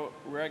Otto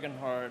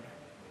Regenhard.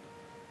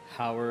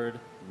 Howard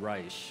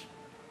Reich.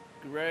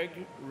 Greg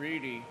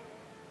Reedy.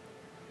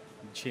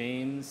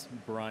 James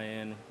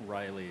Brian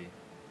Riley.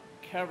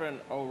 Kevin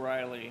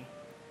O'Reilly.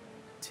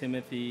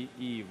 Timothy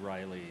E.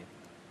 Riley.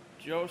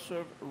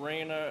 Joseph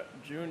Reyna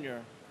Jr.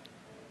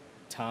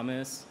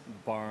 Thomas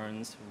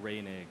Barnes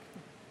Reinig.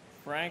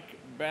 Frank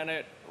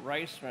Bennett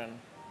Reisman.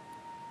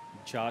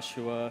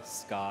 Joshua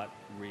Scott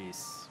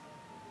Reese.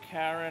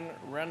 Karen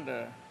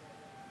Renda.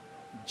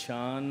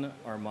 John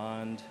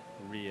Armand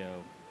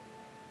Rio.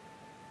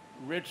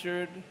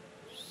 Richard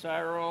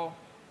Cyril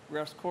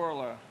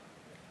Rescorla.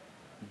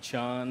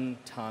 John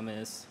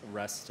Thomas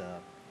Resta.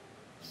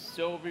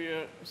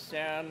 Sylvia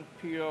San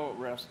Pio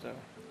Resta.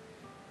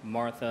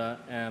 Martha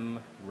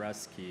M.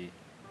 Reski.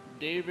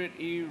 David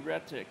E.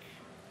 Rettick.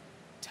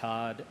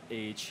 Todd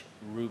H.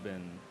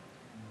 Rubin.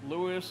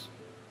 Luis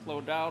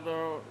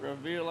Clodoaldo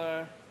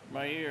Revilla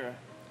Mayer.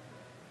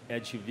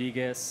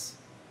 Edwiges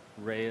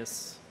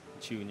Reyes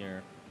Jr.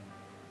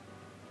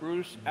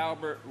 Bruce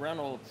Albert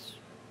Reynolds.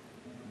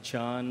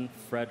 John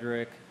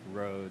Frederick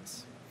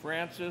Rhodes.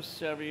 Francis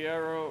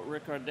Seviero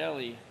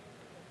Riccardelli.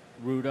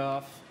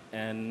 Rudolph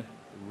N.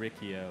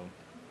 Riccio.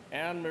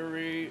 Anne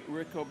Marie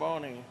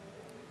Riccoboni.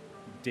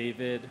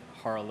 David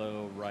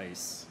Harlow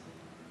Rice.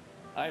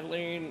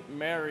 Eileen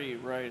Mary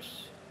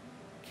Rice.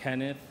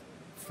 Kenneth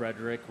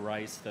Frederick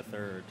Rice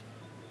III.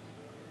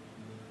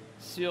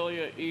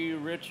 Celia E.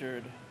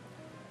 Richard.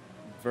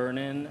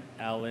 Vernon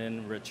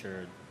Allen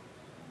Richard.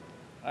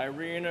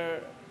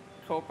 Irina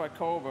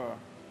Kopakova.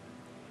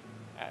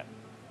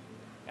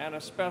 And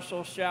a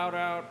special shout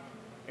out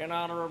in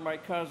honor of my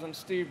cousin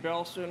Steve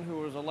Belson, who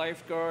was a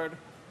lifeguard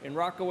in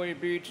Rockaway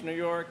Beach, New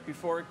York,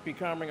 before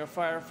becoming a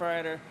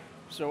firefighter.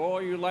 So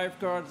all you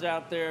lifeguards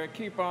out there,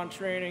 keep on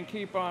training,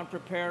 keep on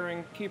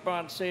preparing, keep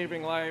on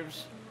saving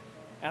lives.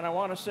 And I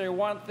want to say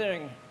one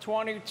thing.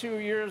 22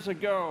 years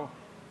ago,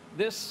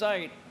 this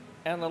site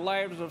and the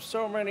lives of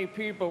so many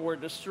people were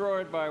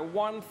destroyed by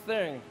one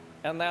thing,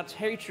 and that's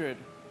hatred.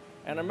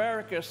 And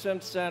America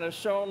since then has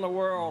shown the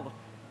world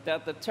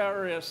that the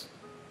terrorists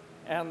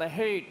and the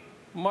hate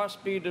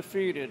must be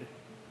defeated.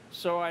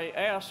 So I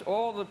ask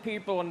all the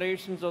people and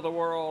nations of the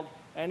world,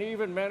 and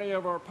even many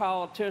of our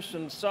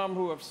politicians, some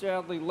who have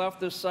sadly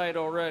left this site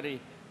already,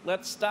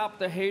 let's stop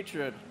the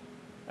hatred.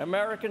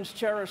 Americans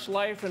cherish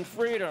life and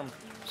freedom.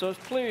 So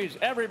please,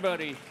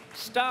 everybody,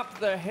 stop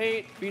the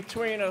hate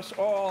between us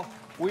all.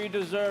 We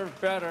deserve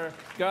better.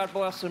 God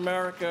bless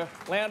America,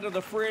 land of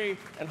the free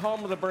and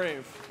home of the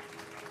brave.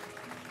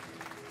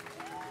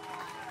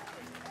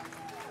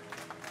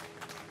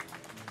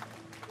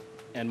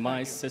 And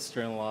my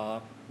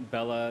sister-in-law,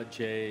 Bella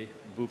J.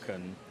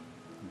 Buchan.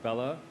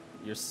 Bella,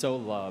 you're so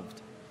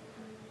loved.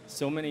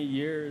 So many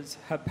years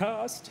have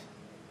passed,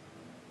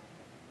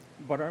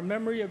 but our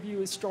memory of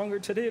you is stronger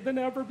today than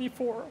ever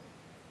before.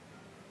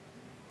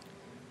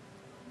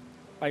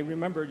 I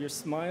remember your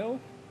smile,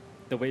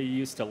 the way you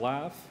used to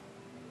laugh,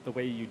 the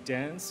way you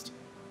danced,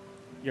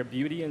 your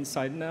beauty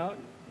inside and out,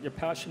 your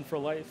passion for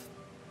life.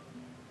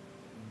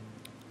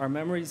 Our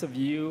memories of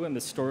you and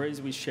the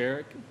stories we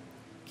share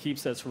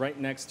keeps us right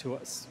next to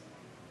us.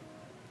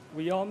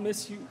 We all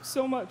miss you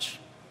so much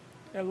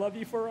and love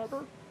you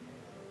forever.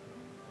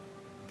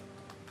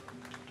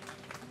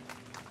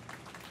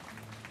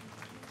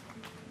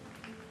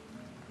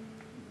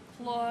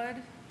 Claude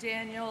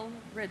Daniel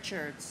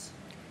Richards.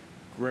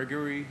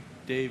 Gregory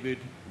David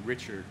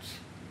Richards.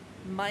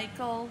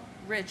 Michael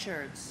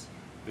Richards.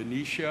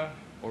 Venetia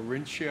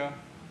Orintia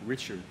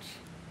Richards.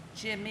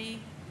 Jimmy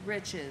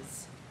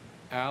Riches.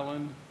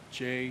 Alan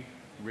J.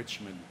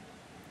 Richmond.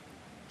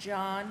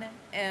 John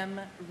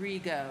M.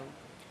 Rigo.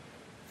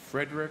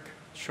 Frederick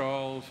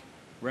Charles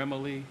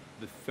Remley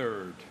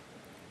III.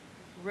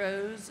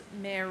 Rose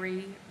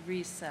Mary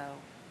Riso.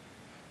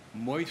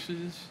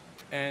 Moises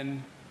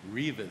N.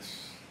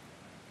 Rivas.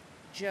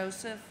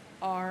 Joseph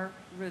R.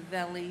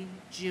 Rivelli,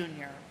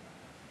 Jr.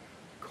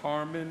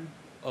 Carmen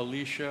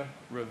Alicia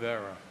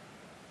Rivera.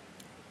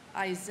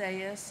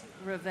 Isaiah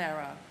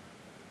Rivera.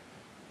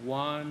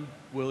 Juan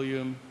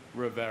William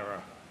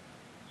Rivera.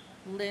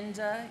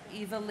 Linda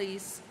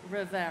Evelise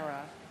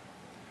Rivera.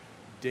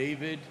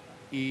 David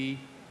E.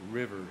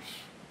 Rivers.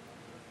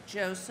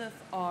 Joseph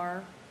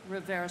R.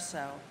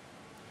 Reverso.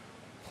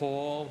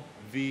 Paul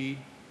V.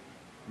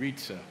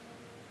 Ritza.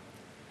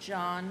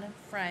 John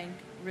Frank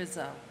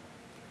Rizzo.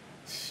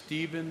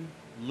 Stephen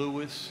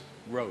Lewis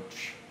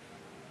Roach.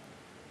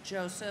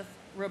 Joseph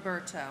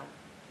Roberto.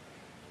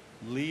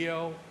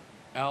 Leo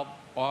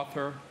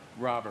Arthur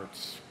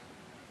Roberts.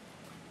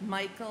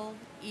 Michael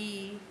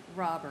E.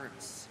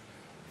 Roberts.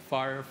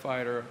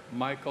 Firefighter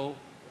Michael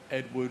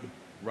Edward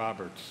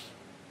Roberts.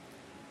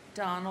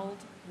 Donald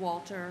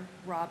Walter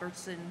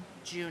Robertson,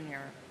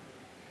 Jr.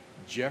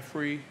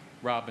 Jeffrey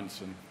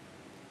Robinson.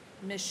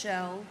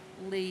 Michelle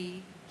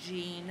Lee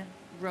Jean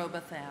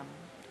Robotham.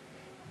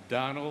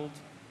 Donald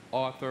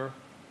Arthur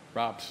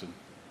Robson.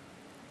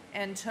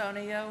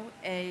 Antonio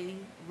A.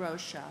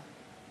 Rocha.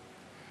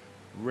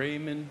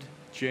 Raymond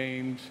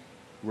James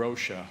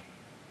Rocha.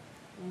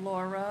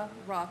 Laura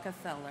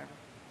Rockefeller.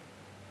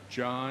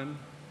 John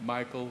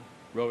Michael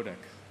Rodick.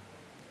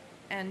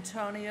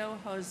 Antonio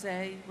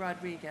Jose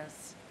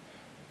Rodriguez.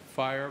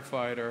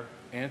 Firefighter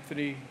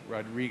Anthony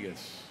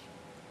Rodriguez.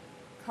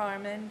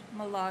 Carmen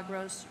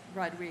Milagros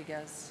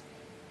Rodriguez.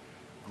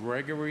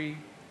 Gregory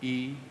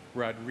E.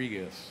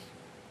 Rodriguez.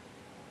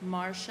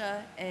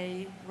 Marcia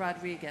A.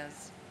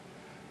 Rodriguez.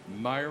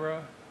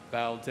 Myra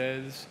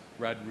Valdez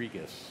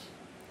Rodriguez.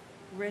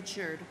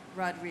 Richard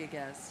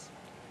Rodriguez.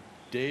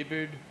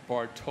 David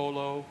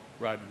Bartolo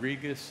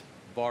Rodriguez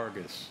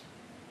Vargas.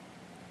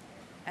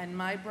 And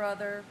my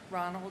brother,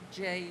 Ronald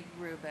J.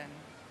 Rubin.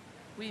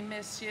 We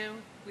miss you.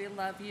 We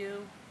love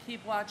you.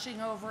 Keep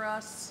watching over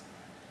us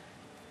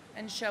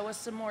and show us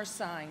some more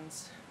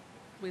signs.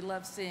 We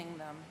love seeing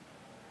them.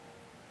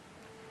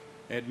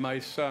 And my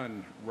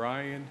son,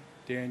 Ryan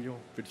Daniel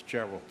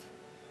Fitzgerald.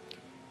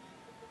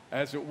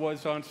 As it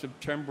was on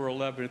September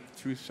 11th,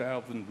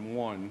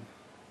 2001,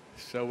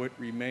 so it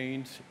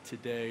remains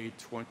today,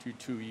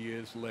 22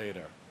 years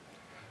later.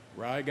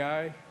 Rye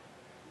Guy,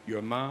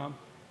 your mom,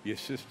 your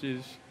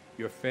sisters,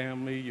 your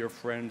family, your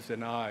friends,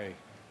 and I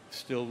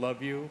still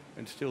love you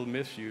and still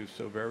miss you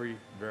so very,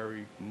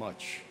 very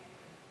much.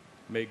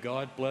 May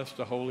God bless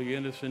the holy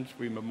innocents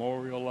we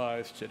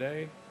memorialize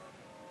today.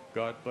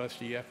 God bless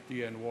the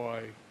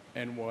FDNY,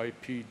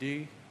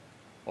 NYPD,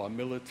 our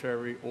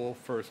military, all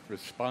first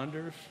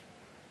responders.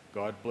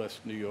 God bless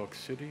New York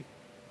City,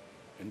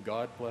 and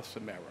God bless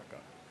America.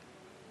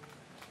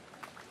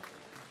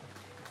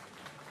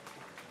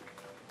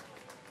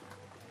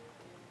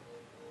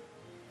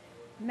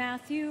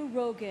 Matthew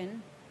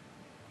Rogan.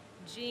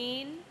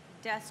 Jean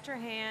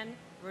Destrehan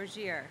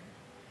Rogier.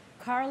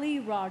 Carly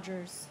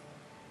Rogers.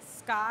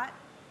 Scott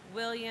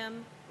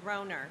William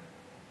Roner.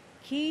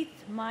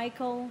 Keith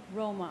Michael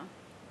Roma.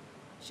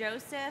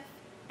 Joseph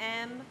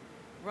M.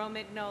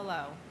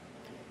 Romignolo.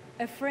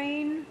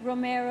 Efrain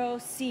Romero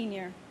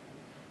Sr.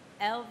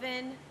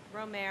 Elvin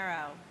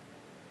Romero.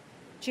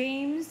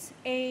 James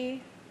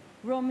A.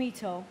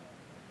 Romito.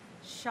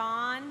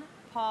 Sean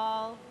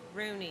Paul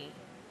Rooney.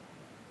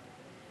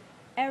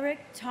 Eric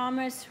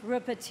Thomas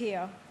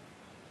Repetia.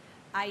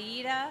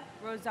 Aida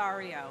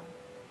Rosario.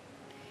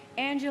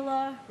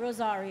 Angela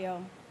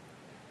Rosario.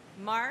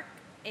 Mark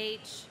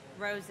H.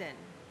 Rosen.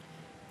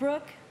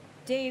 Brooke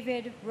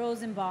David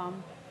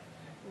Rosenbaum.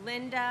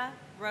 Linda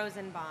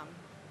Rosenbaum.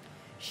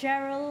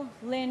 Cheryl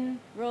Lynn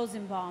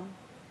Rosenbaum.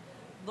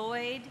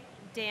 Lloyd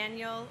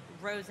Daniel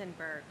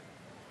Rosenberg.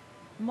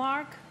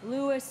 Mark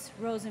Lewis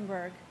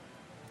Rosenberg.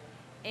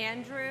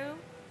 Andrew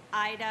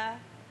Ida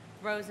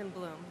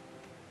Rosenblum.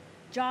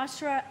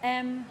 Joshua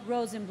M.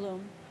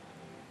 Rosenblum.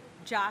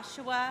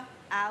 Joshua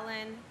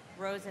Allen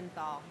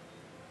Rosenthal.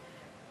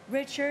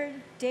 Richard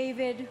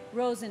David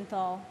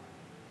Rosenthal.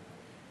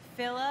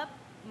 Philip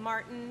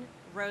Martin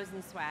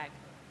Rosenswag.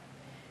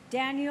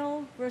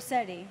 Daniel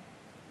Rossetti.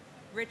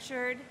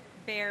 Richard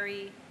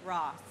Barry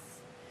Ross.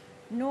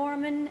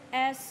 Norman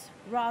S.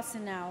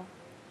 Rossenow.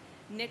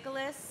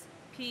 Nicholas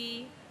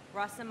P.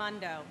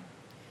 Rosamundo.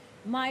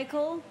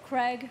 Michael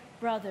Craig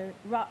Rothberg.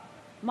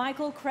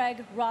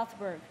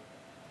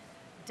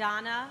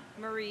 Donna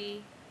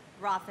Marie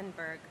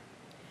Rothenberg.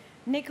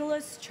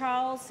 Nicholas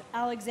Charles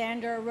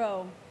Alexander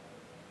Rowe.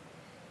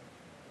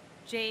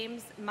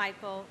 James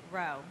Michael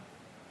Rowe.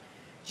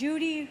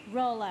 Judy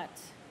Rowlett.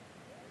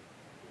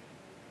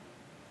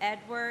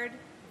 Edward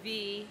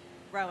V.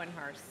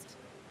 Rowenhurst.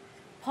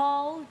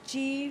 Paul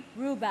G.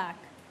 Ruback.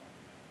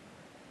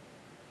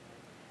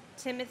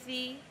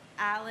 Timothy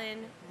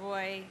Allen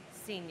Roy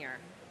Sr.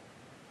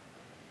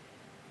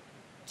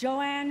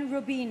 Joanne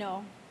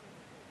Rubino.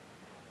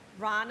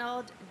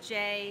 Ronald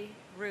J.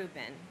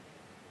 Rubin.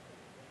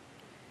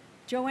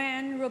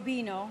 Joanne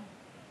Rubino.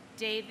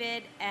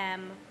 David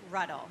M.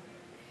 Ruddle.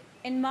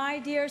 And my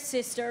dear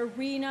sister,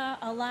 Rena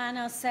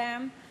Alana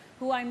Sam,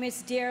 who I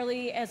miss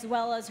dearly, as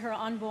well as her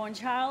unborn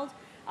child.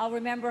 I'll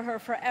remember her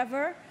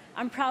forever.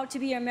 I'm proud to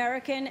be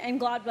American, and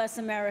God bless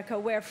America,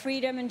 where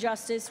freedom and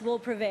justice will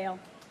prevail.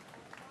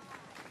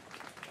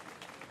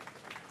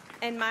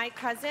 And my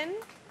cousin,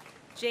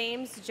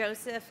 James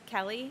Joseph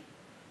Kelly,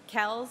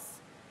 Kells,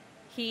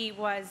 he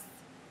was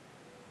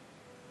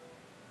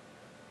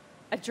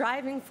a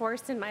driving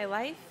force in my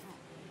life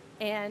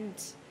and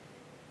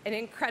an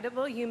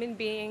incredible human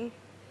being.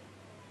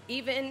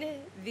 Even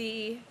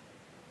the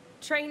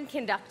train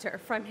conductor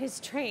from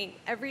his train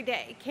every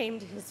day came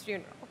to his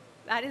funeral.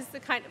 That is the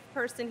kind of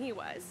person he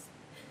was.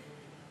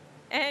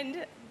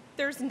 And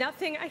there's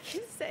nothing I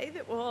can say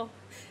that will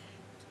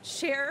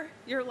share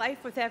your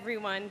life with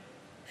everyone,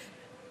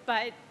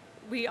 but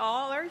we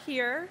all are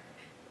here.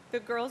 The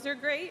girls are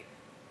great,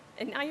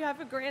 and now you have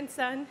a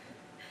grandson,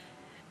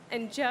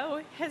 and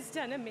Joe has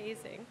done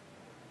amazing.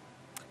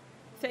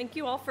 Thank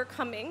you all for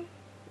coming,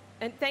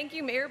 and thank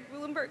you, Mayor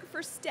Bloomberg,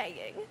 for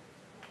staying.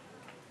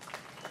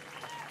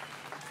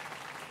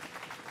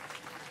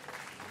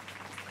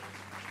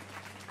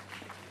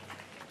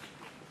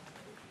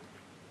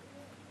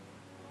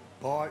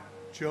 Bart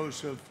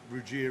Joseph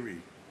Ruggieri.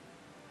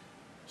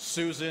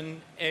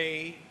 Susan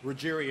A.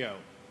 Ruggiero.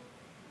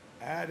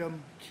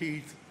 Adam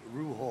Keith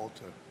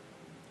Ruhalter.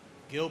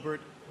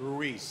 Gilbert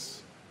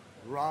Ruiz.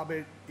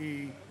 Robert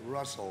E.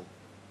 Russell.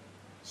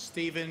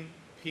 Stephen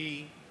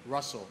P.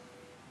 Russell.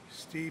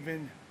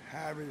 Stephen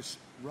Harris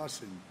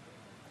Russin.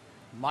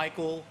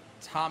 Michael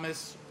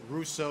Thomas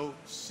Russo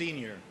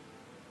Sr.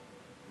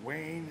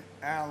 Wayne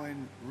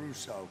Allen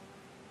Russo.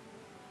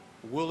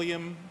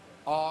 William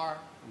R.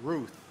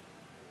 Ruth.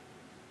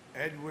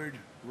 Edward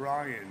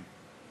Ryan.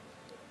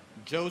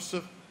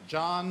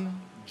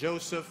 John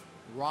Joseph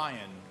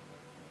Ryan.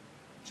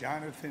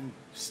 Jonathan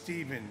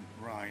Stephen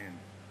Ryan.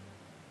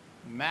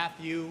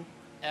 Matthew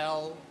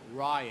L.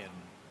 Ryan.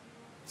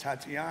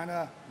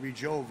 Tatiana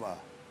Rijova.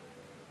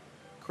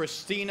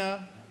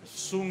 Christina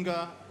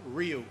Sunga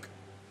Ryuk.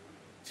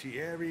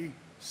 Thierry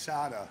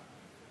Sada.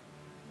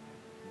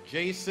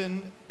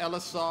 Jason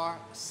Elisar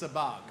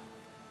Sabag.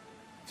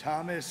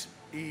 Thomas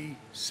E.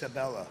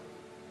 Sabella.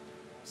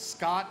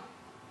 Scott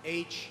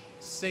H.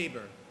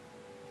 Saber.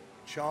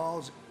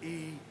 Charles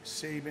E.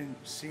 Sabin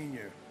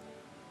Sr.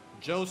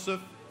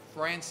 Joseph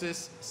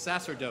Francis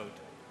Sacerdote.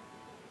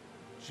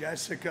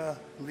 Jessica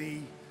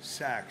Lee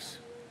Sachs.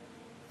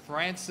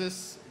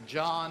 Francis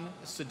John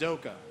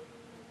Sudoka.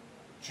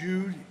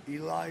 Jude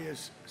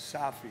Elias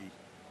Safi.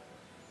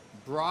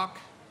 Brock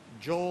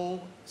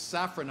Joel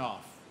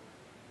Safranoff.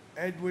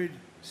 Edward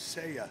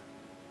Saya.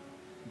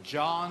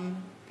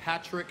 John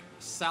Patrick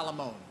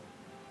Salamone.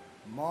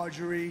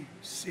 Marjorie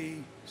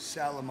C.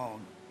 Salamone.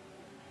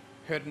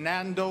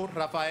 Hernando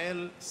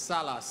Rafael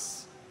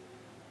Salas.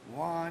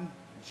 Juan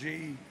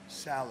G.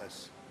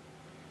 Salas.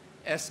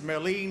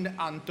 Esmerlin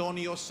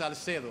Antonio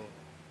Salcedo.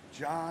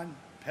 John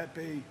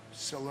Pepe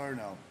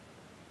Salerno.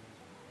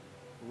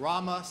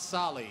 Rama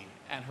Sali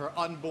and her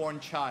unborn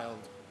child.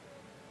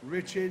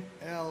 Richard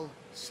L.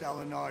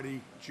 Salinardi,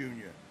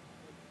 Jr.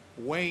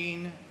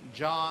 Wayne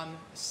John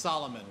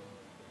Solomon.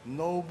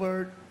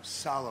 Norbert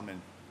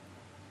Solomon.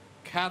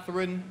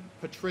 Catherine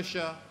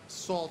Patricia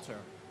Salter.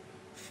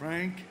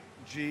 Frank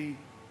G.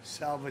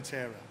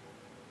 Salvatera.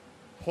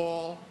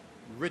 Paul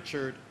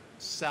Richard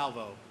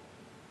Salvo.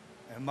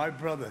 And my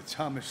brother,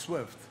 Thomas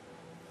Swift.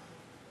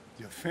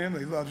 Your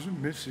family loves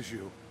and misses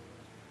you.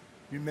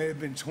 You may have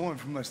been torn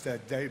from us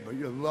that day, but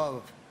your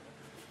love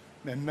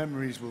and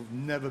memories will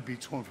never be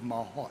torn from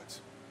our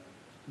hearts.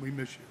 We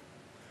miss you.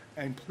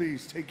 And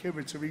please take care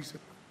of Teresa.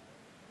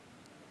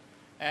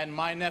 And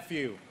my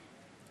nephew,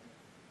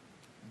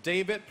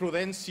 David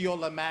Prudencio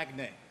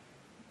Lamagne,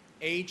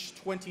 age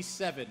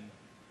 27,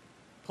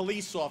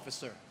 police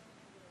officer,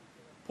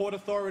 Port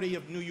Authority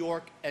of New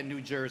York and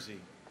New Jersey.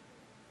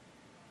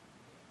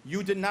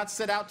 You did not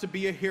set out to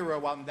be a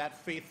hero on that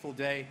fateful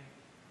day,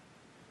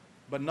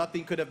 but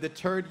nothing could have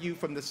deterred you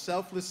from the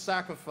selfless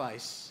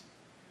sacrifice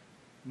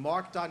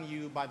marked on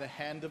you by the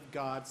hand of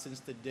God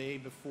since the day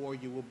before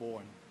you were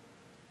born.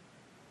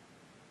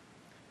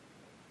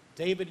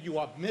 David, you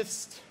are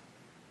missed,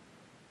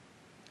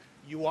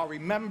 you are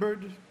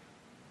remembered,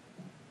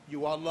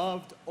 you are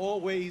loved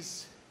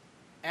always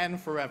and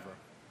forever.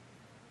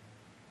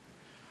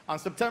 On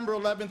September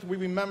 11th, we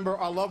remember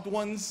our loved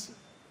ones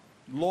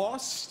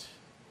lost,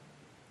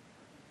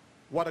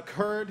 what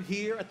occurred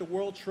here at the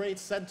World Trade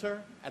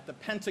Center, at the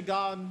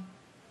Pentagon,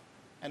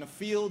 and a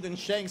field in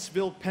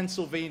Shanksville,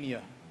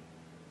 Pennsylvania.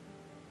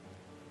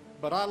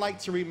 But I like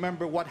to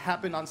remember what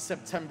happened on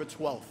September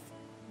 12th.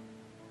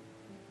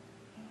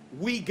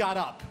 We got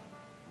up,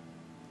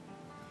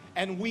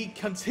 and we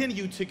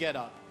continue to get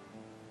up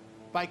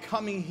by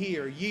coming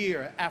here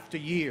year after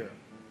year.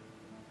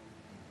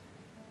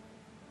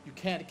 You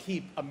can't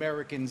keep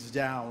Americans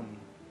down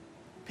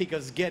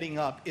because getting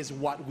up is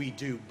what we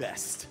do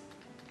best.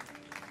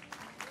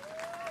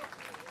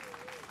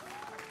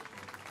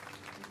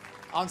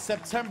 On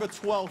September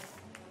 12th,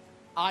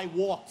 I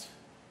walked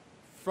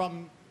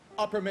from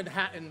Upper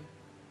Manhattan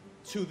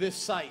to this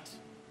site.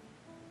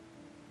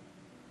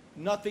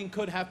 nothing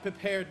could have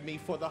prepared me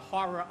for the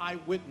horror I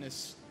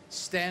witnessed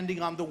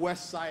standing on the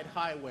West Side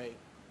Highway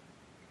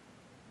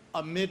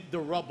amid the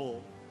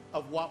rubble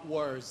of what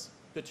was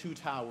the two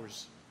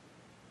towers.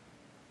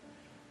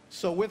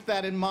 So with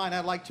that in mind,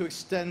 I'd like to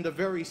extend a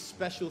very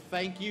special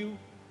thank you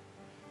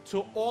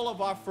to all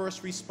of our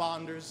first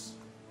responders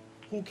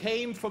who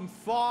came from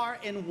far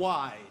and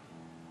wide,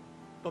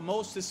 but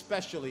most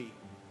especially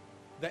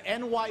the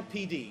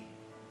NYPD,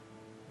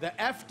 the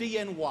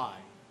FDNY,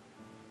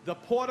 the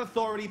Port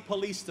Authority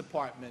Police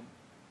Department,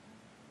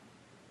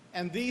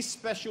 and these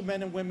special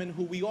men and women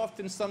who we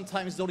often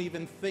sometimes don't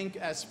even think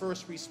as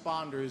first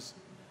responders,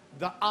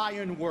 the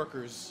iron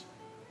workers.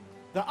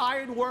 The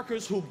iron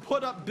workers who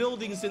put up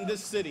buildings in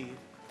this city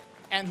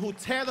and who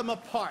tear them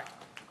apart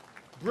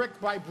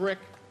brick by brick.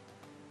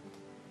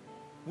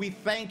 We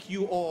thank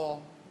you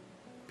all,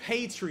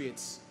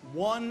 patriots,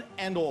 one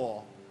and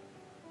all.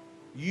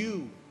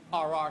 You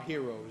are our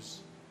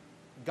heroes.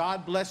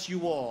 God bless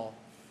you all,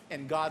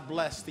 and God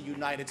bless the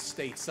United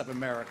States of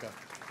America.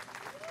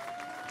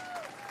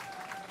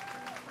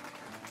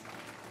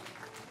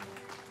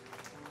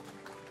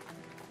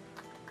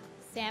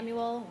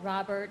 Samuel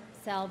Robert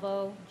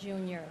Salvo,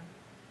 Jr.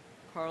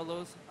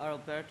 Carlos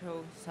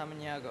Alberto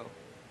Samaniego.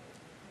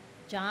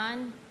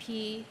 John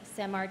P.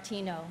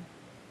 Sammartino.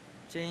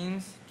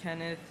 James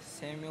Kenneth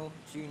Samuel,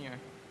 Jr.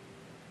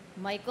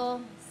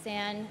 Michael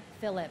San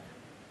Philip.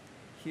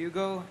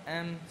 Hugo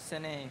M.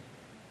 Sene.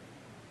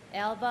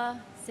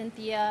 Alba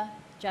Cynthia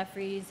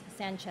Jeffries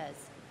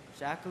Sanchez.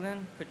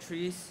 Jacqueline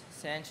Patrice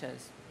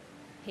Sanchez.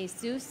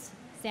 Jesus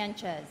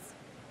Sanchez.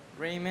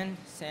 Raymond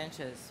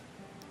Sanchez.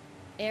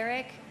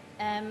 Eric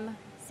M.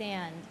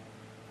 Sand.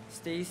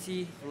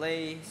 Stacy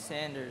Leigh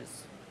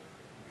Sanders.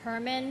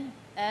 Herman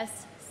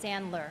S.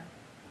 Sandler.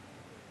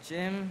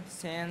 Jim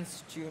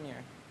Sands,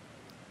 Jr.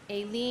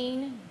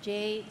 Aileen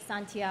J.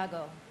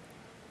 Santiago.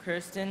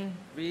 Kirsten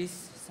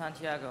Reese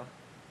Santiago.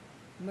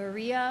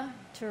 Maria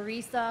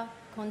Teresa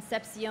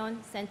Concepcion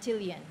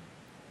Santillan.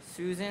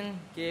 Susan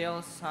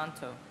Gail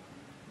Santo.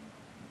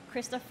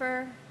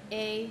 Christopher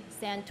A.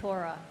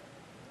 Santora.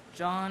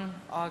 John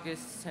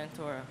August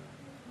Santora.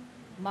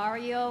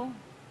 Mario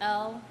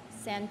L.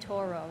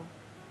 Santoro.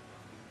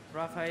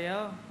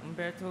 Rafael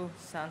Humberto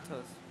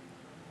Santos.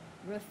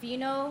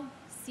 Rufino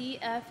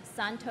C.F.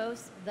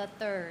 Santos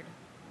III.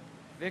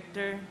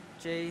 Victor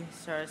J.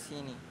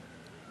 Saracini.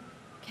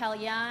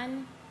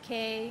 Kalyan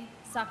K.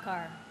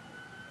 Sakar.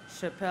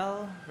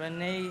 Chappelle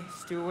Renee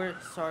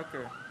Stewart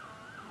Sarker.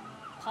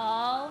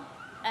 Paul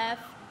F.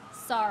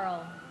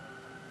 Sarl.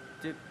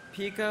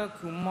 Deepika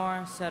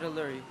Kumar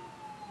Sadaluri.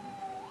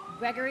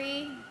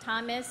 Gregory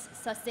Thomas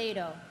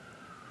Sacedo.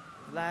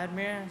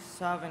 Vladimir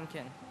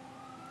Savinkin.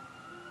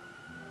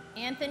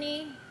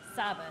 Anthony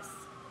Sabas.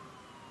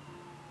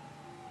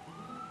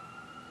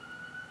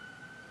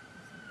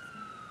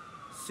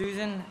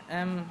 Susan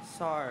M.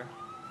 Sarr.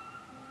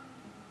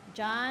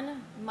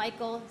 John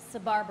Michael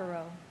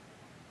Sabarbaro.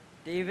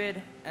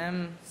 David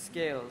M.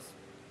 Scales.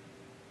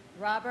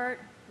 Robert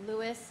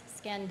Louis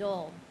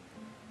Scandol.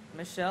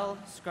 Michelle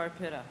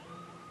Scarpetta.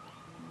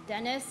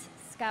 Dennis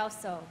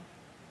Scauso.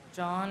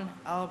 John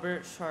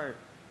Albert Sharp.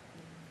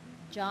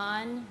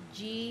 John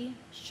G.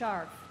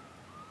 Sharp.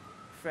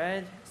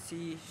 Fred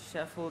C.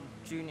 Sheffield,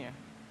 Jr.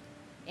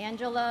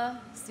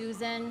 Angela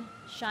Susan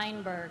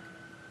Scheinberg.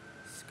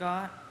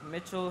 Scott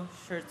Mitchell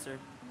Schertzer.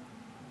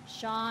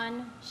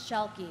 Sean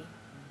Shelke.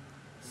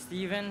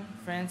 Stephen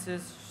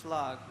Francis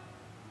Schlag.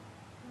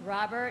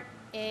 Robert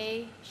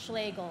A.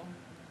 Schlegel.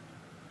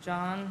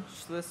 John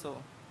Schlissel.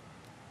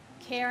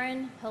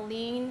 Karen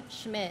Helene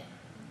Schmidt.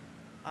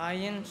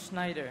 Ian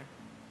Schneider.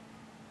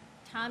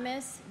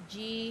 Thomas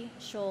G.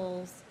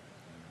 Scholes.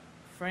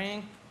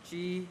 Frank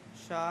G.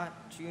 Schott,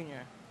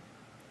 Jr.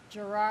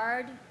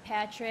 Gerard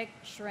Patrick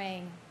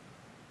Schrang.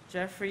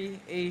 Jeffrey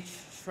H.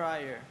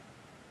 Schreier.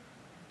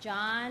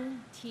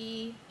 John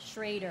T.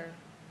 Schrader.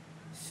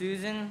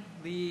 Susan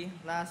Lee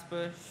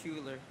Laspa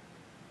Schuler.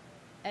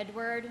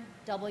 Edward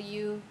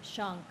W.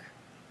 Shunk.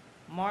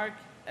 Mark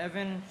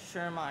Evan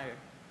Schermeyer.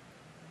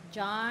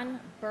 John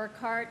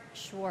Burkhart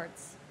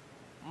Schwartz.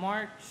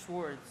 Mark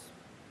Schwartz.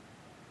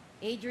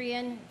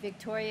 Adrian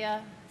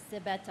Victoria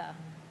Sibeta.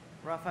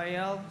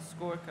 Rafael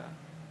Skorka.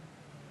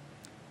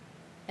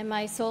 And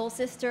my soul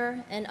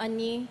sister and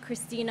Annie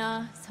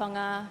Christina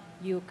Songa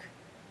Yuk.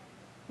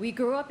 We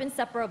grew up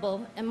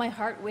inseparable, and my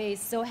heart weighs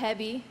so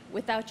heavy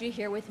without you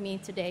here with me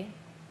today.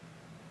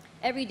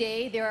 Every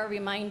day there are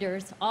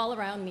reminders all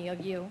around me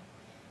of you,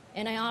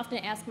 and I often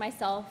ask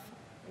myself,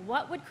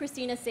 what would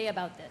Christina say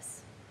about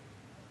this?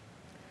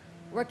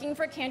 Working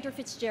for Cantor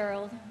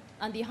Fitzgerald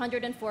on the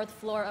 104th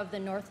floor of the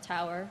North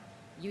Tower,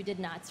 you did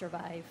not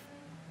survive.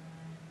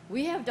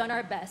 We have done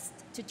our best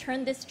to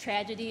turn this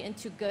tragedy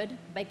into good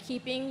by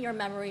keeping your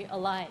memory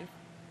alive.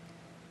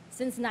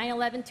 Since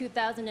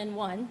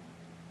 9/11/2001,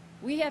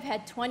 we have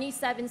had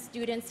 27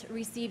 students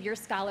receive your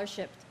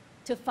scholarship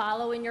to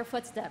follow in your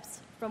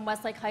footsteps from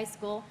Westlake High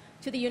School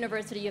to the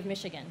University of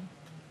Michigan.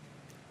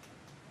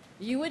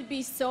 You would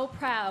be so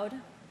proud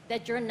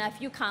that your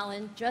nephew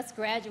Colin just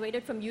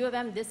graduated from U of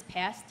M this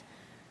past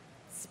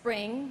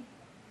spring,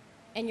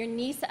 and your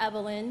niece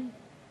Evelyn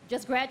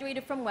just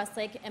graduated from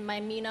Westlake, and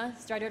my Mina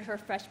started her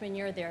freshman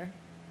year there.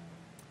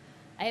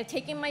 I have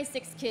taken my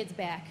 6 kids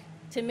back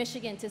to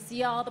Michigan to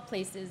see all the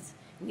places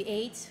we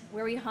ate,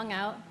 where we hung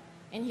out,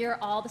 and hear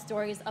all the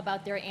stories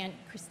about their Aunt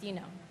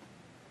Christina.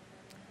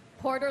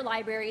 Porter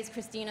Library's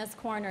Christina's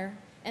Corner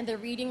and the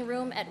reading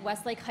room at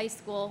Westlake High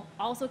School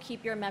also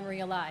keep your memory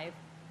alive.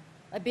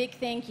 A big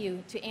thank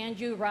you to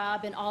Andrew,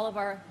 Rob, and all of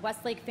our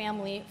Westlake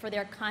family for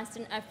their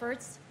constant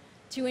efforts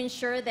to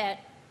ensure that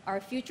our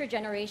future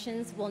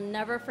generations will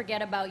never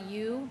forget about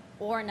you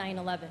or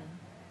 9/11.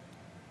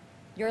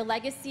 Your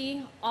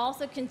legacy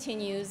also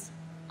continues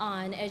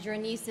on as your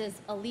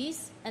nieces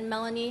Elise and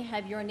Melanie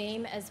have your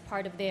name as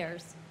part of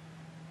theirs.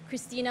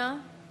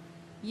 Christina,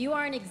 you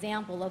are an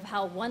example of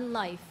how one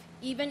life,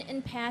 even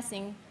in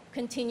passing,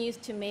 continues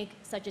to make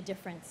such a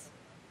difference.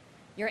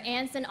 Your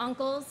aunts and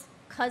uncles,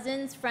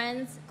 cousins,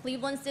 friends,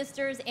 Cleveland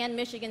sisters, and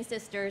Michigan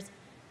sisters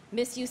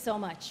miss you so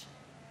much.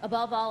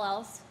 Above all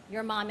else,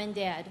 your mom and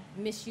dad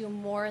miss you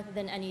more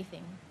than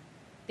anything.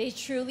 They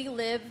truly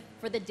live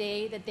for the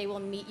day that they will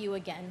meet you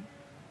again.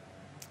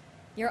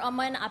 Your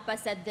Amma and Appa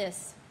said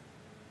this: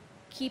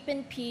 "Keep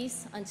in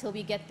peace until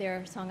we get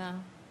there,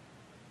 Songa."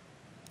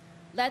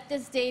 Let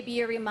this day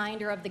be a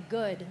reminder of the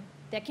good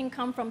that can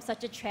come from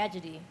such a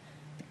tragedy,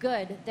 the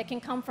good that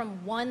can come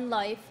from one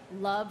life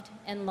loved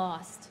and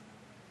lost.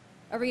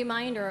 A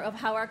reminder of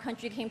how our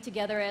country came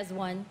together as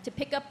one to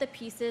pick up the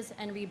pieces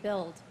and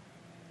rebuild.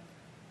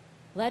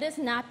 Let us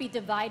not be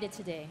divided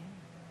today,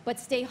 but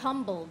stay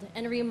humbled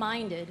and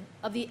reminded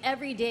of the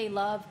everyday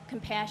love,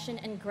 compassion,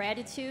 and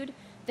gratitude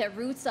that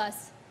roots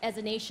us as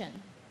a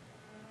nation.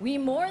 We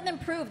more than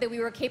proved that we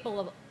were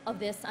capable of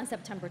this on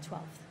September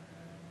 12th.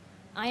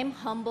 I am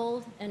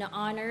humbled and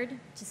honored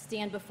to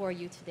stand before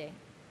you today.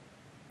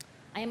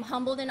 I am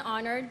humbled and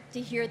honored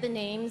to hear the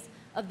names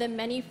of the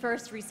many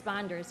first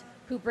responders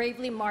who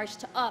bravely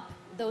marched up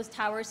those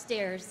tower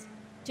stairs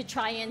to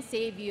try and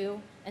save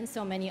you and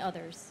so many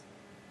others.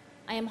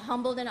 I am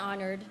humbled and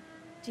honored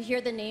to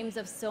hear the names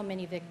of so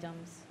many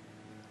victims.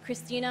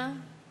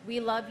 Christina, we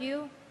love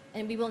you,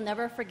 and we will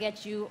never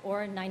forget you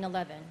or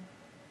 9/11.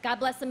 God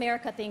bless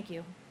America. Thank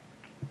you.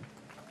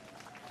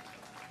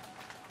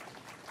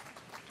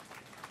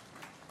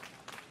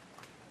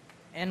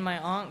 And my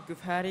aunt,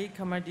 Gufari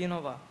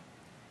Kamardinova.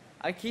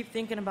 I keep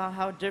thinking about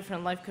how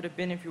different life could have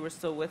been if you were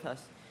still with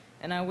us,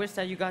 and I wish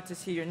that you got to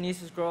see your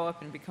nieces grow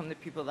up and become the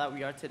people that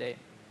we are today.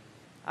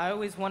 I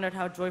always wondered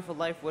how joyful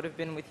life would have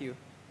been with you,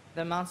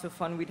 the amounts of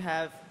fun we'd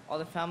have, all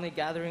the family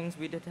gatherings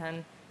we'd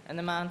attend, and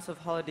the amounts of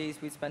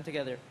holidays we'd spend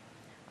together.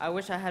 I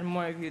wish I had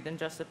more of you than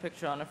just a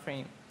picture on a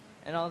frame,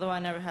 and although I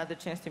never had the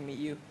chance to meet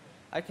you,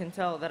 I can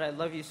tell that I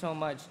love you so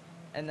much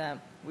and that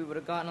we would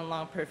have gotten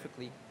along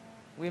perfectly.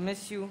 We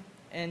miss you,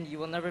 and you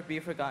will never be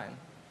forgotten.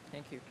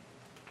 Thank you.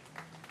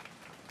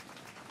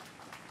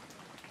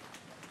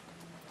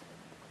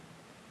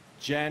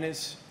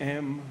 Janice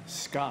M.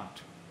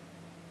 Scott.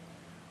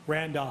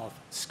 Randolph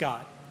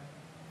Scott.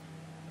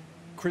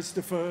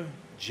 Christopher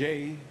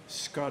J.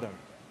 Scudder.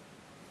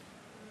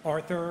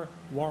 Arthur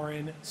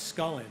Warren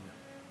Scullin.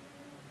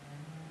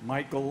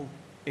 Michael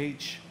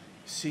H.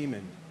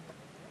 Seaman.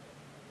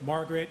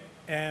 Margaret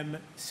M.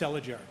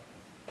 Seliger.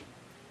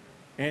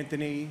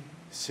 Anthony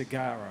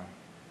Segarra.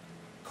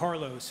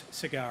 Carlos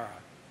Segarra.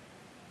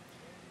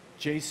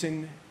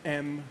 Jason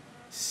M.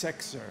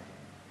 Sexer.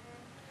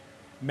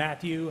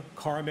 Matthew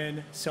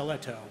Carmen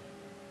Seleto.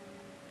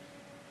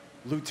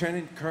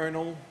 Lieutenant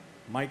Colonel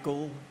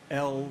Michael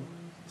L.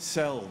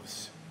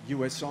 Selves,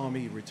 U.S.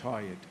 Army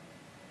retired.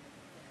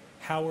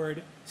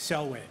 Howard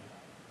Selwyn.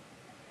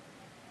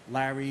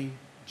 Larry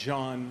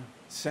John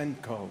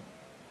Senko.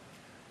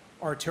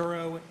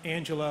 Arturo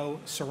Angelo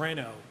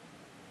Serrano.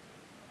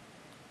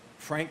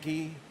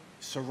 Frankie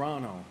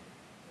Serrano.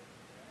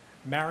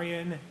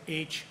 Marion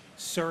H.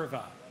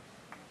 Serva.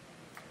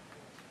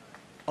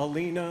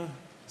 Alina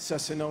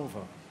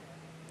Sesanova.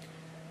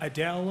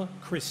 Adele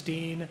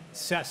Christine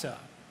Sessa.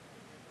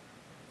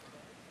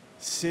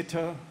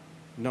 Sita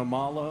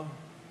Namala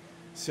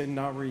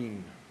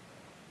Senarine.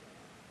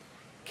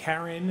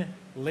 Karen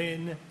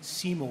Lynn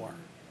Seymour.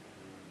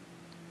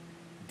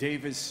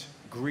 Davis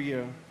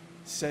Greer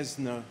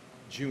Cessna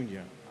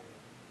Jr.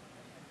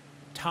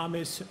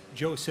 Thomas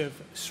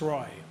Joseph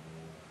Sroy.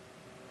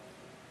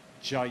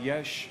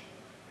 Jayesh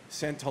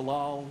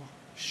Santalal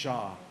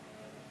Shah.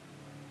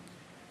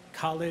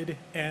 Khalid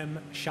M.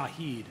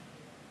 Shahid.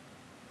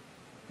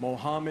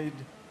 Mohammed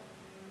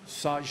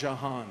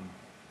Shahjahan.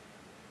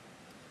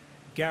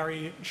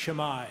 Gary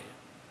Shamai.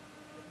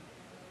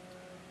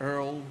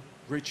 Earl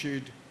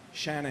Richard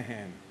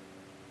Shanahan.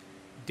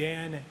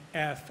 Dan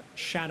F.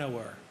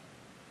 Shanower.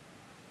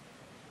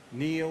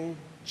 Neil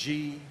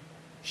G.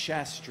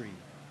 Shastri.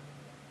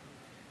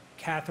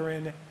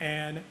 Catherine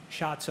Ann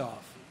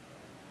Shatzoff.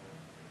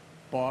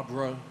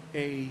 Barbara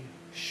A.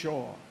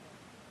 Shaw.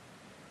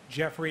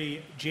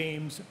 Jeffrey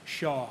James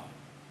Shaw.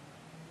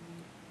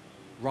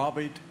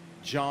 Robert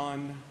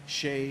John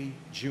Shea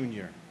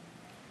Jr.,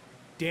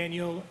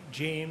 Daniel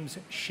James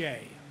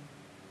Shea,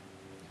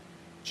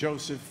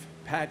 Joseph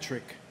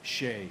Patrick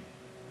Shea,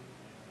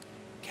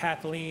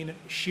 Kathleen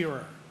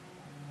Shearer,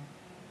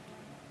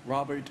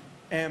 Robert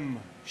M.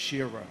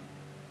 Shearer,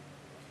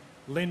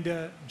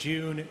 Linda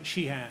June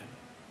Sheehan,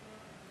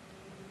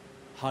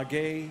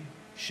 Hagé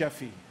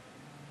Sheffy,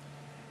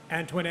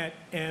 Antoinette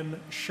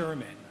M.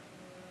 Sherman,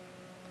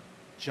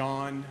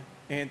 John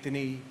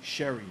Anthony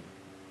Sherry,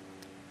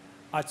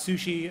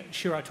 Atsushi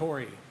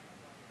Shiratori,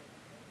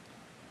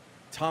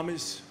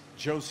 Thomas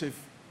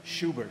Joseph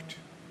Schubert,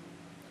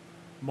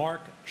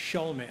 Mark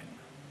Schulman,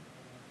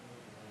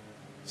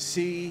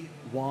 C.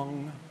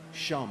 Wang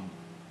Shum,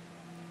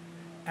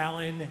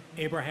 Alan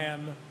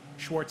Abraham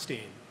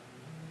Schwartzstein,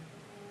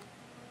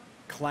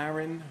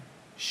 Claren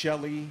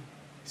Shelley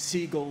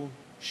Siegel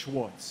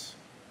Schwartz,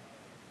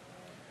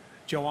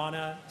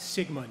 Joanna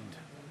Sigmund,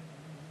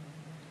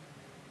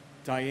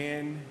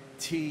 Diane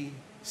T.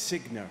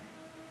 Signer,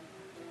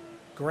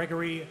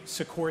 Gregory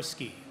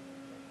Sikorsky,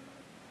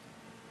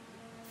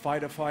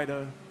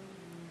 Fighter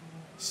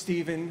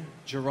Stephen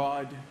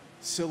Gerard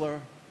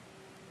Siller,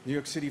 New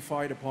York City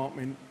Fire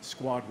Department,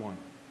 Squad 1.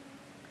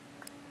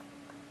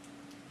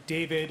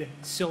 David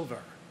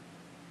Silver,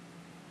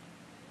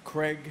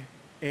 Craig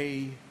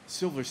A.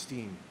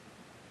 Silverstein,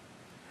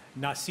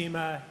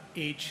 Nasima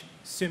H.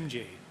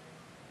 Simji,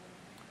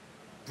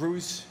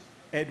 Bruce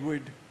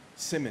Edward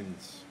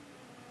Simmons,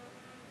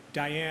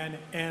 Diane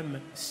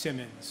M.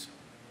 Simmons,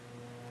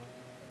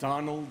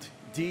 Donald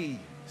D.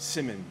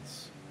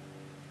 Simmons,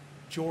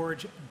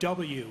 George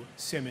W.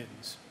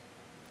 Simmons,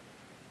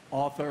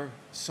 Arthur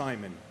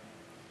Simon,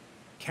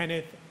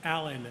 Kenneth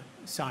Allen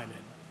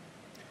Simon,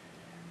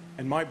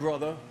 and my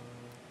brother,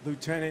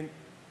 Lieutenant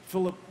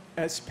Philip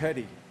S.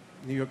 Petty,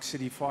 New York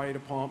City Fire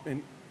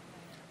Department,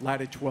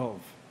 Ladder 12.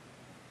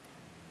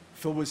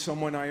 Phil was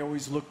someone I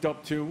always looked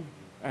up to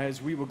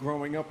as we were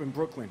growing up in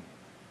Brooklyn.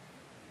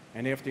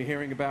 And after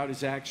hearing about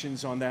his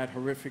actions on that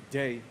horrific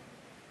day,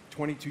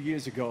 22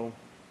 years ago,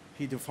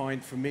 he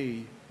defined for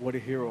me what a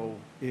hero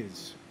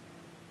is.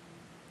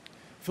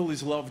 Phil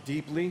is loved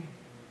deeply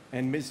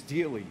and missed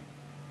dearly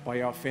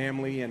by our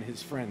family and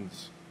his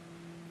friends.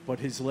 But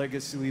his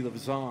legacy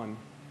lives on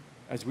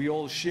as we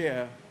all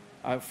share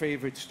our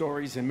favorite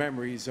stories and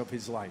memories of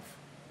his life.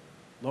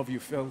 Love you,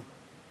 Phil.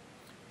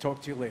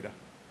 Talk to you later.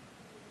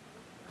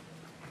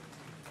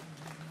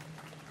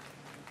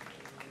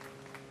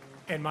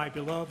 and my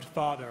beloved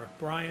father,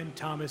 Brian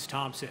Thomas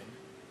Thompson.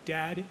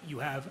 Dad, you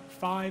have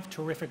 5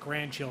 terrific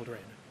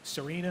grandchildren,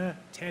 Serena,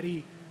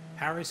 Teddy,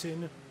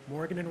 Harrison,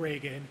 Morgan, and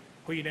Reagan,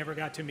 who you never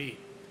got to meet.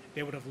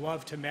 They would have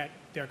loved to met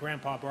their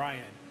grandpa,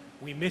 Brian.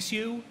 We miss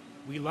you,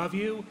 we love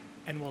you,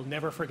 and we'll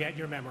never forget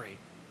your memory.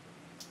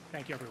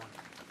 Thank you, everyone.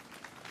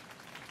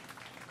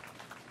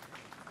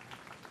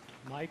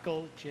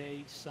 Michael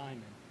J.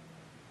 Simon,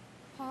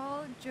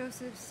 Paul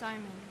Joseph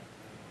Simon,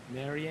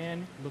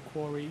 Marianne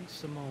LaQuarrie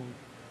Simone,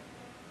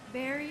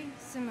 Barry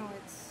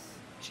Simowitz,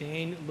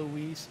 Jane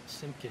Louise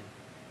Simpkin,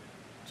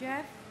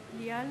 Jeff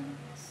Lial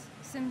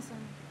Simpson,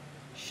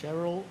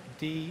 Cheryl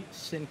D.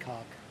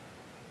 Sincock,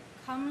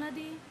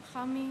 Kamladi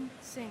Khami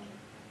Singh,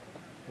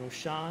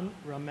 Roshan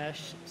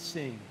Ramesh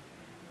Singh,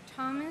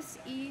 Thomas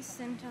E.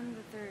 Sinton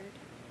III,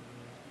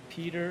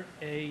 Peter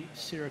A.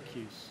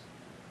 Syracuse,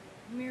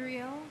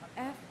 Muriel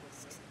F.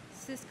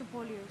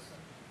 Siskopolios,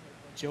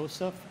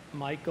 Joseph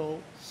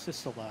Michael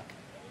Sisolak,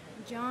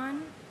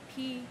 John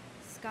P.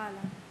 Scala,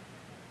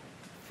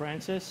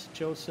 Francis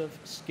Joseph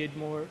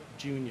Skidmore,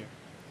 Jr.,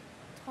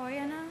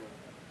 Toyana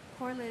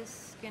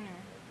Corliss Skinner,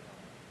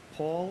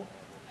 Paul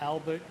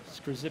Albert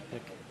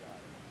Skrzypik,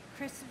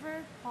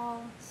 Christopher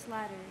Paul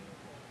Slattery,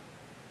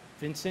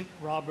 Vincent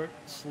Robert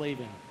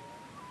Slavin,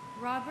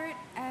 Robert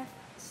F.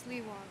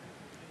 Sleewalker,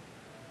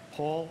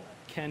 Paul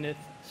Kenneth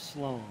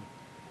Sloan,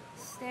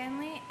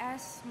 Stanley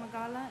S.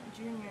 Magala,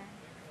 Jr.,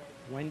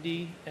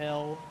 Wendy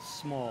L.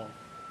 Small,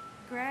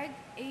 Greg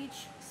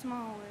H.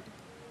 Smallwood,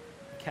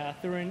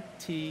 Catherine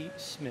T.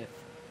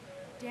 Smith,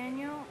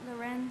 Daniel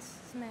Lorenz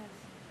Smith,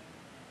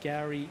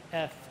 Gary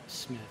F.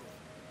 Smith,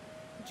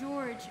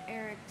 George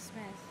Eric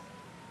Smith,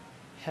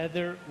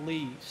 Heather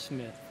Lee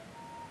Smith,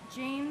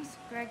 James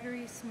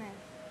Gregory Smith,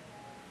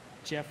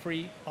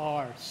 Jeffrey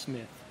R.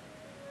 Smith,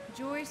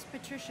 Joyce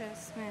Patricia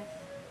Smith,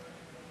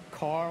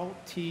 Carl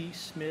T.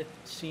 Smith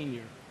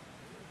Sr.,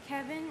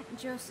 Kevin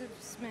Joseph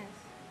Smith,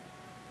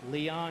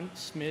 Leon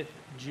Smith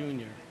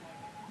Jr.,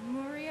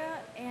 Muria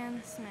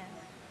Ann Smith,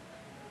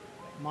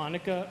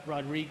 Monica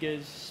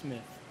Rodriguez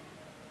Smith,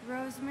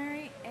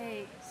 Rosemary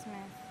A. Smith,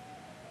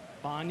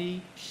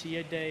 Bonnie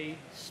Shiade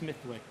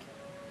Smithwick,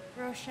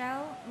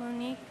 Rochelle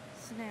Monique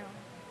Snow,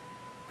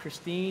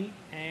 Christine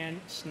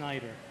Ann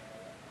Snyder,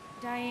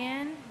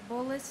 Diane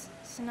Bullis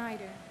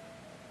Snyder,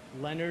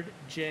 Leonard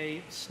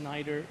J.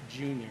 Snyder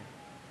Jr.,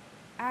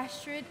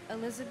 Astrid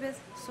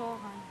Elizabeth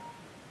Solhan,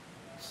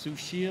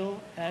 Sushil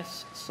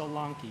S.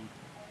 Solanki,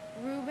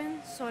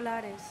 Ruben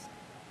Solares,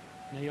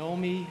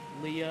 Naomi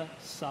Leah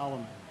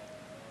Solomon,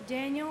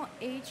 Daniel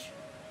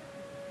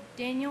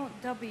Daniel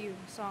W.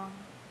 Song.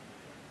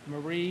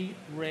 Marie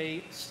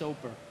Ray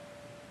Soper.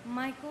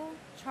 Michael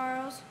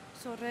Charles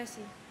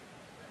Sorresi.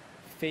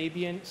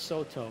 Fabian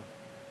Soto.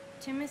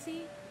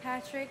 Timothy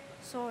Patrick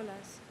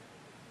Solas.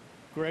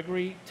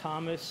 Gregory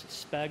Thomas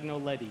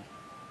Spagnoletti.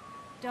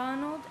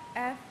 Donald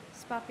F.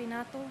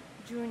 Spapinato,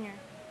 Jr.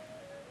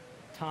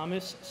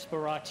 Thomas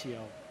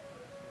Sparaccio.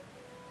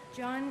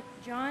 John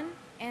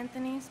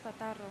Anthony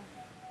Spataro.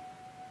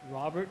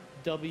 Robert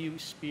W.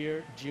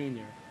 Spear,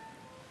 Jr.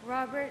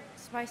 Robert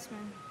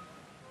Spiceman.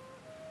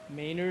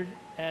 Maynard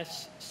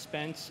S.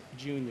 Spence,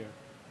 Jr.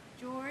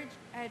 George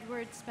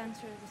Edward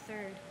Spencer III.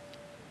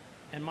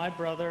 And my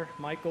brother,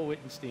 Michael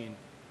Wittenstein.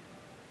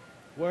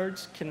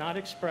 Words cannot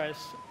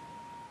express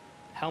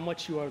how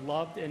much you are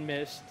loved and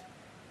missed.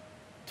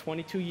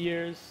 22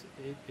 years,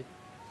 it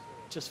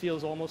just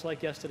feels almost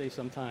like yesterday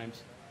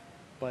sometimes.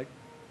 But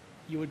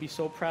you would be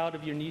so proud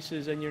of your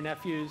nieces and your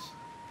nephews.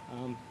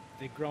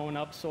 They're growing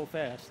up so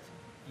fast.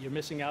 You're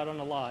missing out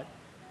on a lot.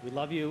 We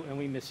love you and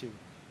we miss you.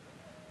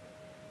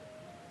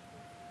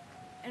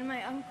 And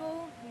my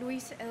uncle,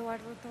 Luis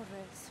Eduardo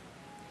Torres.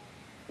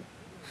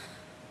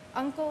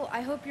 Uncle,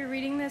 I hope you're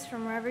reading this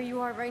from wherever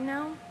you are right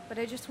now, but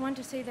I just want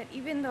to say that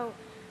even though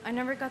I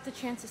never got the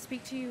chance to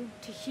speak to you,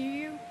 to hear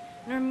you,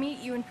 nor meet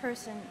you in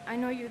person, I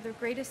know you're the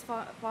greatest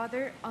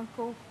father,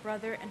 uncle,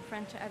 brother, and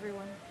friend to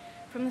everyone.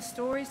 From the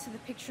stories to the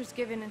pictures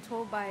given and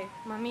told by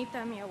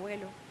Mamita, mi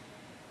abuelo.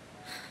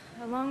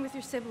 Along with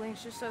your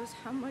siblings, just shows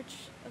how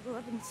much of a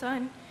loving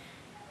son,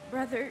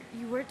 brother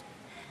you were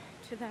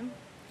to them.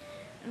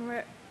 And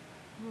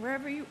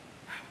wherever you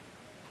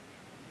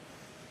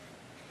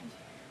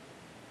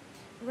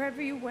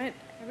went,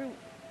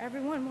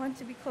 everyone wanted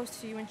to be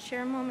close to you and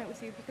share a moment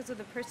with you because of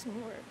the person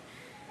you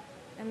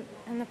were.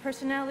 And the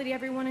personality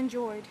everyone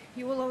enjoyed.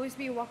 You will always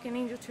be a walking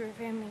angel to your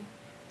family.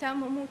 Te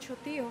amo mucho,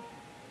 tío.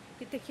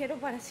 Y te quiero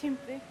para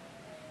siempre.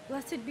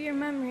 Blessed be your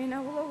memory, and I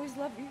will always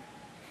love you.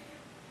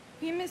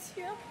 We miss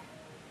you.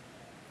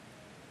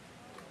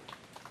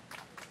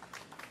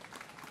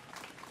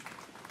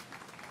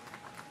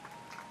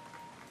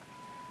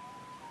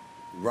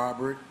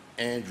 Robert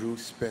Andrew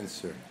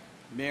Spencer.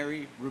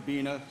 Mary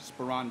Rubina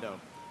Sperando.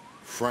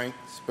 Frank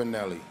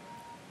Spinelli.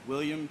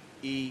 William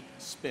E.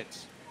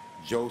 Spitz.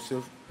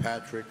 Joseph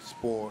Patrick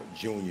Spohr,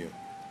 Jr.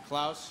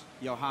 Klaus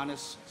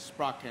Johannes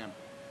Sprockham.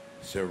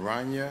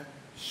 Saranya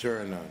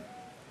Shernan.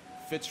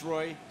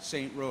 Fitzroy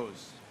St.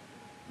 Rose.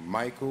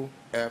 Michael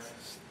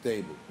F.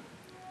 Stable.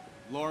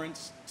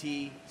 Lawrence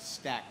T.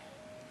 Stack.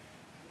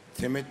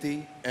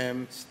 Timothy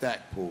M.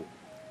 Stackpool.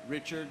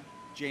 Richard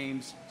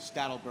James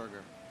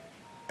Stadelberger.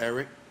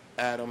 Eric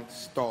Adam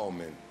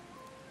Stallman.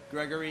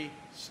 Gregory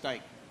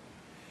Stike.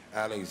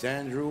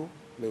 Alexandru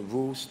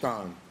LaRue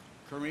Stan.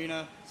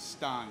 Karina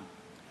Stan.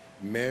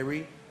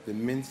 Mary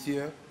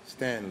Demencia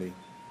Stanley.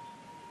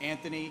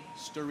 Anthony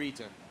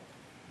Storita.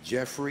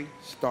 Jeffrey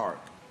Stark.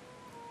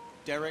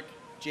 Derek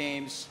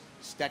James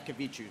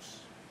Statkevicius.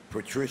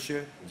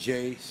 Patricia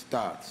J.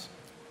 Stotts.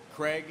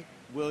 Craig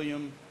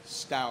William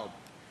Staub.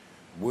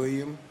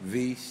 William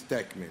V.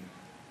 Steckman.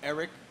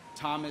 Eric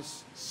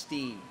Thomas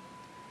Steen.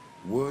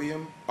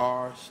 William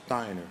R.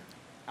 Steiner.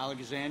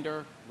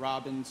 Alexander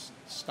Robbins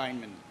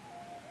Steinman.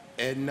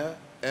 Edna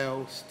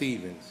L.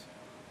 Stevens.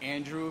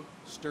 Andrew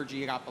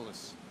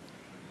Sturgiopoulos.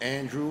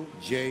 Andrew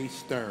J.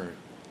 Stern.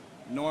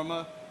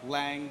 Norma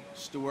Lang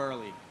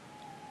Stuerly.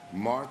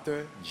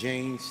 Martha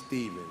Jane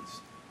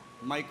Stevens.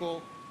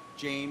 Michael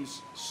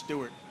James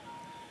Stewart.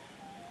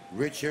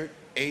 Richard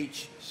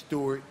H.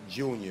 Stewart,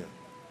 Jr.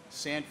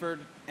 Sanford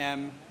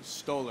M.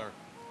 Stoller.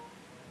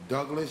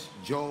 Douglas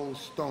Joel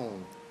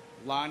Stone.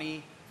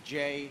 Lonnie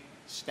J.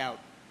 Stout.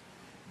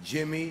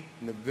 Jimmy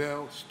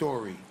Neville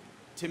Story.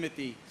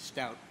 Timothy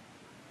Stout.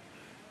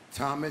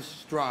 Thomas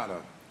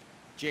Strada.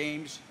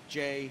 James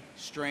J.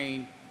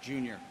 Strain,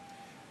 Jr.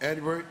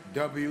 Edward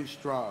W.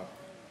 Stroud.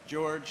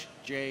 George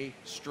J.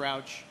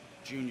 Strouch,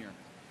 Jr.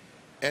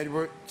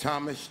 Edward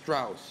Thomas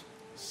Strauss.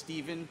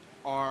 Stephen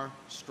R.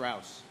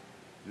 Strauss.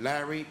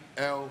 Larry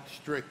L.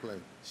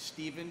 Strickland.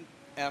 Stephen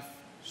F.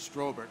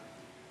 Strobert.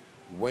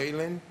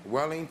 Waylon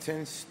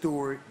Wellington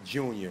Stewart,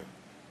 Jr.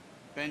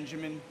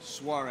 Benjamin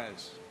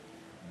Suarez.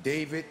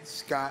 David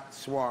Scott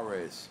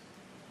Suarez.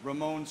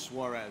 Ramon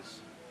Suarez.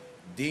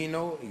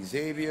 Dino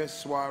Xavier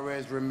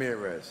Suarez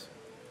Ramirez.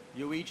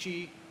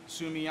 Yoichi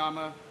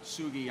Sumiyama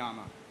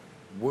Sugiyama.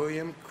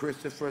 William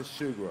Christopher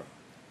Sugra.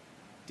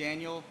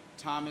 Daniel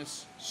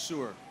Thomas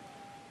Sewer.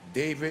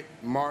 David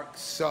Mark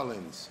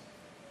Sullins.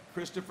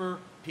 Christopher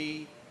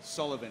P.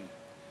 Sullivan.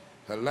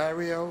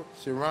 Hilario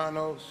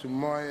Serrano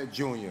Sumoya,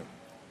 Jr.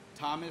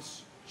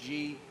 Thomas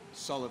G.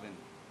 Sullivan.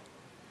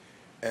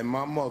 And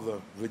my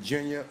mother,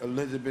 Virginia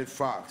Elizabeth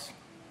Fox.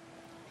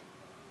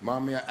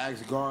 Mommy, I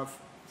asked God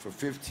for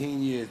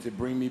 15 years to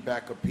bring me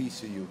back a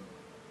piece of you.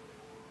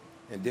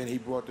 And then he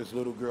brought this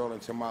little girl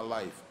into my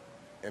life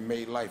and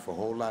made life a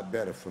whole lot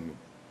better for me.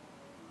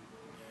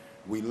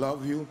 We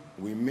love you,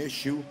 we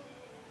miss you,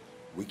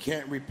 we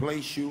can't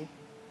replace you,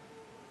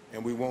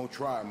 and we won't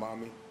try,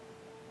 Mommy.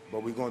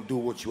 But we're gonna do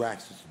what you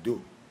asked us to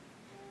do.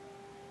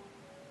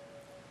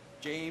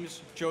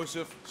 James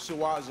Joseph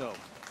Suazo,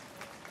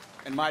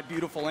 and my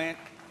beautiful aunt,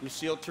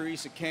 Lucille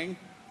Teresa King,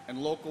 and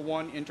Local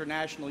 1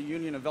 International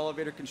Union of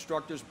Elevator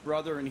Constructors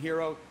brother and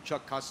hero,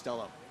 Chuck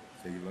Costello.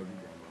 Say you love you,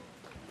 Grandma.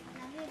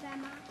 Love you,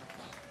 Grandma.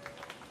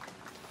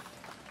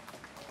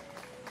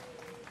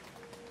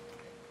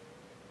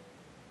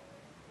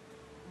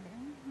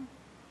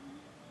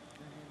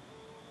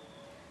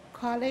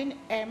 Colin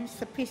M.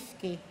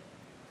 Sapiski,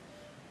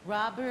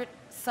 Robert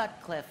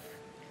Sutcliffe,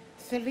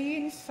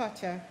 Celine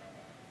Sutter,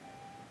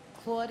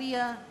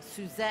 Claudia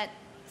Suzette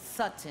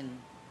Sutton,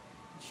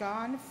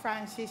 John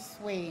Francis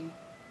Swain,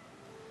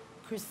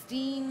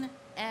 Christine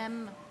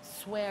M.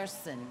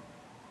 Swearson,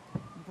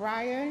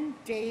 Brian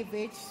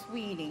David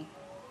Sweeney,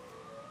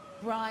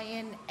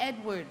 Brian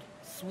Edward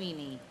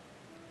Sweeney,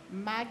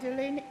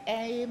 Madeline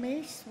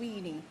Amy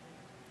Sweeney,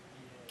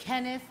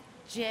 Kenneth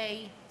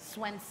J.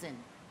 Swenson,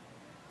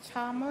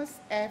 Thomas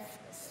F.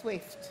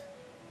 Swift,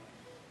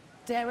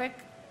 Derek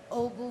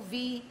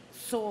Ogilvie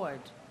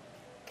Sword,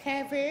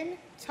 Kevin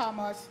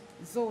Thomas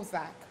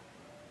Zozak,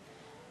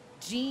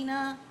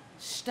 Gina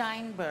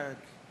Steinberg,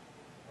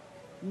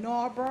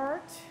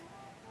 Norbert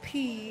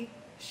P.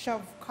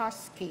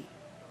 Shavkowski,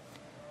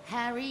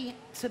 Harry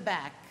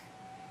Tabak,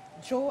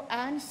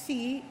 Joanne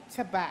C.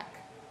 Tabak,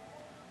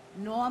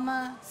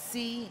 Norma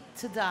C.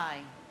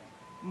 Tadai,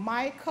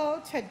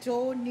 Michael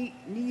Tado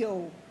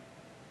Neo,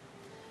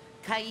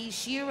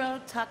 Kaishiro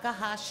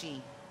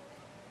Takahashi,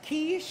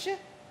 Keishi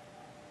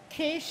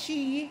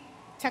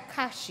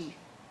Takashi,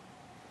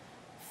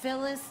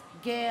 Phyllis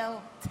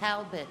Gale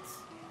Talbot,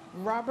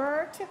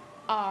 Robert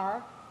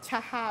R.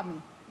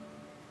 Tahami,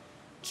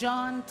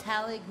 John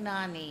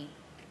Talignani,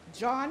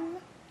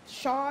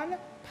 Sean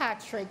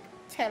Patrick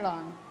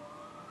Tellon,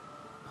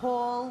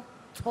 Paul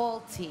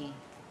Talty,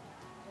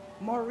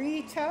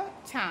 Morita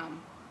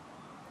Tam,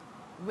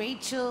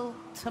 Rachel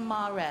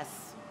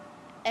Tamares,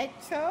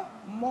 Hector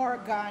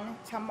Morgan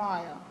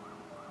Tamayo,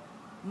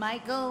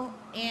 Michael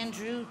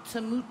Andrew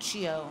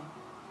Tamuccio,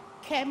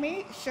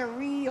 Kemi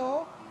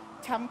Shario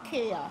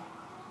Tamkea,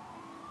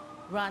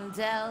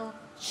 Rondell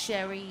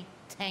Sherry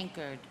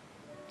Tankard,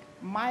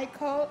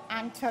 Michael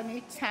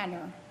Anthony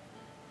Tanner,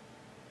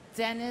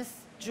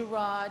 Dennis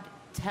Gerard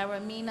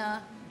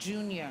Taramina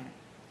Jr.,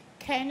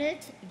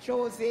 Kenneth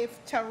Joseph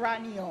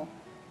Taranio,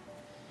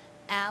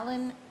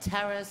 Alan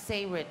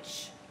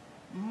Tarasarich,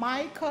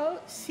 Michael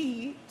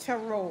C.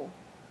 Tarot,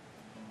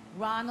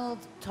 Ronald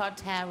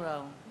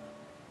Tartaro,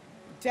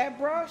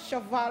 Deborah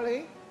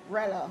Chevalier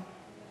Rella,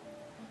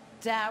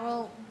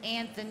 Darrell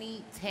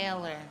Anthony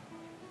Taylor,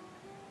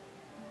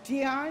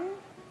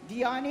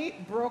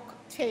 Deani Brooke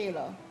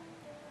Taylor,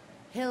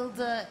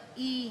 Hilda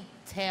E.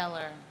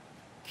 Taylor,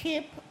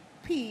 Kip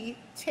P.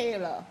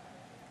 Taylor,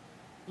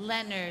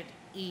 Leonard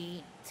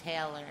E.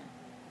 Taylor,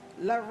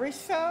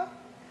 Larissa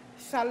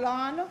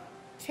Salon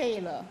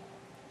Taylor,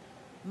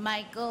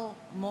 Michael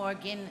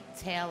Morgan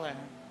Taylor,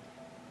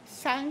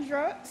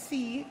 Sandra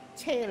C.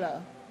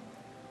 Taylor,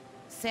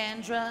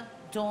 Sandra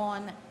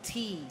Dawn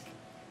Teague,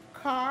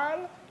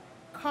 Carl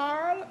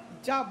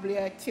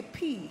W.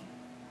 Tippee,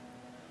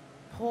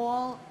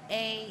 Paul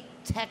A.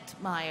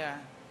 Techtmeyer,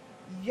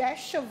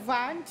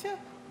 Yeshivant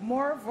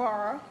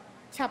Morvar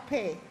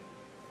Tape,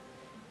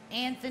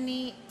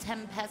 Anthony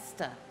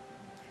Tempesta,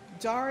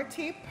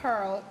 Dorothy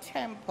Pearl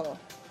Temple,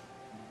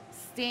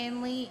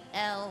 Stanley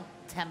L.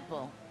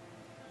 Temple,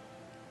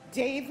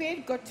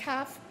 David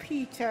Gotaf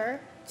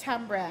Peter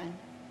Tambran,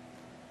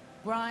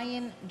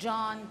 Brian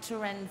John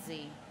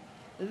Terenzi,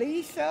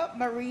 Lisa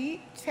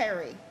Marie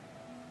Terry,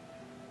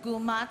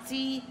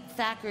 Gumati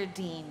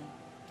Thackerdine,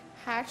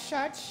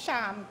 Hashat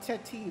Sham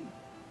Tatim,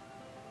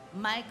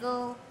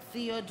 Michael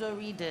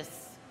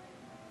Theodoridis,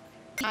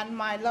 and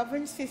my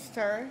loving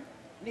sister,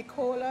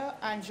 Nicola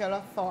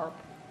Angela Thorpe.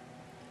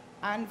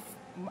 And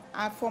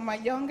for my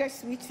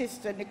youngest sweet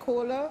sister,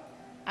 Nicola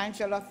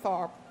Angela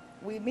Thorpe,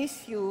 we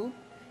miss you.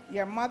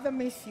 Your mother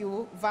miss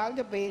you,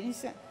 Valda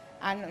Baines,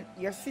 and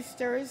your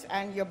sisters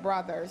and your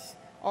brothers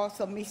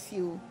also miss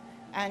you.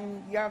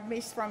 And you're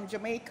missed from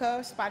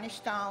Jamaica, Spanish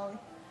Town,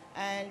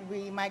 and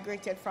we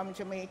migrated from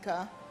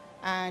Jamaica,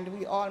 and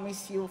we all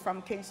miss you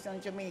from Kingston,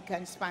 Jamaica,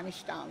 and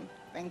Spanish Town.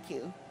 Thank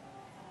you.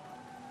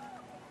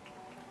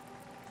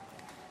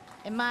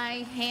 And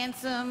my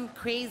handsome,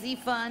 crazy,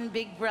 fun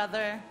big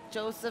brother,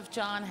 Joseph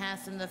John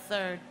Hassan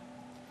III.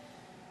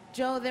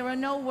 Joe, there are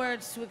no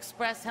words to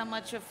express how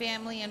much your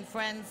family and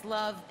friends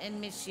love and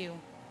miss you.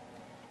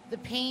 The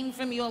pain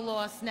from your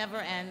loss never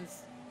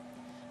ends.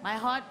 My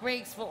heart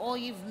breaks for all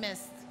you've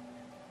missed.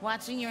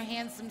 Watching your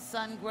handsome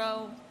son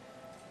grow,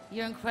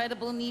 your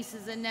incredible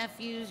nieces and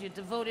nephews, your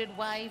devoted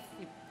wife,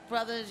 your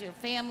brothers, your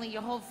family,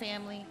 your whole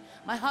family.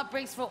 My heart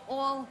breaks for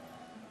all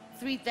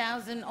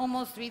 3,000,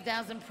 almost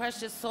 3,000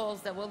 precious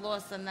souls that were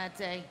lost on that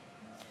day.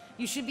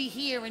 You should be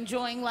here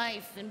enjoying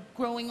life and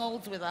growing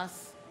old with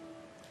us.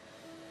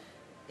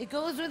 It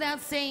goes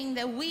without saying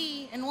that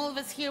we and all of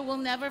us here will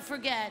never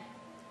forget,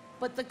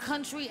 but the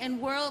country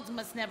and world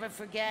must never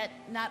forget,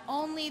 not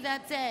only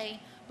that day,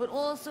 but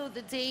also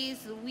the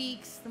days, the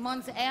weeks, the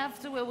months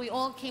after where we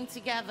all came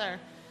together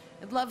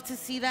I'd love to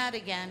see that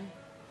again.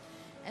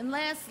 And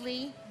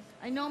lastly,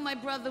 I know my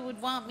brother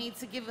would want me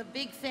to give a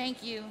big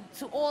thank you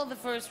to all the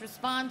first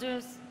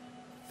responders,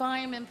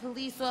 firemen,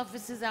 police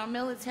officers, our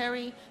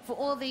military, for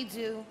all they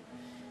do.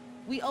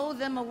 We owe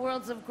them a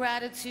world of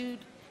gratitude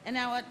and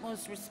our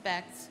utmost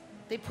respect.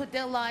 They put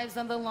their lives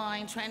on the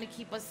line trying to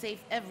keep us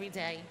safe every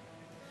day.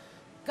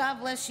 God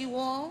bless you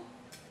all.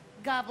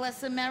 God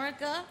bless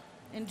America.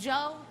 And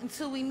Joe,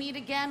 until we meet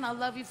again, I'll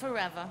love you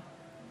forever.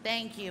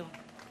 Thank you.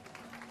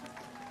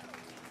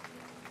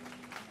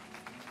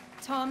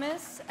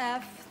 Thomas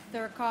F.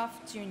 Thurkoff,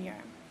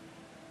 Jr.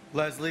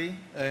 Leslie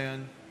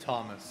Ann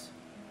Thomas.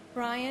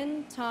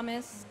 Brian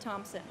Thomas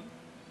Thompson.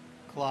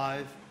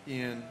 Clive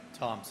Ian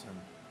Thompson.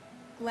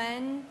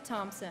 Glenn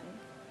Thompson.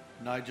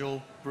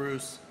 Nigel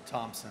Bruce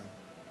Thompson.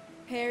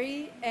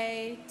 Perry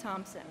A.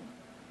 Thompson.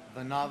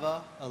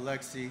 Vanava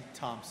Alexi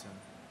Thompson.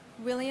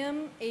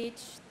 William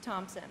H.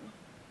 Thompson.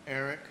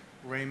 Eric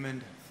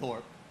Raymond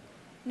Thorpe.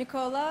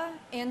 Nicola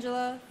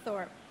Angela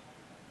Thorpe.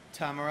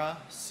 Tamara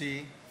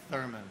C.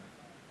 Thurman.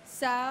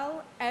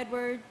 Sal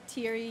Edward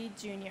Thierry,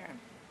 Jr.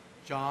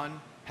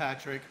 John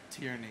Patrick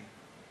Tierney.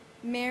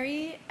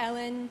 Mary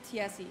Ellen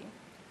Tiesi.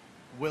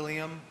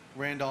 William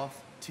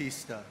Randolph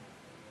Tista.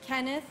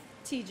 Kenneth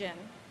Tejan.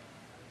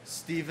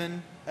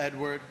 Stephen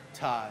Edward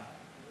Ty.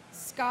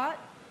 Scott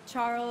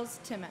Charles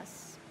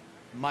Timmis.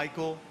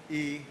 Michael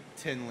E.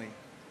 Tinley.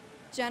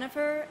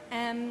 Jennifer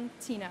M.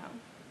 Tino.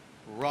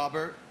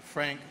 Robert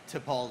Frank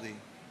Tipaldi.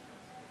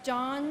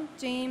 John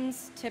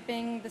James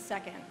Tipping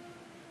II.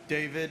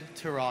 David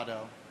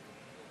Tirado.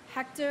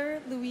 Hector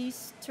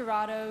Luis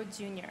Tirado,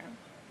 Jr.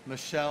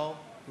 Michelle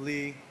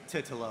Lee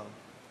Titilo.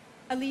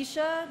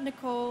 Alicia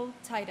Nicole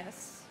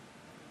Titus.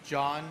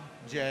 John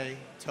J.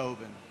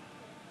 Tobin.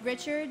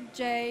 Richard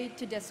J.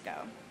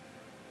 Tedisco.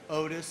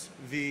 Otis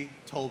V.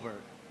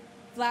 Tolbert.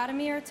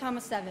 Vladimir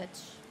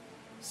Tomasevich.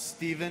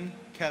 Stephen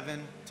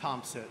Kevin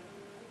Thompson.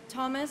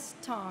 Thomas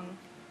Tong.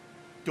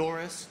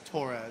 Doris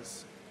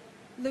Torres.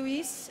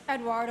 Luis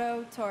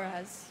Eduardo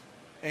Torres.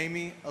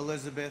 Amy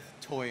Elizabeth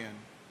Toyin.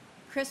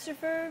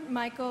 Christopher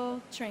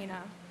Michael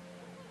Trena.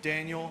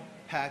 Daniel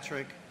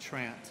Patrick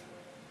Trant.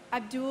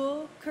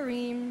 Abdul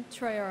Kareem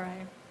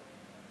Traore.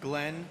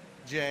 Glenn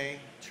J.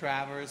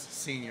 Travers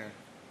Sr.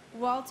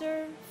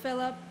 Walter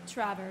Philip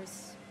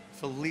Travers.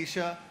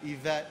 Felicia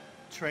Yvette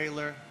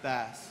Trailer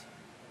Bass.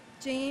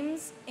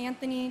 James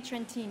Anthony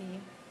Trentini.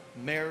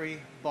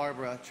 Mary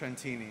Barbara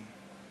Trentini.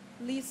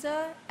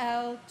 Lisa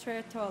L.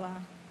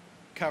 Tretola.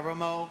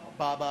 Karamo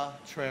Baba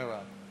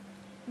Trera.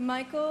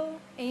 Michael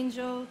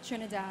Angel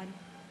Trinidad.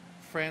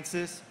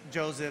 Francis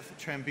Joseph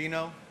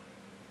Trambino.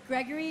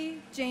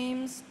 Gregory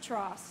James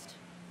Trost.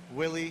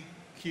 Willie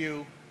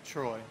Q.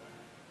 Troy.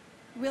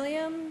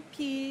 William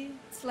P.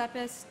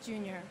 Slepis,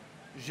 Jr.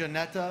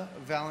 Janetta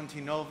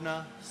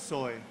Valentinovna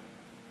Soy.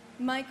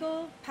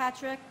 Michael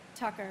Patrick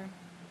Tucker.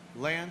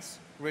 Lance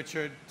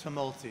Richard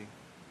Tumulty.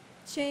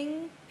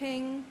 Ching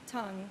Ping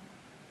Tung.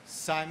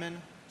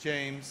 Simon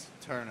James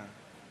Turner.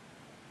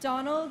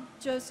 Donald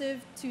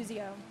Joseph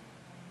Tuzio.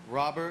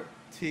 Robert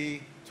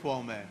T.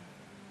 Twome.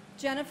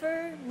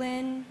 Jennifer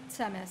Lynn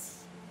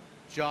Temis.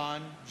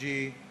 John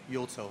G.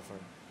 Yulthofer.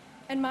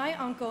 And my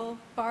uncle,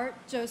 Bart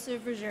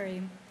Joseph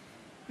Ruggieri.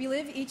 We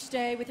live each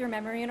day with your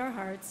memory in our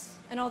hearts,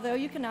 and although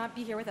you cannot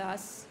be here with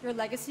us, your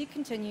legacy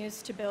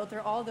continues to build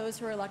through all those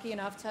who are lucky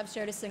enough to have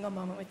shared a single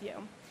moment with you.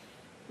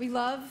 We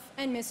love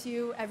and miss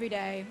you every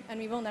day, and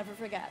we will never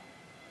forget.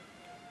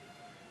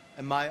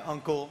 And my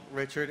uncle,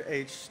 Richard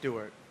H.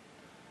 Stewart.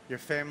 Your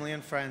family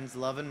and friends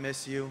love and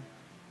miss you,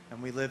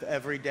 and we live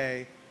every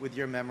day with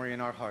your memory in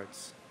our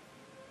hearts.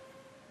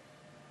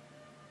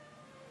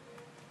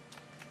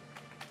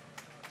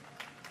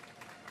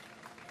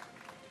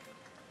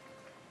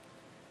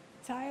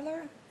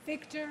 Tyler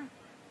Victor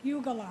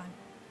Ugalan.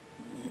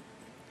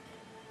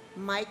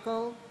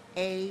 Michael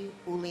A.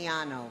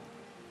 Uliano.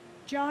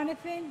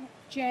 Jonathan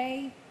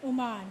J.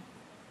 Uman.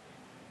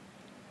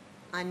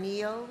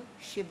 Anil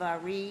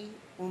Shivari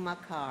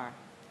Umakar.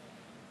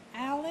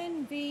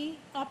 Alan V.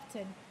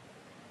 Upton.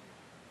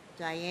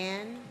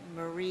 Diane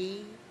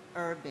Marie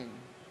Urban.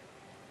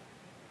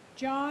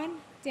 John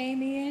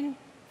Damian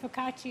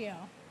Focaccio.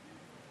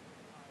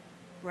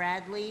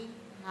 Bradley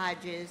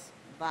Hodges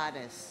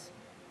Vadas.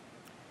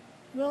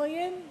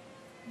 William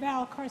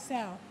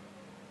Valcarcel.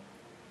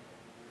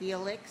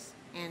 Felix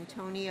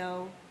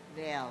Antonio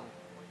Vale.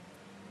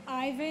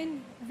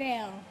 Ivan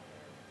Vale.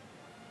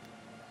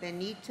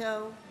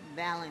 Benito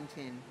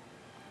Valentin.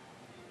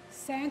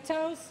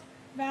 Santos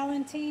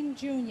Valentin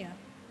Jr.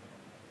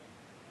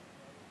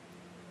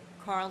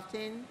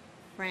 Carlton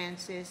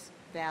Francis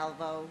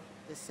Valvo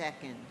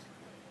II.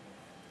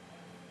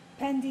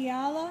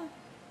 Pendiala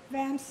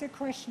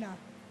Vamsakrishna.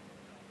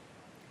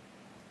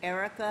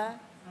 Erica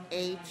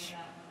H.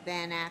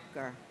 Van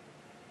Acker.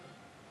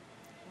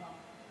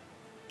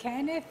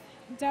 Kenneth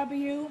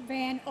W.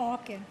 Van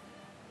Auken.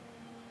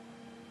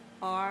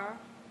 R.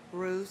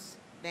 Bruce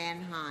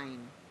Van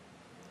Hine.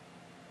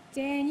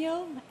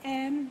 Daniel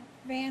M.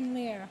 Van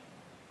Leer.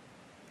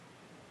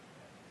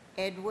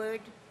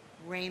 Edward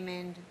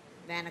Raymond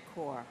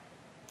Vanacore.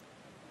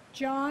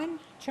 John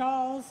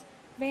Charles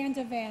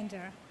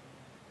Vander.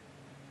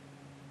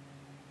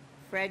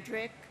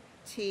 Frederick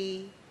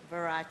T.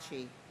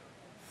 Varachi.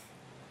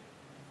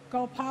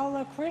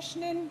 Gopala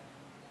Krishnan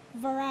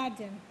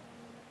Varadin.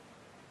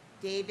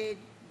 David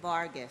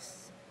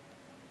Vargas.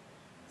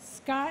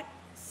 Scott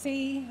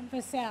C.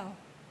 Vassell.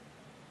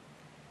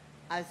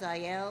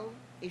 Azael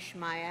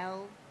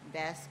Ishmael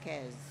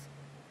Vasquez.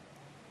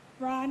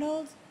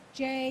 Ronald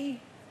J.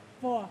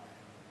 Vork.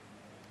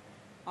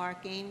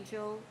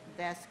 Archangel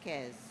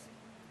Vasquez.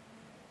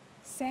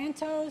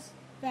 Santos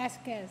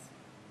Vasquez.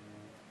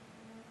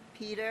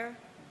 Peter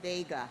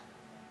Vega.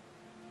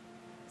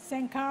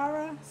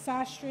 Sankara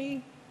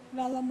Sastry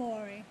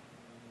Velamori.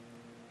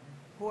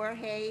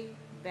 Jorge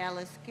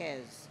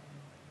Velasquez.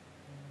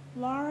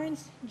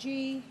 Lawrence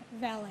G.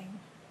 Velling.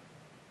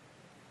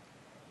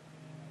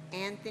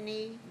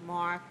 Anthony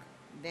Mark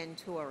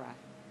Ventura.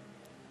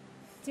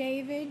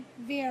 David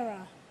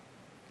Vera.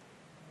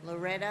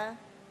 Loretta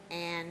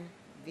Ann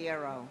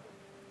Vero.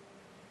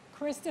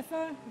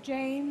 Christopher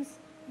James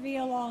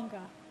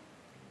Villalonga.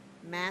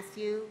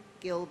 Matthew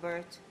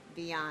Gilbert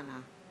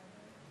Viana.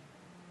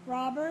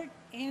 Robert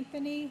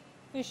Anthony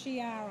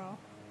Visciaro.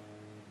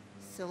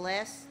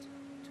 Celeste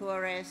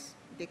Torres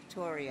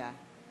Victoria.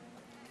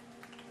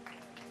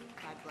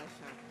 God bless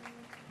her.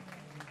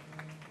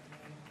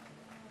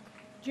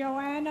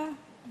 Joanna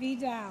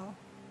Vidal.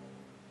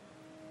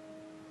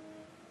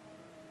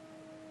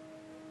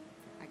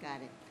 I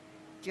got it.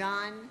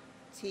 John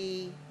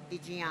T.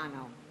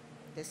 Vigiano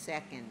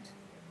II.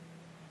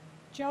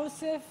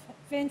 Joseph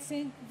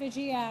Vincent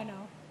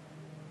Vigiano.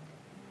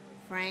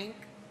 Frank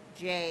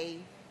J.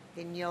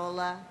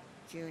 Vignola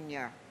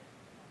Jr.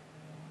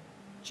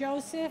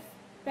 Joseph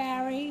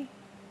Barry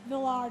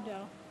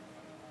Villardo.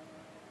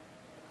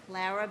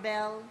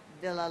 Clarabelle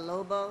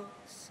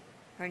Villalobos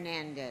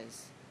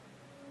Hernandez.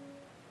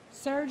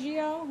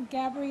 Sergio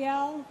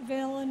Gabriel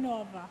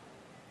Villanova.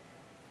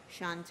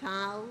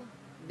 Chantal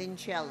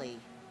Vincelli.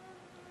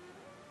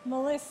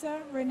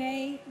 Melissa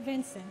Renee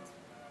Vincent.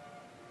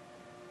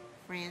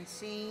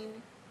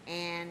 Francine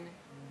Ann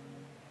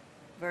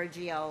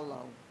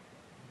Vergiolo.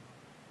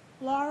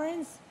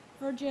 Lawrence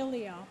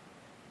Virgilio.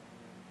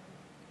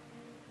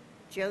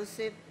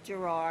 Joseph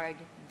Gerard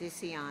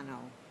Diciano.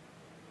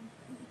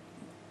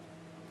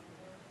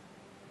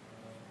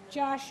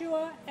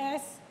 Joshua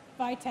S.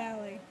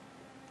 Vitale.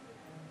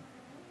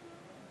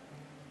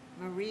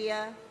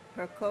 Maria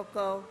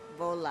Percoco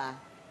Vola.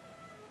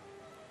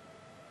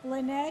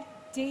 Lynette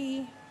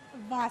D.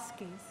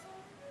 Vasquez.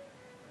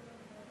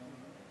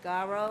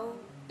 Garo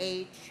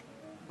H.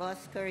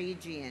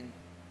 Voskerigian.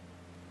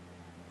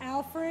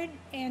 Alfred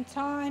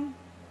Anton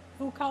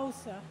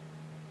Vukosa.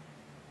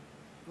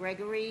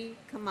 Gregory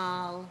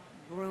Kamal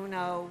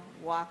Bruno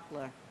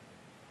Wackler.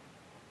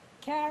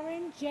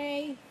 Karen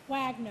J.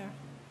 Wagner.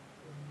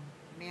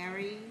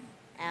 Mary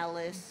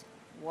Alice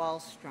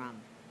Wallstrom.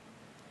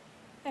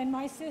 And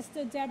my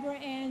sister Deborah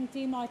Ann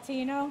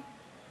DiMartino.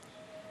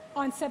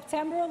 On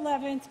September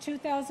 11th,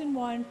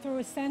 2001, through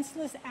a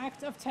senseless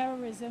act of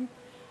terrorism,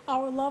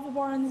 our loved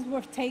ones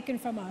were taken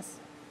from us.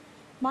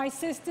 My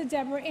sister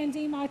Deborah Ann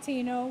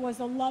DiMartino was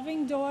a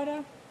loving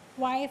daughter,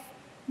 wife,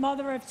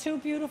 mother of 2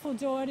 beautiful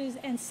daughters,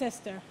 and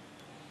sister.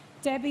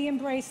 Debbie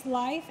embraced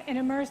life and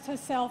immersed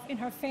herself in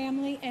her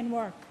family and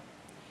work.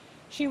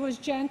 She was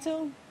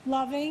gentle,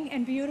 loving,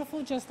 and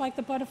beautiful, just like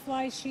the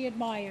butterflies she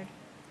admired.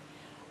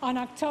 On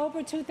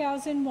October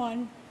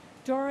 2001,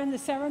 during the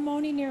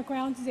ceremony near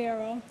Ground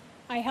Zero,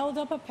 I held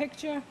up a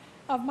picture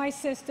of my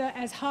sister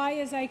as high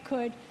as I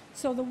could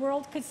so the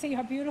world could see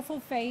her beautiful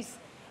face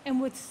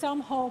and with some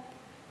hope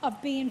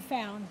of being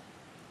found.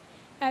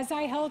 As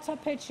I held her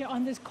picture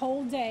on this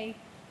cold day,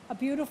 a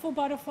beautiful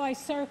butterfly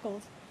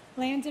circled,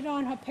 landed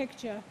on her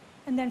picture,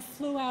 and then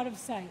flew out of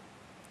sight.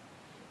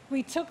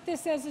 We took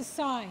this as a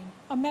sign,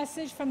 a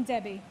message from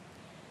Debbie,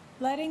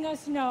 letting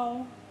us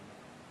know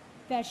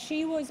that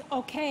she was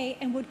okay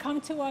and would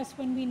come to us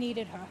when we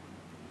needed her.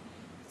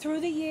 Through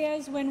the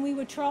years when we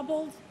were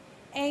troubled,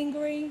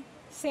 angry,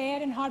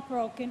 sad, and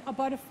heartbroken, a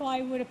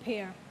butterfly would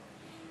appear.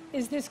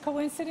 Is this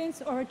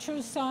coincidence or a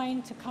true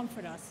sign to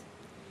comfort us?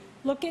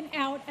 Looking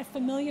out at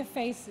familiar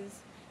faces,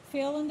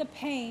 feeling the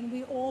pain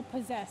we all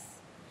possess.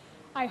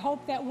 I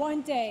hope that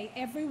one day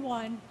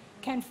everyone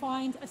can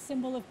find a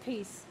symbol of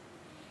peace.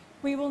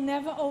 We will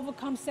never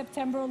overcome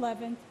September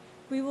 11th.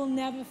 We will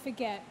never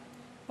forget.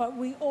 But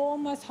we all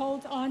must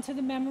hold on to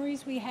the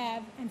memories we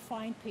have and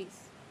find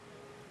peace.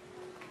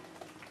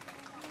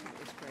 That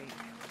was great.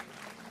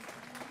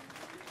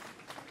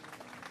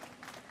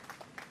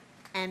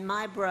 And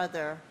my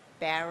brother,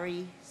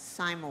 Barry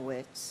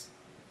Simowitz,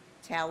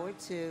 Tower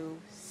 2,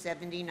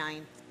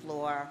 79th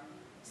floor,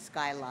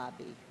 Sky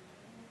Lobby.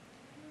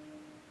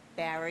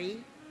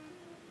 Barry,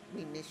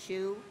 we miss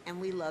you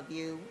and we love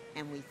you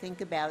and we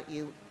think about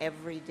you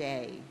every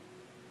day.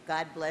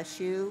 God bless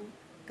you.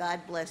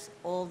 God bless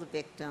all the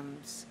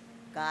victims.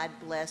 God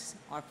bless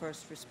our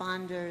first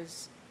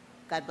responders.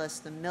 God bless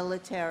the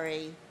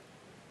military.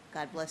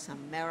 God bless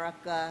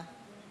America.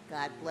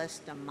 God bless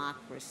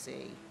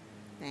democracy.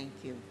 Thank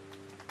you.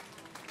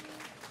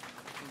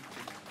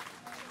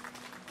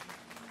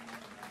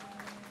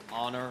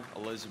 Honor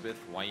Elizabeth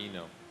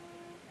Waino.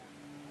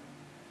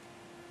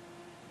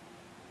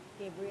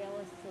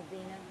 Gabriela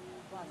Silvina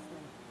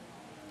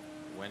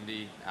Bossman.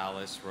 Wendy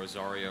Alice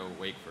Rosario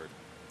Wakeford.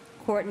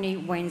 Courtney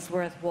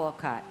Wainsworth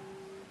Walcott.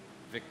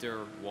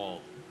 Victor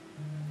Wald.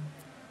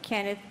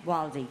 Kenneth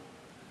Waldy.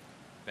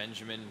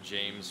 Benjamin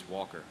James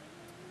Walker.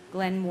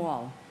 Glenn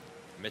Wall.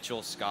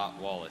 Mitchell Scott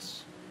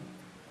Wallace.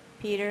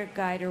 Peter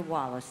Guider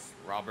Wallace.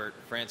 Robert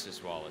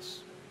Francis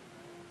Wallace.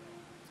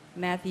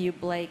 Matthew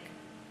Blake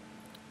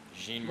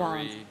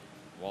Jean-Marie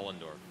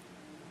Wallendorf.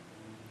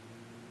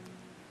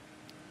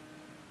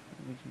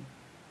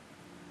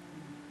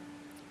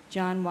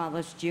 John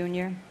Wallace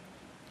Jr.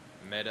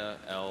 Meta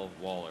L.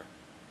 Waller.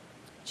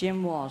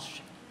 Jim Walsh.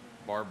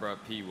 Barbara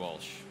P.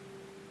 Walsh.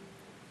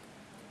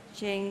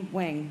 Jing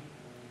Wing.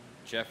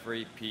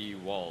 Jeffrey P.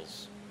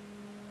 Walls.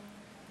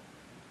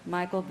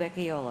 Michael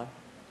Becchiola.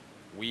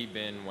 Wee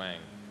Bin Wang.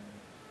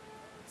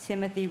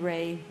 Timothy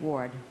Ray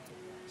Ward.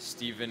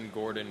 Stephen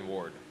Gordon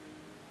Ward.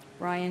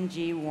 Brian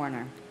G.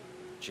 Warner.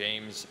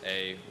 James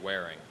A.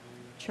 Waring.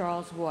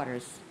 Charles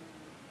Waters.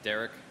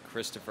 Derek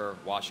Christopher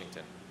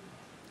Washington.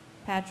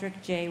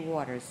 Patrick J.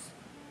 Waters.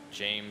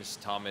 James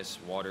Thomas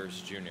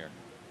Waters, Jr.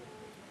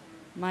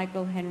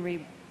 Michael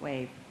Henry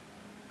Wave.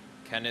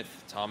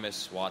 Kenneth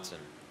Thomas Watson.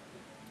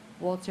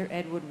 Walter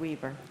Edward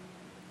Weaver.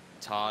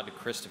 Todd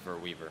Christopher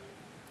Weaver.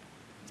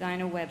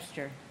 Dinah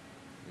Webster.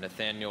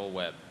 Nathaniel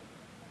Webb.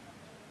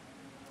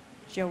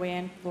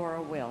 Joanne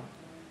Flora Will.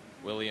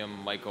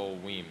 William Michael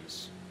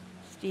Weems.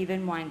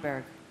 Stephen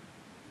Weinberg.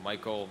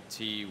 Michael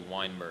T.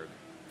 Weinberg.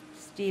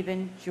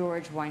 Stephen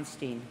George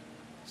Weinstein.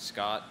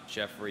 Scott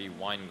Jeffrey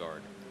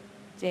Weingard.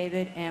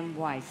 David M.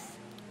 Weiss.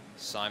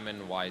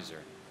 Simon Weiser.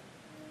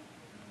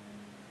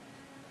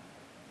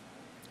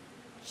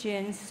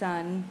 Chin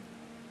Sun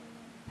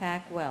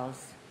Pack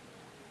Wells.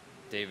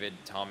 David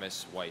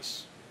Thomas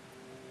Weiss.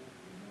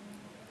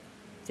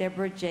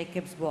 Deborah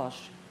Jacobs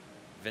Walsh.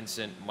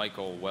 Vincent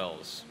Michael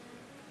Wells.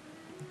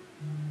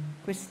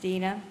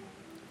 Christina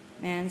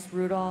Mans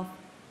Rudolph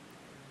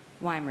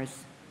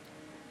Weimers.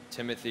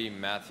 Timothy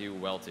Matthew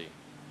Welty.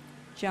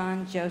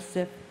 John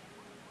Joseph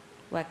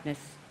Weckness.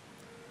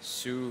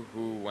 Sue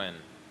Hu Wen.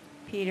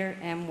 Peter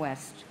M.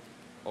 West.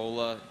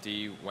 Ola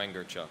D.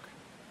 Wengerchuk.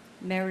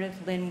 Meredith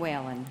Lynn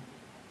Whalen.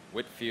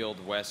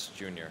 Whitfield West,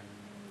 Jr.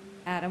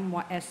 Adam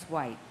S.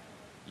 White.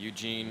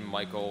 Eugene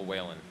Michael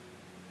Whalen.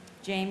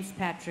 James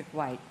Patrick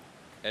White.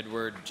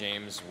 Edward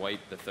James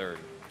White III.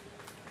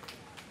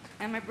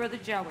 And my brother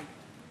Joey.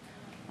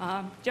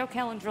 Joe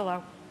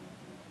Calandrillo.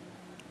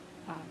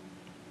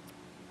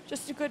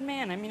 Just a good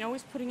man. I mean,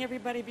 always putting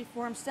everybody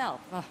before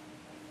himself.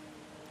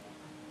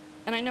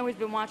 And I know he's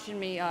been watching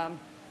me,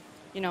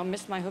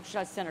 miss my hook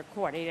shot center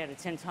court 8 out of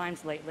 10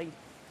 times lately.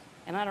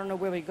 And I don't know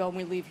where we go when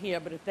we leave here,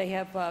 but if they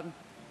have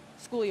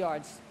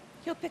schoolyards,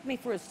 he'll pick me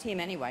for his team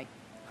anyway,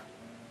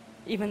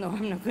 even though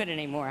I'm no good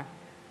anymore.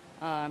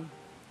 That's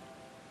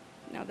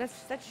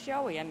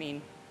Joey. I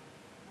mean,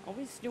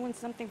 always doing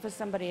something for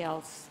somebody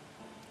else.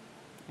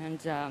 And,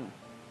 oh,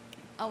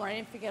 and I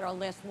didn't forget our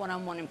last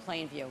one-on-one in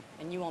Plainview,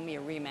 and you owe me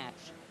a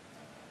rematch.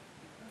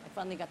 I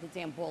finally got the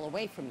damn ball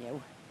away from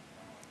you.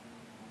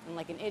 And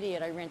like an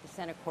idiot, I ran to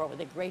center court where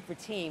they're great for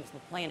teams,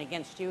 but playing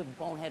against you,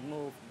 bonehead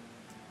move.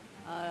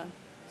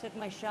 Took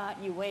my shot,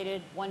 you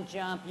waited, one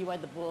jump, you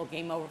had the ball,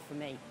 game over for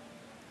me.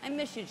 I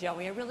miss you,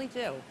 Joey, I really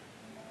do.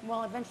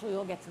 Well, eventually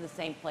we'll get to the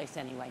same place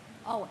anyway.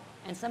 Oh,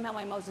 and somehow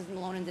my Moses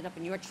Malone ended up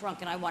in your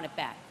trunk and I want it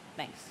back.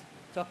 Thanks.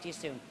 Talk to you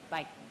soon.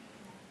 Bye.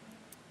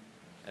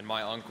 And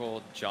my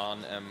uncle,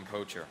 John M.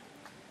 Poacher.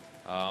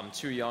 I'm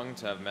too young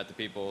to have met the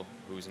people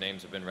whose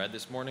names have been read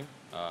this morning,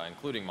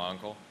 including my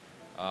uncle.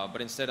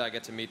 But instead I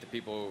get to meet the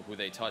people who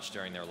they touched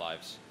during their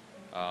lives,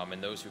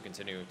 and those who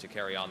continue to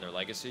carry on their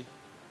legacy.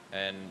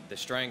 And the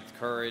strength,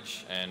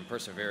 courage, and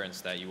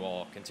perseverance that you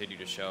all continue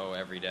to show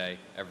every day,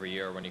 every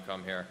year when you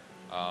come here,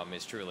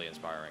 is truly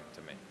inspiring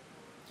to me.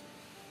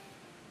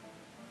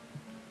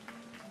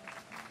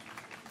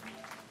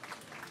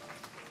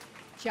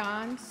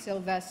 John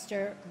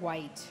Sylvester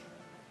White.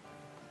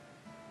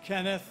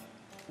 Kenneth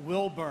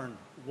Wilburn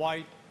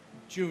White,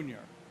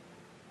 Jr.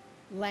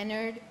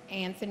 Leonard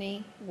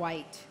Anthony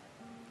White.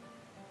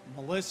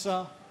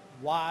 Melissa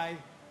Y.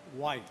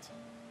 White.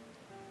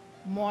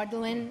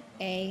 Maudlin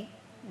A.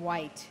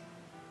 White.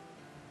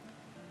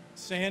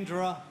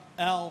 Sandra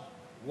L.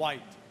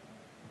 White.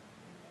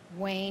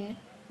 Wayne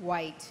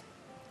White.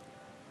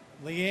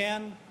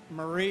 Leanne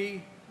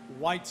Marie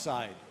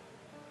Whiteside.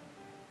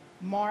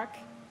 Mark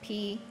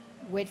P.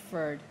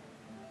 Whitford.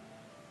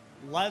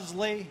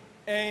 Leslie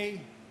A.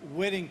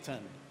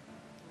 Whittington.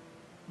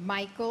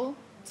 Michael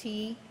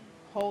T.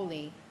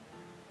 Holy.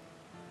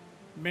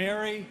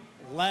 Mary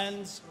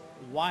Lenz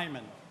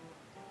Wyman.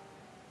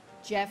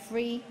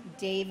 Jeffrey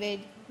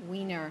David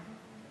Wiener.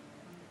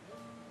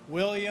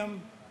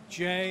 William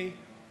J.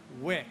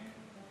 Wick.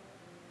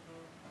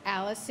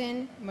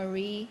 Allison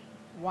Marie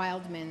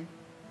Wildman.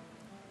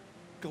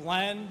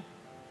 Glenn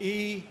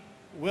E.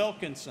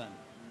 Wilkinson.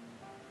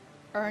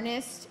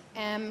 Ernest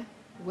M.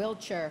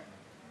 Wilcher.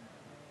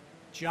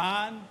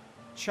 John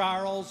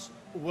Charles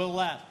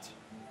Willett.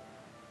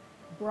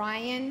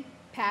 Brian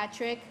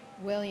Patrick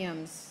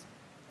Williams.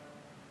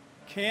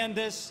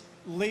 Candace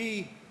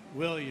Lee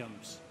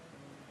Williams.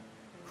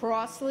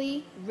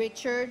 Crossley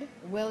Richard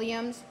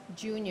Williams,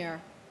 Jr.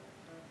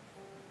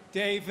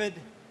 David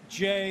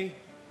J.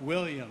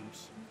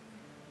 Williams.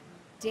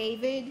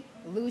 David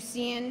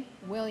Lucian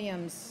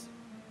Williams.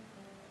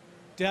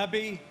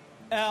 Debbie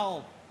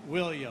L.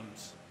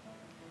 Williams.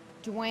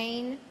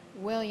 Dwayne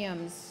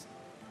Williams.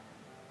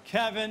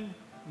 Kevin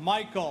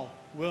Michael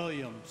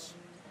Williams.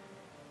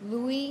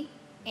 Louis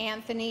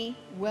Anthony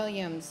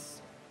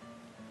Williams.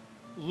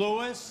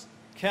 Louis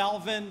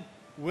Calvin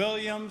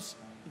Williams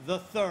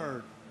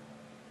III.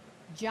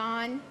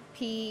 John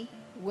P.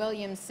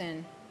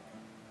 Williamson.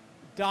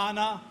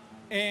 Donna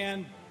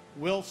Ann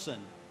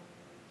Wilson.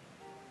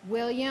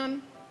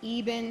 William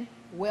Eben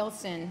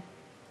Wilson.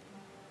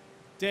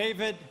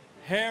 David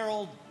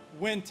Harold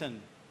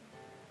Winton.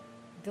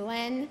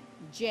 Glenn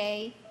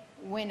J.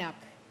 Winnock.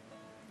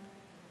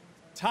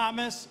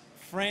 Thomas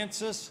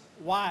Francis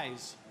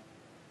Wise.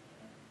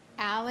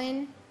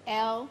 Alan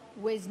L.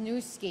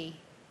 Wisniewski.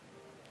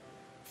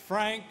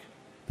 Frank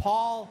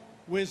Paul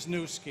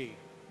Wisniewski.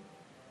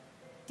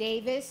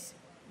 Davis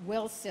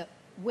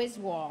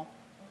Wiswall.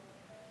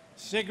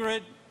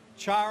 Sigrid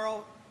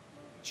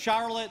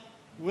Charlotte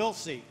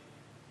Wilsey.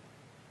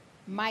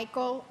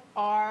 Michael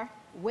R.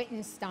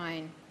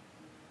 Wittenstein.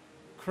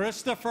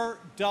 Christopher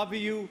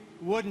W.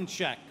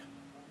 Woodencheck.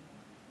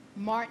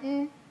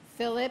 Martin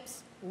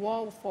Phillips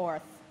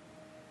Woolforth.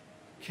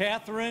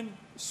 Catherine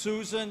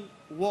Susan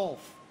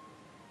Wolf.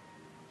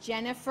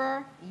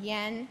 Jennifer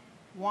Yen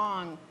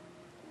Wong.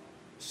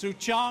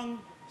 Suchong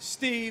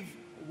Steve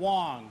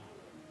Wong.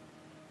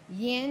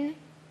 Yin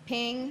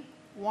Ping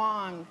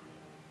Wong.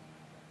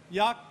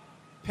 Yuk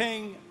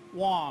Ping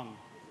Wong.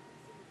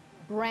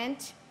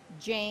 Brent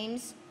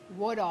James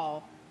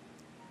Woodall.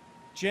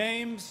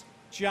 James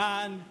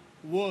John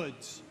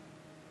Woods.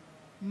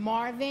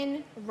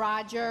 Marvin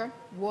Roger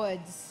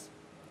Woods.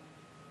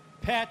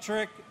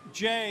 Patrick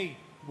J.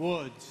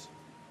 Woods.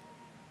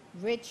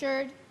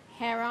 Richard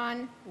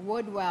Heron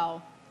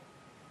Woodwell.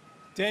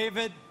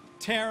 David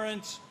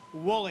Terrence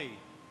Woolley.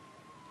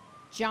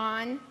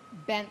 John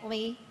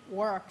Bentley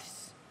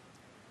Works.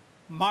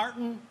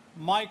 Martin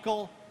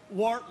Michael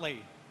Wortley.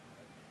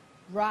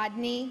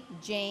 Rodney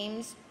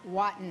James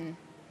Watton.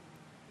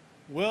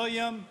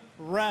 William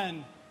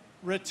Wren,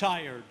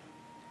 retired.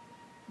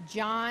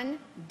 John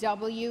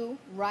W.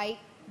 Wright,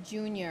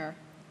 Jr.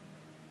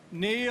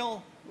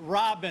 Neil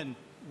Robin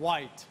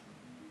White.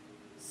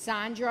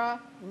 Sandra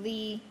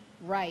Lee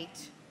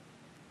Wright.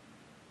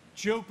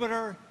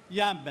 Jupiter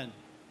Yembin.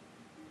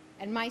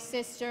 And my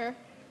sister,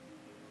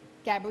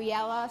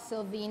 Gabriella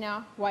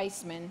Sylvina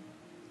Weissman.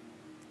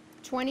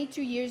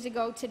 22 years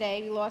ago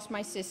today, we lost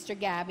my sister,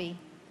 Gabby.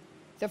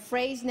 The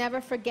phrase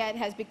never forget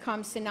has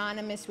become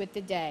synonymous with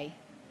the day.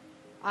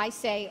 I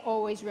say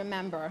always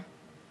remember,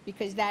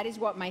 because that is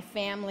what my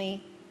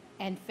family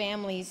and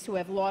families who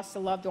have lost a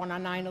loved one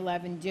on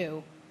 9/11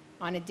 do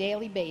on a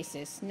daily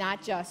basis,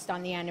 not just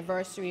on the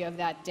anniversary of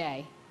that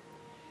day.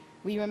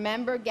 We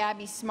remember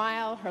Gabby's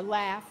smile, her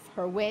laugh,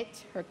 her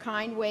wit, her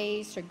kind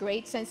ways, her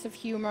great sense of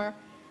humor,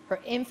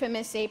 her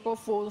infamous April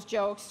Fool's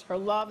jokes, her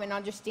love and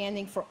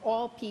understanding for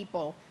all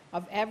people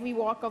of every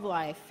walk of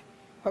life,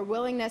 her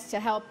willingness to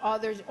help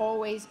others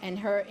always, and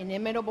her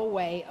inimitable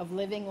way of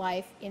living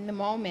life in the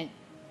moment.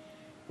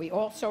 We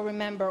also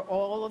remember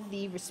all of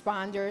the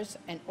responders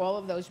and all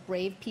of those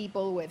brave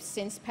people who have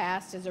since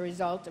passed as a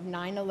result of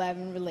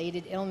 9/11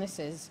 related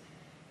illnesses,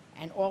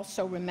 and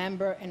also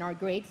remember and are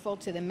grateful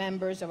to the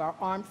members of our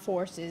armed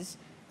forces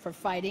for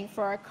fighting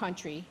for our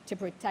country to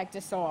protect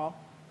us all.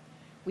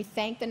 We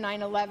thank the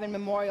 9/11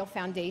 Memorial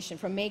Foundation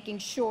for making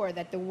sure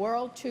that the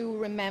world too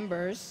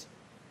remembers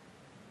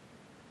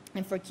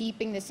and for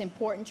keeping this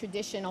important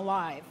tradition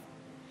alive.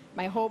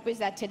 My hope is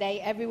that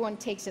today everyone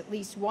takes at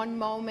least one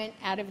moment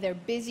out of their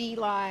busy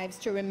lives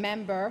to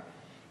remember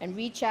and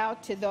reach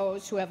out to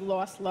those who have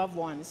lost loved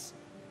ones.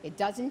 It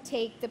doesn't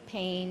take the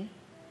pain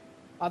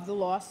of the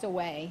loss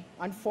away.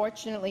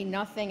 Unfortunately,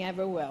 nothing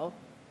ever will,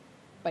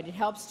 but it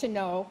helps to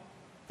know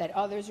that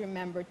others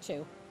remember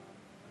too.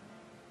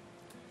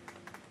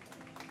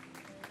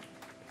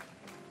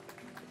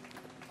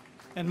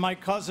 And my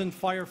cousin,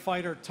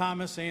 firefighter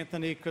Thomas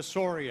Anthony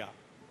Casoria.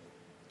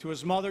 To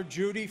his mother,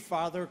 Judy,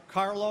 father,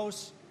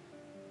 Carlos,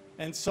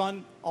 and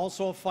son,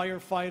 also a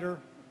firefighter,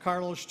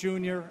 Carlos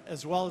Jr.,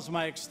 as well as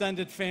my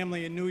extended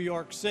family in New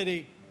York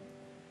City.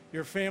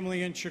 Your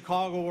family in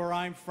Chicago, where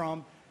I'm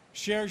from,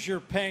 shares your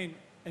pain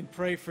and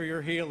pray for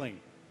your healing.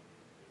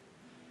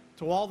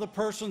 To all the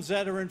persons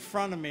that are in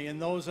front of me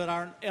and those that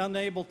aren't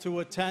unable to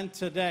attend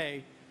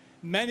today,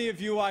 many of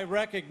you I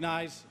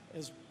recognize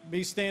as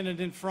me standing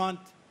in front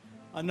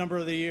a number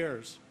of the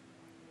years.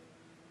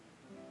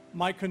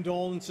 My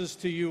condolences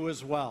to you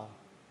as well.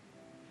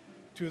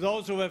 To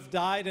those who have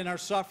died and are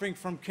suffering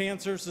from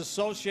cancers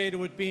associated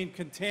with being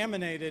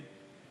contaminated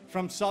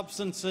from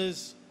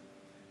substances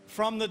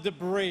from the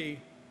debris,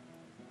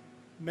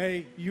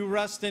 may you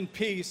rest in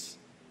peace,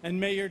 and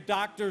may your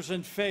doctors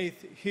and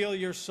faith heal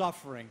your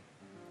suffering.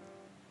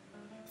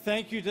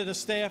 Thank you to the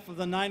staff of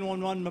the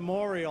 911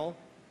 Memorial,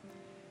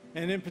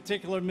 and in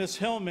particular Ms.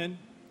 Hillman,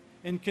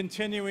 in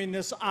continuing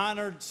this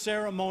honored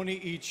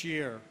ceremony each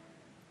year.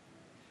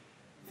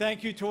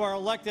 Thank you to our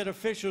elected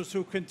officials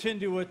who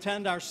continue to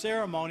attend our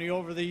ceremony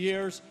over the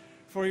years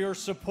for your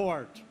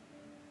support.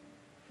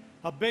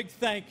 A big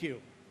thank you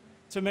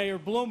to Mayor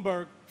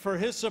Bloomberg for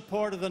his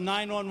support of the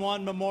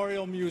 911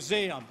 Memorial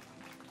Museum.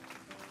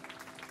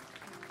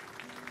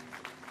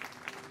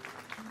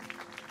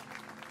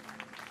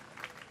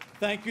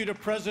 Thank you to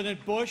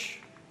President Bush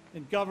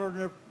and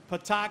Governor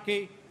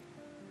Pataki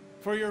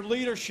for your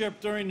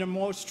leadership during the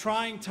most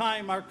trying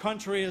time our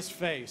country has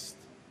faced.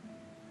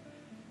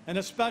 And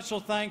a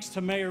special thanks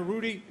to Mayor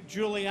Rudy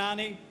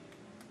Giuliani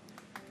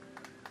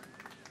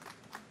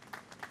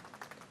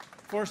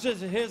for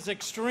his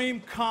extreme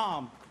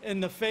calm in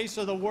the face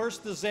of the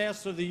worst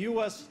disaster the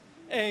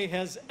USA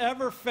has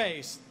ever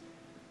faced,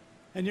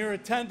 and your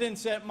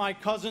attendance at my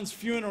cousin's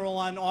funeral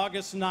on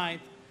August 9th,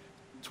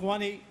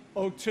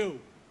 2002.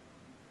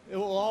 It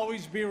will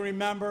always be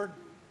remembered,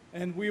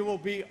 and we will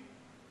be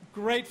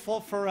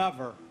grateful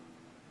forever.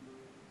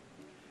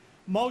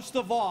 Most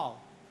of all,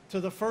 to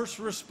the first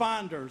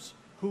responders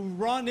who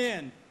run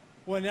in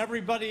when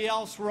everybody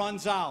else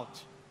runs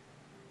out.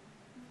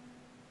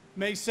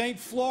 May St.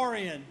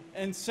 Florian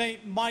and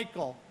St.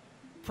 Michael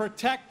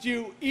protect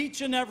you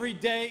each and every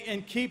day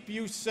and keep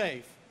you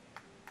safe.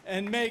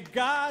 And may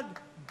God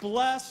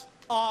bless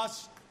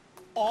us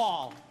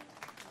all.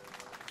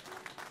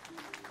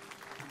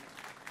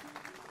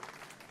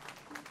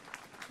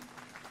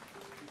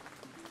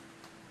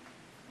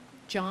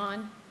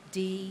 John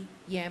D.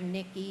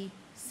 Yamnicki,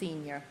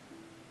 Sr.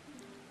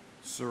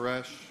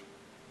 Suresh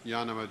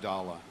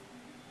Yanamadala.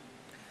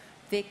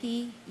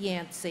 Vicky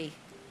Yancey.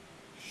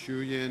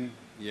 Shuyin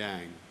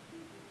Yang.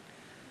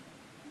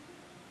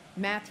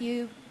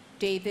 Matthew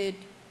David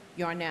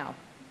Yarnell.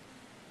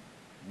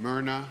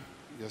 Myrna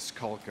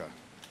Yaskulka.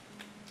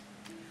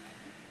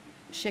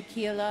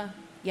 Shakila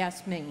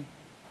Yasmin.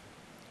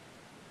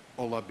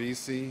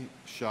 Olabisi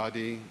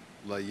Shadi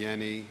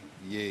Layeni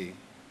Yi.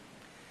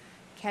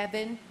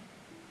 Kevin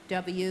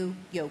W.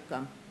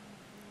 Yoakum.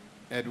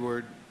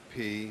 Edward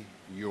P.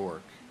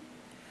 York.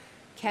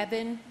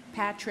 Kevin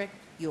Patrick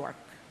York.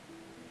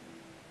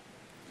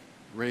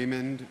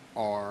 Raymond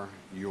R.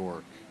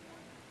 York.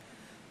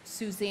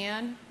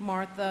 Suzanne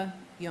Martha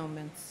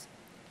Yeomans.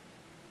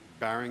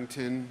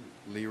 Barrington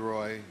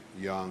Leroy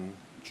Young,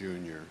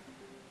 Jr.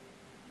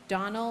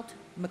 Donald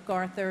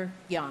MacArthur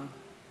Young.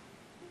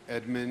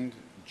 Edmund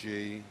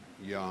G.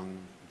 Young,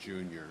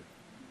 Jr.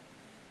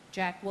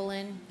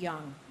 Jacqueline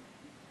Young.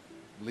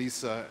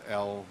 Lisa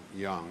L.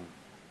 Young.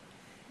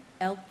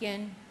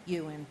 Elkin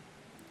Ewan.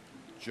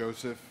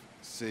 Joseph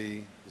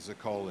C.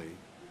 Zaccoli.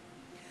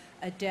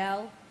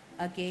 Adele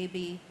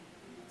Agabi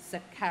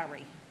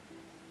Zakari.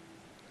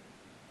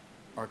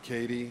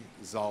 Arkady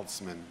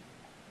Zaltzman.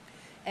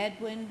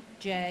 Edwin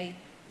J.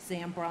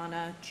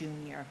 Zambrana,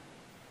 Jr.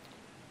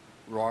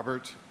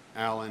 Robert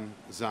Allen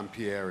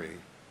Zampieri.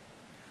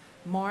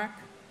 Mark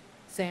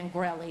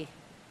Zangrelli.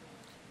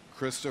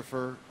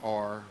 Christopher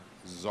R.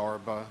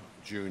 Zarba,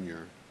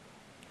 Jr.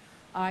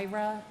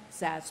 Ira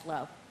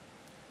Zaslow.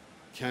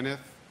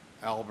 Kenneth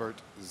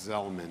Albert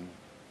Zellman.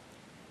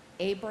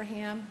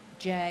 Abraham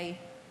J.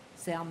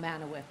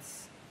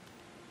 Zalmanowitz.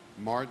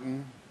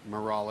 Martin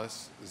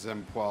Morales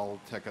Zempuel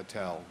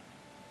Tecatel.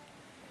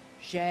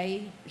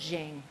 Zhe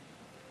Jing.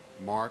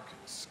 Mark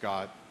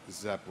Scott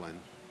Zeppelin.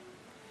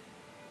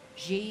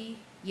 Ji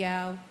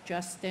Yao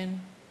Justin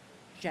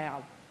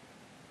Zhao.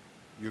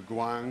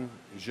 Yuguang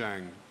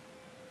Zheng.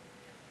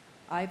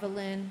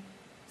 Evelyn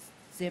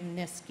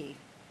Zimniski.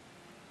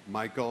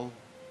 Michael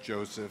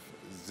Joseph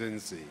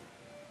Zinzi.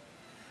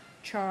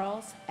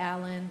 Charles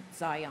Allen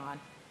Zion.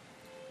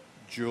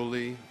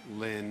 Julie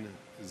Lynn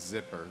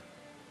Zipper.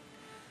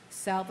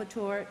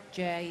 Salvatore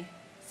J.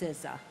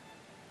 Zizza.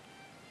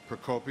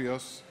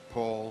 Procopius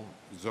Paul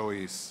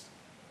Zois.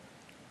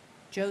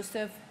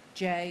 Joseph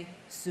J.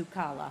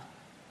 Sukala.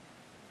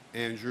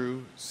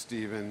 Andrew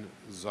Stephen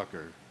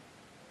Zucker.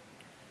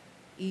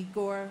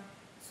 Igor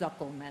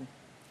Zuckelman.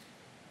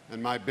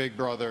 And my big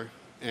brother,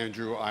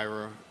 Andrew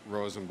Ira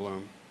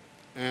Rosenblum.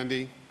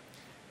 Andy,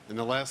 in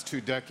the last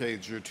 2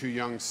 decades, your 2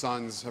 young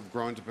sons have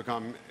grown to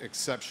become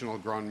exceptional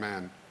grown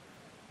men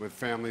with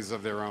families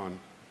of their own.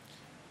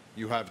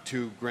 You have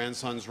 2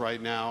 grandsons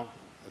right now,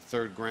 a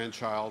 3rd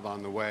grandchild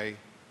on the way.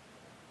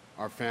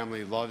 Our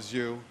family loves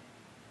you.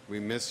 We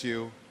miss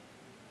you.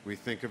 We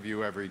think of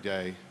you every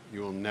day. You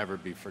will never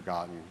be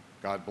forgotten.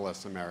 God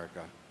bless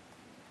America.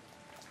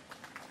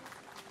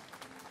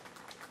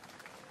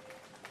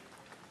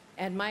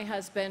 And my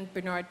husband,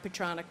 Bernard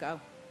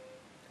Petronico,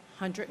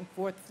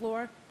 104th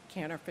floor,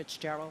 Cantor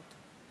Fitzgerald.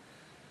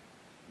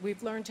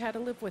 We've learned how to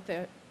live with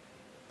it,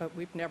 but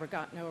we've never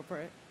gotten over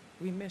it.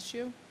 We miss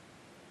you.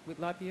 We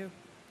love you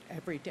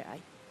every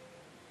day.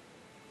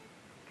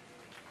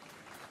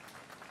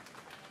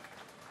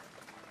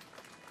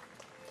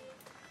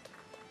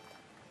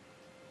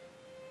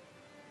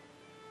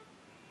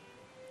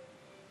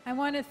 I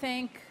want to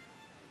thank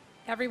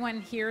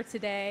everyone here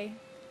today,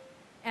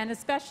 and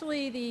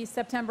especially the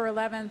September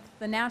 11th,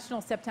 the National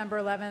September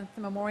 11th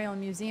Memorial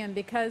Museum,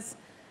 because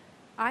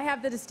I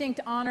have the distinct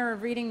honor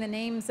of reading the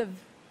names of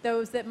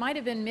those that might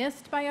have been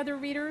missed by other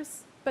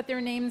readers, but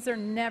their names are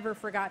never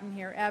forgotten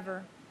here,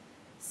 ever.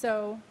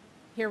 So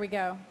here we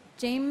go.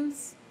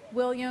 James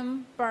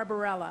William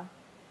Barbarella,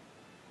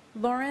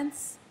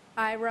 Lawrence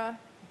Ira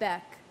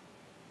Beck,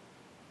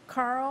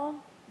 Carl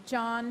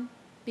John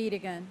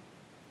Biedigan,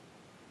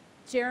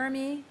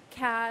 Jeremy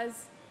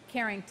Kaz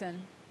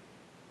Carrington,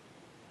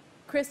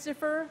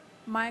 Christopher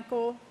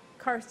Michael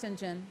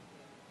Karstingen,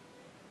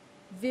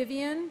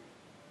 Vivian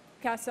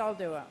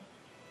Casalduk,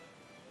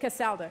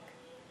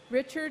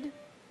 Richard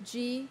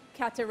G.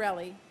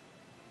 Cattarelli,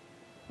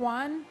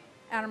 Juan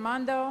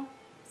Armando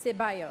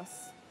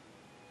Ceballos,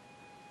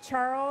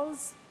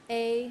 Charles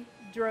A.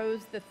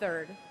 Droz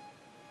III,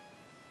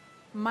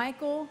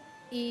 Michael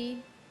E.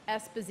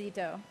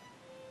 Esposito,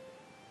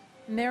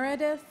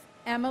 Meredith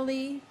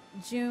Emily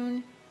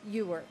June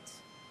Ewart,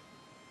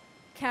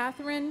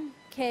 Catherine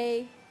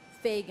K.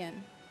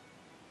 Fagan,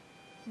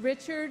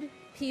 Richard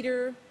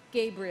Peter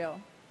Gabriel,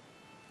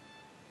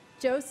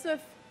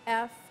 Joseph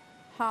F.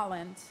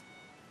 Holland,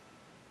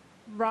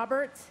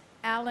 Robert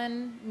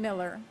Allen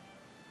Miller,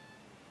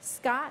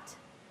 Scott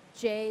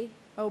J.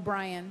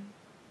 O'Brien,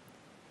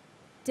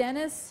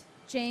 Dennis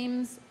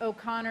James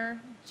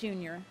O'Connor,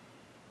 Jr.,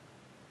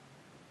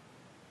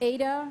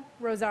 Ada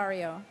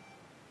Rosario,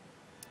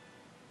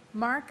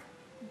 Mark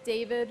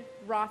David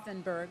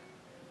Rothenberg,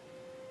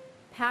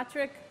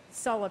 Patrick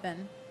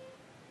Sullivan,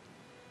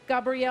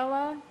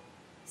 Gabriella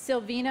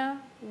Sylvina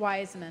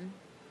Wiseman,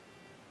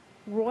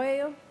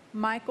 Roy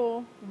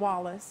Michael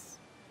Wallace,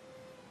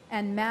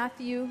 and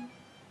Matthew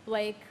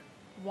Blake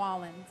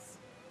Wallens.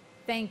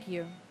 Thank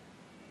you.